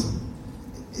mean,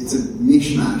 it's a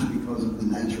mishmash because of the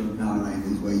nature of Power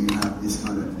Rangers, where you have this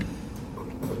kind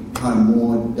of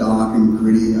more dark and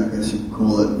gritty, I guess you'd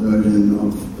call it, version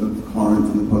of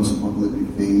Corinth and the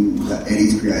post-apocalyptic thing that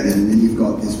Eddie's created, and then you've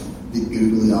got this big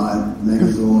googly-eyed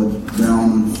Megazord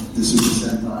realm of the Super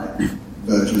Sentai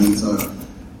version, and so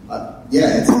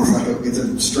yeah, it's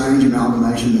a strange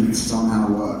amalgamation that somehow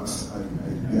works.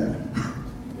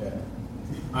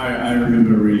 I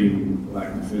remember reading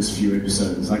like the first few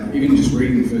episodes, like even just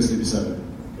reading the first episode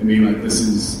and being like, this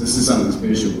is something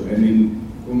special. And then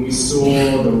when we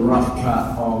saw the rough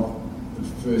cut of the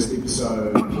first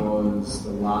episode was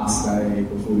the last day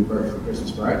before we broke for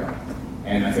Christmas break,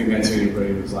 and I think that's when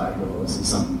everybody was like, well, this is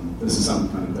something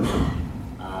kind of different.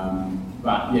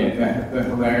 But yeah, the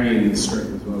hilarity in the script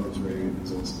as well was reading it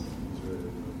was awesome. It was really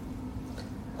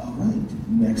cool. All right,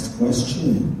 next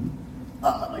question.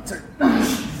 My turn.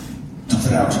 Tough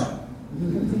it out.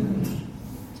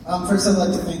 First, I'd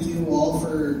like to thank you all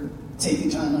for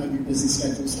taking time out of your busy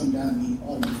schedules to come down and meet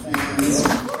all your fans.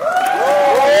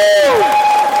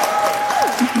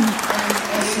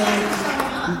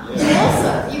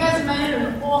 Awesome. You guys have made it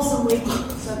an awesome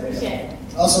weekend, so appreciate it.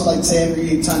 Also, like to say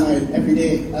every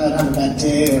day I'd have a bad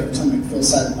day or time I feel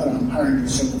sad, I put on Power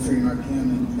Rangers Show for free RPM,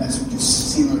 and you guys would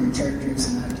just see all your characters,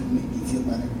 and that would make me feel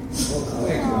better.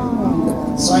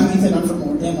 So I'm Ethan, I'm from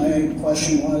Oregon. My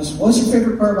question was, what's your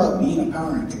favorite part about being a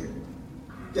Power Ranger?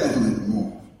 Definitely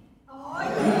more.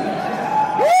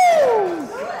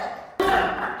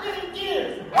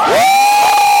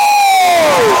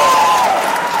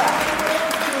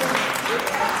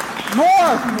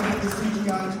 More! Just need you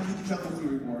guys to jump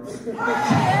through more.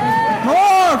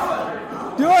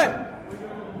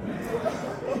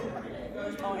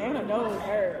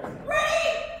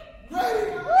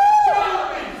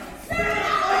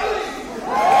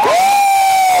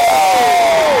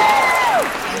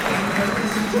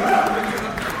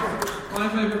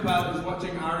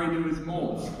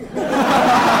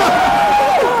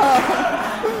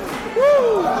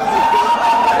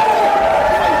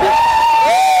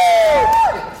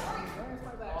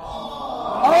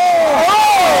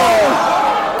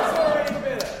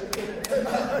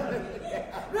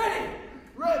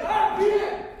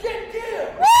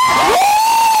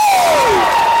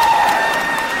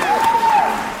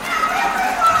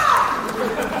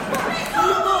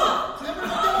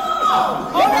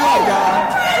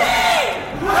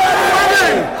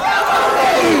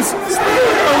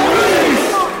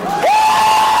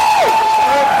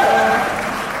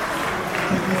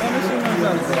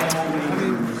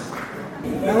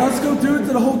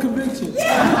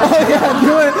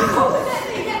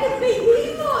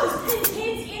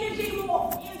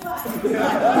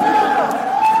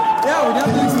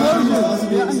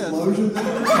 explosion.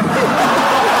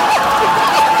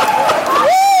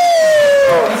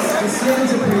 The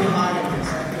ceilings are pretty high.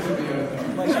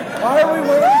 Why are we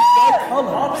wearing dark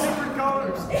colors? All the different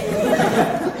colors.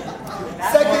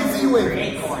 Second Z-Wing.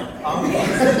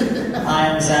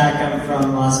 I'm Zach. I'm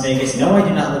from Las Vegas. No, I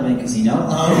do not live in a casino.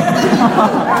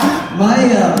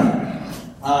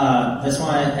 I just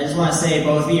want to say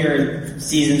both of your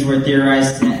seasons were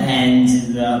theorized to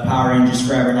end the Power Rangers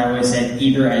forever, and I would have said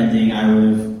either ending, I would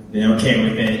have been okay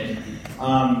with it.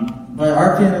 But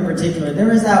our film in particular, there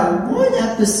was that one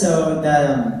episode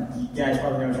that you guys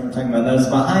probably know what I'm talking about. That was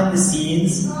behind the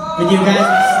scenes. But you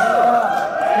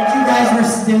guys were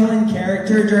still in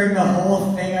character during the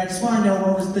whole thing. I just want to know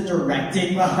what was the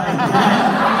directing behind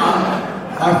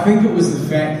that. I think it was the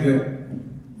fact that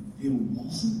it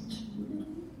wasn't.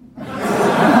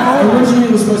 Originally,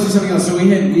 it was supposed to be something else. So we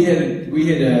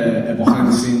had a behind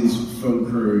the scenes film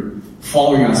crew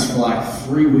following us for like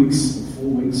 3 weeks or 4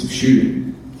 weeks of shooting.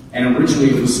 And originally,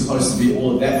 it was supposed to be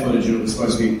all of that footage, and it was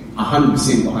supposed to be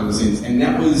 100% behind the scenes. And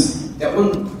that was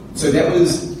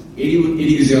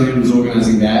Eddie Gazillion was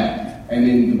organising that, and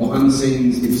then the behind the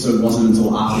scenes episode wasn't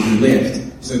until after he left.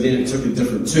 So then it took a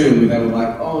different turn where they were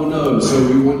like, oh no, so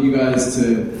we want you guys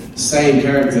to stay in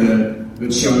character,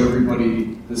 but show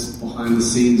everybody this behind the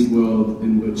scenes world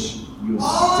in which you're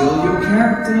still your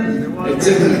character. It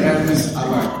didn't have this, I'm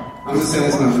going to say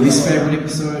that's my least favourite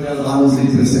episode out of the whole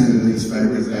season. The least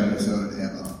favourite episode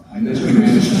ever. I know you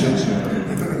managed to shit show.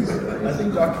 I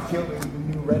think Dr. Killing the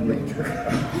new Red Ranger.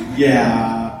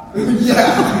 Yeah.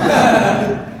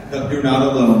 Yeah. You're not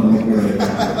alone, don't worry.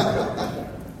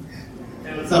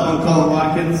 Hey, what's up? I'm Colin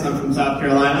Watkins. I'm from South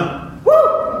Carolina.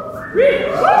 You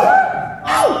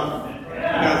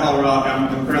guys all rock.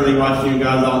 I'm currently watching you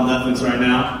guys all on Netflix right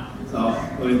now, so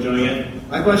really enjoying it.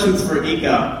 My question's for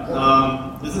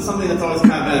Ika. This is something that's always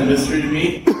kind of been a mystery to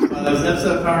me. There's an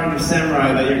episode of Power Rangers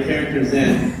Samurai that your character's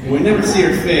in, and we never see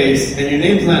her face, and your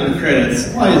name's not in the credits.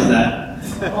 Why is that?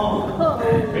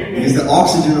 Because the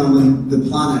oxygen on the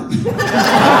planet.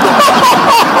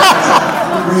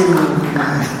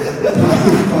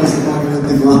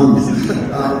 The lungs.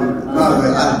 No,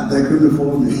 they couldn't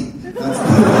afford me.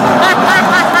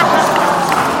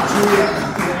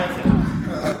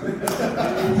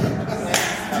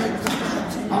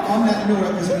 On that note,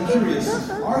 I'm just curious.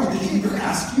 Ari, did he even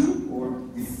ask you? Or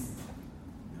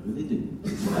no, they didn't.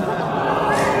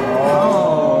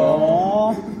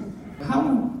 How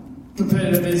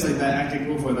competitive is like that acting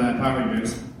group for the Power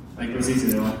Rangers? Like, what's easy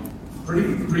they like?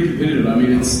 Pretty competitive. I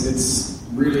mean, it's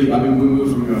really. I mean, we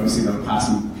moved from obviously the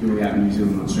passing purely out in New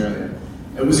Zealand and Australia.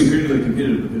 It was incredibly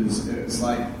competitive because it's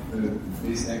like the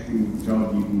best acting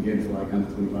job you can get for like under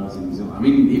 25 in New Zealand. I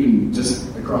mean, even just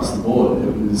across the board,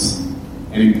 it was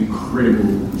an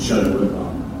incredible show to work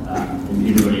on, and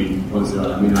everybody wants to do it.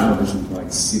 I mean, I auditioned for like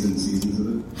 7 seasons of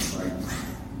it, like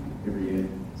every year.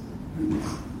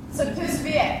 So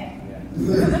persevere.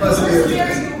 Persevere. Persevere,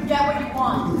 you'll get what you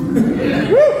want.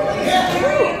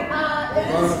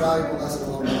 Learn a valuable lesson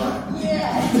along the way.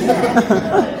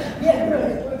 Yeah,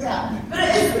 really, worked out. But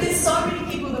there's so many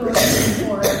people that are looking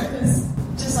for it because,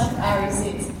 just like Ari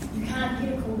says, you can't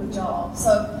get a cooler job.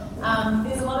 So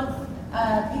there's a lot of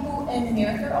people in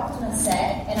America often are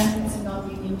sad, and I think it's a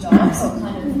non-union job, so it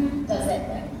kind of does that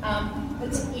thing. But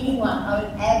to anyone, I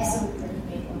would absolutely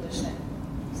recommend auditioning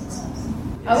 6 times.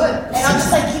 I would. And I'm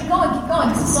just like, keep going,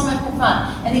 because it's so much more fun.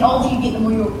 And the older you get, the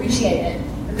more you appreciate it,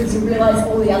 because you realise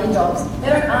all the other jobs, they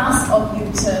don't ask of you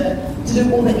to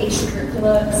do all the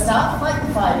extracurricular stuff, like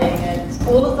fighting and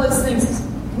all of those things.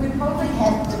 We probably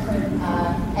have different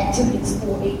activities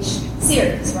for each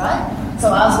series, right?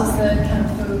 So ours was the kind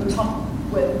of the top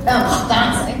with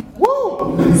dancing.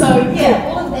 Woo! So yeah,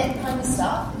 all of that kind of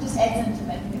stuff, it just adds into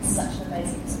making it such an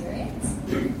amazing experience.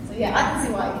 So yeah, I can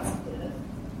see why it gets competitive.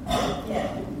 Yeah.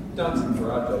 Dancing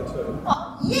karate too.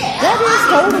 Oh, yeah! That is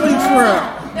totally true.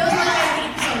 That was my favorite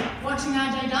episode, watching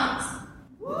RJ dance.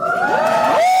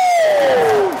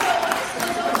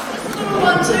 Just a little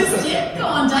 1-2 step. Go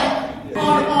on, Dave.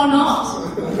 Or not.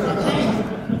 Okay.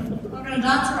 I'm going to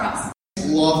dance for us.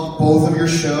 Loved both of your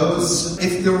shows.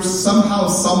 If there was somehow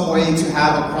some way to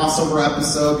have a crossover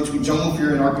episode between Jungle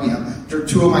Fury and RPM, which are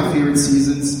 2 of my favorite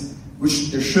seasons,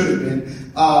 which there should have been,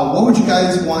 what would you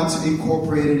guys want to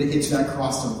incorporate into that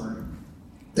crossover?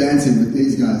 Dancing with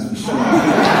these guys for sure.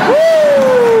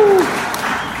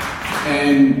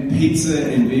 And pizza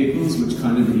and vehicles, which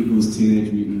kind of equals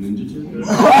Teenage Mutant Ninja Turtles.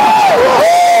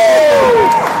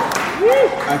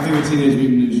 I think a Teenage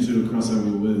Mutant Ninja Turtle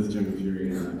crossover with Jungle Fury.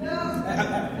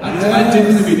 I'd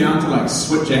definitely be down to like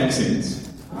switch accents.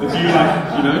 If you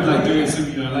like doing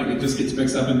something, like it just gets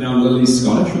mixed up and now Lily's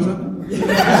Scottish or something?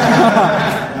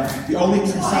 The only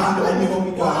one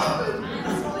we got.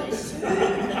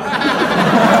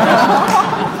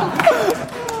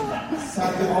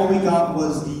 Sadly, all we got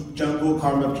was the Jungle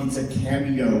Karma Pizza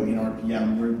cameo in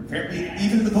RPM, where apparently,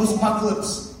 even in the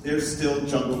post-apocalypse, there's still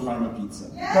Jungle Karma Pizza.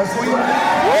 Yes.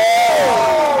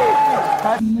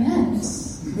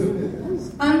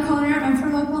 I'm Connor, I'm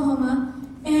from Oklahoma,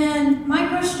 and my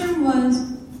question was,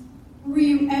 were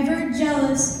you ever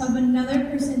jealous of another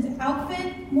person's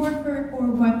outfit, morpher, or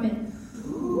weapon?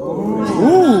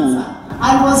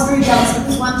 I was very jealous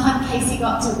because one time Casey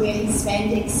got to wear his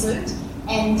spandex suit,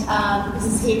 and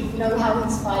because he, how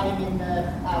he's fighting in the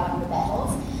one of the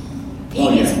battles,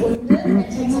 he gets wounded and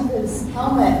takes off his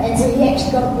helmet, and so he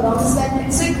actually got to put on the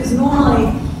spandex suit because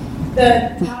normally the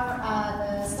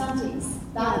stunties,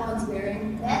 they're the ones wearing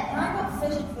that, and I got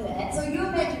fitted for that. So you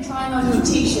imagine trying on your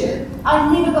t-shirt. I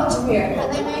never got to wear it,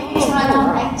 but they made me try it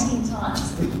on 18 times.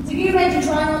 So you imagine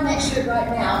trying on that shirt right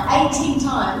now 18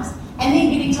 times, and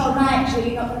then getting told, no,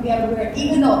 actually, you're not going to be able to wear it,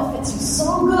 even though it fits you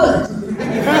so good. So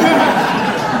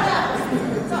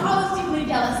I was definitely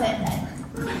jealous that day.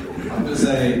 I'm going to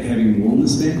say having worn the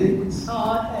spandex, Oh,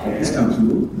 okay. it's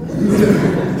comfortable.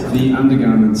 The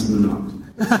undergarments were not.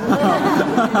 I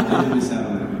didn't miss out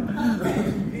on that one.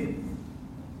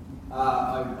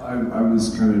 I was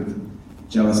kind of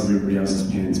jealous of everybody else's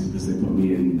pants because they put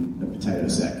me in a potato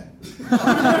sack.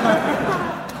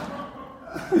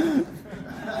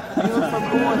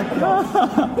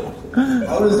 I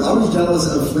was jealous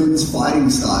of Flynn's fighting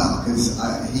style because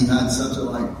he had such a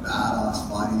badass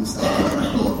fighting style that I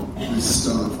thought it was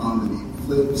so fun to be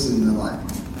flips and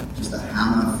just a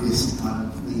hammer fist kind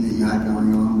of thing that you had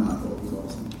going on. That I thought was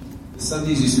awesome. The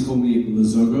Sundays used to call me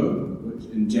Lazogo, which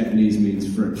in Japanese means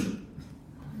fridge.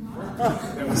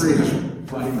 Fridge.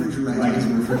 Like it's a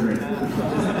refrigerator.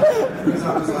 Because I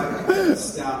was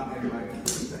stout and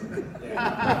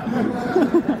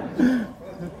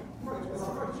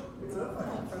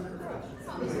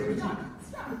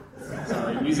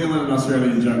Sorry, New Zealand and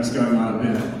Australian jokes going on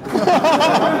there.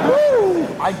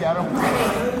 I get them.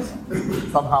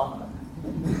 Somehow.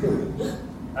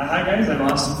 Hi guys, I'm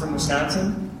Austin from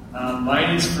Wisconsin.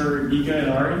 Mine is for Ika and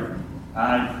Ari.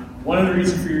 One of the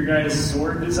reasons for your guys'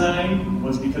 sword design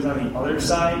was because on the other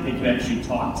side they could actually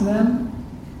talk to them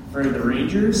for the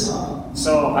Rangers.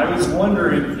 So I was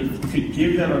wondering if you could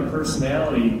give them a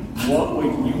personality, what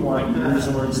would you want your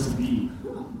swords to be?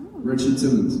 Richard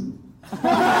Simmons.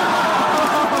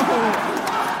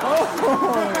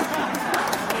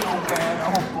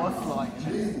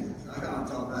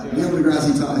 Neil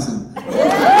deGrasse Tyson.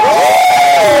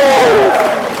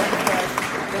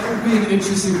 That would be an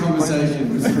interesting conversation.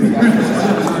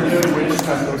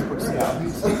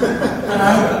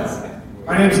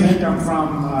 My name's Nick. I'm from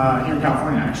here in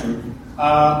California, actually.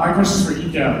 My question is for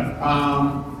Ika.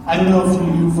 I don't know if you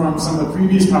knew from some of the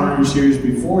previous Power Rangers series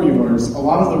before yours, a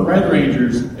lot of the Red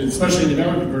Rangers, especially in the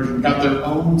American version, got their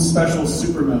own special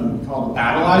super mode called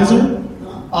Battleizer.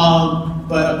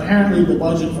 But apparently the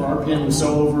budget for RPM was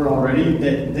so over already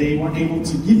that they weren't able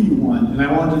to give you one. And I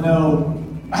wanted to know,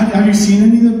 have you seen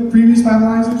any of the previous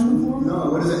Battleizers before? No,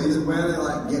 what is it? Is it where they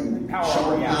get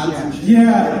shoulder pads and shit?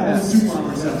 Yeah, super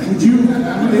armor stuff. Would you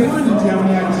have any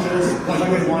ideas what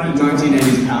you would want to do?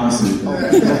 1980s power suit.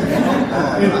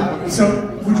 So,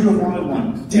 would you have wanted one?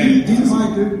 Didn't my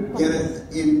dude get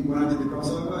it in when I did the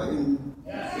crossover? In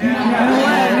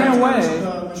a way.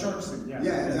 The shark suit, yeah.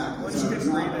 Yeah, exactly. Once you get to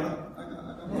read it.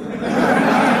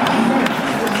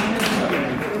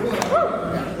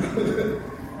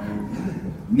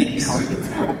 Next.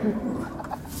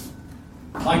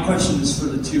 My question is for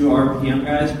the two RPM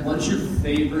guys. What's your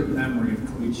favorite memory of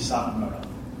Koichi Sakamoto?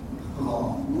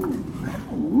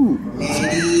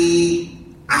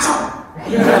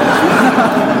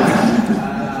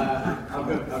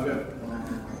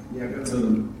 I've got two of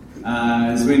them.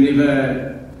 It's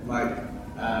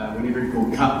whenever he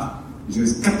called cut, he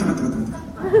goes cut.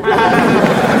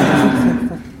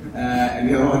 And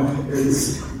the other one is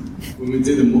when we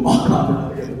do the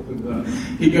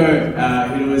he'd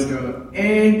always go,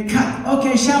 and cut,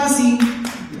 okay, shower scene.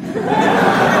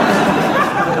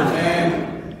 And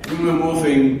when we were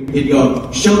morphing, he'd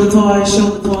go, shoulder tie,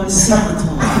 summer tie.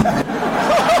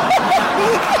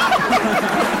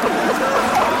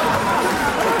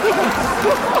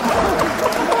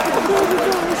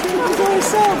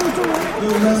 The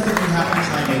rest of you have to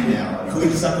chime in now.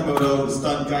 Koichi Sakamoto,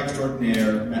 stunt guy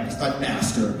extraordinaire, stunt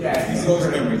master. Yeah, these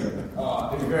are memories of it.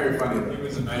 Oh, it's very funny. It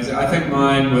was amazing. I think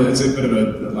mine was, it's a bit of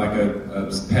a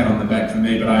pat on the back for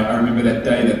me, but I remember that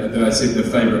day that I said the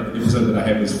favourite episode that I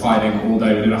had was fighting all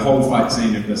day. We did a whole fight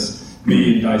scene of this,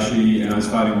 me and Daishi, and I was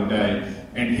fighting all day.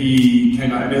 And he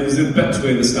came out, and there was a bit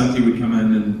where the stunty would come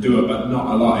in and do it, but not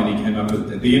a lot. And he came up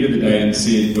at the end of the day and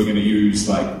said, "We're going to use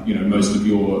most of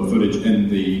your footage in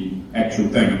the actual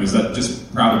thing." It was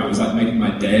just proud of it. It was like making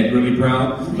my dad really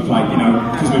proud of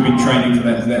because we've been training for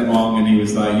that long, and he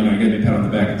was like, gave me a pat on the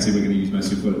back and said, "We're going to use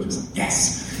most of your footage." I was like,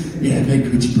 yes, yeah, make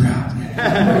Gucci proud.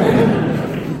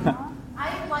 I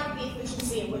like the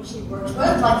efficiency in which he worked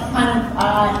with.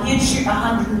 He'd shoot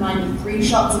 193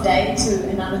 shots a day to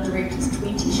another director's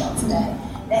 20 shots a day.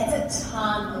 That's a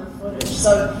ton of footage.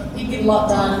 So he'd get a lot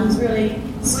done. He was really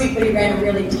sweet, but he ran a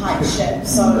really tight ship.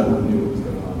 So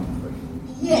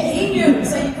yeah, he knew.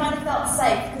 So you kind of felt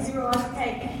safe because you were like,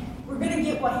 okay, we're going to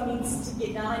get what he needs to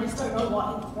get done. I just don't know what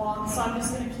he wants, so I'm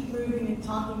just going to keep moving and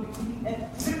talking.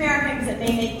 It's Americans that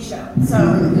they make the show. So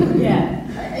yeah,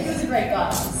 he was a great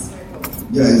guy.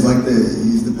 Yeah,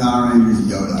 he's the Power Rangers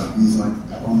Yoda. He's like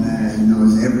on there, he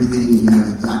knows everything, he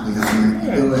knows exactly how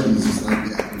to do it, he's just like,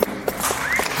 yeah.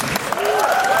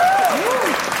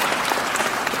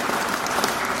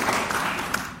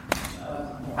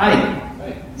 Hi.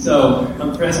 So,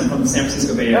 I'm Chris, I'm from the San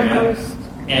Francisco Bay Area,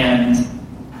 and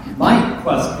my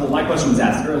question was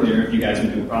asked earlier if you guys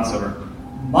would do a crossover.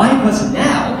 My question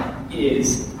now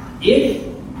is, if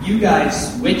you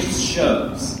guys switched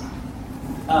shows,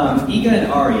 Ika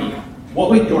and Ari, what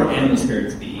would your animal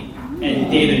spirits be?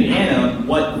 And David and Anna,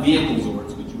 what vehicle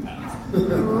Zords would you have?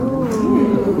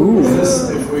 Ooh. Is this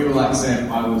if we were say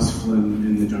if I was Flynn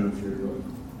in the Jungle Fury book?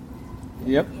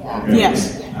 Yep. Okay.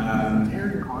 Yes.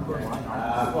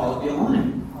 Well, it'd be a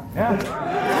lion. Yeah.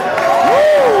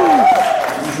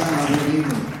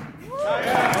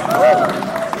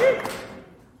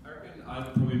 I reckon I'd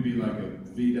probably be like a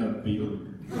Vita Beetle.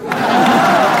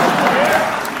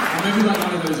 Maybe like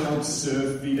one of those old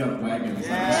surf beat-up wagons.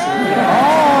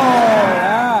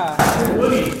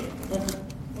 Woody.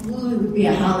 Well, it would be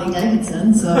a Harley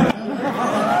Davidson, so.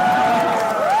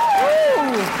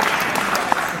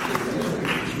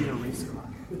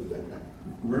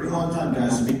 Very long time,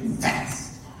 guys, to make them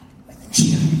fast.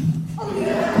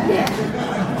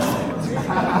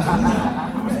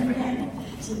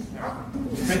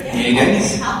 Hey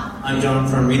guys, I'm John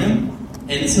from Reno, and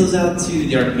this goes out to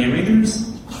the RPM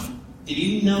Rangers. Did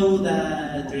you know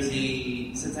that there's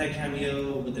a Sentai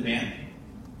cameo with the band?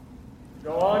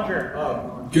 Go on, Jer.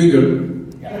 Gunga.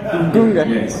 Gunga.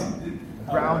 Yes.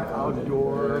 Brown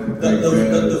outdoor.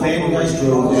 The van you guys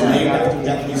drove was named after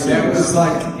Japanese sailors.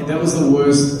 That was the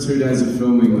worst 2 days of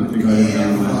filming I think I've ever done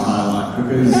in my entire life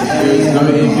because there was no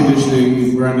air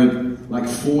conditioning. We're under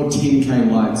 4 10K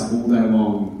lights all day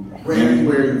long. Wearing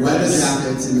leather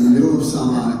jackets in the middle of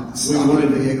summer, stuck in a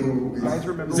vehicle.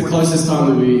 It's the closest time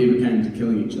that we ever came to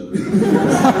killing each other.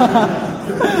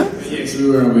 Yes, we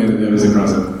were aware that there was a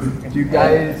crossover. Do you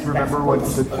guys remember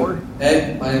what's the for?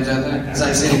 Hey, my name's Anthony. It's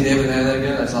like saying David and Anna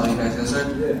again. I saw you guys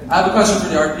yesterday. I have a question for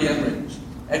the RPM Rangers.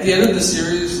 At the end of the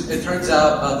series, it turns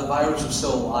out the virus was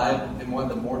still alive in one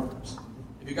of the morphers.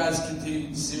 If you guys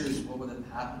continued the series, what would have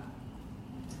happened?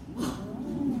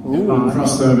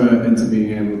 Crossed over into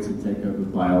being able to take over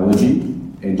biology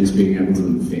and just being able to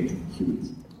infect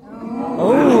humans.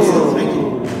 Oh, thank you.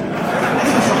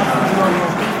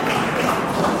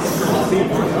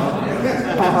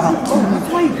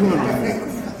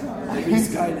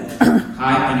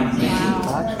 Hi, my name is Nicky.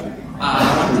 I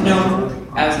want to know,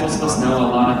 as most of us know, a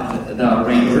lot of the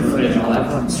Ranger footage and all that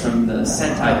comes from the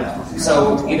Sentai.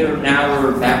 So either now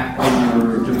or back when you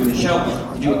were doing the show,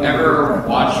 did you ever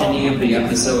watch any of the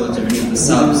episodes or any of the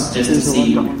subs just to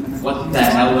see what the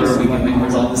hell are we doing,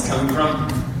 where's all this coming from?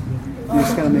 You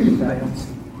just gotta make it back.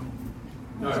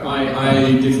 No,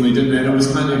 I definitely didn't, and it was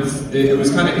kind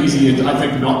of easy, I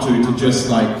think, not to just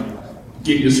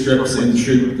get your scripts and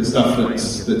shoot the stuff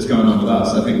that's going on with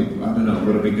us. I don't know,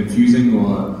 would it be confusing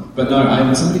but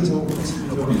no, somebody told me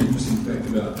an interesting fact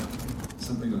about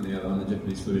something on the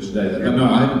Japanese footage today. But no,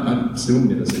 I still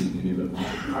never seen any of it.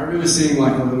 I remember seeing a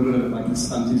little bit of the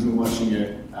stunties were watching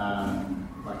it,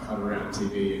 cut around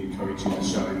TV, and Koichi was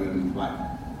showing them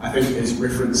I think as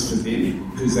reference for them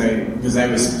because they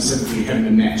were specifically having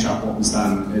to match up what was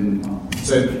done, and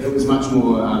so it was much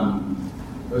more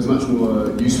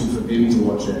useful for them to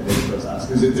watch it as opposed to us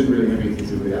because it didn't really have anything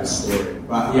to do with our story.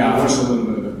 But yeah, I watched a little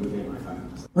bit of it with them.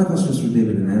 My question is for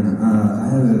David and Anna.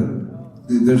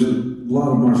 There's a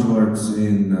lot of martial arts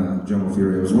in Jungle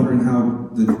Fury. I was wondering how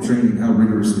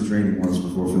rigorous the training was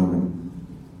before filming.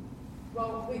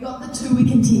 Well, we got the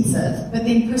 2-week intensive, but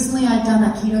then personally I'd done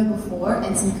Aikido before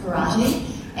and some karate,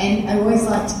 and I always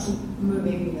like to keep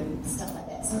moving and stuff like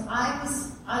that. So I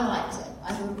liked it.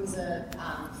 I thought it was a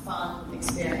fun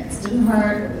experience. It didn't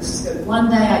hurt, it was just good. One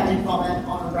day I did vomit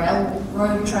on a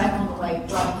railroad track on the way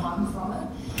driving home from it.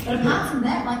 But apart from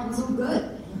that, like, it was all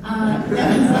good. That was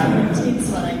an intense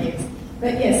one, I guess.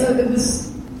 But yeah, so it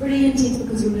was pretty intense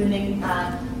because you're learning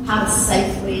how to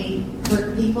safely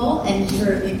hurt people and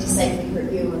for them to safely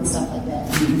hurt you and stuff like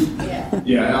that.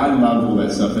 Yeah, I love all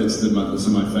that stuff. It's some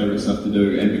of my favourite stuff to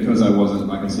do. And because I wasn't,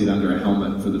 like I said, under a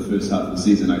helmet for the first half of the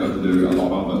season, I got to do a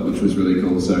lot of it, which was really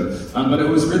cool. So, but it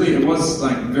was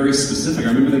like very specific. I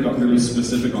remember they got really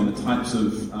specific on the types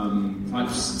of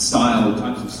style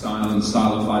and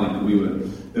style of fighting that we were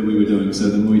doing. So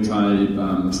the Muay Thai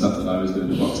stuff that I was doing,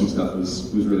 the boxing stuff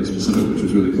was really specific, which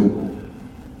was really cool.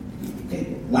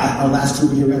 Okay, our last two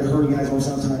here. We haven't heard you guys all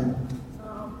sometime.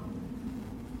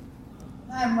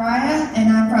 I'm Raya, and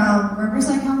I'm from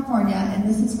Riverside, California, and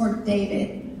this is for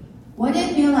David. What did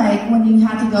it feel like when you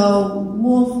had to go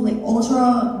wolf,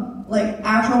 like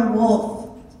actual wolf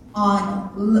on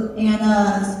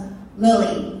Anna's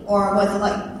Lily, or was it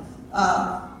like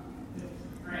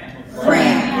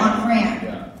Fran?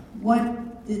 Yeah. What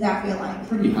did that feel like?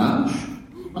 Pretty harsh.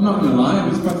 I'm not going to lie,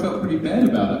 I felt pretty bad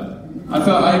about it. I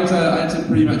felt I had to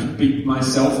pretty much beat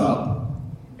myself up,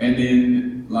 and then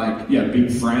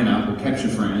beat Fran up or capture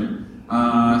Fran.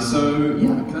 So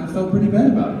yeah, I kind of felt pretty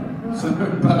bad about it. So,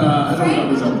 but I don't know.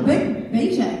 Fran was a big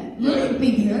BJ, really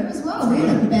big hit as well. We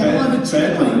had a battle over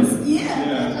chickens.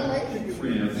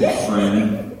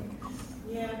 Fran.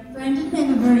 Fran didn't have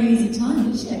a very easy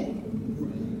time, did she?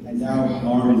 And now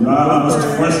our last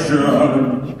question.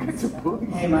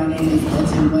 Hey, my name is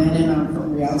Edson Landon. I'm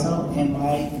from Rialto, and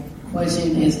my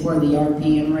question is for the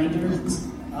RPM Rangers.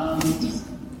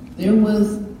 There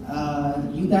was,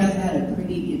 you guys had a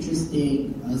pretty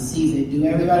interesting season. Do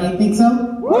everybody think so?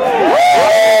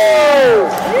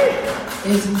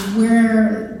 Is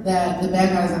where that the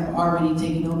bad guys have already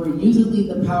taken over. Usually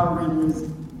the Power Rangers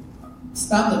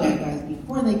stop the bad guys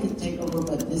before they could take over,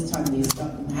 but this time they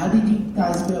stopped them. How did you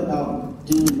guys feel about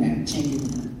doing that, changing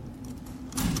that?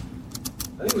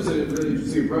 I think it was a really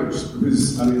interesting approach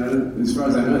because, as far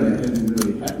as I know, that hadn't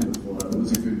really happened before. It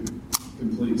was a good,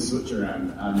 complete switch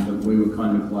around, and we were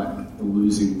kind of like the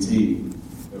losing team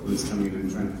that was coming in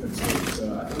and trying to fix it. So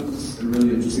I thought it was a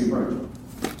really interesting approach.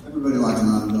 Everybody likes an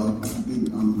underdog.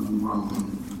 I'm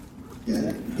wrong.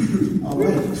 Yeah. All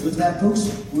right. So with that, folks,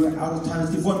 we're out of time.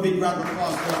 Let's give one big round of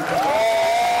applause for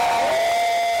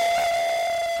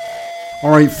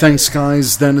Alright, thanks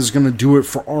guys. That is going to do it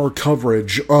for our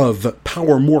coverage of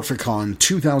Power Morphicon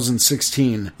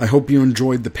 2016. I hope you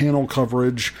enjoyed the panel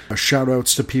coverage. Shout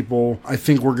outs to people. I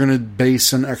think we're going to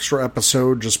base an extra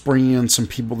episode, just bringing in some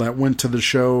people that went to the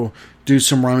show, do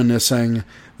some reminiscing.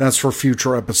 That's for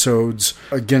future episodes.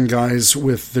 Again, guys,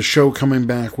 with the show coming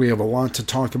back, we have a lot to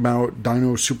talk about.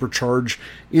 Dino Supercharge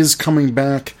is coming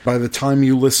back. By the time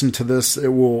you listen to this, it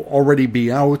will already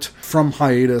be out from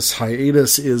hiatus.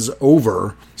 Hiatus is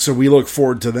over, so we look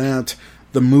forward to that.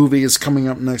 The movie is coming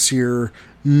up next year.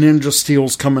 Ninja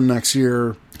Steel's coming next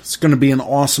year. It's going to be an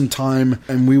awesome time,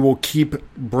 and we will keep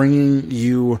bringing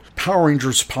you Power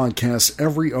Rangers podcasts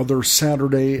every other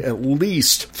Saturday, at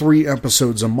least 3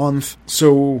 episodes a month.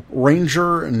 So,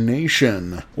 Ranger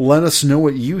Nation, let us know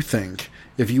what you think.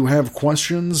 If you have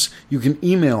questions, you can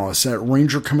email us at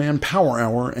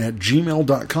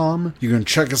rangercommandpowerhour@gmail.com. You can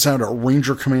check us out at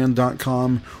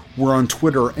rangercommand.com. We're on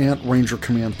Twitter at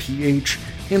rangercommandph,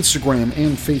 Instagram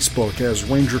and Facebook as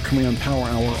Ranger Command Power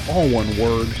Hour, all one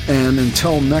word. And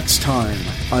until next time,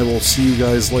 I will see you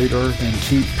guys later and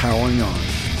keep powering on.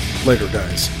 Later,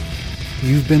 guys.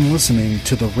 You've been listening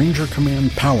to the Ranger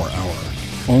Command Power Hour,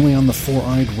 only on the Four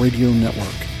Eyed Radio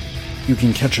Network. You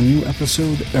can catch a new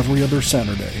episode every other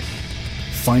Saturday.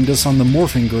 Find us on the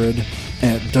Morphing Grid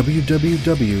at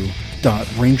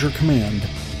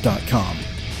www.rangercommand.com.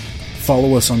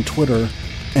 Follow us on Twitter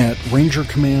at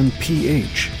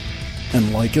RangerCommandPH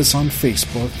and like us on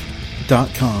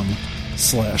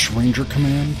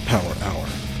Facebook.com/RangerCommandPowerHour.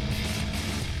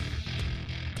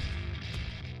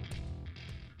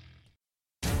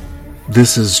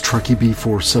 This is Truckee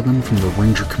B47 from the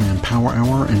Ranger Command Power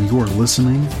Hour, and you are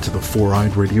listening to the Four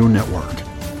Eyed Radio Network.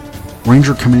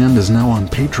 Ranger Command is now on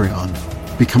Patreon.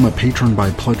 Become a patron by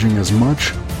pledging as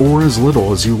much or as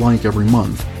little as you like every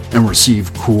month and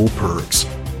receive cool perks.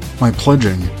 By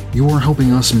pledging, you are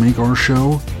helping us make our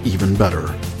show even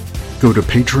better. Go to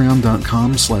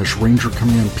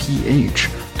patreon.com/RangerCommandPH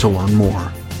to learn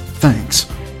more. Thanks.